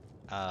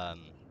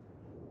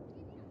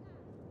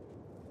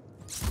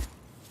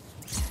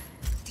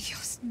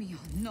 Dios mío,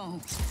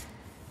 no.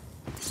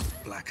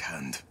 Black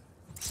Hand.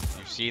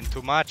 You've seen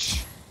too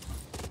much.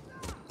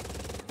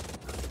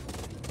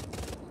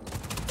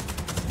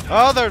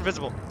 Oh, they're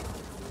invisible.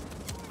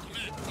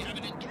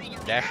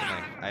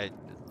 Definitely.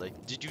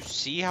 Did you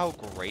see how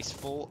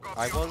graceful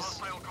I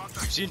was?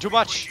 You've seen too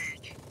much.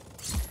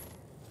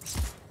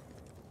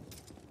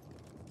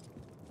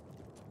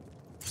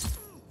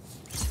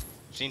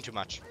 Seen too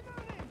much.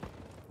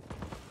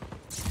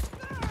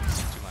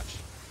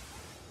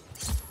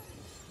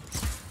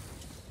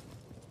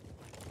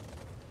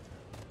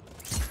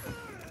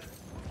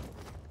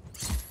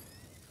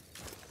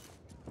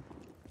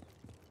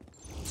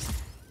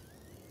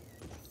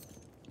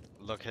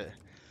 look at.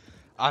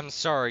 I'm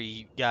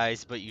sorry,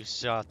 guys, but you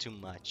saw too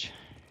much.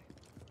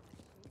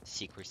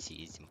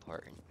 Secrecy is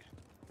important.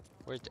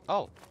 Where's the,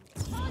 oh.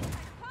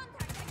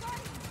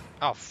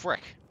 Oh,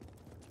 frick.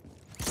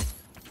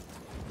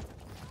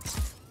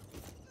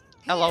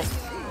 Hello.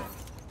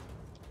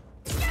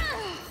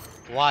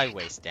 Why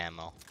waste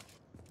ammo?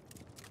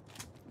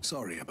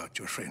 Sorry about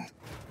your friend.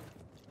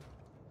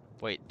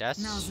 Wait, that's...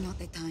 Now's not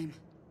the time.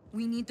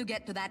 We need to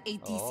get to that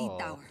ATC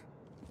tower.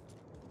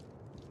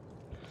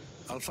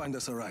 I'll find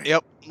us a ride.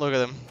 Yep, look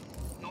at him.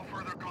 No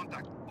further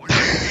contact.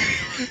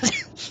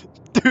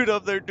 Dude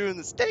up there doing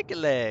the steak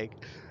and leg.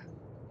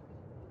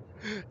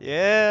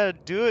 Yeah,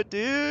 do it,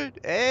 dude.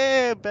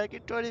 Hey, back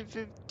in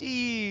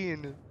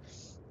 2015.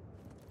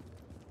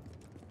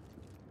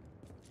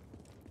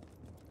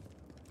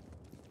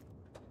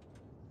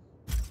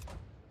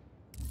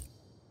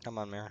 Come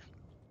on, Mira.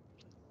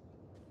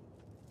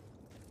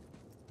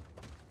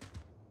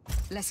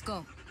 Let's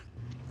go.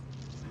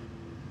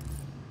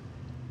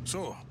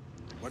 So,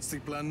 what's the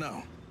plan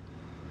now?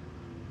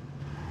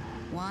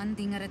 One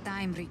thing at a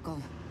time,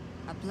 Rico.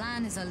 A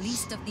plan is a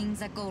list of things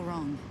that go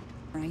wrong,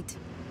 right?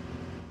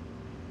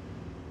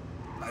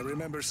 I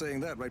remember saying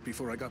that right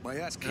before I got my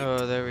ass kicked.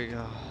 Oh, there we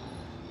go.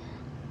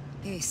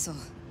 Okay, so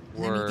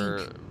let me We're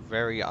think.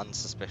 very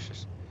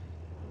unsuspicious.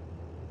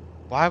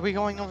 Why are we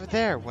going over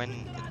there when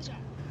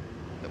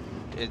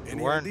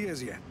Any weren't...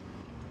 ideas yet?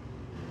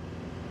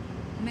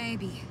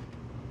 Maybe.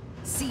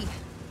 See,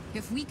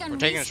 if we can We're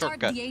taking a restart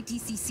the shortcut.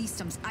 ATC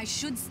systems, I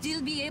should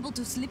still be able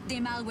to slip the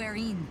malware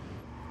in.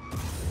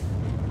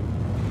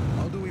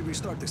 How do we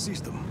restart the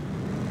system?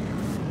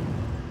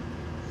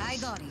 I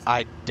got it.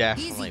 I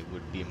definitely Easy.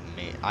 would be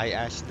made. I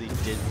actually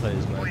did play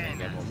this weapon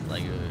demo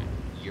like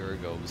a year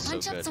ago. It was so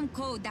Punch up good. some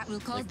code that will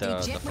cause Like the the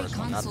jetway first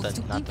one, not consoles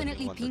the to new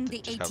infinitely one ping that the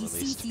just got ATC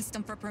released.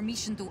 system for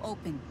permission to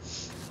open.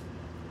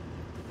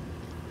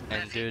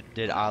 And dude,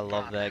 did I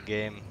love that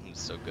game? It was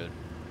so good.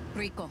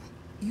 Rico,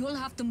 you'll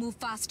have to move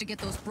fast to get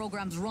those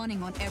programs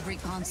running on every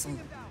console.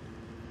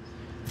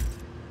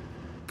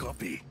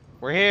 Copy.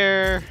 We're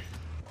here.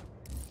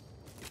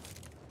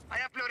 I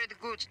uploaded the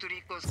goods to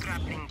Rico's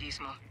grappling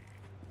gizmo.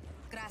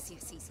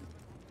 Gracias, Easy.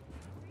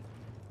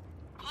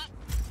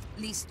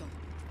 Listo.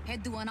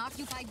 Head to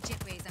unoccupied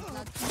jetways and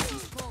plug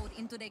Easy's code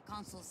into the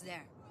consoles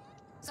there.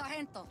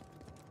 Sargento.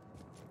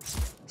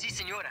 Si,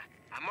 senora.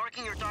 I'm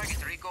marking your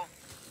target, Rico.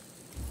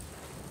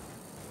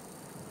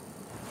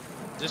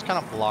 Just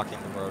kind of blocking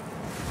the road.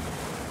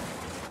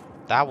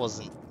 That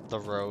wasn't the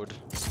road.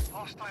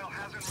 Hostile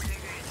hasn't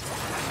re-engaged.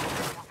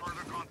 For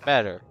further contact.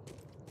 Better.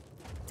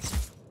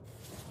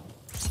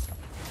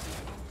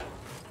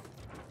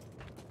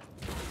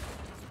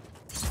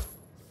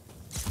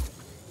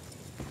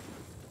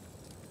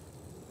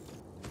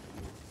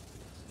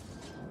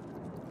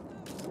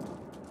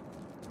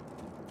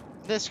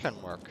 This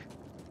can work.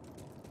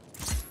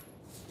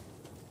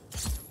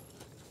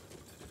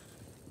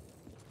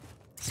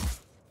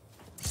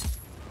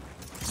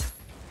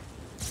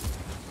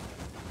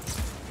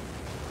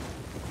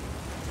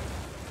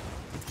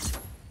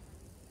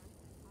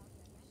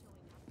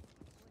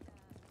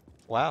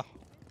 Wow.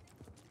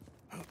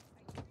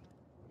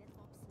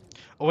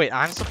 Oh wait,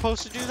 I'm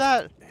supposed to do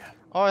that?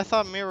 Oh, I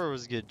thought Mira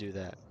was gonna do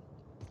that.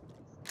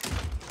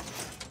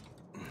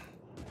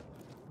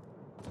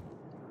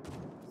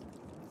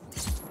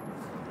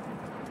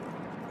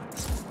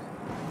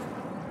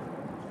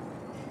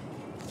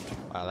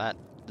 Wow, that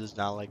does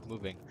not like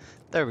moving.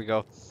 There we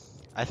go.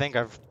 I think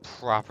I've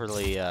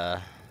properly,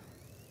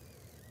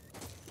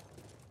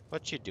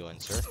 What you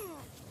doing, sir?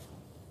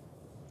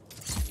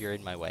 You're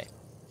in my way.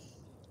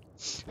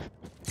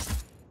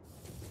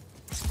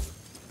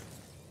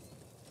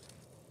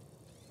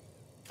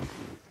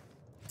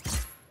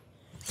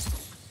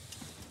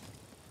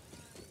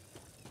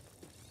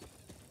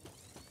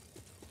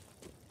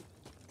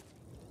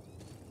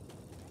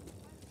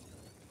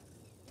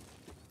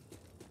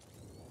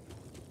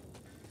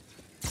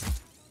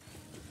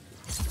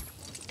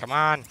 Come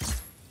on.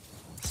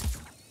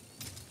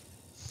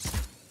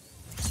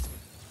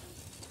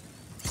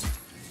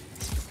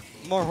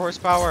 More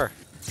horsepower.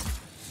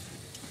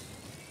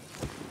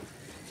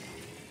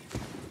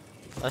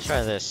 Let's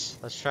try this.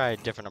 Let's try a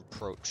different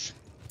approach.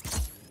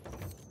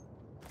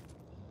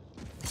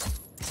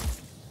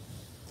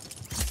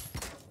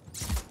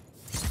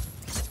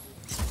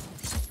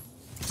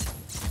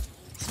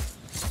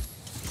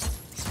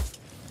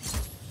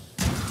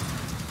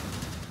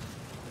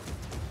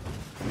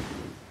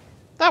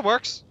 That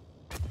works.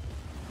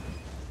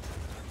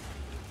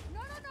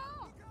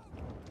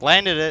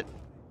 Landed it.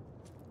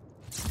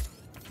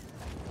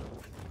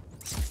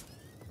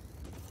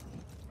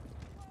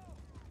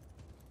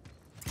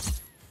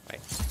 Wait,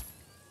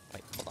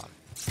 hold on.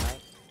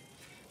 Right.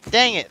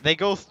 Dang it, they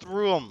go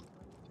through them.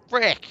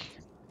 Frick.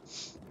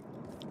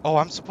 Oh,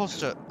 I'm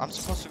supposed to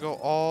go,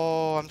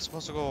 oh, I'm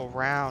supposed to go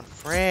around.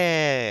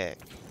 Frick.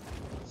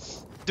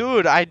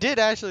 Dude, I did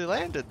actually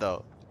land it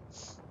though.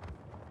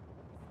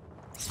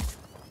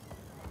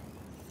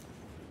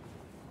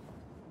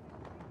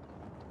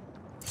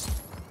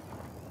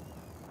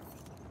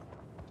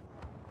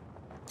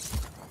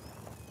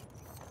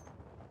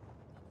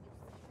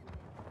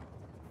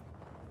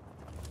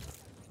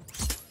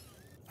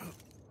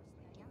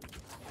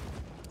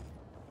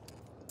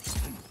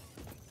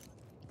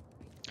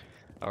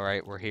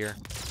 Alright, we're here.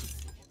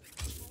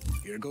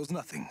 Here goes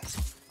nothing.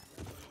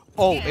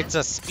 Oh, Yeah, it's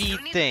a speed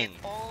you need thing. To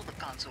get all the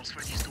consoles for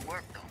these to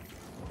work, though.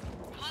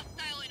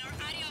 Hostile in our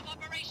area of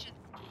operation.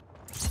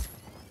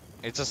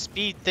 It's a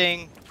speed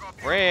thing.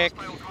 Copy. Rick.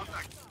 Hostile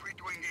contact. Free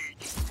to engage.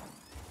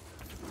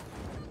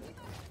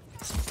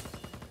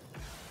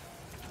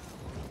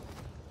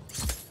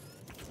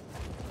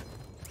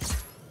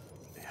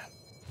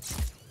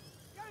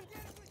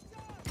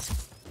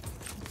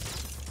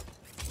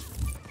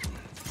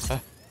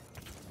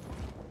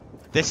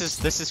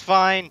 This is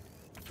fine.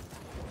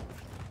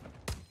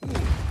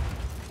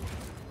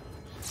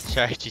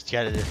 Sorry, just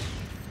got a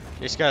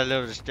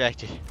little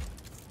distracted.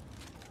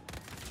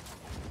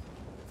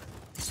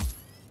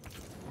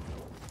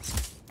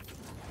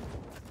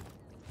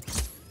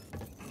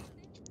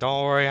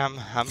 Don't worry, I'm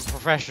a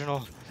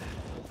professional.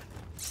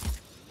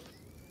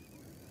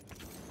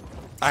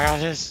 I got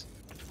this.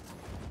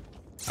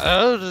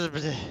 Oh,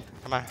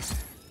 come on.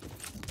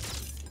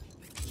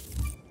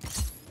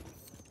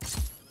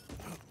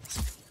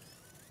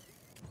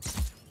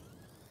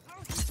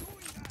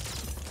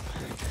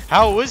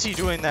 How was he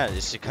doing that?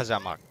 It's because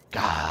I'm a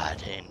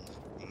god in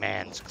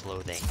man's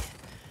clothing.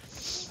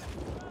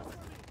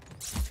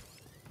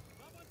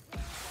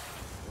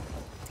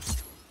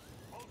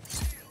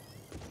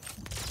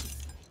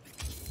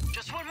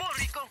 Just one more,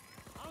 Rico.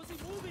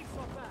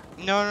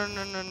 No.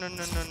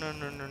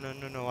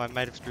 I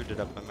might have screwed it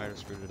up.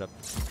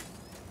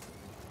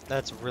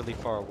 That's really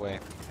far away.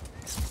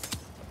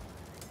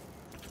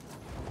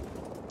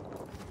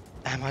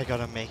 Am I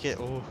gonna make it?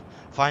 Oh,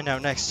 find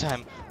out next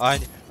time on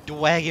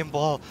Dragon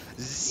Ball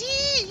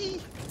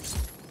Z.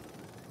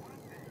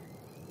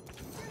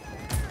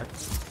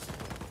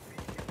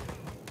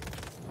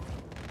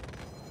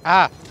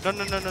 Ah, no.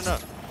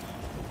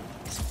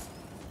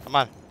 Come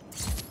on.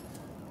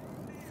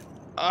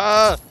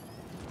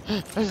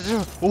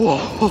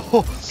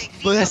 Whoa,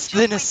 less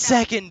than a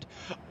second.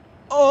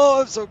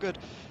 Oh, I'm so good.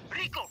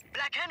 Rico,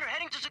 Black Hunter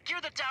heading to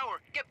secure the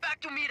tower. Get back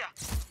to Mira.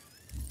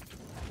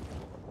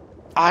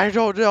 I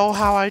don't know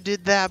how I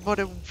did that, but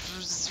it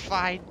was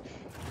fine.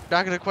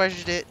 Not gonna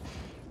question it.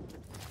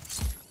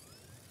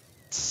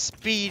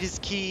 Speed is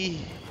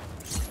key.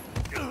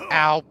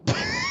 Ow.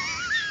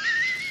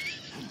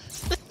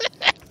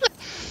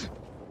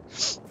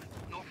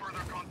 No further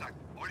contact.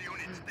 All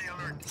units, stay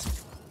alert.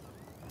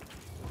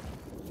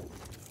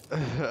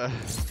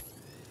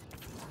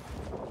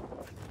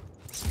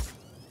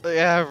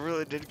 Yeah, I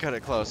really did cut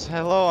it close.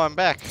 Hello, I'm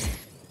back.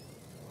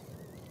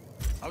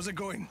 How's it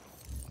going?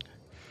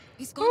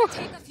 It's gonna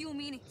take a few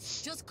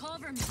minutes. Just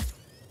cover me.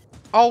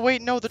 Oh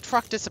wait, no, the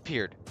truck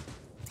disappeared.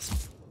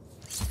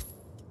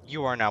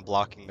 You are now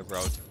blocking the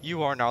road.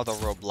 You are now the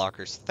road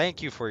blockers.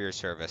 Thank you for your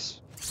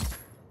service.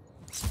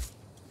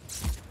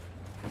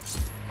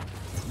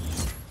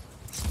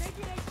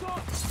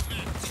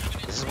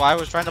 This is why I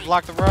was trying to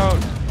block the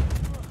road.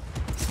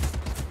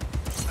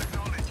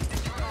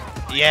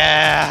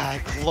 Yeah, I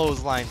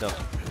clotheslined him.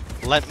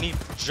 Let me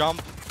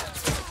jump.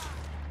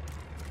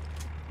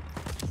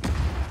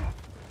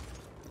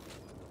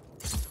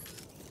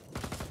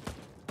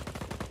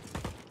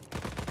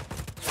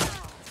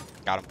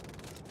 Got him.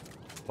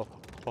 Oh.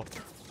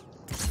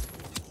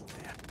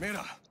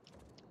 Mira.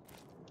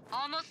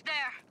 Almost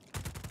there.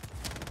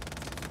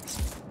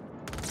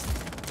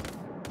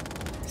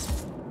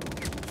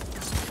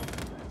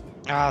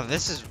 Ah,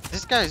 this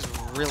guy's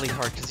really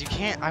hard because you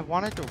can't. I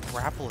wanted to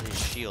grapple his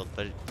shield,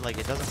 but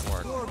it doesn't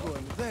work. You're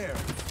going there.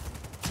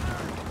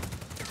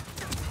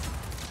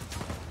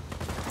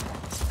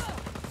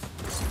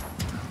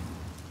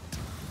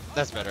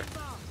 That's better.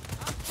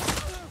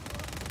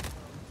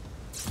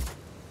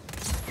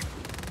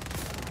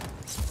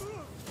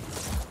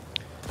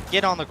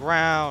 Get on the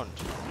ground.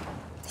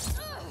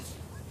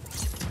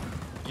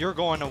 You're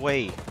going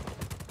away.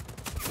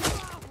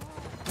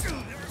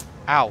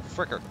 Ow,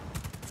 fricker.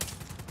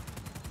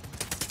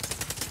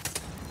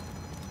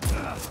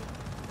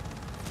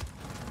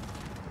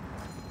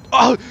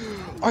 Oh!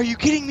 Are you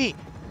kidding me?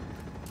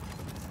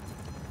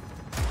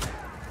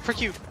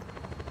 Frick you.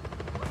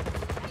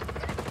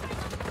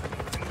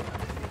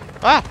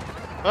 Ah!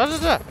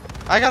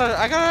 I got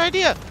an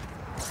idea.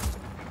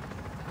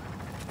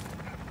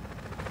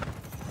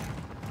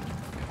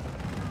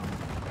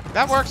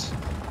 That works.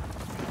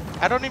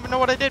 I don't even know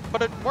what I did,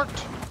 but it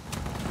worked.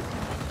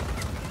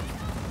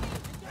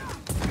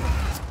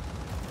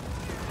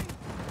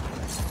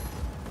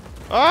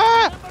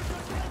 Ah!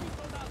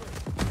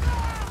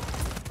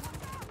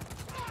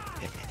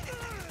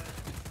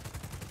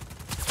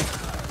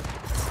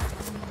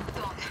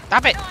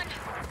 Stop it!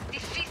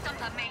 This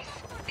system's a mess.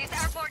 This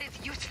airport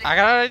is useless. I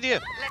got an idea.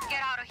 Let's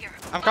get out of here.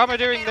 I'm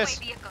commandeering this.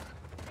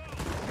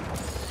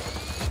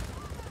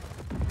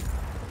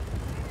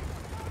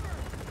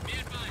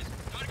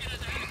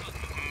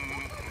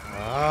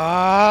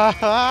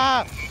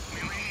 Ah!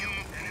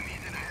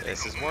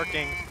 This is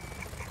working.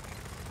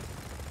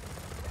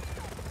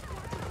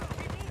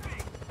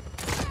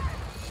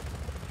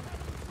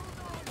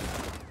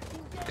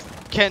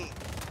 Can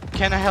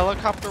a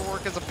helicopter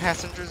work as a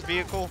passenger's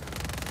vehicle?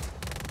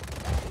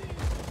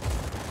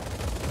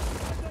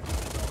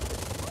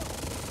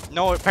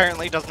 No, it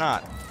apparently does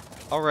not.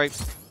 Alright.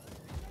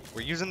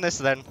 We're using this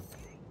then.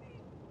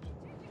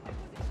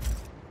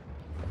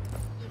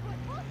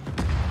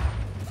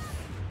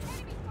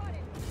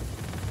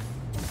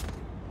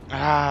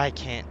 Ah, I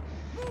can't.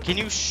 Can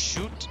you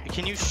shoot?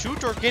 Can you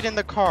shoot or get in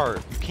the car?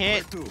 You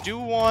can't do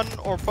one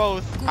or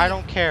both. I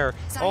don't care.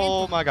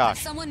 Oh my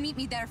gosh. Someone meet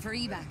me there for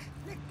evac.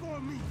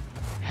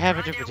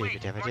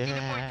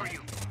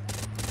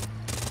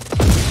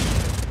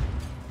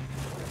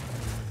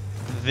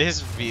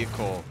 This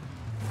vehicle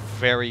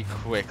very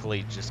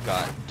quickly just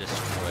got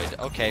destroyed.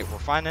 Okay, we're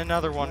finding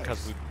another one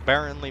because we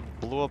apparently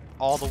blew up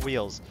all the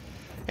wheels.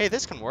 Hey,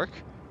 this can work.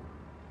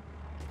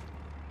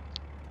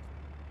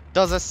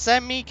 Does a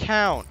semi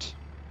count?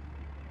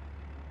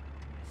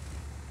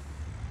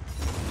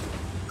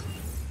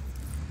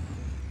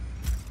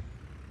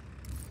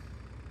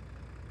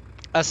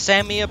 A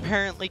semi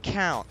apparently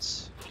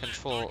counts.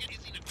 Control.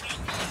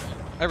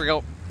 There we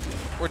go.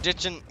 We're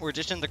ditching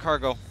the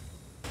cargo.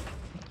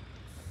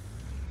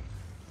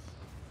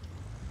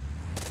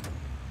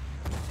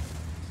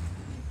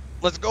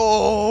 Let's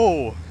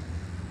go!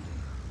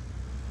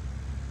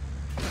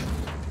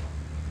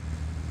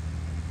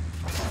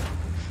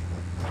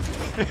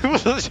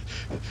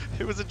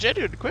 It was a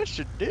genuine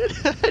question, dude.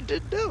 I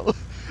didn't know.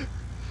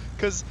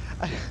 Because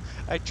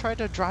I tried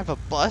to drive a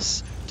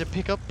bus to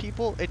pick up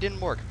people. It didn't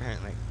work,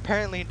 apparently.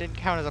 Apparently it didn't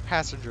count as a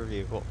passenger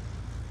vehicle.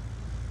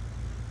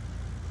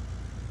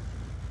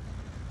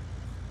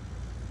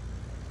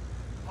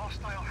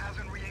 Hostile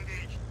hasn't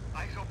re-engaged.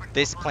 Eyes open.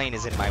 This plane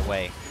is in my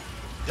way.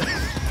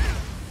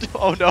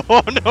 Oh no,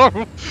 oh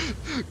no!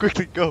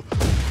 Quickly go.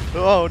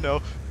 Oh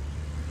no.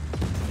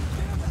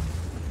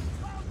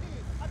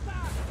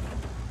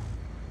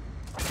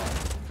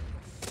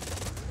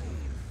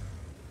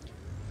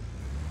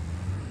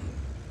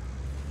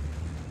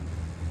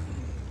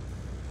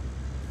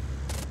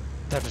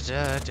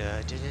 I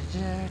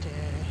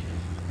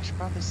should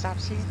probably stop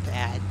seeing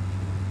that.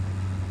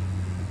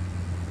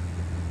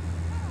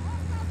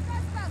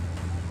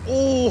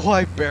 Oh,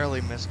 I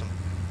barely missed him.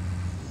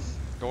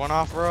 Going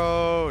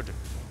off-road.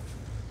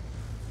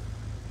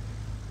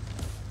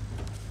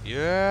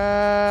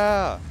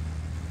 Yeah.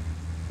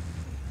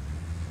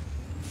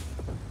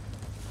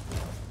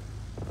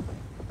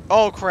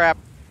 Oh, crap.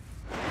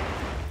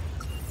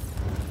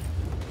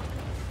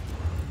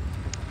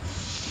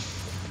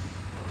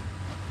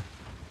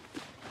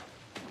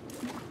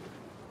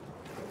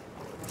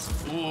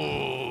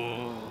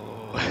 Ooh.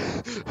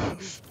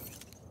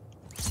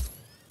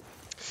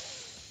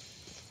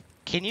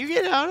 Can you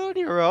get out on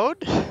your own?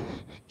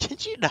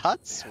 Did you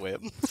not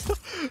swim?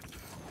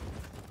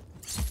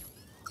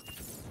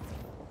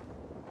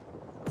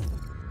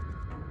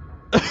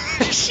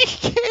 She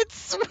can't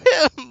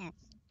swim!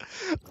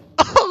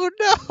 Oh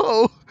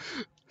no!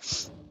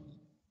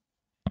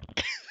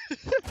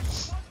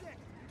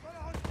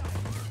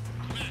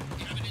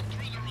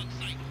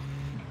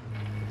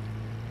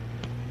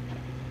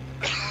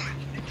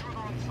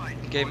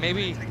 Okay,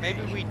 maybe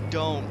we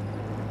don't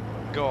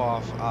go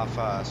off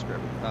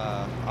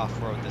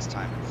road this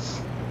time.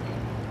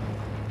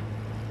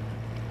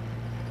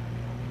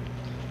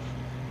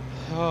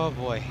 Oh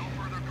boy.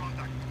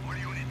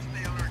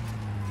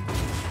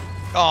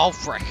 Oh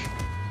frick!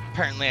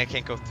 Apparently I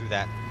can't go through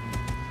that.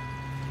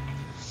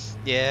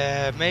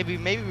 Yeah, maybe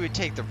we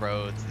take the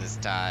roads this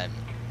time.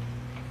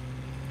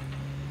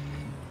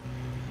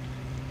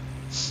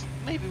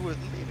 Maybe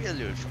a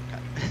little shortcut.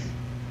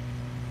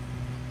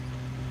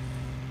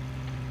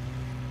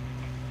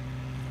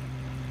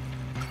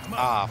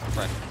 Ah,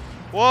 frick.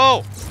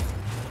 Whoa!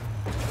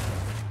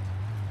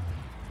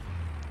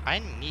 I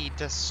need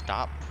to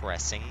stop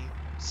pressing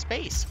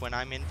space when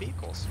I'm in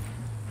vehicles.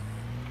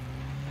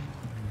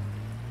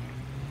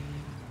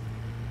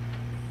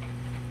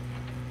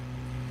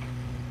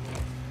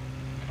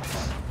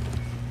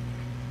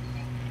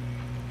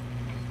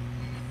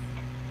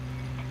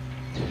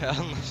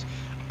 Unless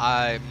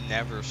I'm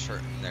never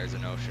certain there's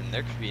an ocean.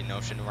 There could be an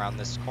ocean around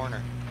this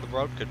corner. The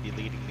road could be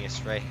leading me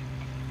astray.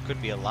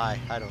 Could be a lie.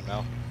 I don't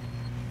know.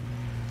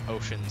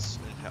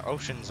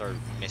 Oceans are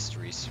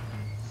mysteries.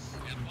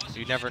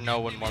 You never know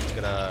when one's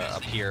gonna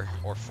appear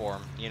or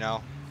form, you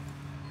know?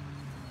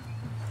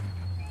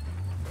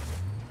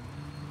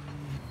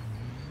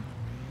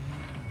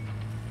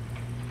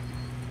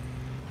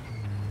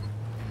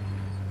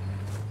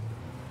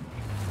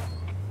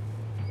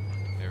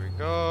 There we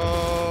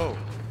go.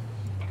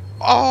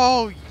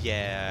 Oh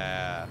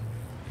yeah.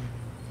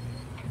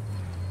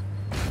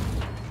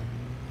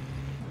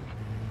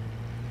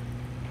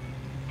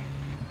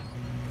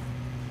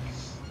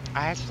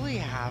 I actually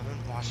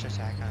haven't watched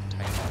Attack on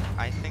Titan.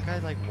 I think I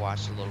like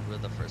watched a little bit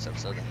of the first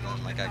episode and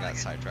then like I got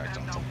sidetracked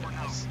on something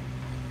else.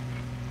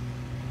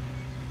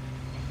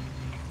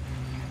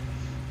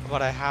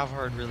 But I have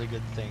heard really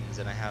good things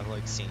and I have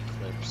like seen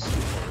clips,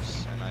 of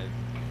course, and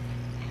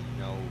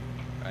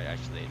I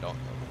actually don't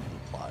know the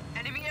plot.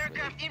 Enemy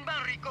aircraft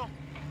inbound, Rico.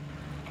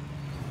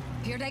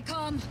 Here they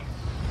come.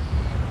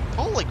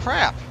 Holy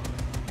crap!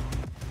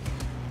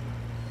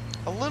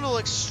 A little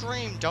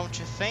extreme, don't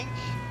you think?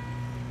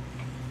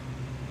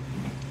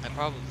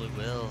 probably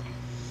will.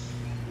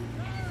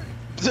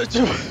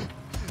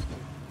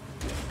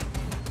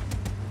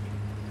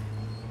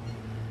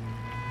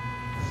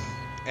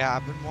 Yeah,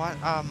 I've been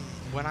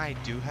when I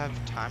do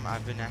have time,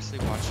 I've been actually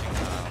watching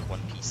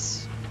One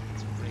Piece.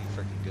 It's pretty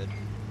freaking good.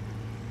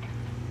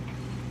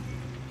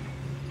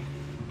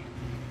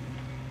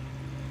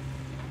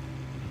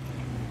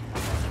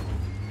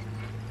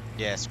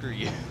 Yeah, screw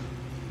you.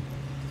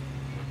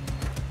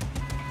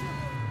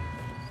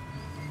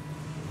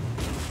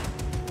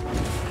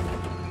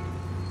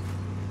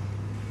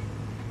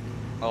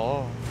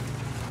 Oh.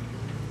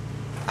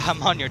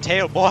 I'm on your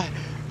tail, boy.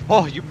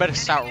 Oh, you better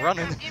start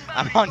running.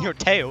 I'm on your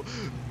tail.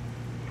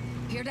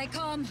 Here they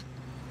come.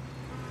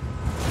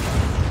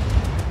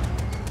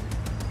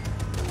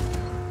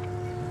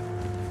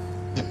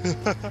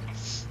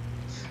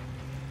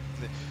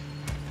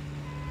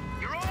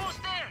 You're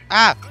almost there.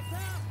 Ah!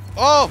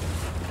 Oh!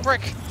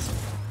 Frick!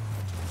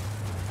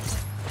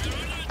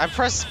 I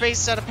pressed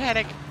space out of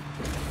panic.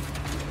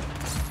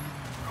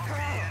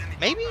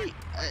 Maybe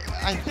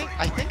I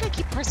think I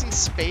keep pressing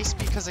space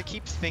because I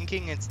keep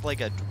thinking it's like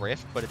a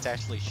drift, but it's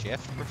actually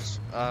shift.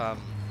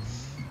 Hostile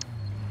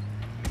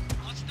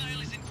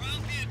is in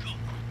ground vehicle.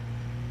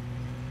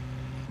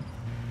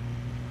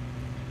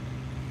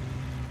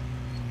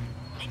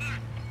 Come on.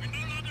 We no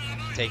longer have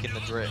eyes Taking on the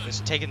the drift, hostile.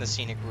 it's taking the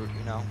scenic route,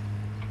 you know.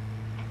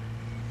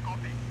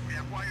 Copy. We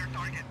acquire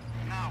target.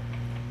 Now.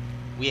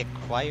 We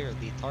acquire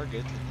the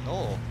target.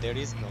 No, there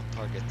is no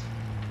target.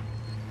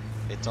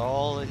 It's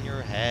all in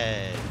your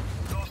head.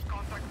 Lost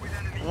contact with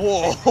enemy.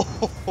 Whoa!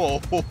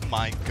 Oh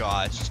my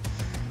gosh.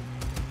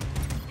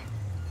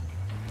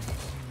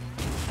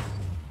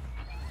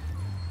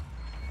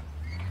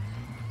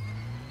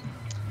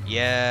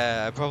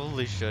 Yeah, I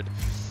probably should.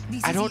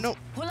 I don't know.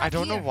 I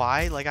don't know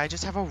why. Like, I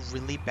just have a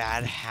really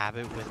bad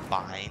habit with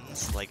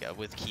binds, like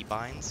with key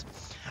binds.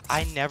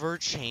 I never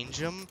change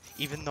them,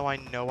 even though I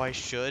know I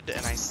should,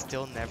 and I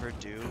still never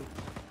do.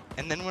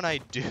 And then when I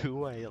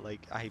do,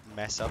 I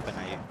mess up and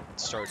I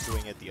start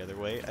doing it the other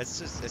way.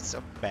 It's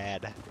so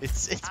bad.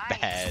 It's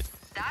bad.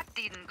 That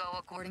didn't go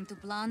according to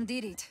plan,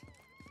 did it?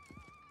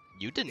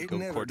 You didn't It go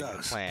never according to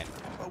does. plan.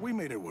 But we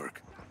made it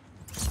work.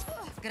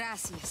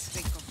 Gracias,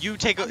 Rico. You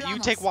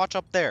take watch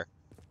up there.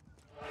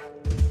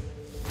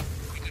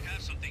 We could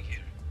have something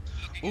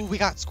here. Ooh, we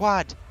got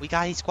squad. We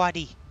got a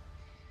squaddy.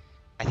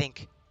 I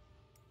think.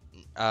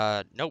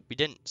 Nope, we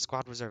didn't.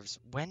 Squad reserves.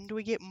 When do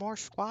we get more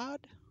squad?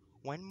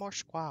 When more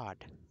squad?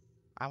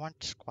 I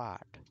want squad.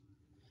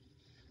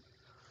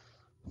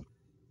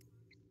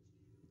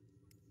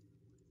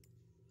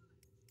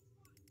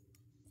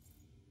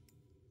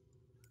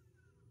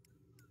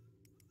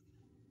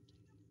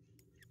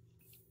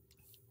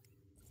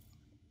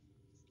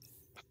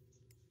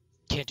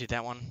 Can't do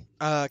that one.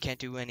 Can't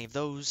do any of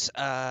those.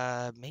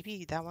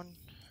 Maybe that one.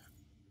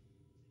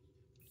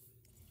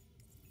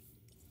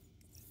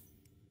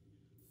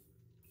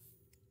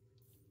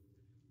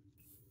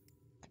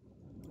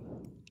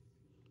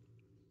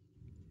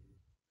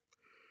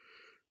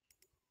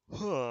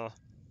 Huh.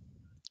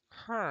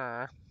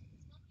 Huh.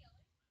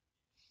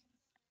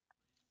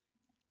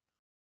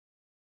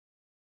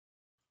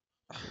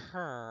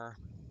 Huh.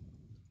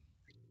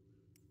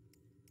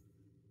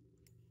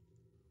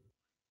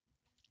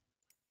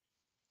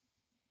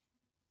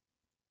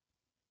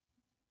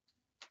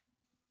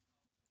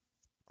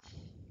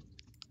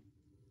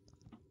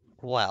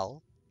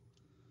 Well,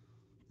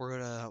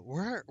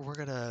 we're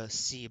gonna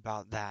see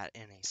about that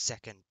in a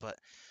second, but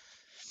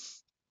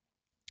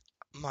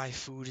my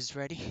food is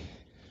ready.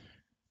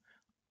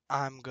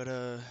 I'm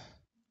gonna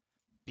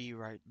be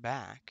right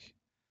back.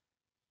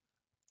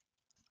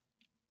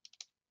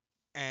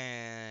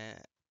 And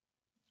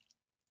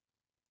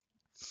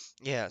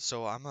yeah,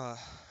 so I'm gonna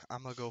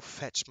go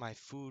fetch my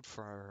food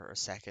for a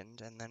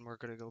second, and then we're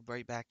gonna go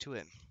right back to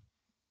it.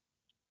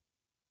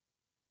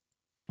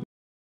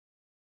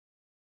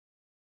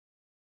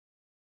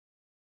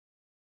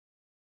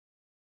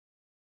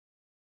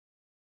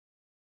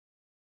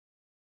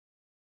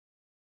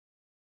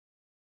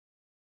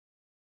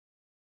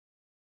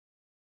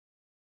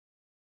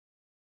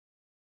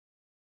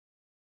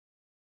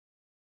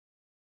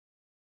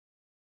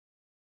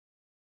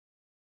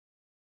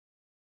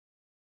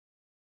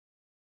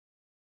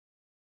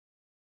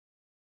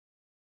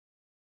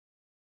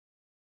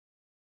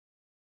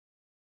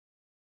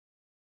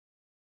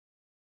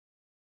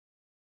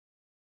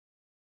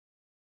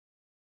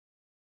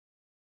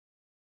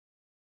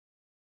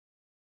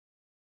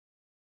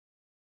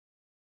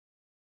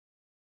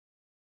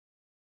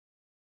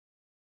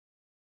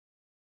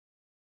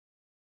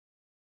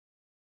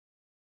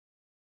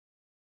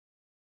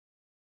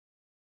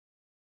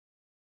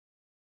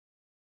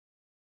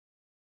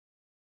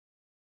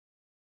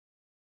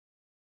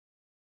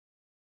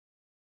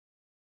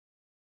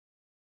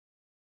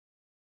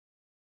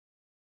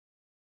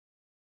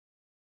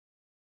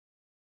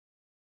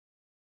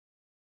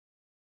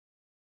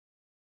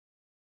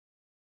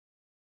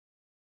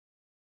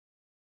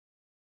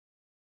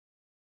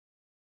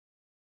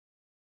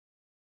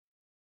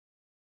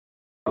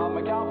 From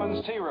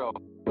McAlpin's T-Room.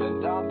 In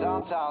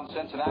downtown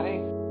Cincinnati,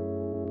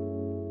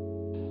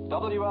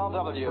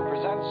 WLW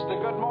presents The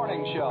Good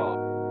Morning Show,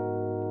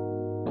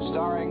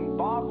 starring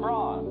Bob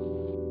Braun.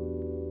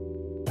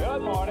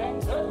 Good morning,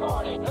 good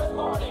morning, good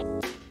morning.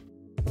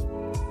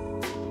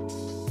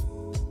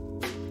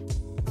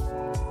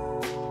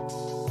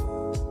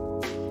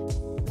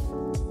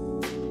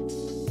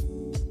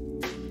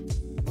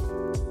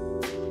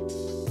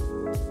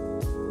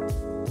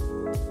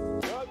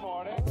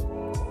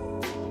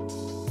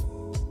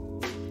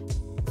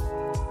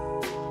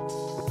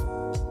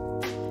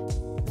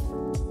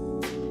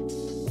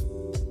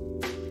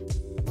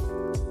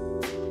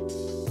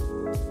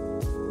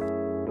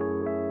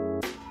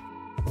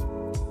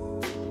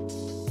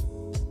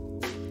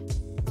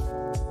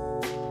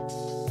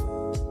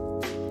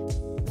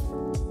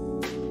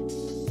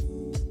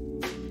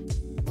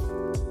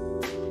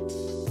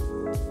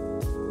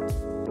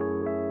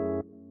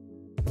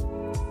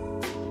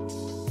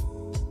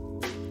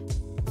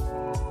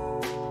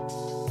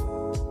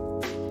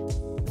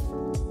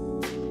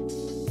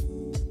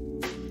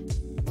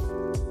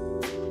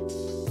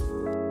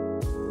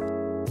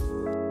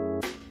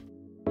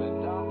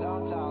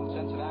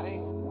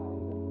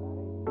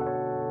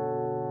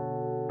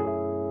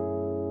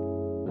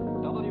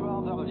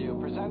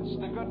 Presents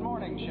The Good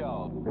Morning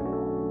Show,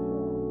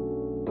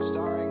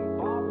 starring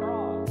Bob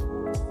Braun.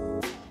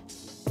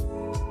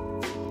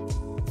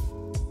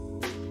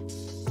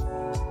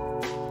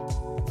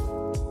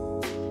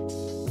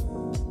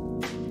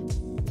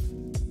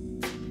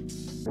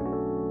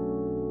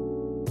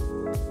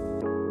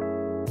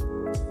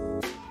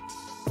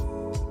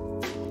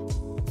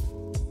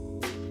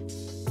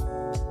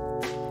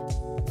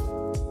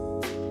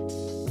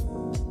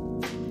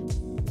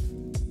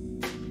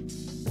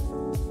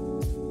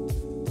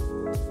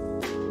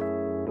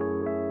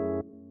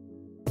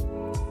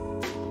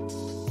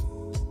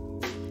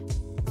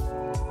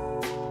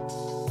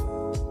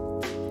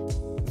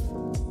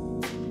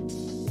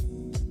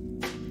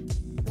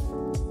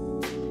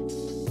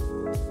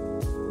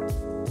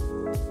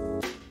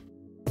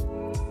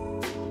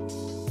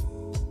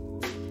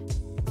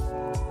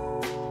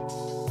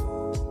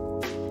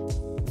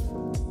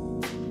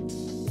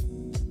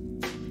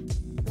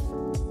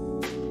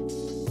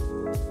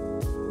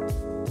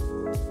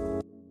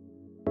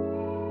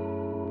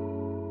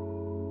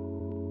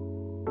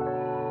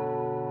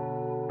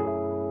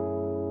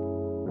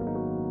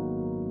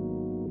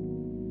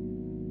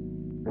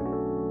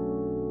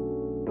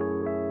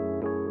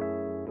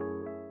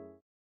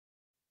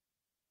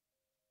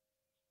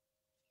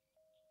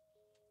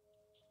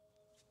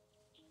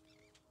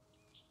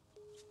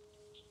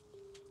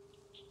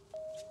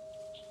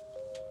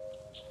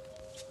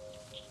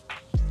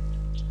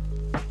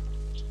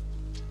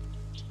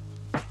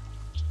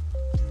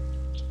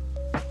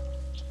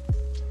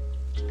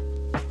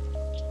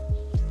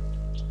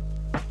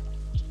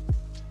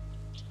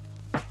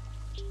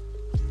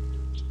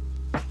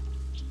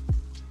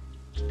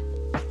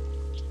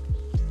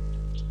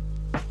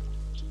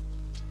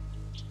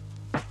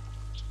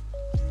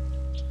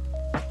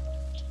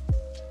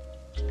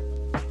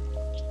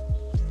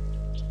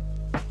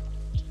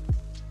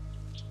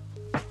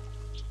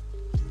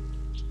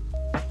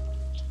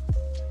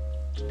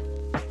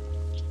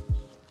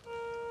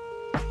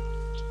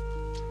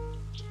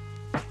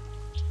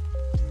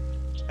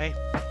 Hey,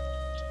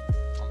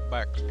 I'm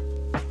back.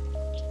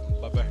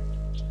 Bye-bye.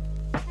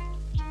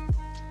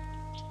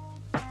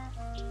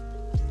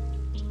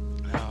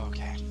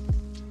 Okay.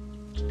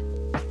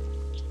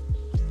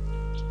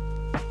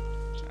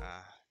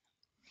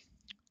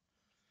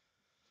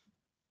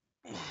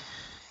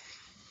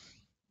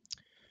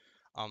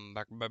 I'm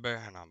back, baby,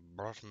 and I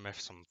brought me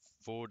some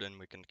food and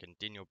we can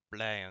continue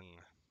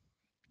playing.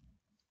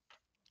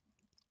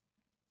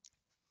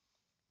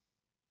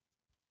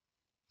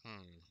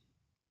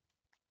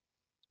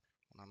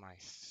 What am I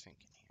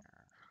thinking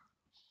here?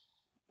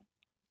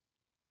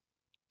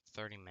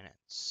 30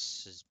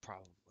 minutes is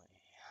probably...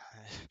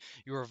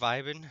 You were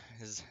vibing?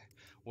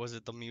 Was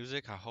it the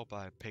music? I hope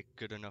I picked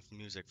good enough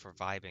music for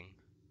vibing.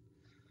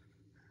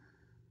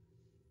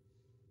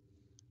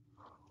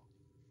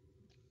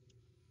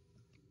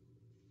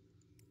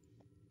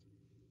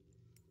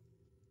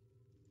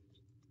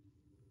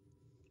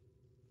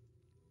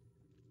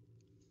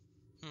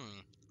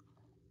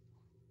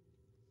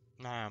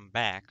 Now I'm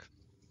back.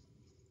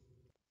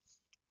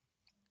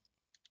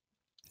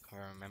 I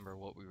remember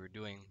what we were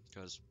doing,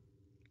 because...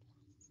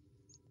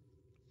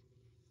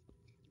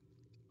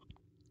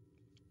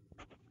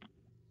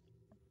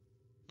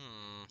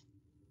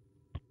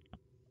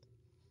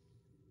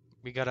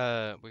 We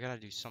gotta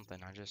do something.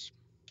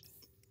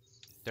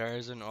 There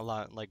isn't a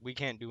lot, like, we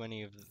can't do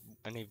any of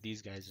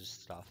these guys'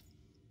 stuff.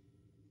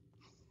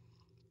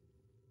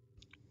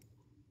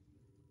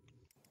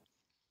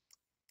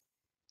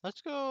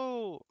 Let's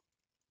go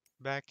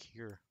back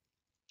here.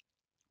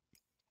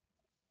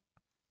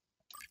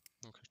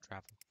 Okay,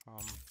 travel.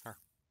 Here.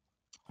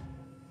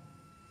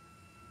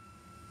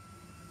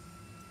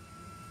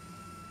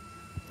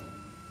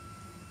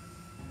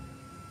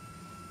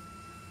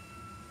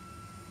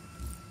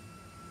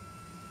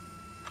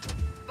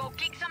 Go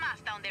kick some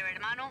ass down there,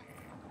 hermano.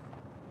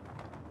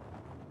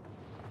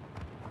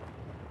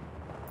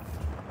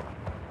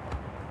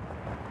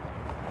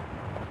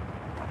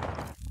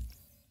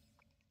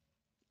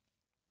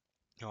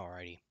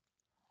 Alrighty.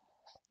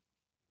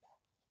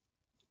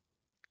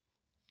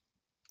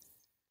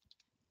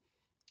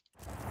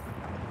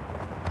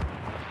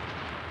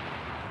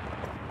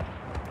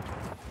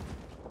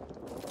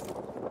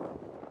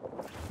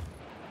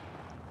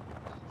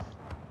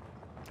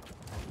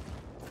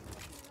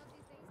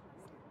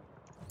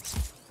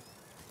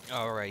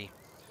 Alrighty.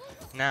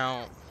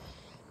 Now,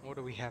 what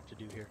do we have to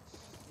do here?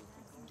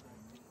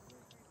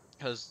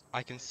 Because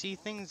I can see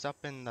things up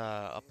in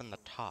the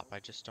top. I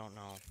just don't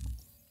know.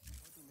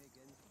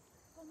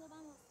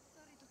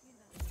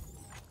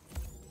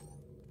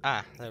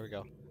 Ah, there we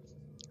go.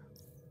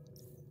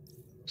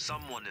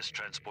 Someone is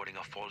transporting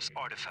a false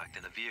artifact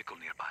in a vehicle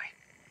nearby.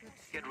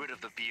 Get rid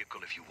of the vehicle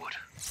if you would.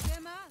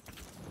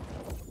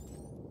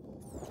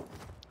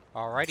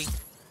 Alrighty.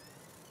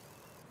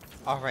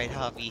 Alright,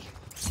 Javi.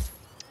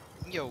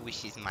 Your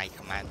wish is my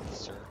command,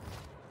 sir.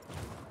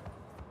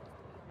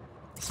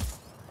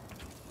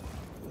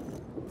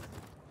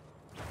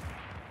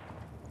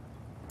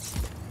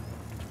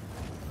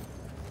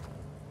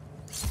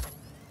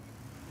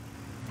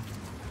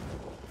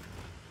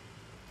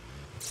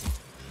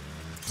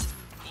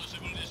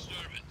 Possible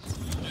disturbance.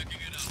 Checking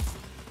it out.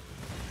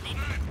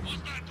 Comrade,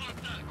 hostile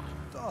contact.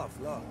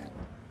 Tough luck.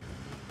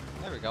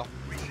 There we go.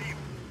 Receive.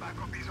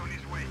 Backup is on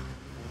his way.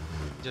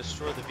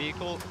 Destroy the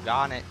vehicle.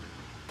 Got it.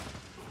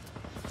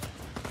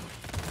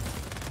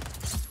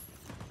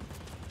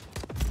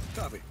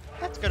 Copy.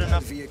 That's good That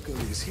enough. vehicle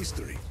is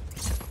history.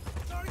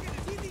 Target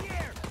is in the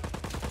air!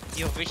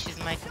 Your wish is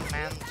my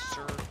command,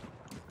 sir.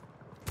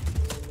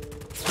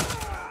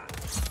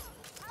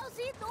 How's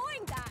he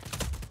doing that?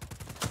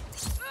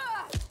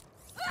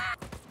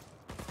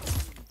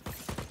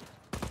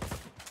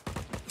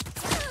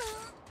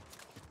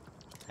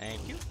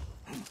 Thank you.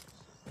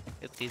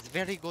 It is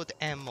very good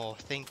ammo.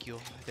 Thank you.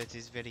 That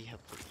is very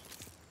helpful.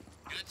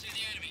 Can't see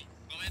the enemy.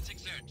 Commencing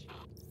search.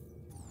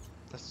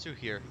 Let's do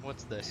here.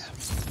 What's this?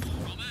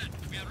 Command,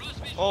 we have lost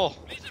visual. Oh,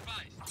 Please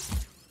advise.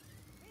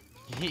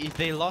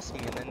 they lost me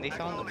and then they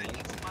found me.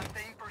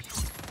 Maintain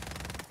pursuit.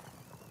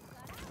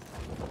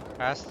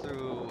 Pass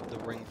through the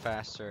ring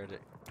faster.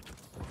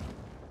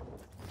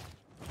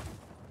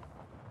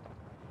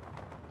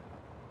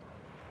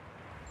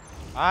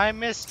 I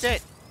missed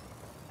it.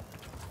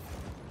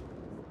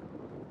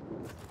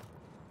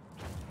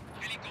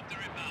 Helicopter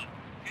inbound.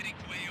 Heading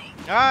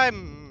to AO.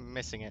 I'm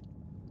missing it.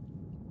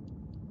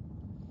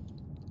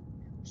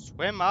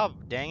 Swim up,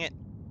 dang it.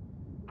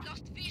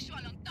 Lost visual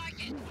on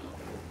target.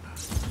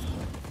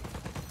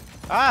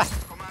 Ah!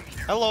 Command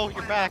here. Hello,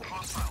 you're back.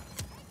 Hostile.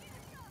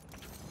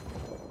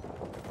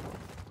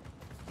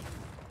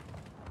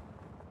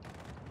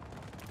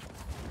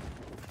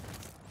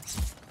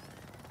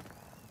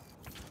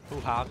 Who,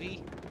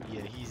 Javi?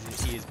 Yeah, he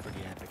is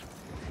pretty epic.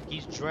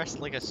 He's dressed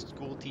like a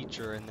school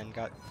teacher and then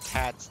got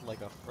tats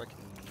like a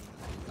frickin'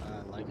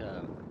 like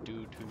a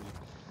dude who,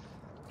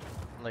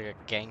 like a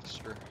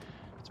gangster.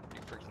 It's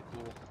pretty freaking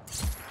cool.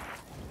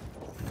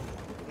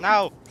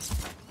 No!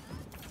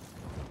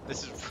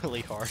 This is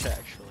really hard,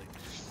 actually.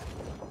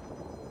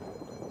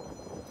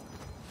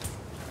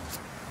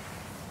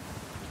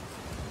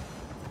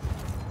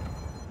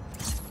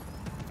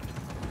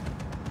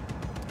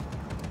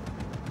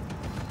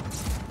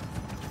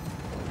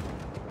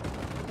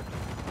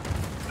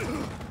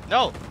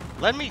 No!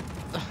 Let me...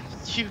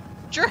 You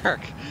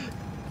jerk!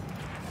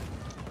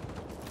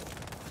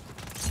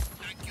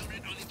 Tank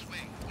unit on its way.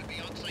 Will be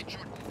on site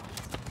shortly.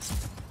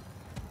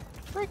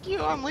 Frick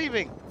you, I'm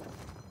leaving!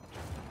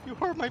 You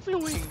hurt my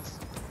feelings!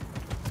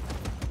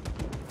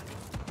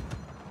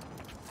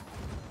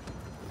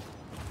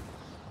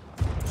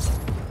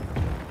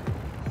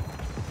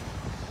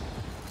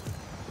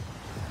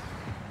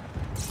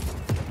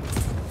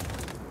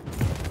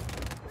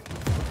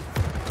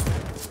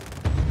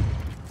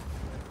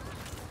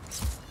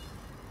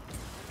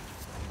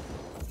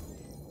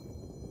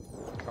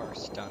 Car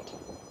stunt.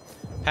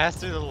 Pass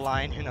through the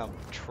line in a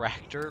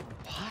tractor?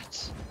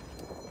 What?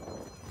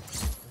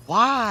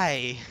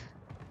 Why?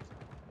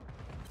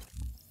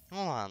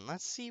 Hold on,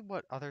 let's see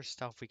what other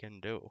stuff we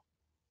can do.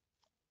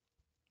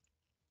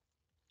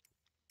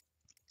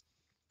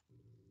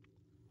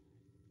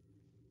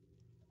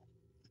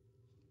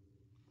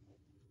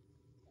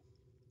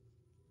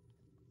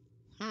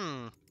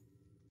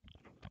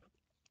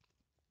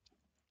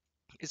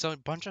 It's a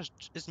bunch of...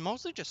 It's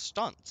mostly just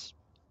stunts.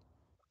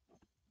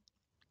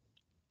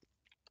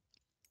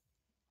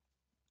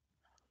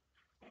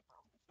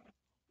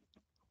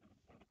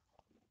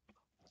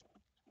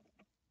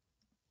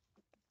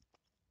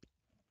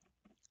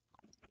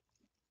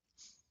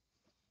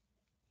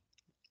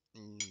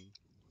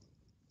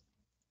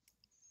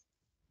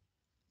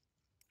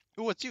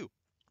 Ooh, it's you!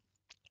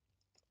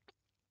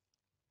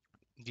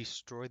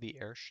 Destroy the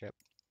airship.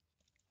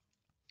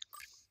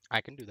 I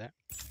can do that.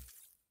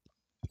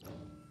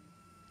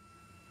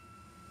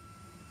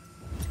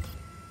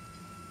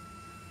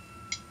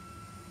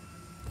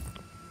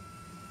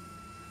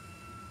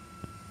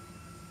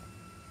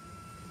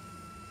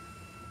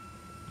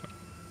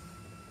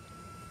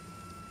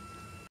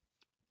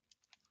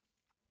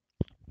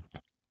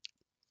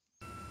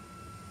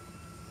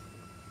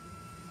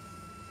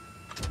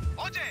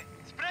 Oye,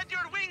 spread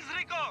your wings,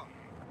 Rico!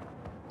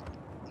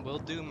 Will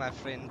do, my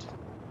friend.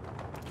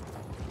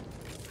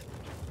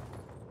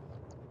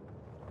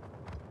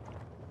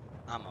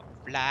 I'ma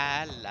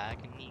fly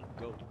like an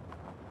eagle.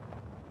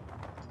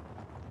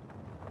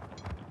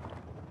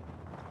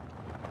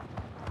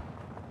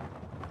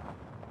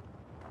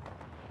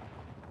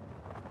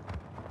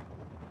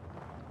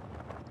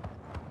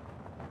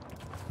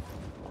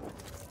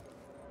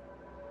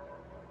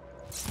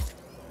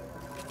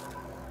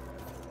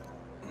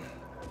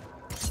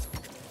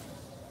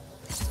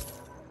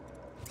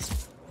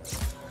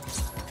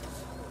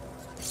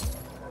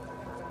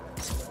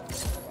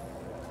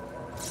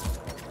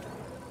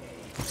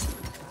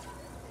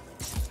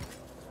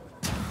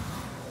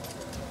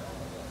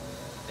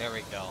 There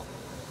we go.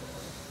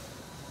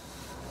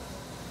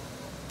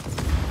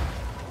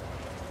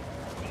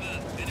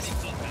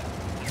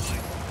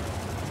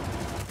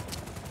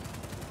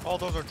 Oh,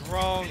 those are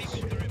drones.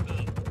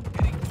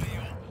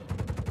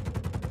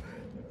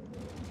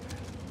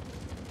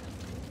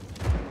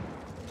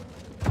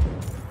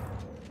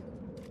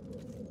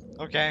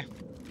 Okay,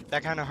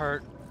 that kind of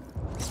hurt.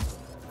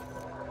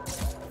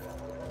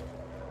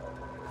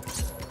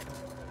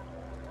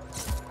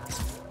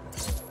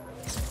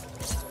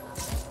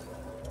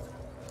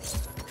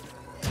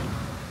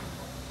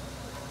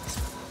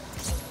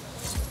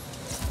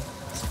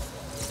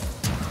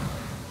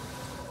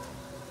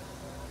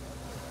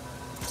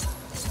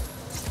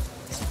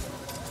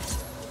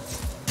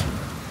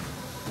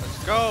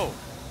 Go!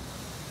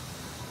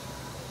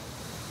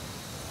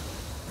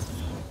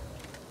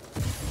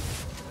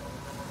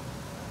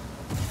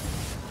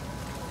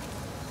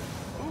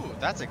 Ooh,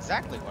 that's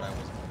exactly what I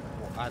was.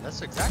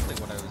 That's exactly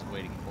what I was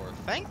waiting for.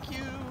 Thank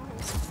you.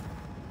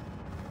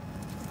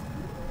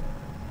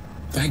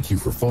 Thank you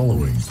for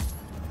following.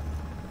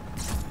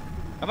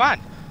 Come on.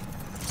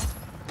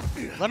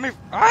 Let me.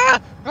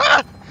 Ah!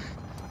 Ah!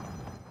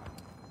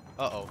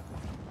 Uh-oh.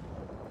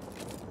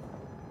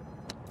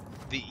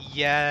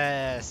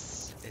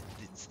 Yes,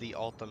 it's the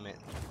ultimate.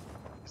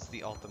 It's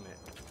the ultimate.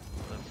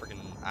 The friggin'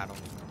 I don't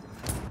know.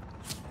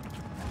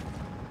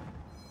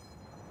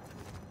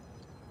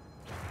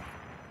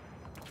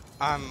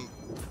 I'm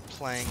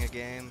playing a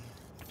game.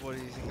 What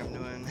do you think I'm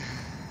doing?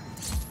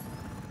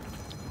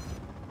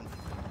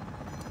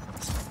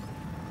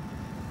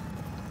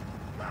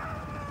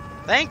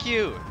 Thank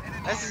you.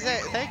 This is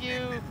it. Thank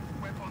you.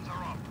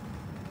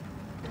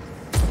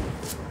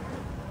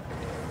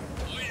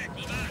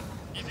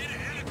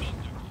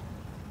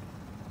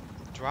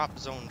 Drop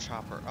zone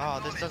chopper. Oh,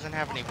 this doesn't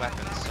have any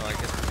weapons, so I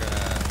guess we're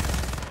gonna.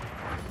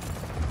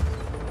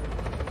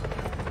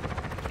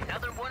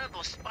 Another one of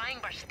those spying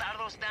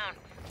bastardos down.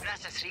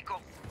 Gracias,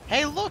 Rico.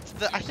 Hey, look!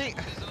 I think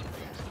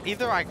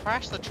either I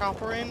crashed the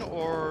chopper in,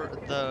 or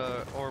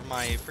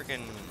my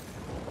freaking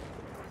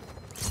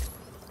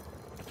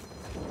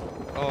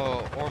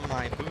or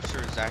my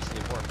boosters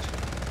actually worked.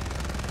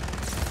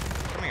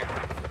 Come here.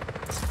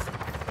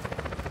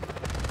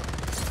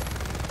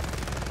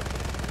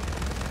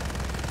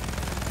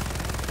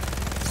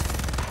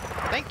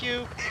 Thank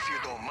you. If you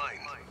don't mind.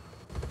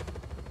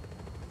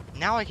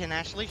 Now I can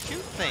actually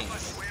shoot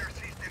things.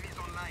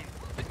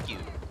 Thank you.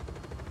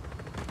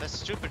 That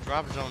stupid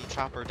drop zone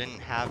chopper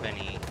didn't have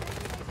any.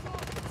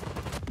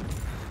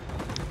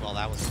 Well,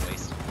 that was a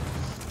waste.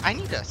 I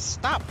need to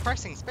stop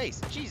pressing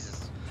space.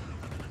 Jesus.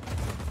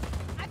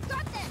 I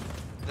got them.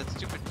 That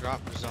stupid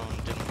drop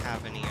zone didn't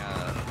have any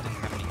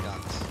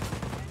guns.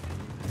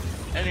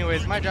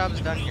 Anyways, my job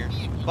is done here.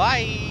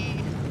 Bye.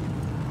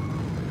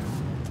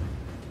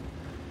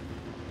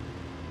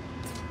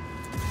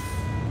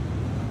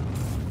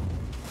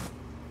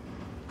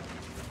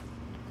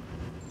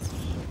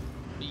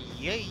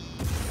 Yay!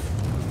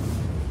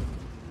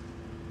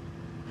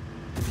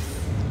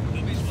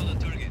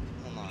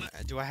 Hold on.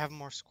 Do I have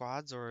more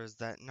squads, or is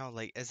that no?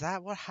 Like, is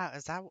that what? How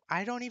is that?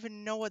 I don't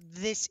even know what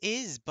this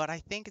is, but I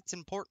think it's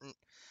important.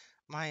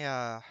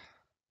 My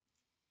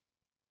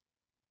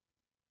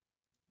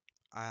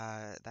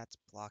that's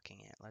blocking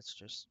it. Let's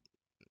just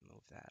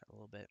move that a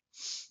little bit.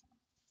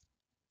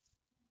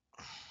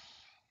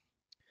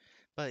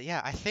 But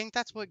yeah, I think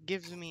that's what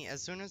gives me,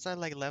 as soon as I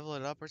like level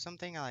it up or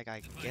something, I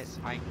get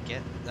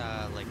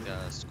like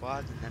the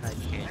squads, and then I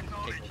can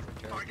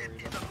take over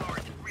territory.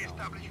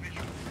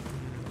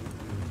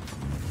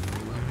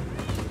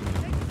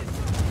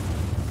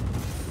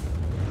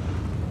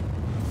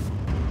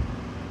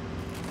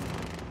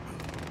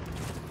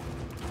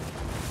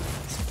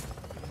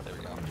 There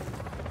we go.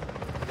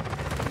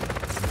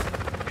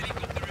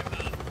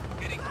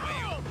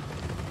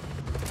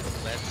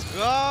 Let's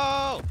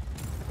go!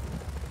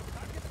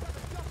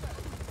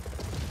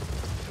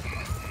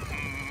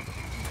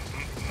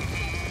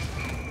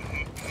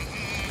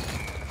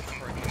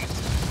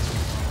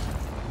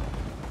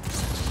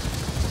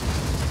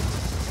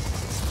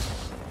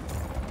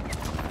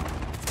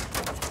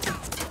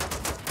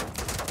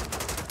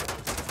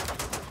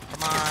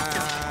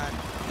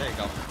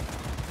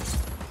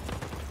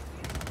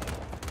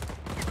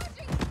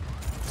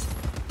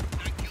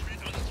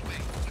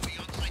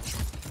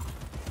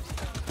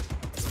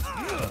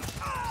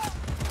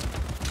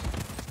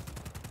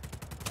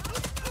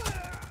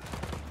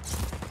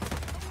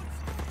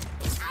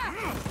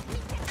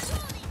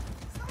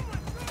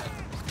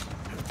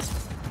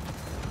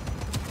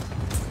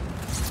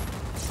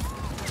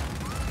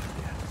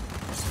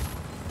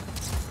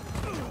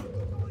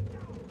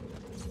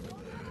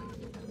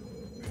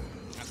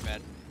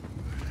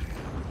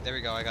 there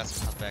we go. I got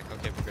some health back.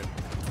 Okay, we're good.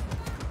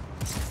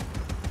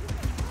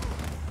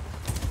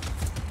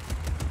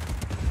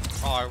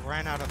 Oh, I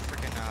ran out of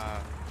freaking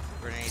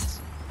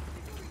grenades.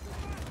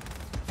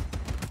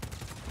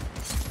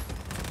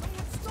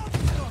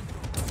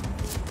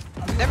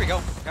 There we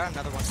go. Got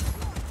another one.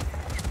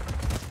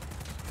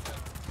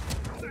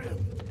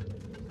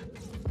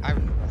 I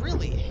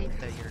really hate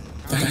that you're not.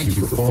 Thank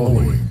you for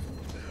following.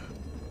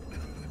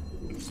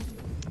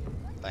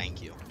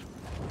 Thank you.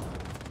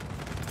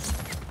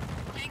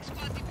 Tank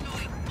squad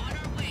deployed. On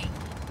our way.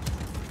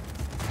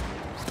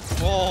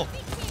 Oh!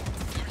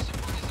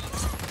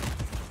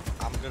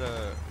 I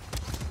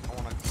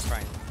wanna try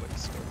and quick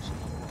scope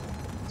someone.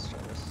 Let's try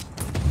this.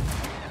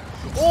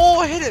 Oh,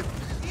 I hit it!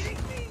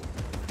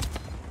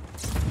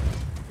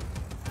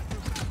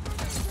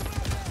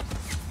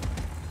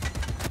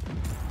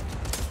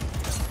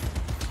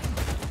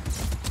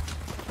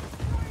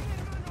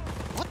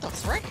 What the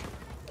frick?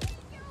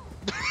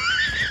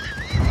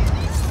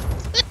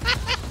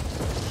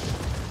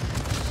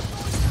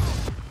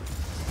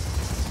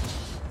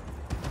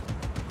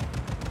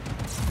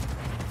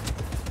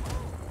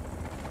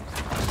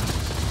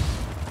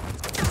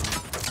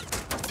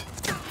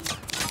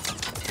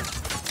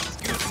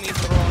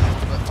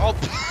 Oh!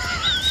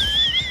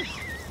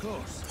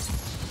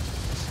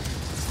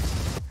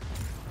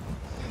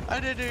 I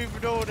didn't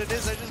even know what it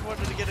is, I just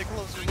wanted to get a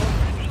closer look.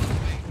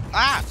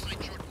 Ah!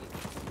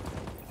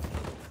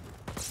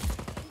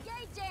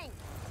 Engaging.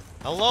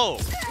 Hello!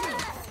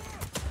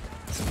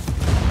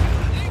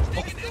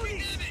 Oh.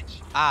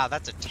 Ah,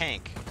 that's a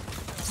tank.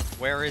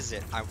 Where is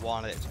it? I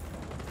want it.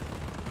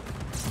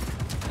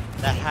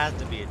 That had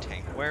to be a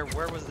tank. Where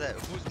was that?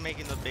 Who's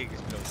making the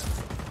biggest building?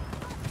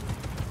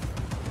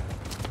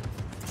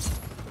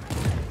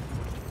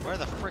 Where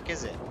the frick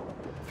is it?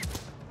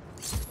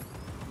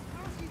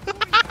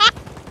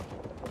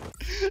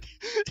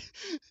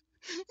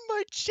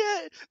 My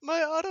chat, my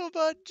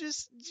Autobot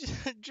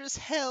just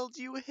held.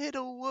 You hit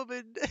a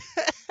woman.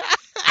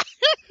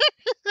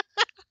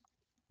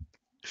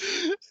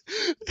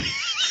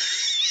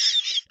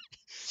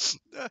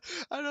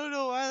 I don't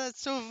know why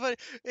that's so funny.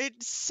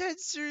 It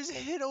censors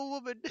hit a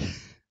woman.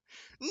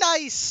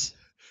 Nice.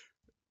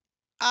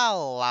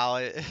 I'll allow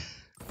it.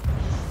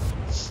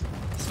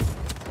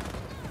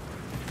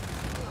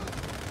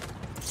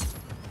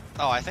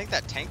 Oh, I think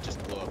that tank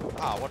just blew up.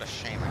 Oh, what a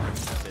shame. I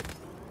could've used it.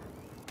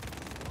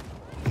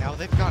 Now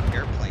they've got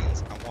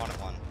airplanes. I wanted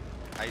one.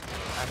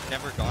 I've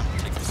never gone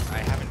to. I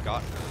haven't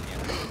gotten one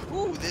yet.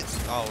 Ooh, this.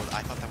 Oh,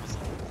 I thought that was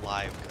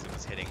live because it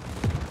was hitting.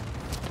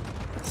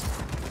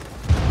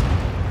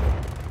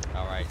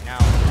 All right, now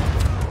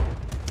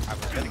I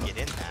was gonna get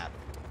in that,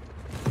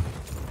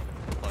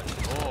 but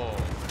oh,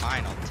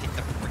 fine. I'll take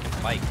the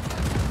freaking bike.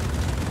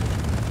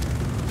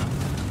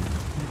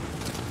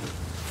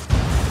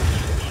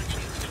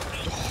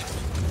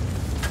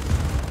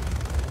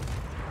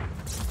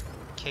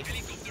 Okay.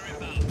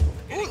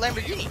 Ooh,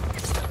 Lamborghini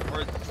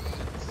or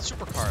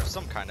supercar of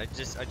some kind. I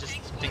just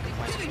think it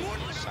might be one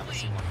each time I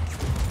see one.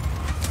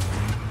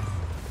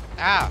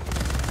 Ah!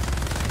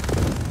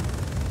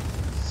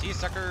 See you,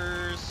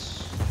 suckers.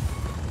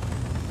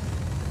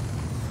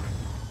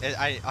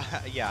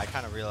 Yeah, I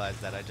kind of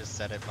realized that. I just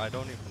said it, but I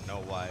don't even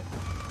know why.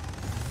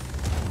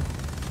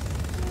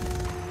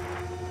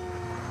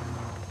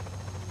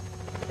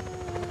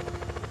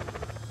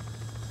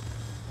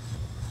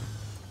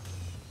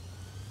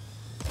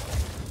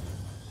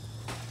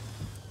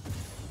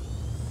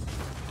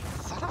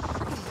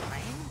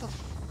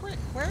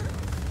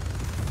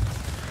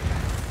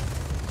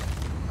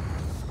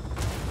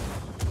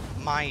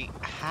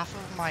 Half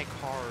of my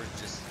car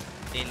is just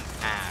in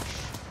ash.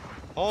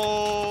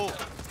 Oh,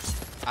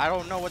 I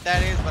don't know what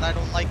that is, but I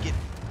don't like it.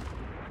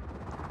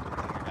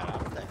 Good thing I got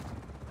out of there.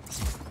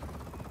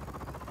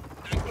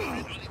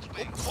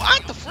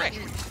 What the frick?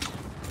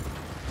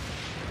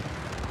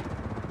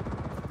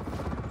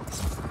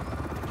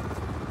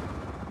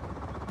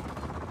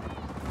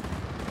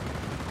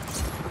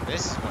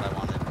 This is what I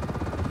wanted.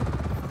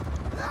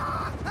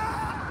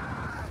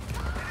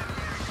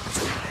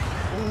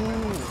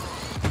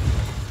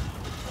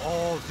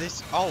 Oh,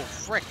 this. Oh,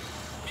 frick.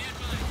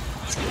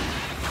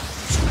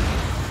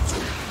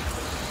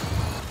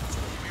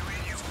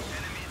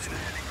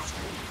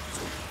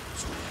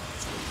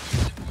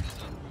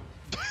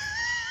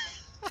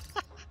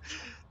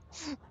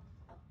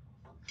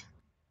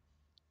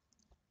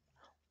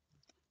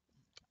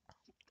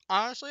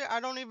 Honestly, I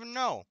don't even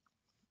know.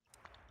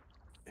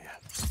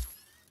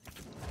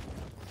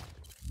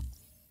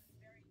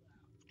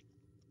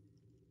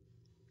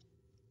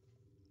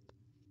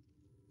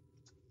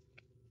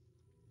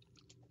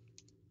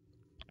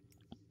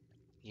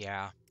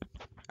 Yeah,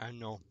 I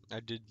know. I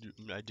did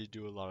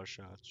do a lot of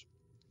shots.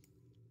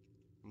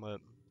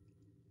 But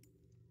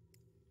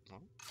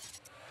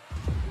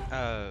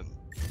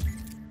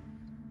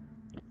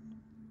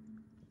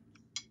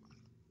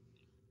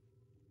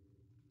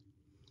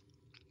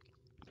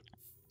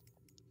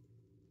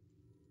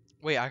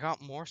wait, I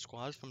got more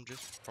squads from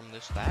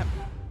this that?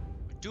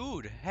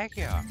 Dude, heck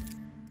yeah.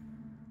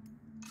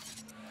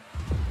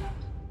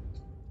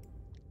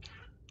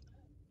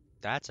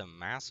 That's a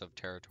massive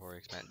territory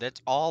expand.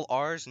 That's all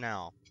ours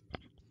now.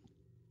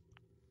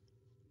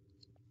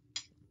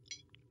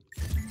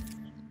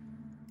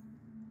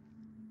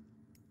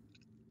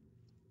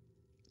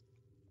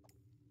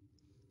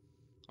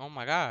 Oh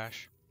my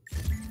gosh.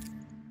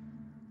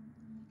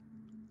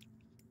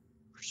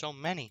 So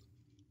many.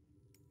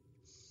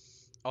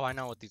 Oh, I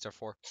know what these are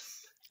for.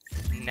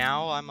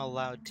 Now I'm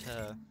allowed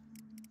to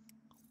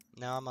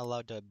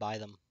buy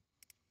them.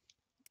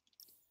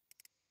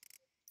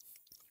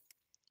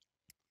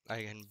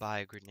 I can buy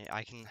a grenade.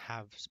 I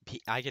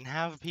can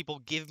have people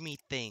give me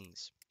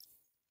things.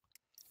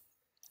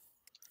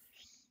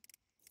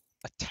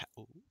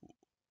 Ooh.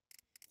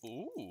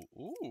 Ooh,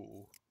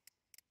 ooh.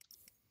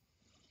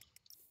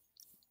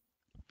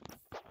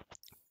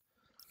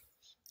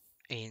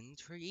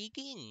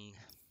 Intriguing.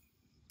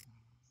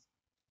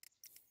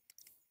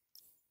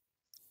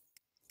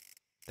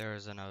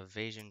 There's an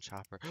evasion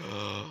chopper.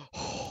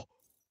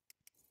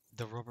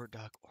 The rubber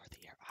duck or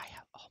the air.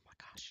 Oh my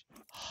gosh.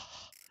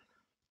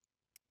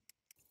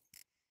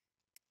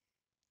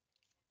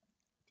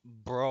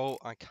 Bro,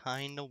 I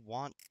kind of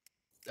want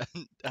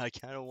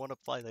to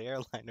fly the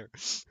airliner.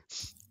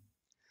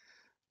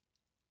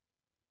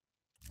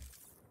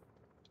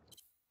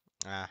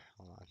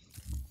 Hold on.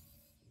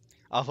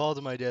 I'll fall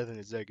to my death in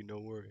a second,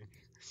 don't worry.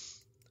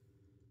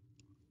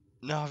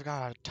 No, I've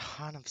got a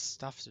ton of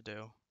stuff to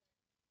do.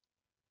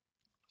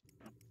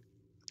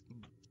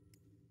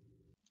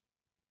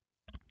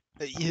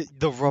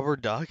 The rubber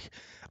duck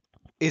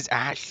is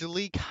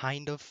actually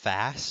kind of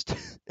fast.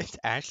 It's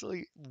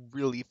actually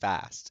really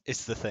fast.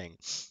 It's the thing.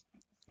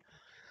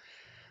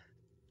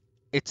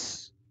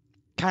 It's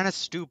kind of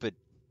stupid.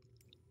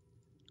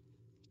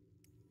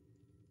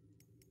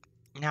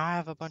 Now I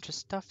have a bunch of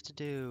stuff to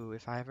do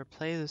if I ever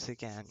play this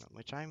again,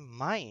 which I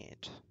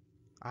might.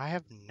 I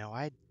have no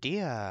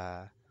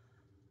idea.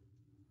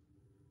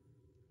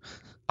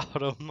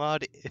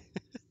 Automod.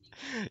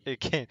 It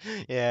can't.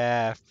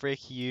 Yeah,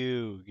 frick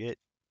you. Get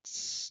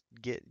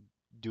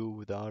do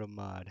with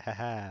Automod.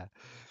 Haha.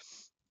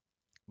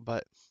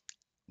 But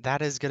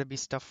that is gonna be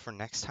stuff for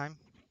next time.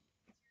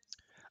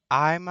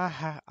 I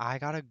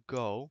gotta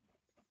go,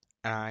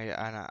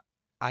 and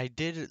I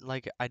did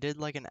like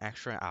an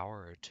extra hour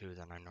or two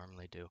than I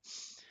normally do,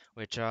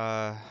 which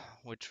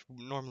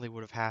normally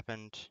would have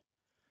happened.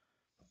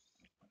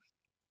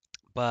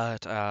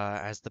 But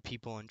as the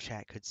people in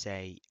chat could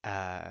say,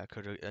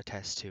 could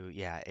attest to,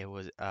 yeah, it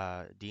was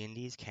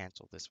D&D's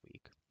canceled this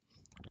week.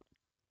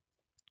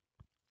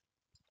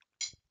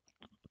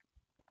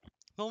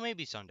 Well,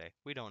 maybe Sunday.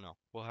 We don't know.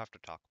 We'll have to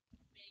talk.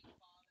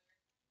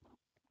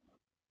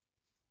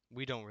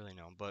 We don't really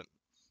know, but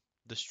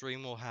the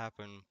stream will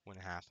happen when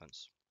it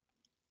happens.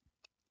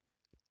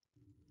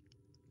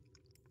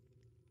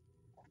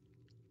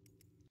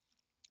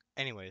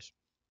 Anyways,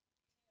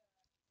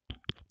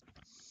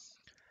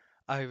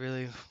 I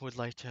really would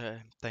like to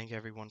thank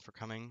everyone for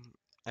coming.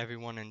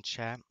 Everyone in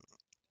chat.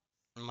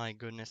 My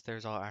goodness,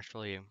 there's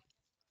actually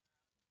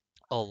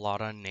a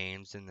lot of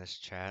names in this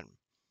chat.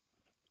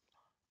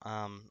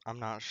 I'm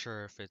not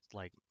sure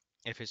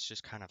if it's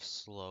just kind of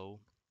slow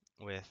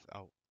with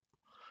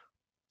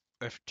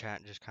if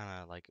chat just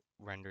kind of like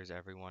renders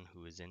everyone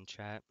who is in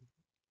chat.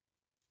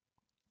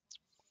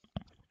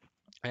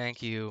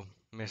 Thank you,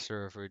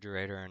 Mr.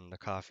 Refrigerator and the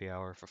Coffee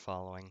Hour, for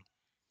following,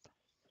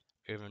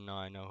 even though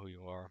I know who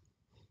you are.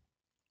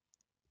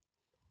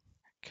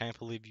 Can't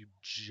believe you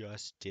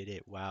just did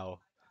it. Wow.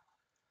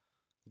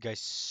 You guys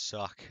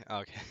suck.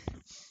 Okay.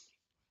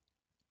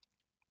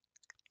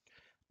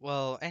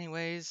 Well,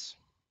 anyways,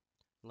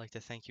 I'd like to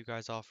thank you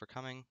guys all for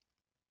coming.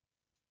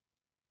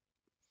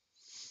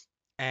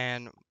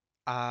 And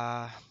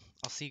I'll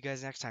see you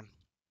guys next time.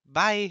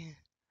 Bye.